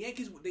 The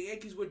Yankees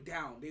were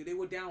down. They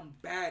were down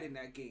bad in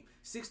that game.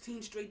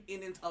 16 straight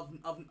innings of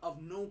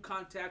no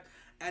contact,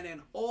 and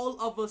then all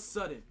of a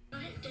sudden,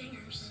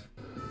 Dingers.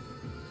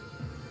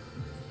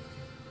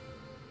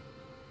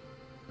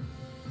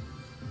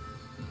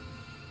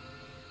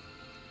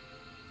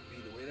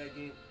 The way that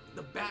game,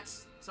 the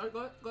bats. Sorry, go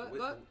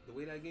ahead. the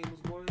way that game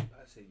was going,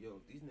 I said, yo,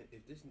 if these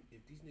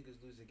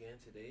niggas lose again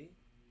today,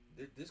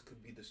 this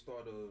could be the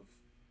start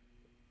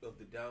of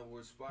the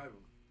downward spiral.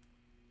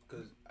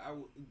 Cause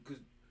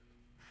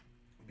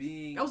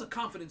being That was a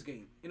confidence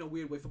game in a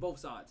weird way for both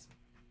sides.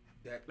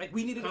 that Like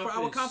we needed it for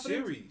our confidence.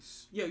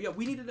 series. Yeah,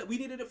 we needed it. We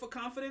needed it for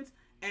confidence,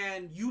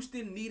 and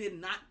Houston needed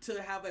not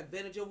to have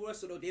advantage over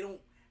us, so that they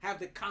don't have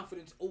the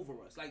confidence over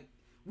us. Like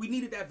we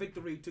needed that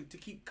victory to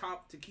keep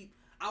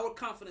our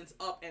confidence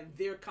up and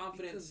their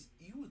confidence.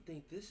 Because you would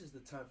think this is the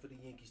time for the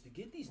Yankees to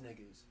get these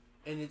niggas,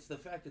 and it's the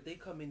fact that they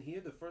come in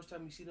here the first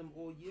time you see them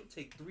all year,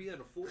 take 3 out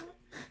of 4.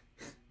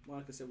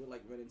 Monica said we're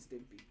like Ren and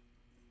Stimpy.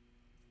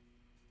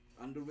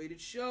 Underrated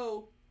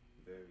show.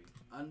 Very.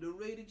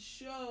 Underrated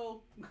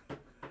show.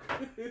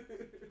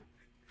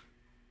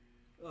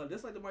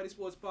 Just like the Mighty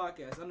Sports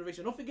Podcast.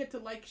 Underrated. Don't forget to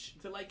like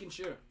and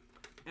share,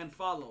 and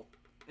follow,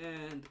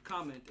 and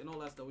comment, and all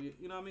that stuff.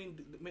 You know what I mean?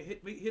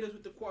 Hit us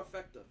with the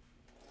quadfecta.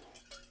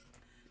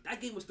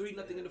 That game was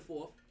 3-0 in the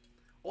 4th.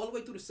 All the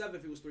way through the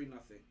 7th, it was 3-0.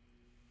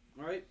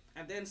 All right,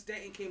 and then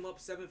Stanton came up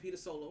 7th. He hit a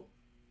solo.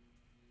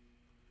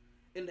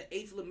 In the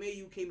 8th,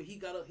 LeMahieu came. He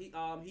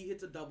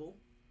hits a double.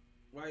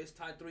 Right, it's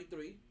tied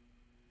 3-3.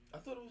 I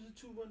thought it was a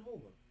 2-run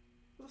homer.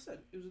 What I said?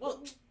 It was a Well,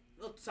 double?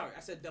 no, sorry, I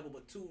said double,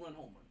 but 2-run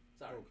homer.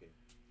 Sorry. Okay.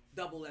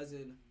 Double as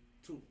in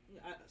 2.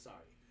 Yeah, sorry.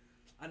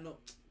 I know.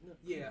 No,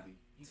 Yeah.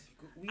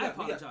 I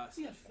apologize.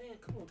 We got fan.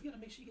 Come on, we gotta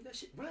make sure you get that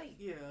shit right.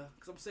 Yeah,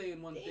 because I'm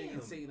saying one thing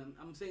and Damn.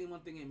 I'm saying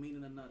one thing and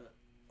meaning another.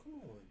 Come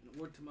on.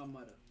 Word to my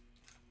mother.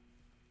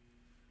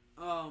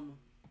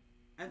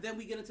 And then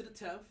we get into the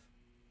 10th,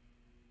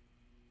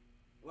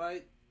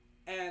 right?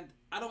 And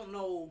I don't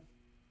know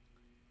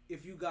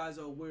if you guys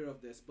are aware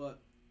of this, but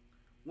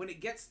when it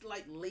gets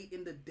like late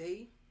in the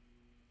day,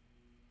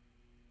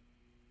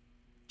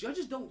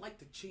 judges don't like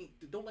to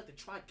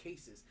try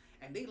cases,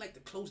 and they like to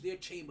close their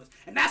chambers,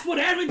 and that's what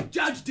Aaron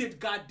Judge did.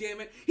 God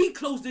damn it, he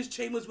closed his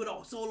chambers with a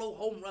solo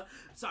home run.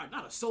 Sorry,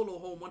 not a solo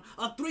home run,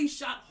 a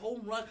 3-shot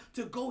home run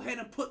to go ahead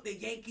and put the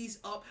Yankees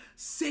up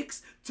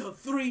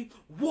 6-3.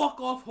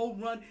 Walk-off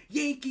home run.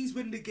 Yankees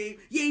win the game.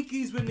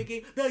 Yankees win the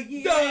game. The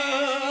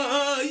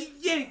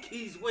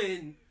Yankees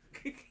win.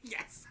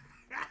 Yes.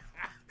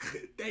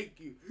 Thank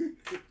you.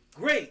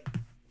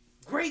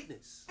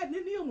 Greatness. And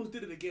then they almost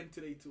did it again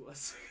today to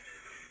us.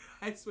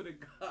 I swear to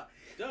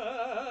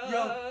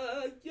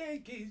God.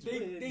 Yankees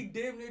win. They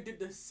damn near did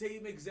the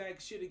same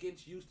exact shit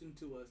against Houston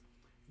to us.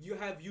 You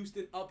have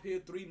Houston up here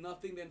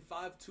 3-0, then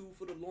 5-2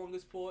 for the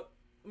longest part.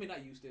 I mean, not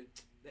Houston.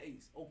 The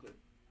A's. Oakland.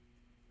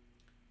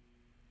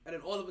 And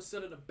then all of a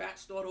sudden the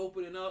bats start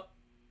opening up.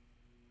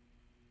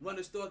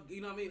 Runners start,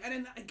 you know what I mean? And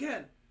then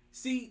again,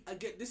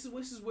 this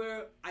is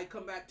where I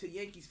come back to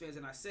Yankees fans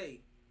and I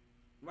say,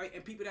 right,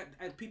 and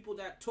people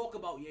that talk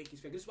about Yankees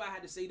fans. This is why I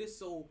had to say this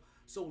so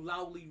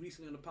loudly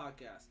recently on the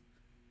podcast.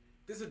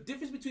 There's a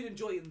difference between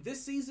enjoying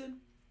this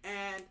season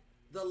and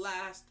the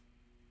last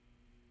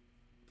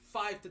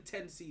 5 to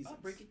 10 seasons.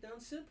 I'll break it down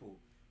simple.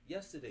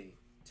 Yesterday,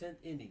 10th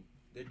inning.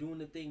 They're doing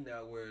the thing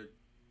now where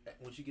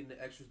once you get in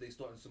the extras, they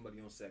starting somebody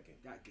on second.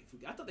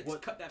 I thought they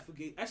cut that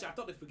Fugazi. Actually, I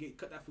thought they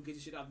cut that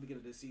Fugazi shit out at the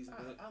beginning of the season.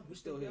 We're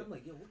still here. I'm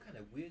like, yo, what kind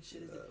of weird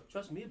shit is that?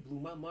 Trust me, it blew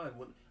my mind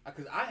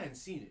because I hadn't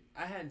seen it.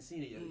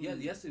 yet. Yeah,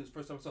 yesterday was the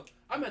first time I saw it.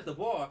 I'm at the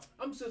bar.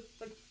 I'm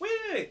just like,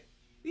 wait.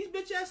 These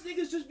bitch ass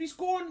niggas just be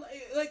scoring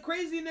like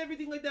crazy and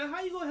everything like that.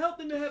 How you gonna help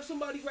them to have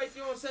somebody right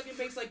there on second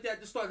base like that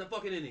to start the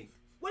fucking inning?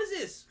 What is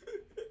this?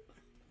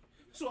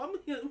 So I'm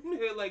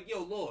here like,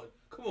 yo, Lord,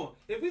 come on.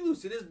 If we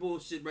lose to this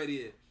bullshit right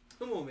here,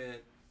 come on, man.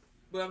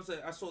 But I'm saying,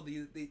 I saw they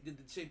did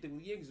the same thing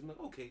with the Yankees. I'm like,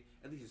 okay,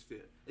 at least it's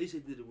fair. At least they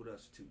did it with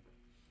us too.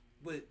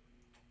 But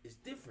it's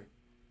different.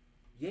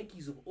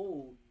 Yankees of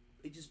old,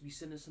 they just be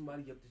sending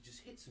somebody up to just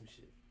hit some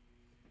shit.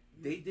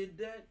 They did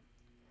that.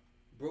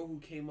 Bro who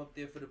came up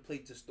there for the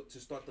plate to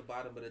start the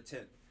bottom of the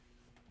 10th.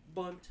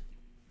 Bunt.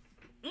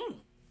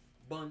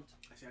 Bunt.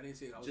 Actually, I didn't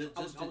see it.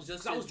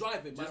 I was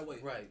driving, by the way.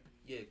 Right.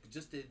 Yeah,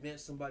 just to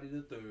advance somebody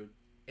to third.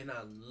 And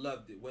I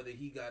loved it, whether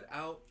he got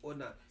out or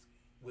not.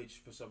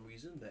 Which, for some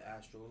reason, the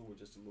Astros were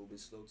just a little bit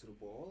slow to the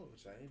ball,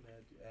 which I ain't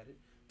mad at it.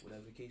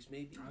 Whatever the case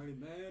may be. I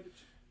ain't mad at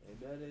you.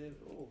 Ain't mad at it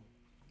at all.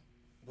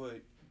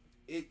 But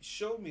it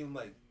showed me, I'm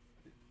like,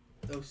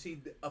 oh,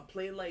 see, a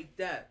play like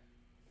that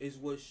is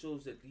what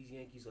shows that these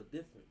Yankees are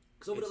different.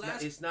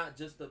 Because it's not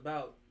just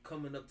about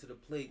coming up to the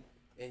plate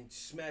and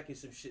smacking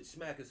some shit.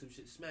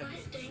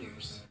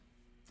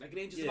 Like it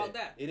ain't just about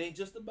that. It ain't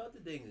just about the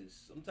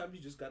dingers. Sometimes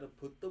you just gotta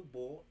put the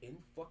ball in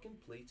fucking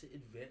play to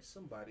advance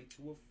somebody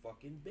to a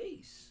fucking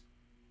base.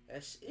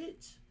 That's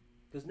it.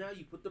 Because now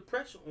you put the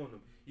pressure on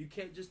them. You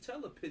can't just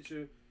tell a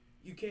pitcher,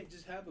 You can't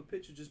just have a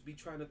pitcher just be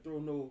trying to throw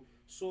no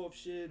soft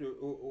shit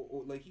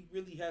or like he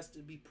really has to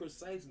be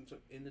precise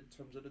in the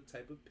terms of the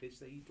type of pitch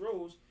that he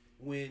throws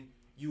when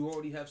you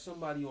already have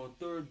somebody on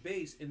third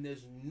base and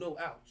there's no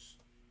outs.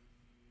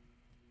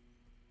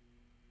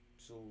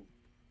 So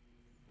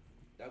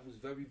that was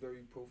very,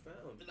 very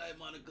profound. Good night,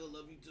 Monica.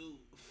 Love you too.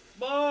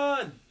 Come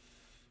on!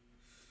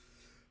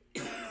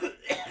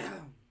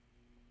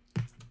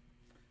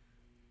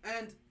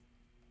 And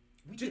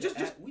we did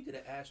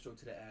an Astro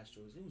to the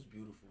Astros. It was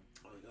beautiful.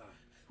 oh my god,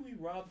 We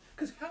robbed.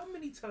 Because how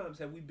many times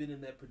have we been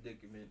in that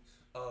predicament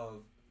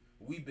of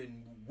we've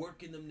been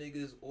working them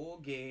niggas all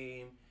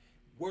game,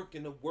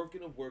 working them,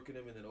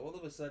 and then all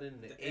of a sudden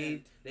in the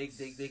eighth, they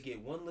get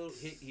one little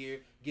hit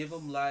here, give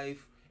them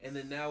life, and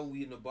then now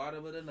we in the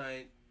bottom of the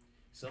ninth,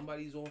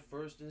 somebody's on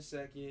first and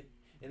second,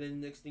 and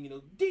then next thing you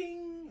know,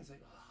 ding! It's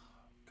like,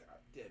 oh, god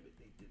damn it,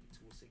 they did it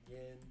to us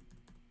again.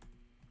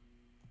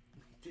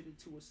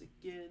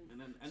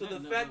 So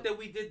the fact that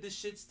we did the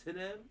shits to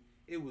them,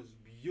 it was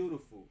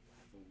beautiful.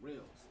 for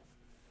reals.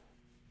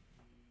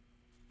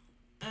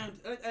 And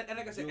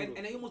like I said,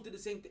 and they almost did the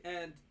same thing.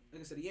 And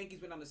like I said, the Yankees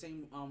went on the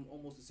same,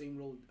 almost the same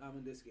road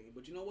in this game.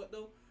 But you know what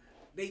though?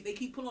 They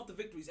keep pulling off the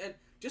victories. And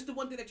just the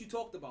one thing that you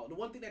talked about, the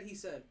one thing that he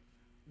said,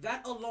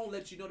 that alone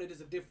lets you know that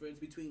there's a difference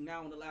between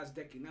now and the last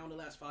decade, now and the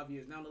last 5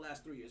 years, now and the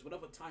last 3 years,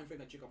 whatever time frame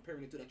that you're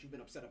comparing it to that you've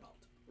been upset about,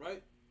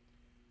 right?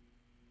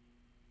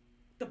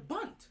 The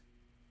bunt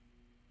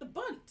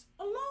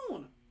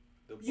alone.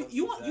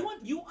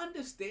 You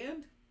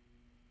understand?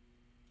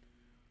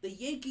 The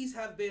Yankees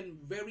have been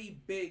very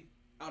big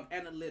on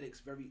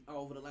analytics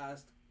over the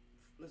last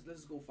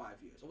let's go 5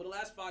 years. Over the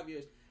last 5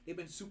 years, they've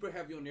been super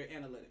heavy on their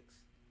analytics.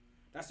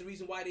 That's the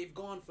reason why they've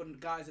gone for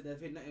guys that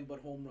have hit nothing but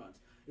home runs.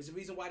 It's the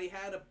reason why they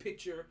had a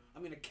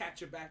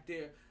catcher back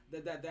there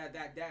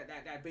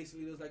that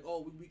basically was like,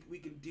 oh, we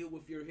can deal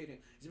with your hitting.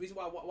 It's the reason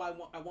why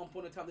at one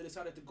point in time they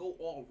decided to go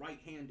all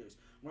right-handers,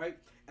 right?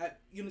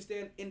 You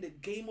understand? In the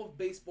game of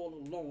baseball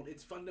alone,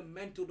 it's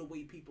fundamental the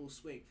way people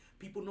swing.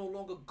 People no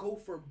longer go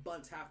for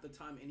bunts half the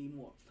time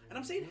anymore. And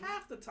I'm saying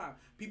half the time.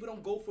 People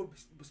don't go for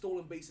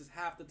stolen bases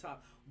half the time.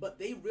 But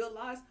they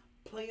realize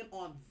playing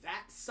on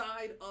that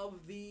side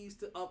of the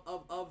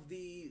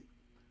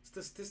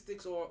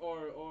statistics or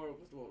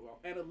what's the word,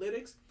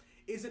 analytics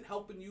isn't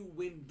helping you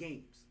win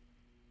games.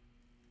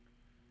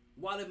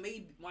 While it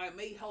may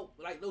help,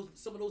 like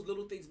some of those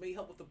little things may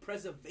help with the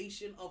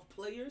preservation of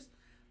players,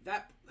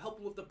 that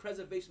helping with the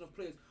preservation of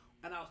players,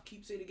 and I'll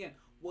keep saying it again,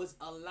 was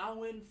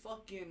allowing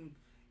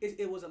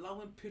it was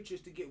allowing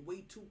pitchers to get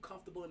way too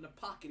comfortable in the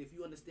pocket, if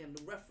you understand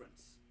the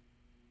reference.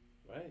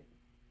 Right.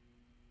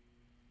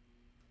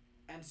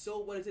 And so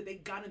what is it? They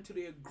got into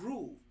their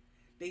groove.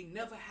 They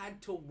never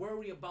had to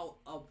worry about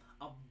a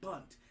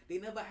bunt. They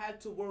never had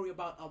to worry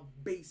about a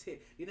base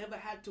hit. They never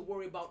had to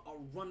worry about a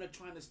runner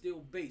trying to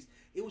steal base.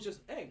 It was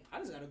just, hey, I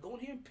just got to go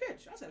in here and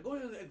pitch. I just got to go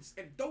in here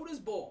and throw this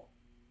ball.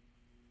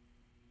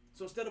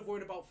 So instead of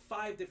worrying about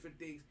 5 different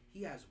things,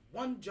 he has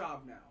one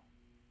job now.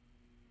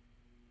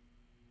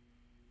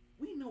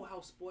 We know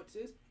how sports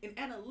is. In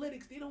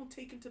analytics, they don't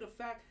take into the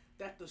fact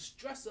that the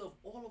stress of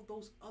all of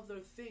those other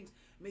things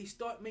may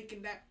start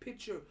making that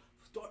pitcher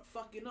start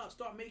fucking up,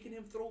 start making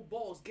him throw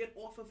balls, get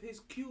off of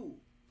his cue.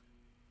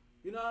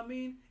 You know what I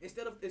mean?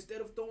 Instead of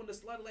throwing the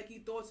slider like he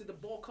thought, the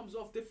ball comes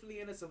off differently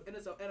and it's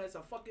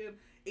a fucking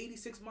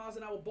 86 miles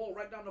an hour ball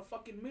right down the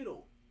fucking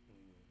middle.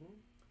 Mm-hmm.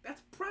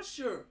 That's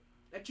pressure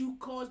that you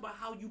cause by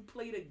how you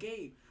play the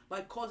game,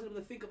 by causing them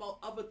to think about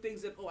other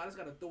things that, oh, I just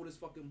gotta throw this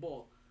fucking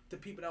ball to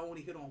people that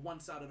only hit on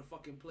one side of the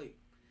fucking plate.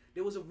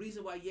 There was a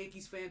reason why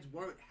Yankees fans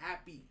weren't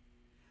happy.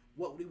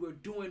 What we were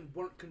doing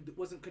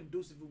wasn't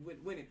conducive with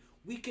winning.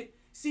 We could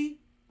see.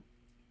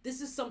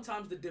 This is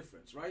sometimes the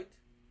difference, right?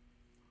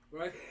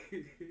 Right?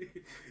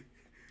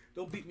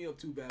 Don't beat me up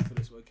too bad for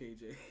this one,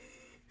 KJ.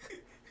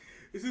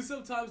 This is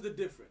sometimes the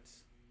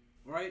difference,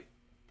 right?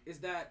 Is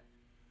that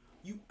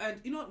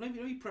let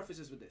me preface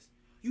this with this.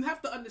 You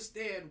have to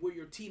understand where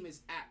your team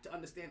is at to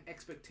understand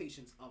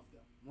expectations of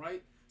them,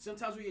 right?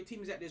 Sometimes where your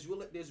team is at, there's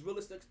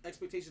realistic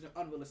expectations and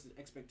unrealistic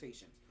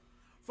expectations.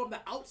 From the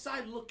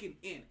outside looking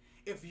in,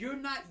 if you're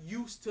not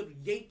used to the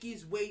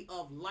Yankees' way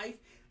of life,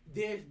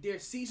 their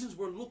seasons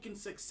were looking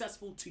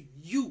successful to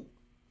you.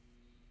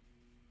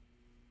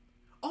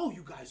 Oh,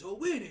 you guys are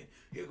winning.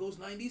 Here goes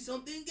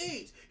 90-something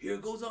games. Here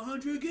goes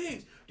 100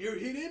 games. They're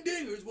hitting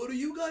dingers. What are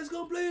you guys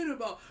complaining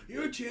about?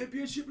 You're a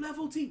championship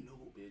level team.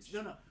 No, bitch.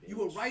 No. You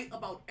were right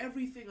about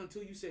everything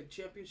until you said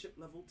championship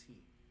level team.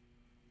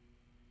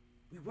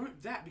 We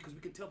weren't that because we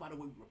could tell by the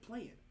way we were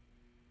playing.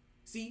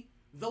 See,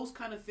 those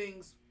kind of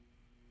things,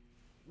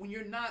 when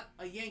you're not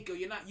a Yankee or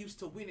you're not used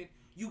to winning,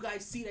 you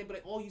guys see that,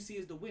 but all you see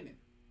is the winning.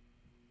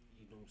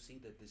 You don't see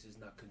that this is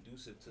not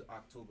conducive to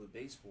October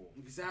baseball.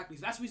 Exactly.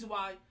 So that's the reason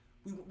why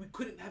we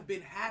couldn't have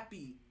been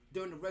happy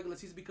during the regular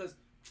season because,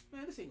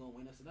 man, this ain't gonna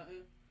win us or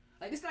nothing.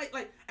 Like this night,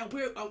 and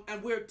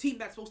we're a team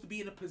that's supposed to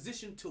be in a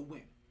position to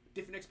win.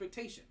 Different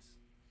expectations.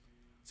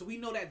 So we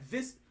know that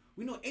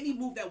we know any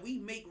move that we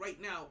make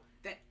right now,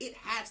 that it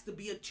has to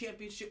be a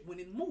championship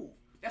winning move.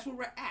 That's where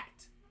we're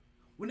at.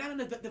 We're not in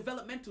the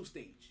developmental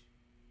stage,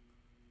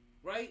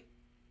 right?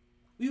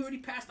 We already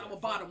passed our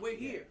bottom. We're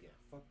here. Yeah,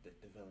 fuck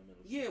that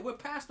developmental. Yeah, we're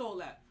past all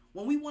that.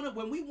 When we want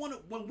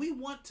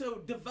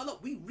to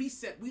develop, we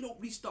reset. We don't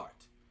restart.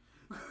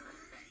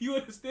 You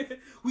understand?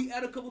 We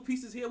add a couple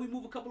pieces here. We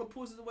move a couple of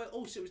pieces away.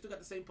 Oh shit, we still got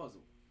the same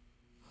puzzle.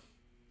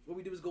 What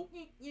we do is go,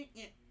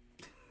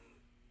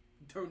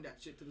 turn that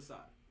shit to the side.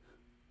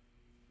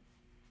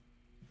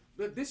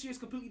 But this year is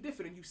completely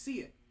different, and you see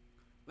it.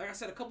 Like I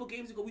said, a couple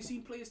games ago, we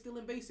seen players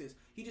stealing bases.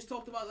 He just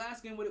talked about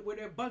last game where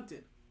they're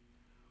bunted.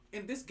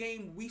 In this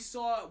game, we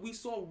saw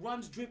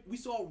runs drip. We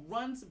saw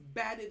runs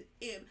batted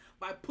in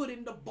by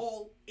putting the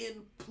ball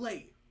in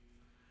play,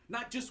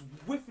 not just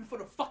whiffing for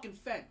the fucking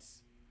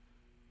fence.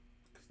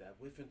 Cause that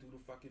whiffing through the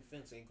fucking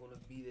fence ain't gonna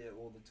be there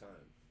all the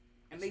time.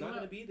 And it's not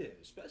gonna be there,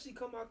 especially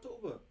come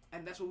October.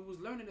 And that's what we was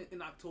learning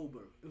in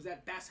October. It was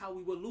that's how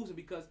we were losing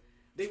because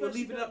they were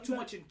leaving it up too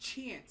much in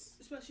chance.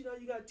 Especially now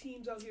you got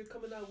teams out here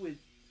coming out with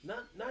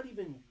not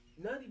even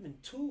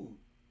 2,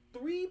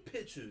 3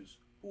 pitchers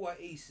who are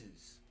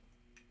aces.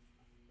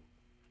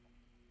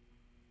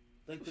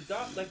 Like the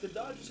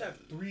Dodgers have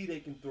 3 they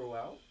can throw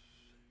out.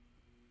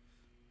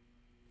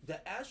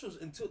 The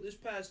Astros, until this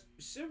past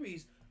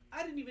series,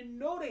 I didn't even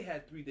know they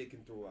had 3 they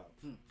can throw out.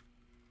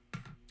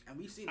 And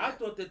we seen. I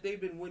thought that they've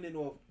been winning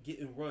off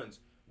getting runs,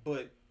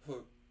 but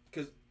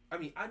because I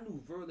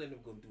knew Verlander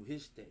was gonna do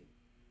his thing,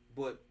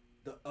 but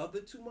the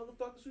other 2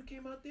 motherfuckers who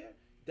came out there,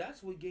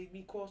 that's what gave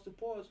me cause to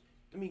pause.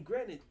 I mean,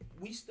 granted,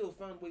 we still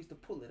found ways to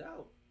pull it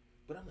out,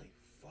 but I'm like,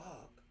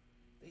 fuck,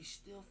 they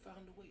still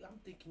found a way. I'm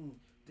thinking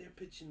their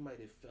pitching might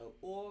have fell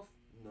off.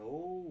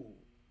 No.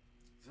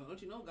 So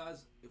don't you know,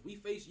 guys? If we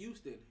face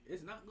Houston,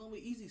 it's not gonna be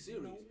an easy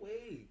series. No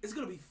way. It's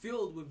gonna be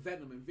filled with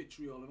venom and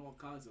vitriol and all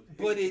kinds of.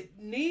 But it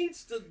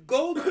needs to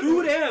go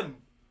through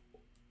them,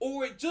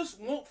 or it just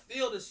won't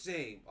feel the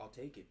same. I'll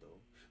take it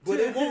though, but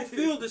it won't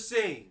feel the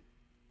same.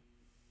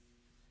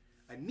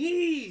 I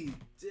need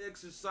to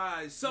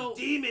exercise some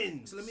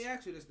demons. So let me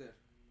ask you this then.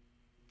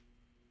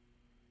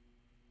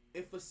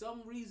 If for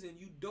some reason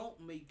you don't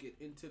make it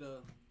into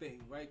the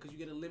thing, right, because you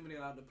get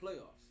eliminated out of the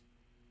playoffs,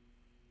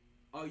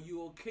 are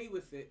you okay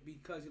with it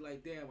because you're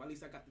like, damn, at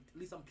least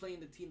I'm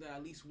playing the team that I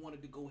at least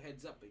wanted to go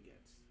heads up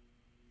against?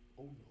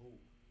 Oh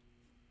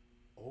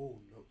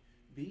no,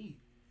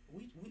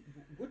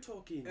 we're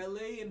talking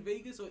LA and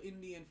Vegas or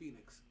Indy and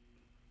Phoenix?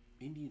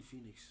 Indy and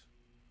Phoenix.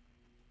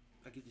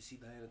 I get to see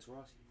Diana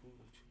Taurasi.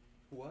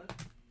 What?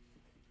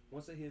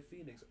 Once I hear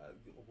Phoenix,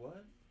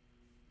 what?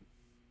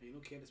 You know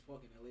Candace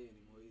Park in LA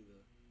anymore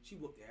either. She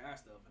whooped their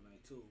ass the other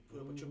night too.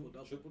 Put up a triple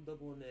double. Triple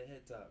double on their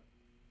head top.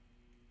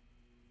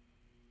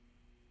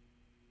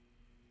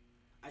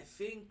 I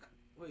think.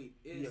 Wait,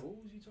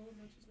 what was you talking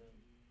about just now?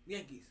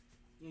 Yankees.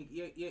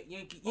 Yankees.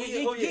 Yankees.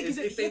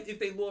 If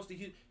they lost to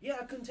Houston,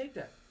 I couldn't take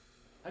that.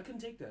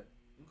 Okay.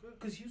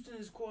 Because Houston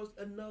has caused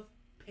enough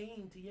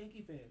pain to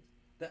Yankee fans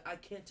that I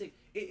can't take.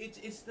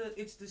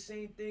 It's the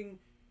same thing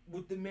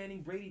with the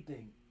Manning Brady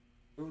thing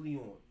early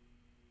on.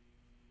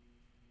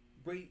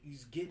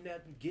 Brady's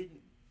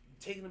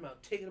taking them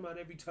out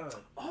every time.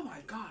 Oh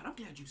my God, I'm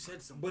glad you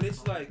said something. But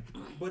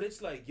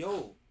it's like,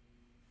 yo,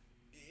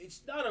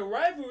 it's not a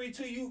rivalry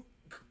till you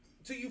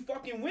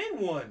fucking win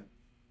one.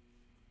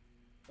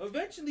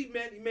 Eventually,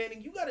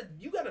 Manning, you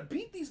gotta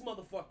beat these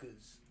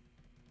motherfuckers.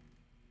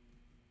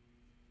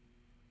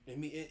 I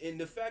mean, and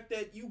the fact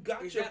that you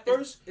got got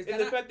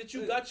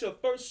your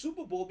first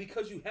Super Bowl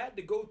because you had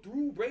to go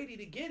through Brady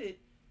to get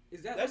it,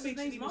 that makes his it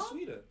name's even mom?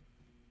 sweeter.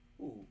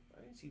 Ooh,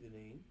 I didn't see the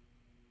name.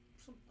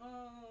 Some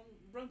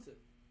Brunson. I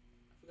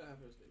forgot her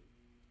first name.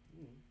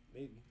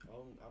 Maybe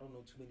I don't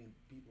know too many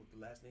people with the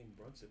last name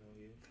Brunson out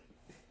here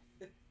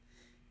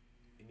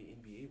in the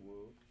NBA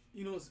world.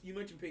 You know, you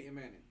mentioned Peyton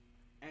Manning,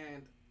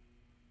 and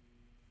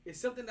it's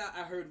something that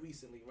I heard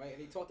recently, right?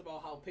 And they talked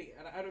about how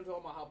I don't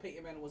talk about how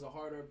Peyton Manning was a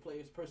harder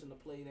person to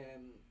play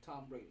than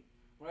Tom Brady,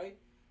 right?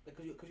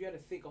 Because you had to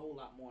think a whole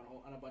lot more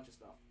on a bunch of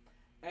stuff,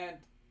 and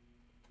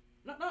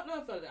not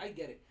I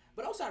get it,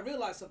 but also I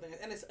realized something,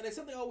 and it's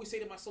something I always say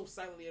to myself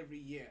silently every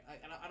year,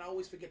 and I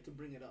always forget to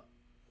bring it up.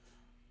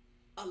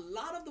 A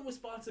lot of the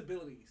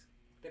responsibilities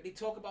that they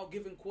talk about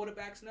giving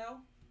quarterbacks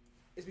now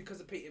is because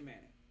of Peyton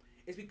Manning.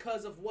 It's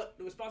because of what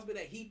the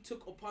responsibility that he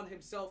took upon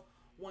himself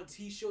once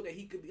he showed that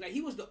he could be, like,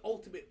 he was the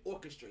ultimate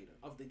orchestrator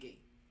of the game.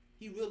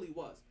 He really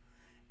was.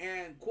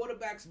 And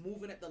quarterbacks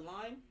moving at the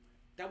line,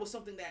 that was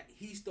something that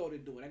he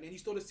started doing. And then he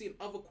started seeing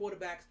other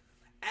quarterbacks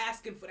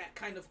asking for that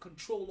kind of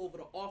control over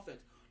the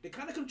offense. The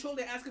kind of control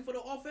they're asking for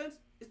the offense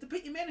is the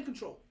Peyton Manning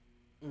control.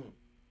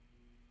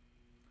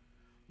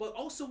 But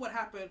also what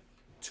happened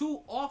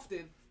too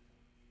often,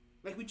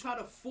 like, we try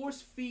to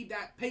force feed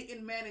that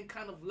Peyton Manning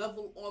kind of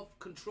level of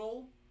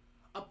control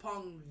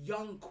upon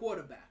young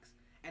quarterbacks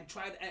and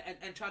try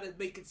to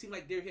make it seem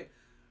like they're him.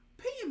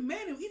 Peyton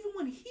Manning, even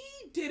when he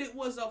did it,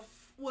 was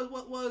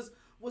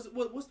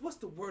what's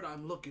the word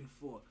I'm looking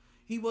for?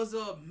 He was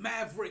a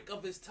maverick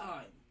of his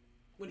time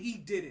when he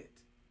did it.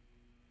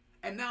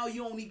 And now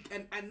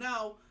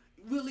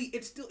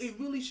it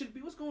really should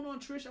be. What's going on,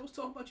 Trish? I was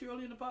talking about you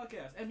earlier in the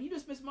podcast, and you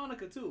just missed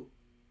Monica too.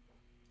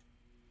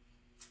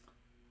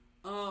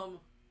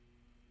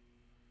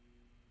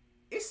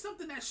 It's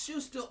something that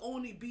should still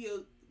only be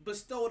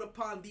bestowed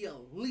upon the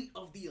elite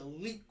of the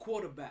elite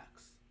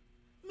quarterbacks,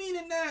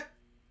 meaning that,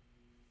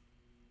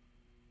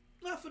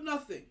 not for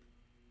nothing,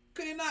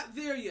 because they're not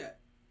there yet.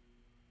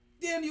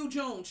 Daniel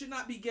Jones should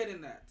not be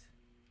getting that.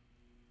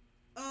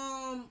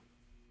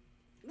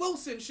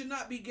 Wilson should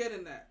not be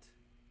getting that.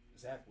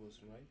 Zach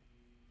Wilson, right?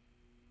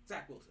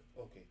 Zach Wilson.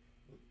 Okay.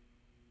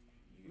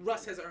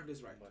 Russ has earned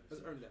his right.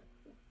 Has earned that.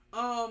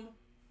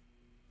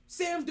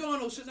 Sam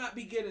Darnold should not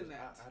be getting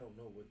that. I don't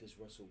know where this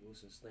Russell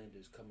Wilson slander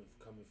is coming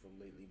from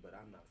lately, but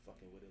I'm not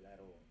fucking with it at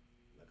all.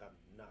 Like, I'm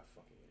not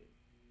fucking with it.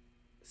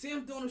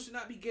 Sam Darnold should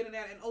not be getting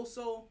that, and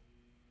also,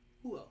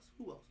 who else?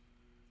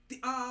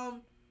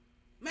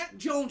 Mac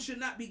Jones should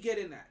not be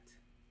getting that.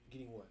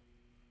 Getting what?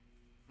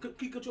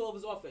 Keep control of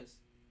his offense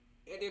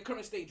at their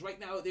current stage right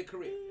now of their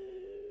career.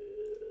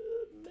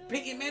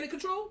 Peyton Manning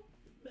control?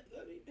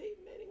 I mean,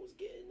 Peyton Manning was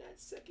getting that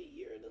second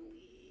year in the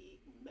league.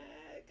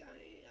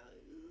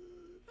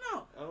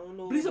 No. I don't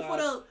know. But these are for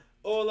the...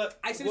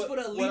 I said it's for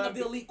the elite of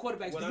the elite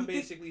quarterbacks. What I'm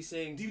basically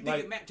saying... Do you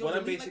think Mac Jones what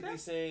I'm elite basically like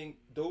that? saying,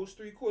 those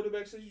three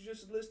quarterbacks that you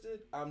just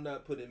listed, I'm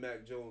not putting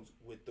Mac Jones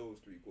with those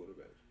three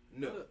quarterbacks.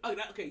 No.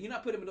 Okay, you're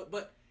not putting him in...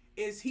 But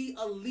is he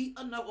elite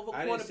enough of a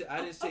quarterback?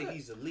 I didn't say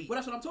he's elite. Well,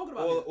 that's what I'm talking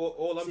about.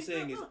 All I'm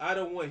saying is I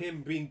don't want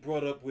him being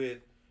brought up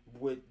with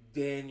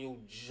Daniel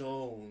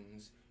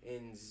Jones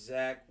and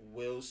Zach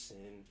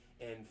Wilson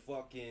and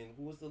fucking...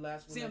 Who was the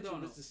last one? Sam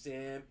Darnold. Mr.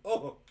 Sam.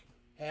 Oh,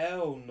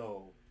 hell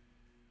no.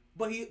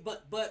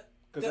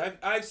 Because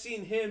I've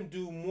seen him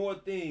do more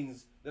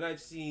things than I've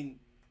seen.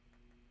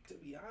 To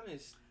be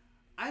honest,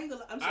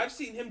 I've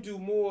seen him do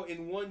more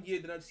in 1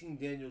 year than I've seen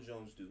Daniel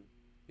Jones do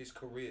his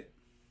career.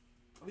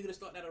 Are we gonna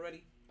start that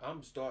already?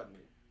 I'm starting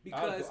it.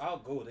 Because I'll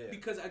go there.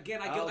 Because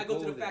again, I go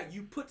to the fact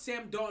you put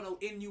Sam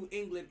Darnold in New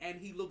England and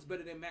he looks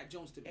better than Mac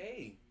Jones to me.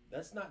 Hey,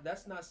 that's not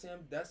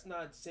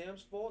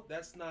Sam's fault.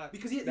 That's not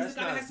because he's that's a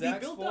guy that not has to be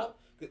Zach's built fault. up.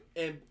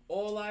 And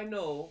all I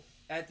know.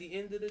 At the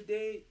end of the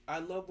day, I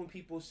love when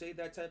people say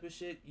that type of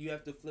shit. You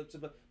have to flip to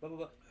blah, blah,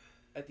 blah.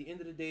 At the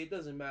end of the day, it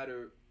doesn't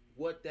matter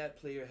what that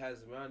player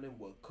has around him,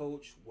 what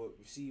coach, what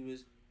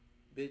receivers.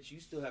 Bitch, you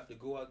still have to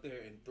go out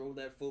there and throw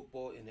that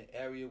football in an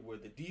area where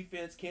the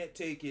defense can't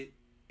take it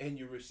and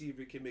your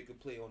receiver can make a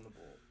play on the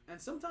ball.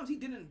 And sometimes he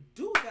didn't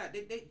do that.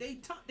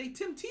 They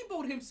Tim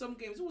Tebow'd him some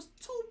games. It was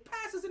 2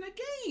 passes in a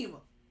game.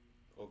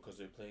 Oh, because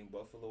they're playing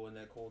Buffalo in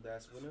that cold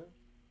ass winter?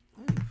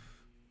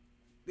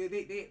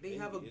 They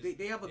have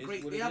a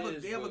great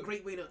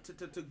way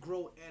to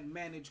grow and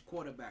manage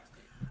quarterbacks.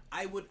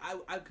 I would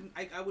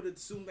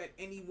assume that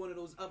any one of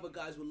those other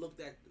guys will look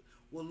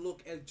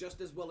as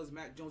just as well as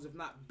Mac Jones, if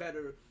not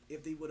better,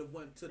 if they would have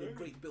went to the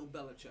great Bill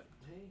Belichick.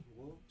 Hey,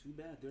 well, too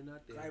bad they're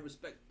not there. I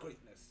respect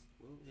greatness.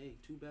 Well, hey,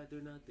 too bad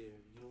they're not there.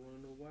 You don't want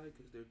to know why?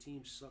 Because their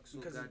team sucks so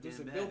goddamn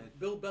listen, bad.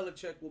 Bill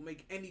Belichick will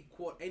make any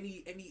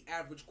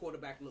average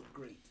quarterback look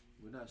great.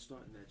 We're not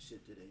starting that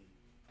shit today.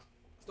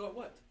 Start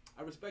what?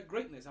 I respect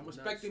greatness. I'm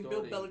respecting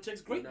Bill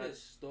Belichick's greatness. We're not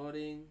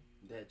starting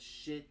that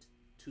shit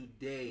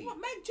today. What?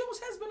 Mac Jones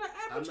has been an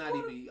average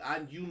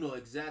quarterback. You know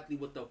exactly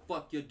what the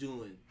fuck you're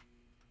doing.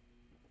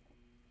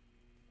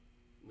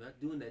 We're not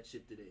doing that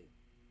shit today.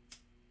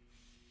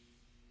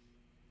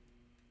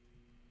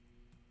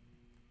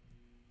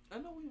 I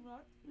know we're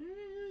not.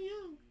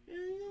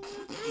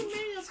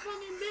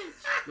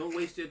 Don't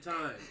waste your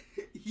time.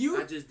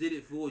 I just did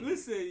it for you.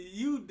 Listen,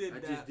 you did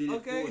that. I just did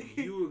it for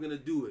you. You were gonna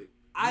do it.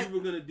 You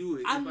were gonna do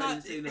it. I'm if not, I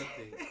didn't say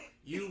nothing.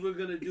 You were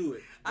gonna do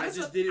it. I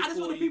just did it for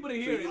for the people to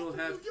you, hear so you don't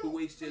have to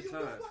waste your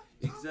time.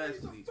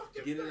 Exactly.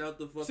 Get it out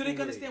the fucking way. So they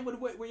can understand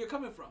where you're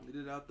coming from. Get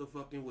it out the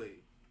fucking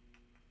way.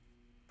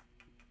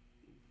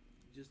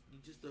 You're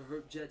just a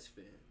hurt Jets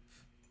fan.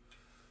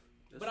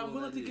 But I'm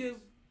willing to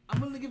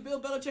give Bill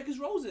Belichick his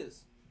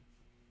roses.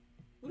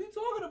 What are you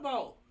talking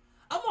about?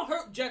 I'm a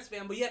hurt Jets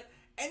fan, but yet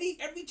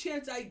every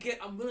chance I get,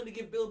 I'm willing to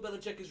give Bill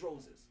Belichick his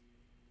roses.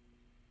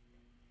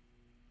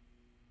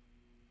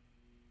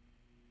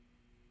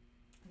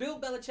 Bill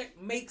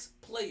Belichick makes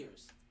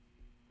players.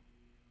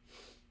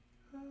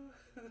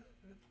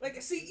 Like,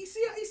 you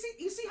see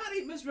how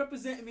they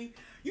misrepresent me.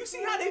 You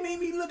see how they made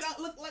me look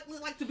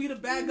like to be the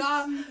bad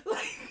guy.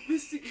 Like,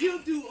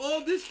 he'll do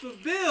all this for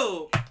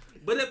Bill,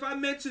 but if I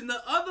mention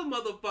the other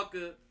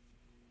motherfucker,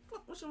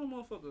 what's your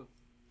motherfucker?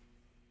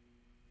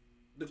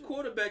 The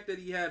quarterback that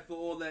he had for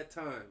all that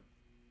time.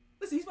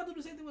 Listen, he's about to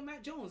do the same thing with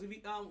Mac Jones. If he,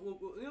 you know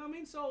what I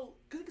mean? So,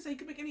 because he can say he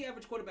can make any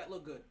average quarterback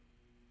look good.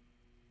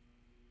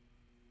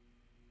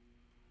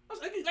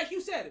 Like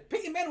you said,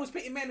 Peyton Manning was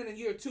Peyton Manning in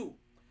year 2.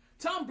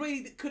 Tom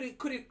Brady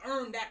couldn't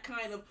earn that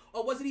kind of,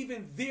 or wasn't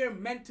even there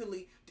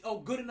mentally,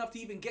 or good enough to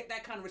even get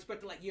that kind of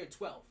respect to like year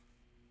 12.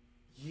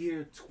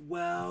 Year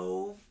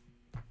 12?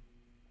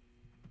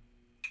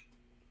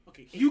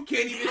 Okay. You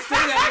can't even say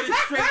that with a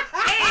straight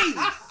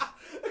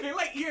face! Okay,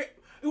 like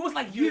It was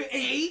like year 8.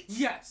 eight?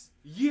 Yes.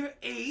 Year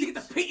To 8? get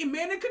the Peyton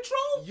Manning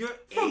control? Year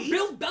From 8?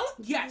 Bill Belichick?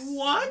 Yes.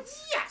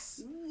 What?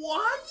 Yes.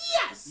 What?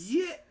 Yes.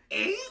 Year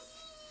 8?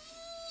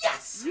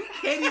 Yes. You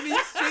can't even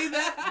say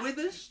that with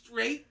a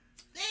straight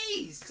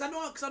face. Cause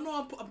I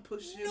know I'm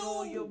pushing No.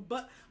 on your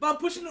butt, but I'm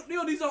pushing.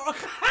 These are.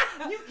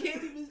 You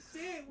can't even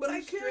say it with But I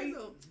a straight can't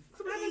though.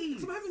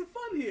 Cause I'm having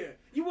fun here.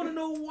 You want to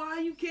know why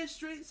you can't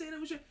straight say that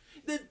with straight?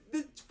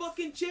 The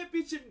fucking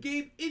championship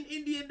game in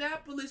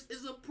Indianapolis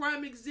is a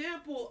prime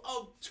example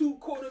of 2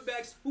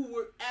 quarterbacks who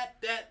were at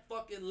that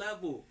fucking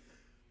level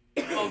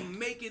of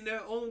making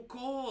their own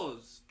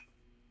calls.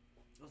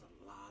 There's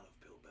a lot of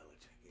Bill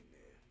Belichick in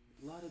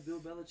there. A lot of Bill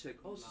Belichick.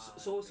 Oh,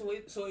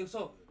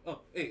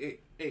 Lot.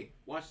 hey,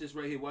 watch this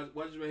right here. Watch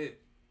this right here.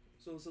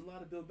 So it's a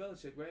lot of Bill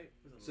Belichick, right?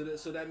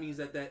 So that means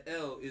that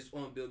L is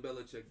on Bill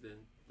Belichick then,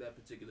 that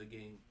particular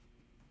game.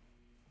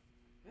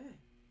 Man,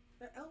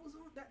 that L was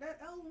on. That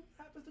L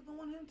happens to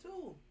go on him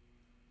too.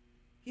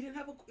 He didn't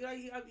have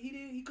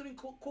he couldn't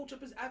coach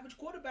up his average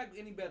quarterback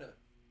any better.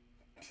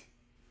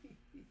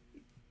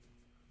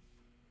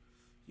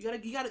 You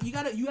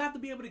have to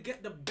be able to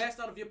get the best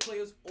out of your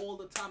players all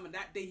the time. And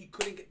that day he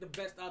couldn't get the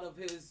best out of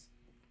his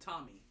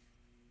Tommy.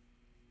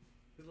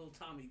 His little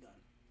Tommy gun.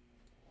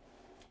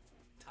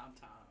 Tom.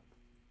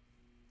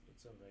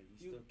 It's alright.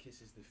 He still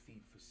kisses the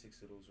feet for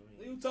 6 of those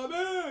rings. You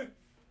Tommy.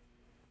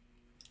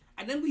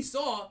 And then we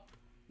saw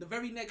the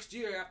very next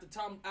year after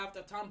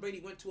Tom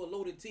Brady went to a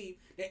loaded team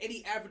that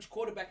any average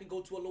quarterback can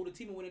go to a loaded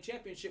team and win a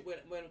championship.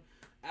 When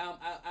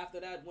after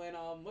that when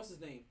what's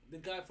his name, the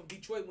guy from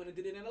Detroit went and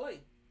did it in LA.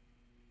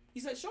 He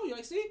said, "Show you,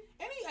 like, see,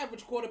 any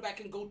average quarterback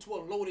can go to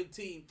a loaded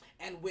team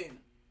and win.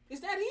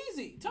 It's that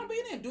easy." Tom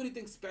Brady didn't do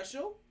anything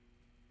special.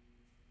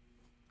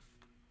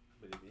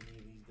 But if any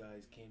of these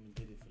guys came and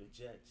did it for the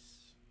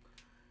Jets,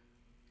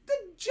 The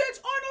Jets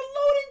aren't a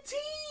loaded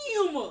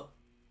team.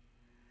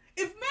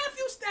 If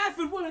Matthew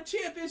Stafford won a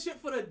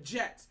championship for the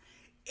Jets,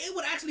 it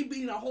would actually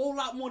be a whole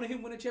lot more than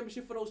him winning a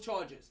championship for those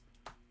Chargers,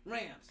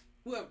 Rams,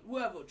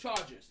 whoever,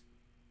 Chargers,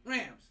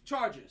 Rams,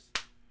 Chargers.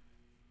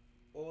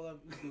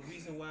 the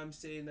reason why I'm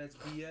saying that's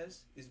BS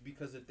is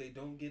because if they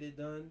don't get it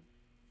done,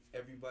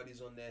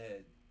 everybody's on their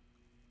head.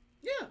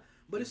 Yeah,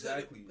 but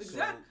Exactly. it's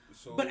exactly.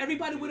 So But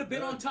everybody get would have it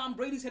been done. on Tom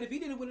Brady's head if he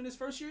didn't win in his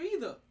first year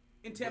either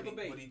in Tampa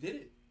Bay. But he did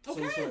it.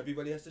 Okay. So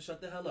everybody has to shut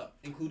the hell up,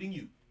 including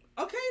you.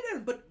 Okay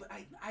then, but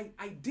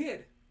I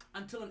did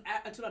until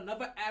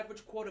another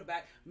average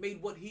quarterback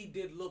made what he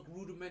did look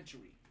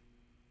rudimentary.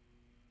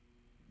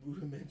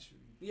 Rudimentary.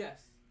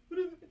 Yes.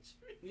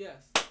 Rudimentary.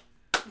 Yes.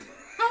 How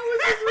was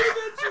it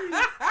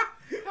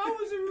rudimentary? How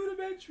was it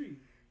rudimentary?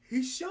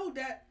 He showed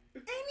that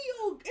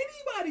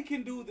anybody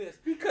can do this.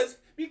 Because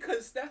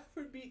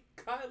Stafford beat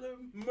Kyler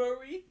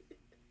Murray.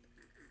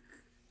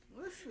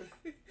 Listen.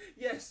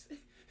 Yes.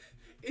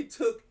 It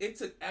took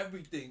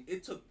everything.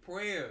 It took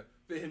prayer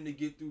for him to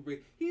get through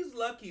Brady. He's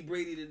lucky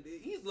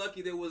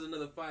there was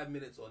another 5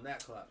 minutes on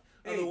that clock.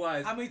 Hey,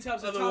 Otherwise, how many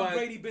times has Tom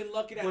Brady been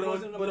lucky that it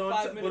wasn't another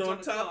 5 minutes but on on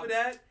the top clock? of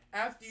that,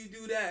 after you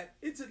do that,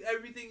 it took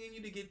everything in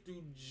you to get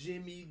through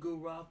Jimmy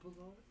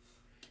Garoppolo.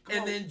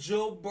 And then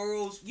Joe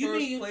Burrow's first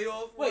playoff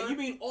run. Wait, you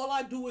mean all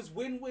I do is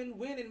win,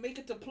 and make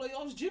it to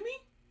playoffs, Jimmy?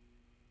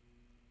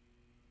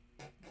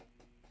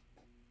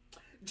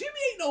 Jimmy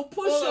ain't no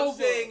pushover. All I'm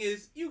saying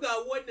is, you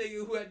got one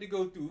nigga who had to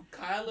go through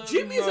Kyler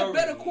Jimmy's Murray, a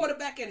better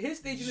quarterback at his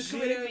stage in his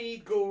career.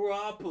 Jimmy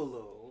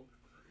Garoppolo,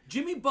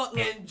 Jimmy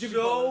Butler, and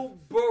Joe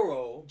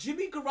Burrow.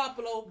 Jimmy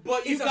Garoppolo.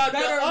 But you is got a the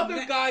better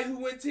other guy who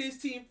went to his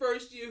team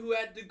first year who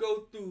had to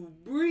go through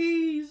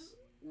Breeze,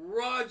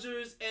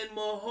 Rodgers, and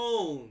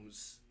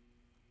Mahomes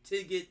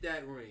to get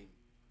that ring.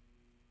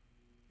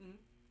 Mhm.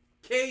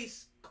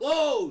 Case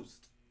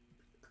closed.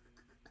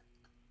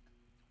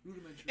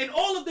 Rudimentary. And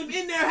all of them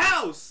in their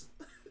house.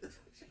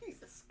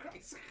 Jesus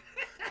Christ.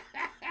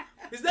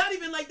 It's not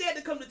even like they had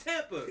to come to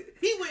Tampa.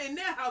 He went in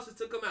their house and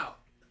took them out.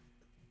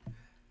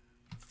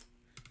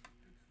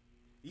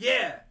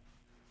 Yeah.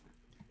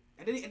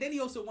 And then he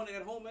also won it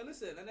at home. And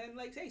listen, and then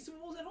like, hey, Super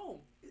Bowl's at home.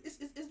 It's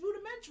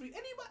rudimentary.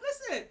 Anybody,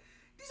 listen,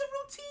 these are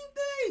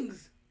routine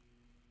things.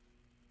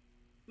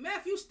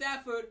 Matthew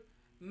Stafford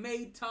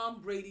made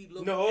Tom Brady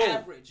look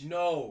average.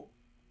 No.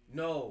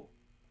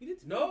 He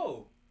did.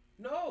 No.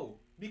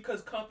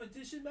 Because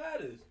competition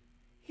matters.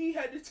 He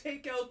had to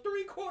take out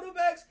 3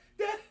 quarterbacks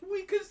that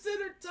we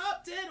consider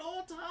top 10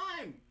 all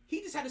time. He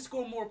just had to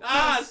score more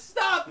points.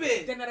 Stop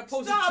it! Than that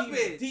opposing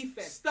team's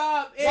defense.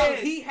 Stop it! While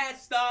he had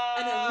Stop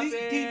an elite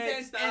it.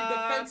 defense Stop and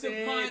defensive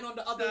it. mind on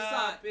the other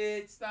side.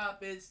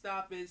 Stop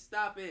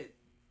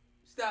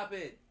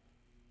it.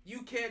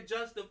 You can't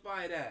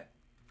justify that.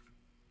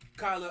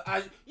 Kyler,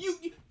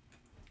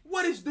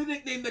 what is the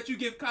nickname that you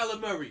give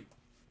Kyler Murray?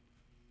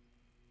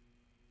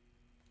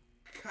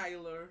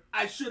 Kyler.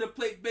 I should have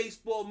played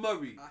baseball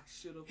Murray. I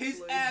should have.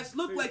 His ass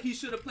looked like he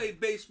should have played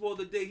baseball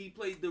the day he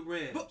played the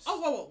Rams. But,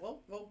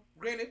 well,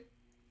 granted.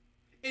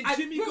 And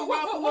Jimmy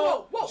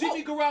Garoppolo,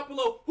 Jimmy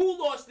Garoppolo, who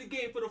lost the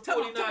game for the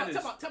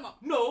 49ers? Time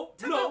out. No,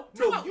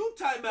 you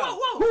time out.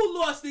 Whoa. Who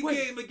lost the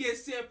game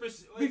against San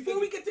Francisco? Before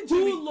we get to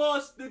Jimmy. Who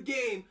lost the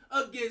game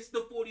against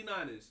the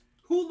 49ers?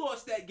 Who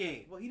lost that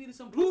game? Well, he needed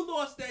some blue. Who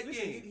lost that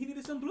game? He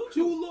needed some blue.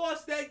 Who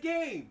lost that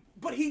game?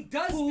 But he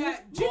does Who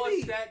that, Jimmy.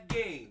 lost that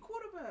game?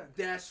 Quarterback.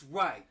 That's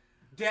right.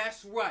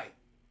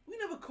 We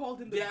never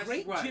called him the That's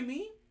great right.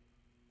 Jimmy.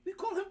 We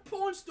call him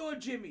porn store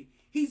Jimmy.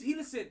 He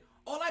listen,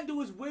 all I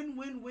do is win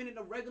in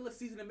the regular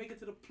season and make it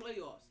to the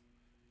playoffs.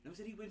 Never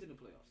said he wins in the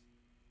playoffs.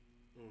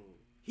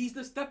 He's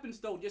the stepping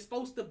stone. You're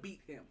supposed to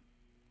beat him.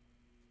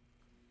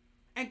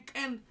 And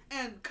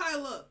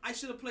Kyler, I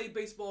should have played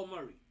baseball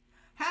Murray.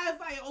 I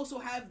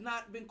have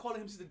not been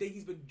calling him since the day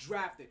he's been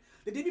drafted.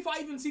 The day before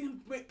I even seen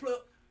him play.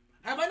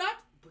 Have I not?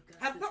 But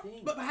that's the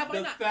thing. But have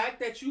I not? The fact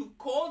that you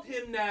called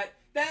him that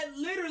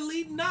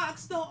literally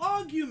knocks the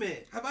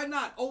argument. Have I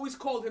not always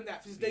called him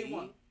that since day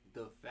one?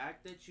 The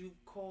fact that you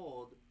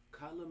called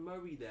Kyler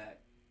Murray that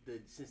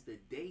since the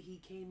day he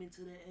came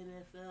into the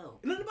NFL.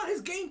 It's not about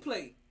his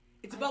gameplay.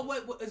 It's about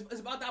it's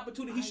about the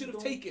opportunity he should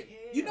have taken. Care.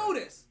 You know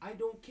this. I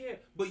don't care.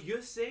 But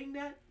you're saying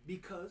that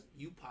because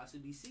you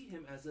possibly see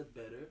him as a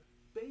better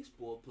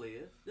baseball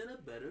player than a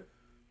better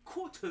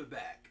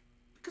quarterback.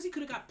 Because he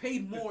could have got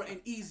paid more and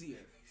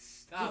easier.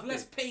 Stop with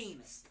less pain.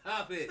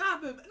 Stop it.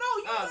 Stop it.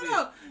 No.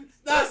 Stop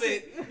Listen.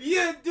 it.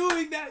 You're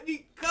doing that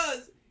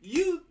because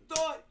you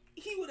thought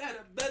he would have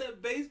had a better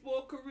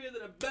baseball career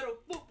than a better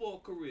football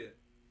career.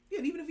 Yeah,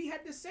 and even if he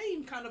had the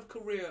same kind of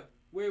career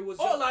where it was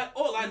all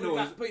I know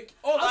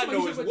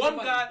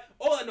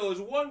is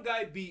one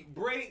guy beat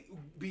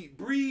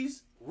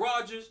Breeze,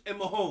 Rodgers, and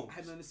Mahomes. I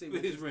had nothing to say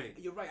with his ring.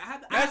 You're right.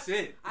 That's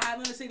it. I had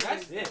nothing to say.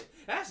 That's it.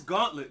 That's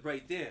gauntlet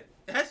right there.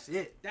 That's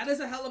it. That is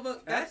a hell of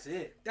a. That's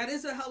it. That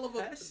is a hell of a.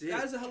 That's it.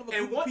 That is a hell of a.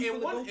 And group one of people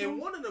to go through.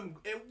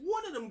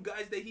 one of them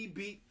guys that he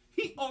beat,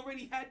 he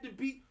already had to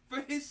beat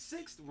for his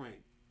 6th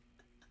ring.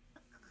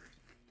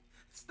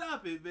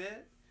 Stop it,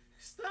 man.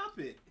 Stop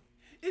it.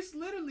 It's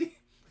literally.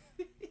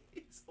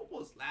 It's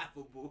almost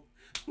laughable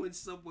when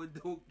someone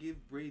don't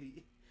give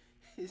Brady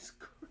his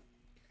credit.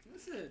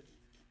 Listen.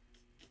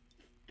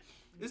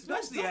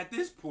 Especially at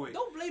this point.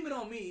 Don't blame it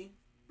on me.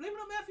 Blame it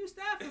on Matthew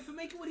Stafford for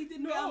making what he did.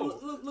 No,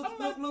 Look,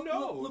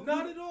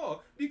 not at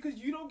all. Because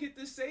you don't get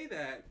to say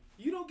that.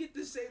 You don't get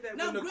to say that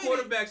Now, when the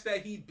granted, quarterbacks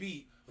that he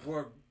beat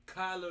were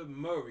Kyler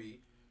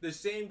Murray, the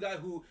same guy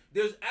who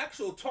there's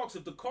actual talks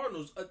of the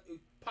Cardinals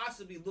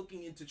possibly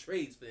looking into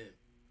trades for him.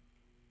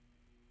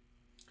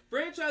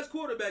 Franchise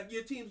quarterback,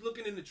 your team's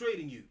looking into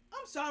trading you.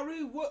 I'm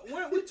sorry.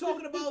 Weren't we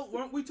talking about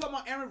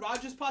Aaron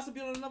Rodgers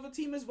possibly on another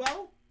team as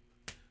well?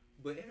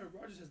 But Aaron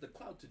Rodgers has the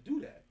clout to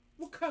do that.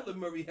 What Kyler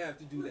Murray have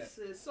to do that?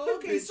 So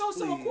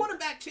a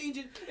quarterback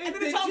changing, and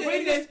then Tom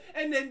Brady,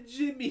 and then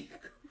Jimmy.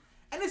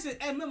 And listen,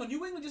 and remember,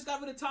 New England just got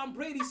rid of Tom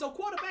Brady, so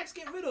quarterbacks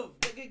get rid of.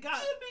 They got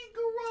Jimmy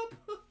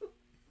Garoppolo.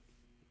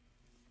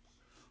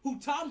 Who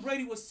Tom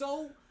Brady was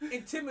so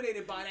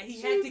intimidated by that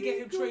he had to get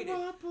him traded.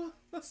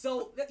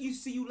 So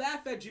you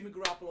laugh at Jimmy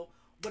Garoppolo,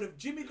 but if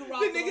Jimmy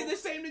Garoppolo, the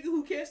same nigga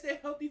who can't stay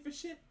healthy for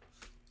shit.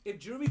 If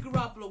Jimmy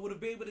Garoppolo would have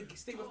been able to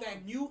stay with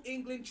that New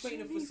England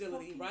training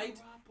facility, right,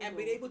 and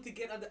been able to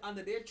get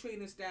under their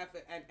training staff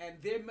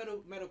and their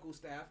medical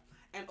staff,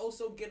 and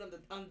also get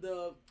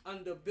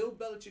under Bill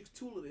Belichick's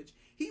tutelage,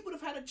 he would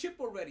have had a chip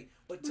already.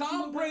 But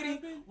Tom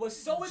Brady was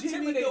so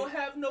intimidated. Jimmy don't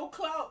have no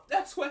clout.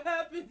 That's what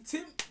happened.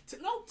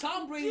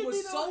 Tom Brady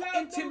was so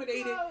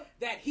intimidated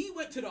that he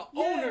went to the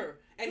owner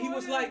and he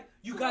was like,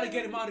 "You got to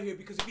get him out of here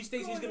because if he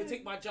stays, he's gonna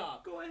take my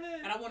job. Go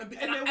ahead. And I want to be.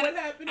 And then what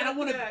happened?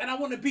 And I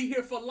want to be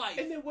here for life.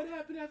 And then what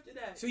happened after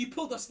that? So he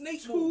pulled a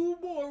snake move.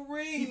 2 more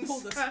rings. He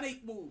pulled a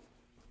snake move.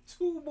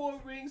 2 more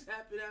rings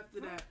happened after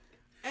that.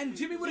 And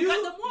Jimmy would have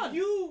got them one.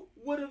 You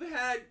would have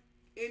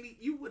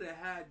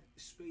had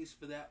space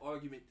for that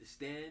argument to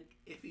stand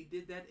if he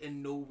did that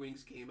and no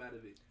rings came out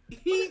of it.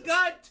 He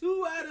got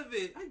 2 out of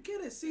it. I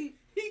get it. See,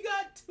 he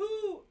got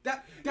 2.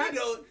 That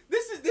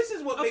this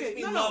is what makes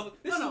me love.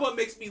 This is no. what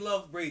makes me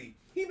love Brady.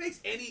 He makes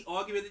any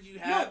argument that you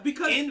have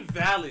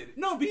invalid.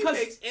 No, because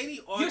he makes any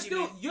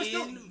argument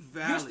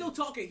invalid. You're still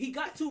talking. He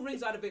got 2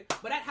 rings out of it,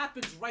 but that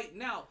happens right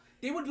now.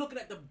 They were looking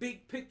at the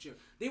big picture.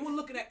 They were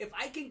looking at, if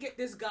I can get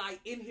this guy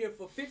in here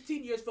for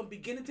 15 years from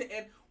beginning to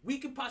end, we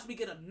can possibly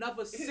get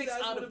another 6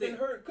 out of there. Been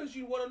hurt because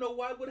you want to know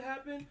why would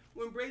happen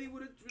when Brady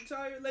would have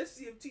retired. Let's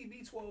see if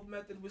TB12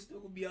 method was still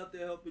gonna be out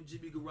there helping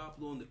Jimmy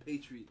Garoppolo and the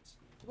Patriots.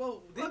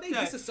 Well, didn't they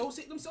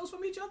disassociate themselves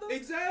from each other?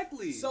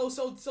 Exactly. So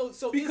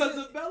because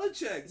of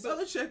Belichick.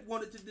 Belichick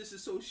wanted to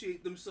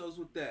disassociate themselves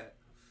with that.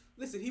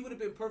 Listen, he would have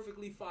been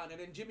perfectly fine, and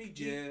then Jimmy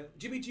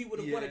G would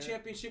have won a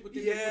championship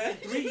within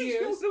 3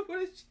 years.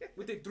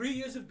 Within 3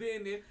 years of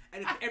being there,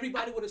 and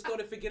everybody would have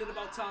started forgetting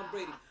about Tom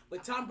Brady.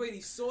 But Tom Brady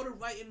saw the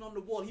writing on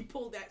the wall. He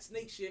pulled that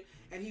snake shit,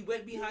 and he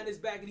went behind his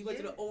back, and he went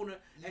to the owner,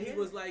 and he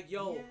was like,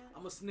 "Yo,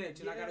 I'm a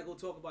snitch, and I gotta go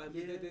talk about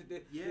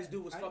it. This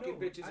dude was fucking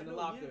bitches in the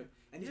locker,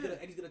 and he's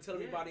gonna tell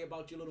everybody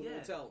about your little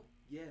motel."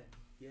 Yeah.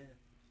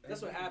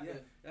 That's what happened. Yeah,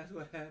 that's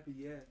what happened.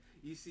 Yeah.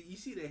 You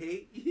see the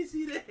hate. You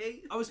see the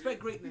hate. I respect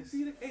greatness.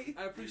 You see the hate.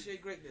 I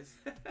appreciate greatness.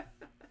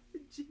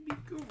 Jimmy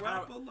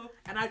Garoppolo.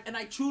 And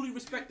I truly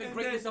respect the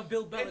greatness of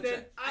Bill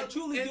Belichick. I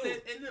truly do.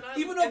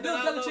 Even though Bill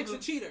Belichick's a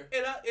cheater.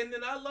 And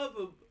then I love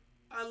him.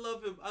 I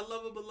love him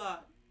a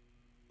lot.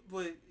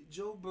 But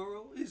Joe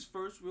Burrow, his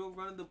first real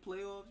run in the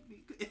playoffs,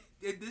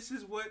 and this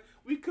is what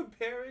we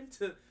comparing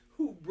to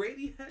who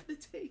Brady had to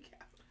take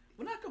out.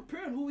 We're not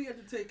comparing who we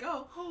had to take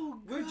out. Oh,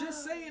 we're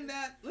just saying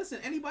that, listen,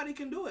 anybody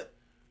can do it.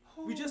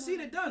 We just seen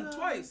it done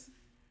twice.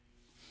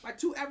 By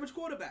two average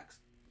quarterbacks.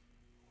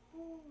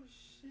 Oh,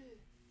 shit.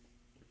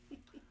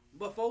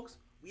 But, folks,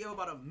 we have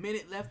about a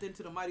minute left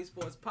into the Mighty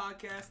Sports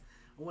Podcast.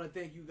 I want to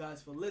thank you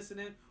guys for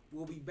listening.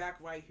 We'll be back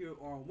right here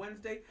on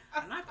Wednesday.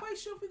 I'm not quite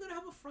sure if we're going to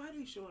have a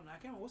Friday show or not. I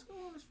can't remember. What's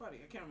going on this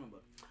Friday? I can't remember.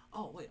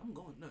 Oh, wait, I'm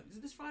going. No, is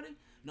it this Friday?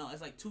 No,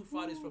 it's like 2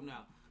 Fridays from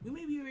now. We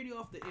may be already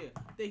off the air.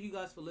 Thank you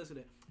guys for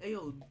listening. Hey,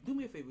 yo, do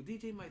me a favor.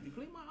 DJ MyT,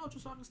 play my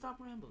outro so I can stop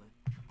rambling.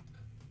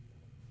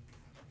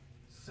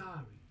 Sorry,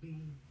 B.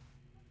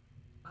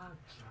 I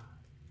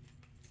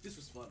tried. This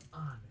was fun.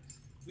 Honest.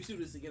 We should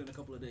do this again in a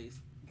couple of days.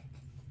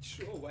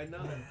 Sure, why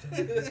not?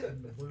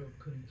 The world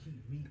couldn't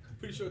keep me.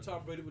 Pretty sure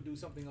Tom Brady would do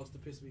something else to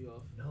piss me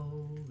off.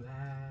 No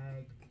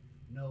lag.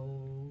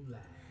 No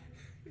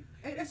lag.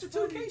 Hey, that's your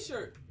 2K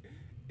shirt.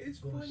 It's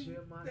Gonna funny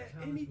share my that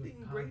talents anything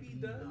with Brady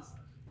Poppy does, Love.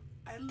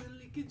 I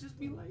literally can just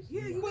be like,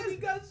 Yeah, you but guys- he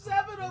got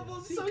 7 of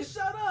them, See, so 'cause-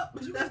 shut up.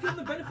 But you guys give him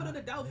the benefit of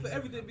the doubt for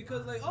everything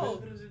because, like,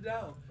 Benefit of the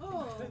doubt.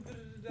 oh. Benefit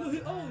of the No, doubt. he-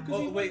 because he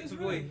Oh, won wait, his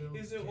wait. ring.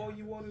 Is it all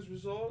you want is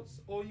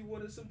results? All you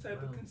want is some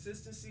type of Well,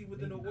 consistency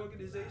within an maybe not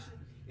organization?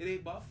 It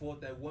ain't my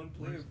fault that one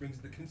player brings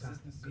the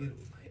consistency.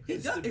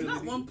 It's not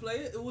Instability. one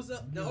player. It was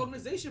the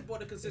organization brought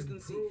the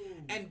consistency,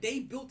 and they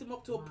built him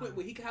up to a point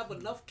where he could have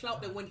enough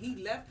clout that when he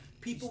left,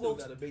 people still will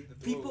gotta make the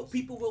throws.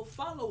 people will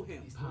follow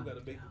him. He still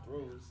gotta make the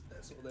throws.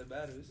 That's all that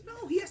matters.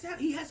 No,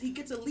 he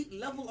gets elite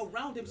level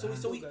around him, so he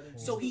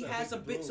Still gotta has a make bit. the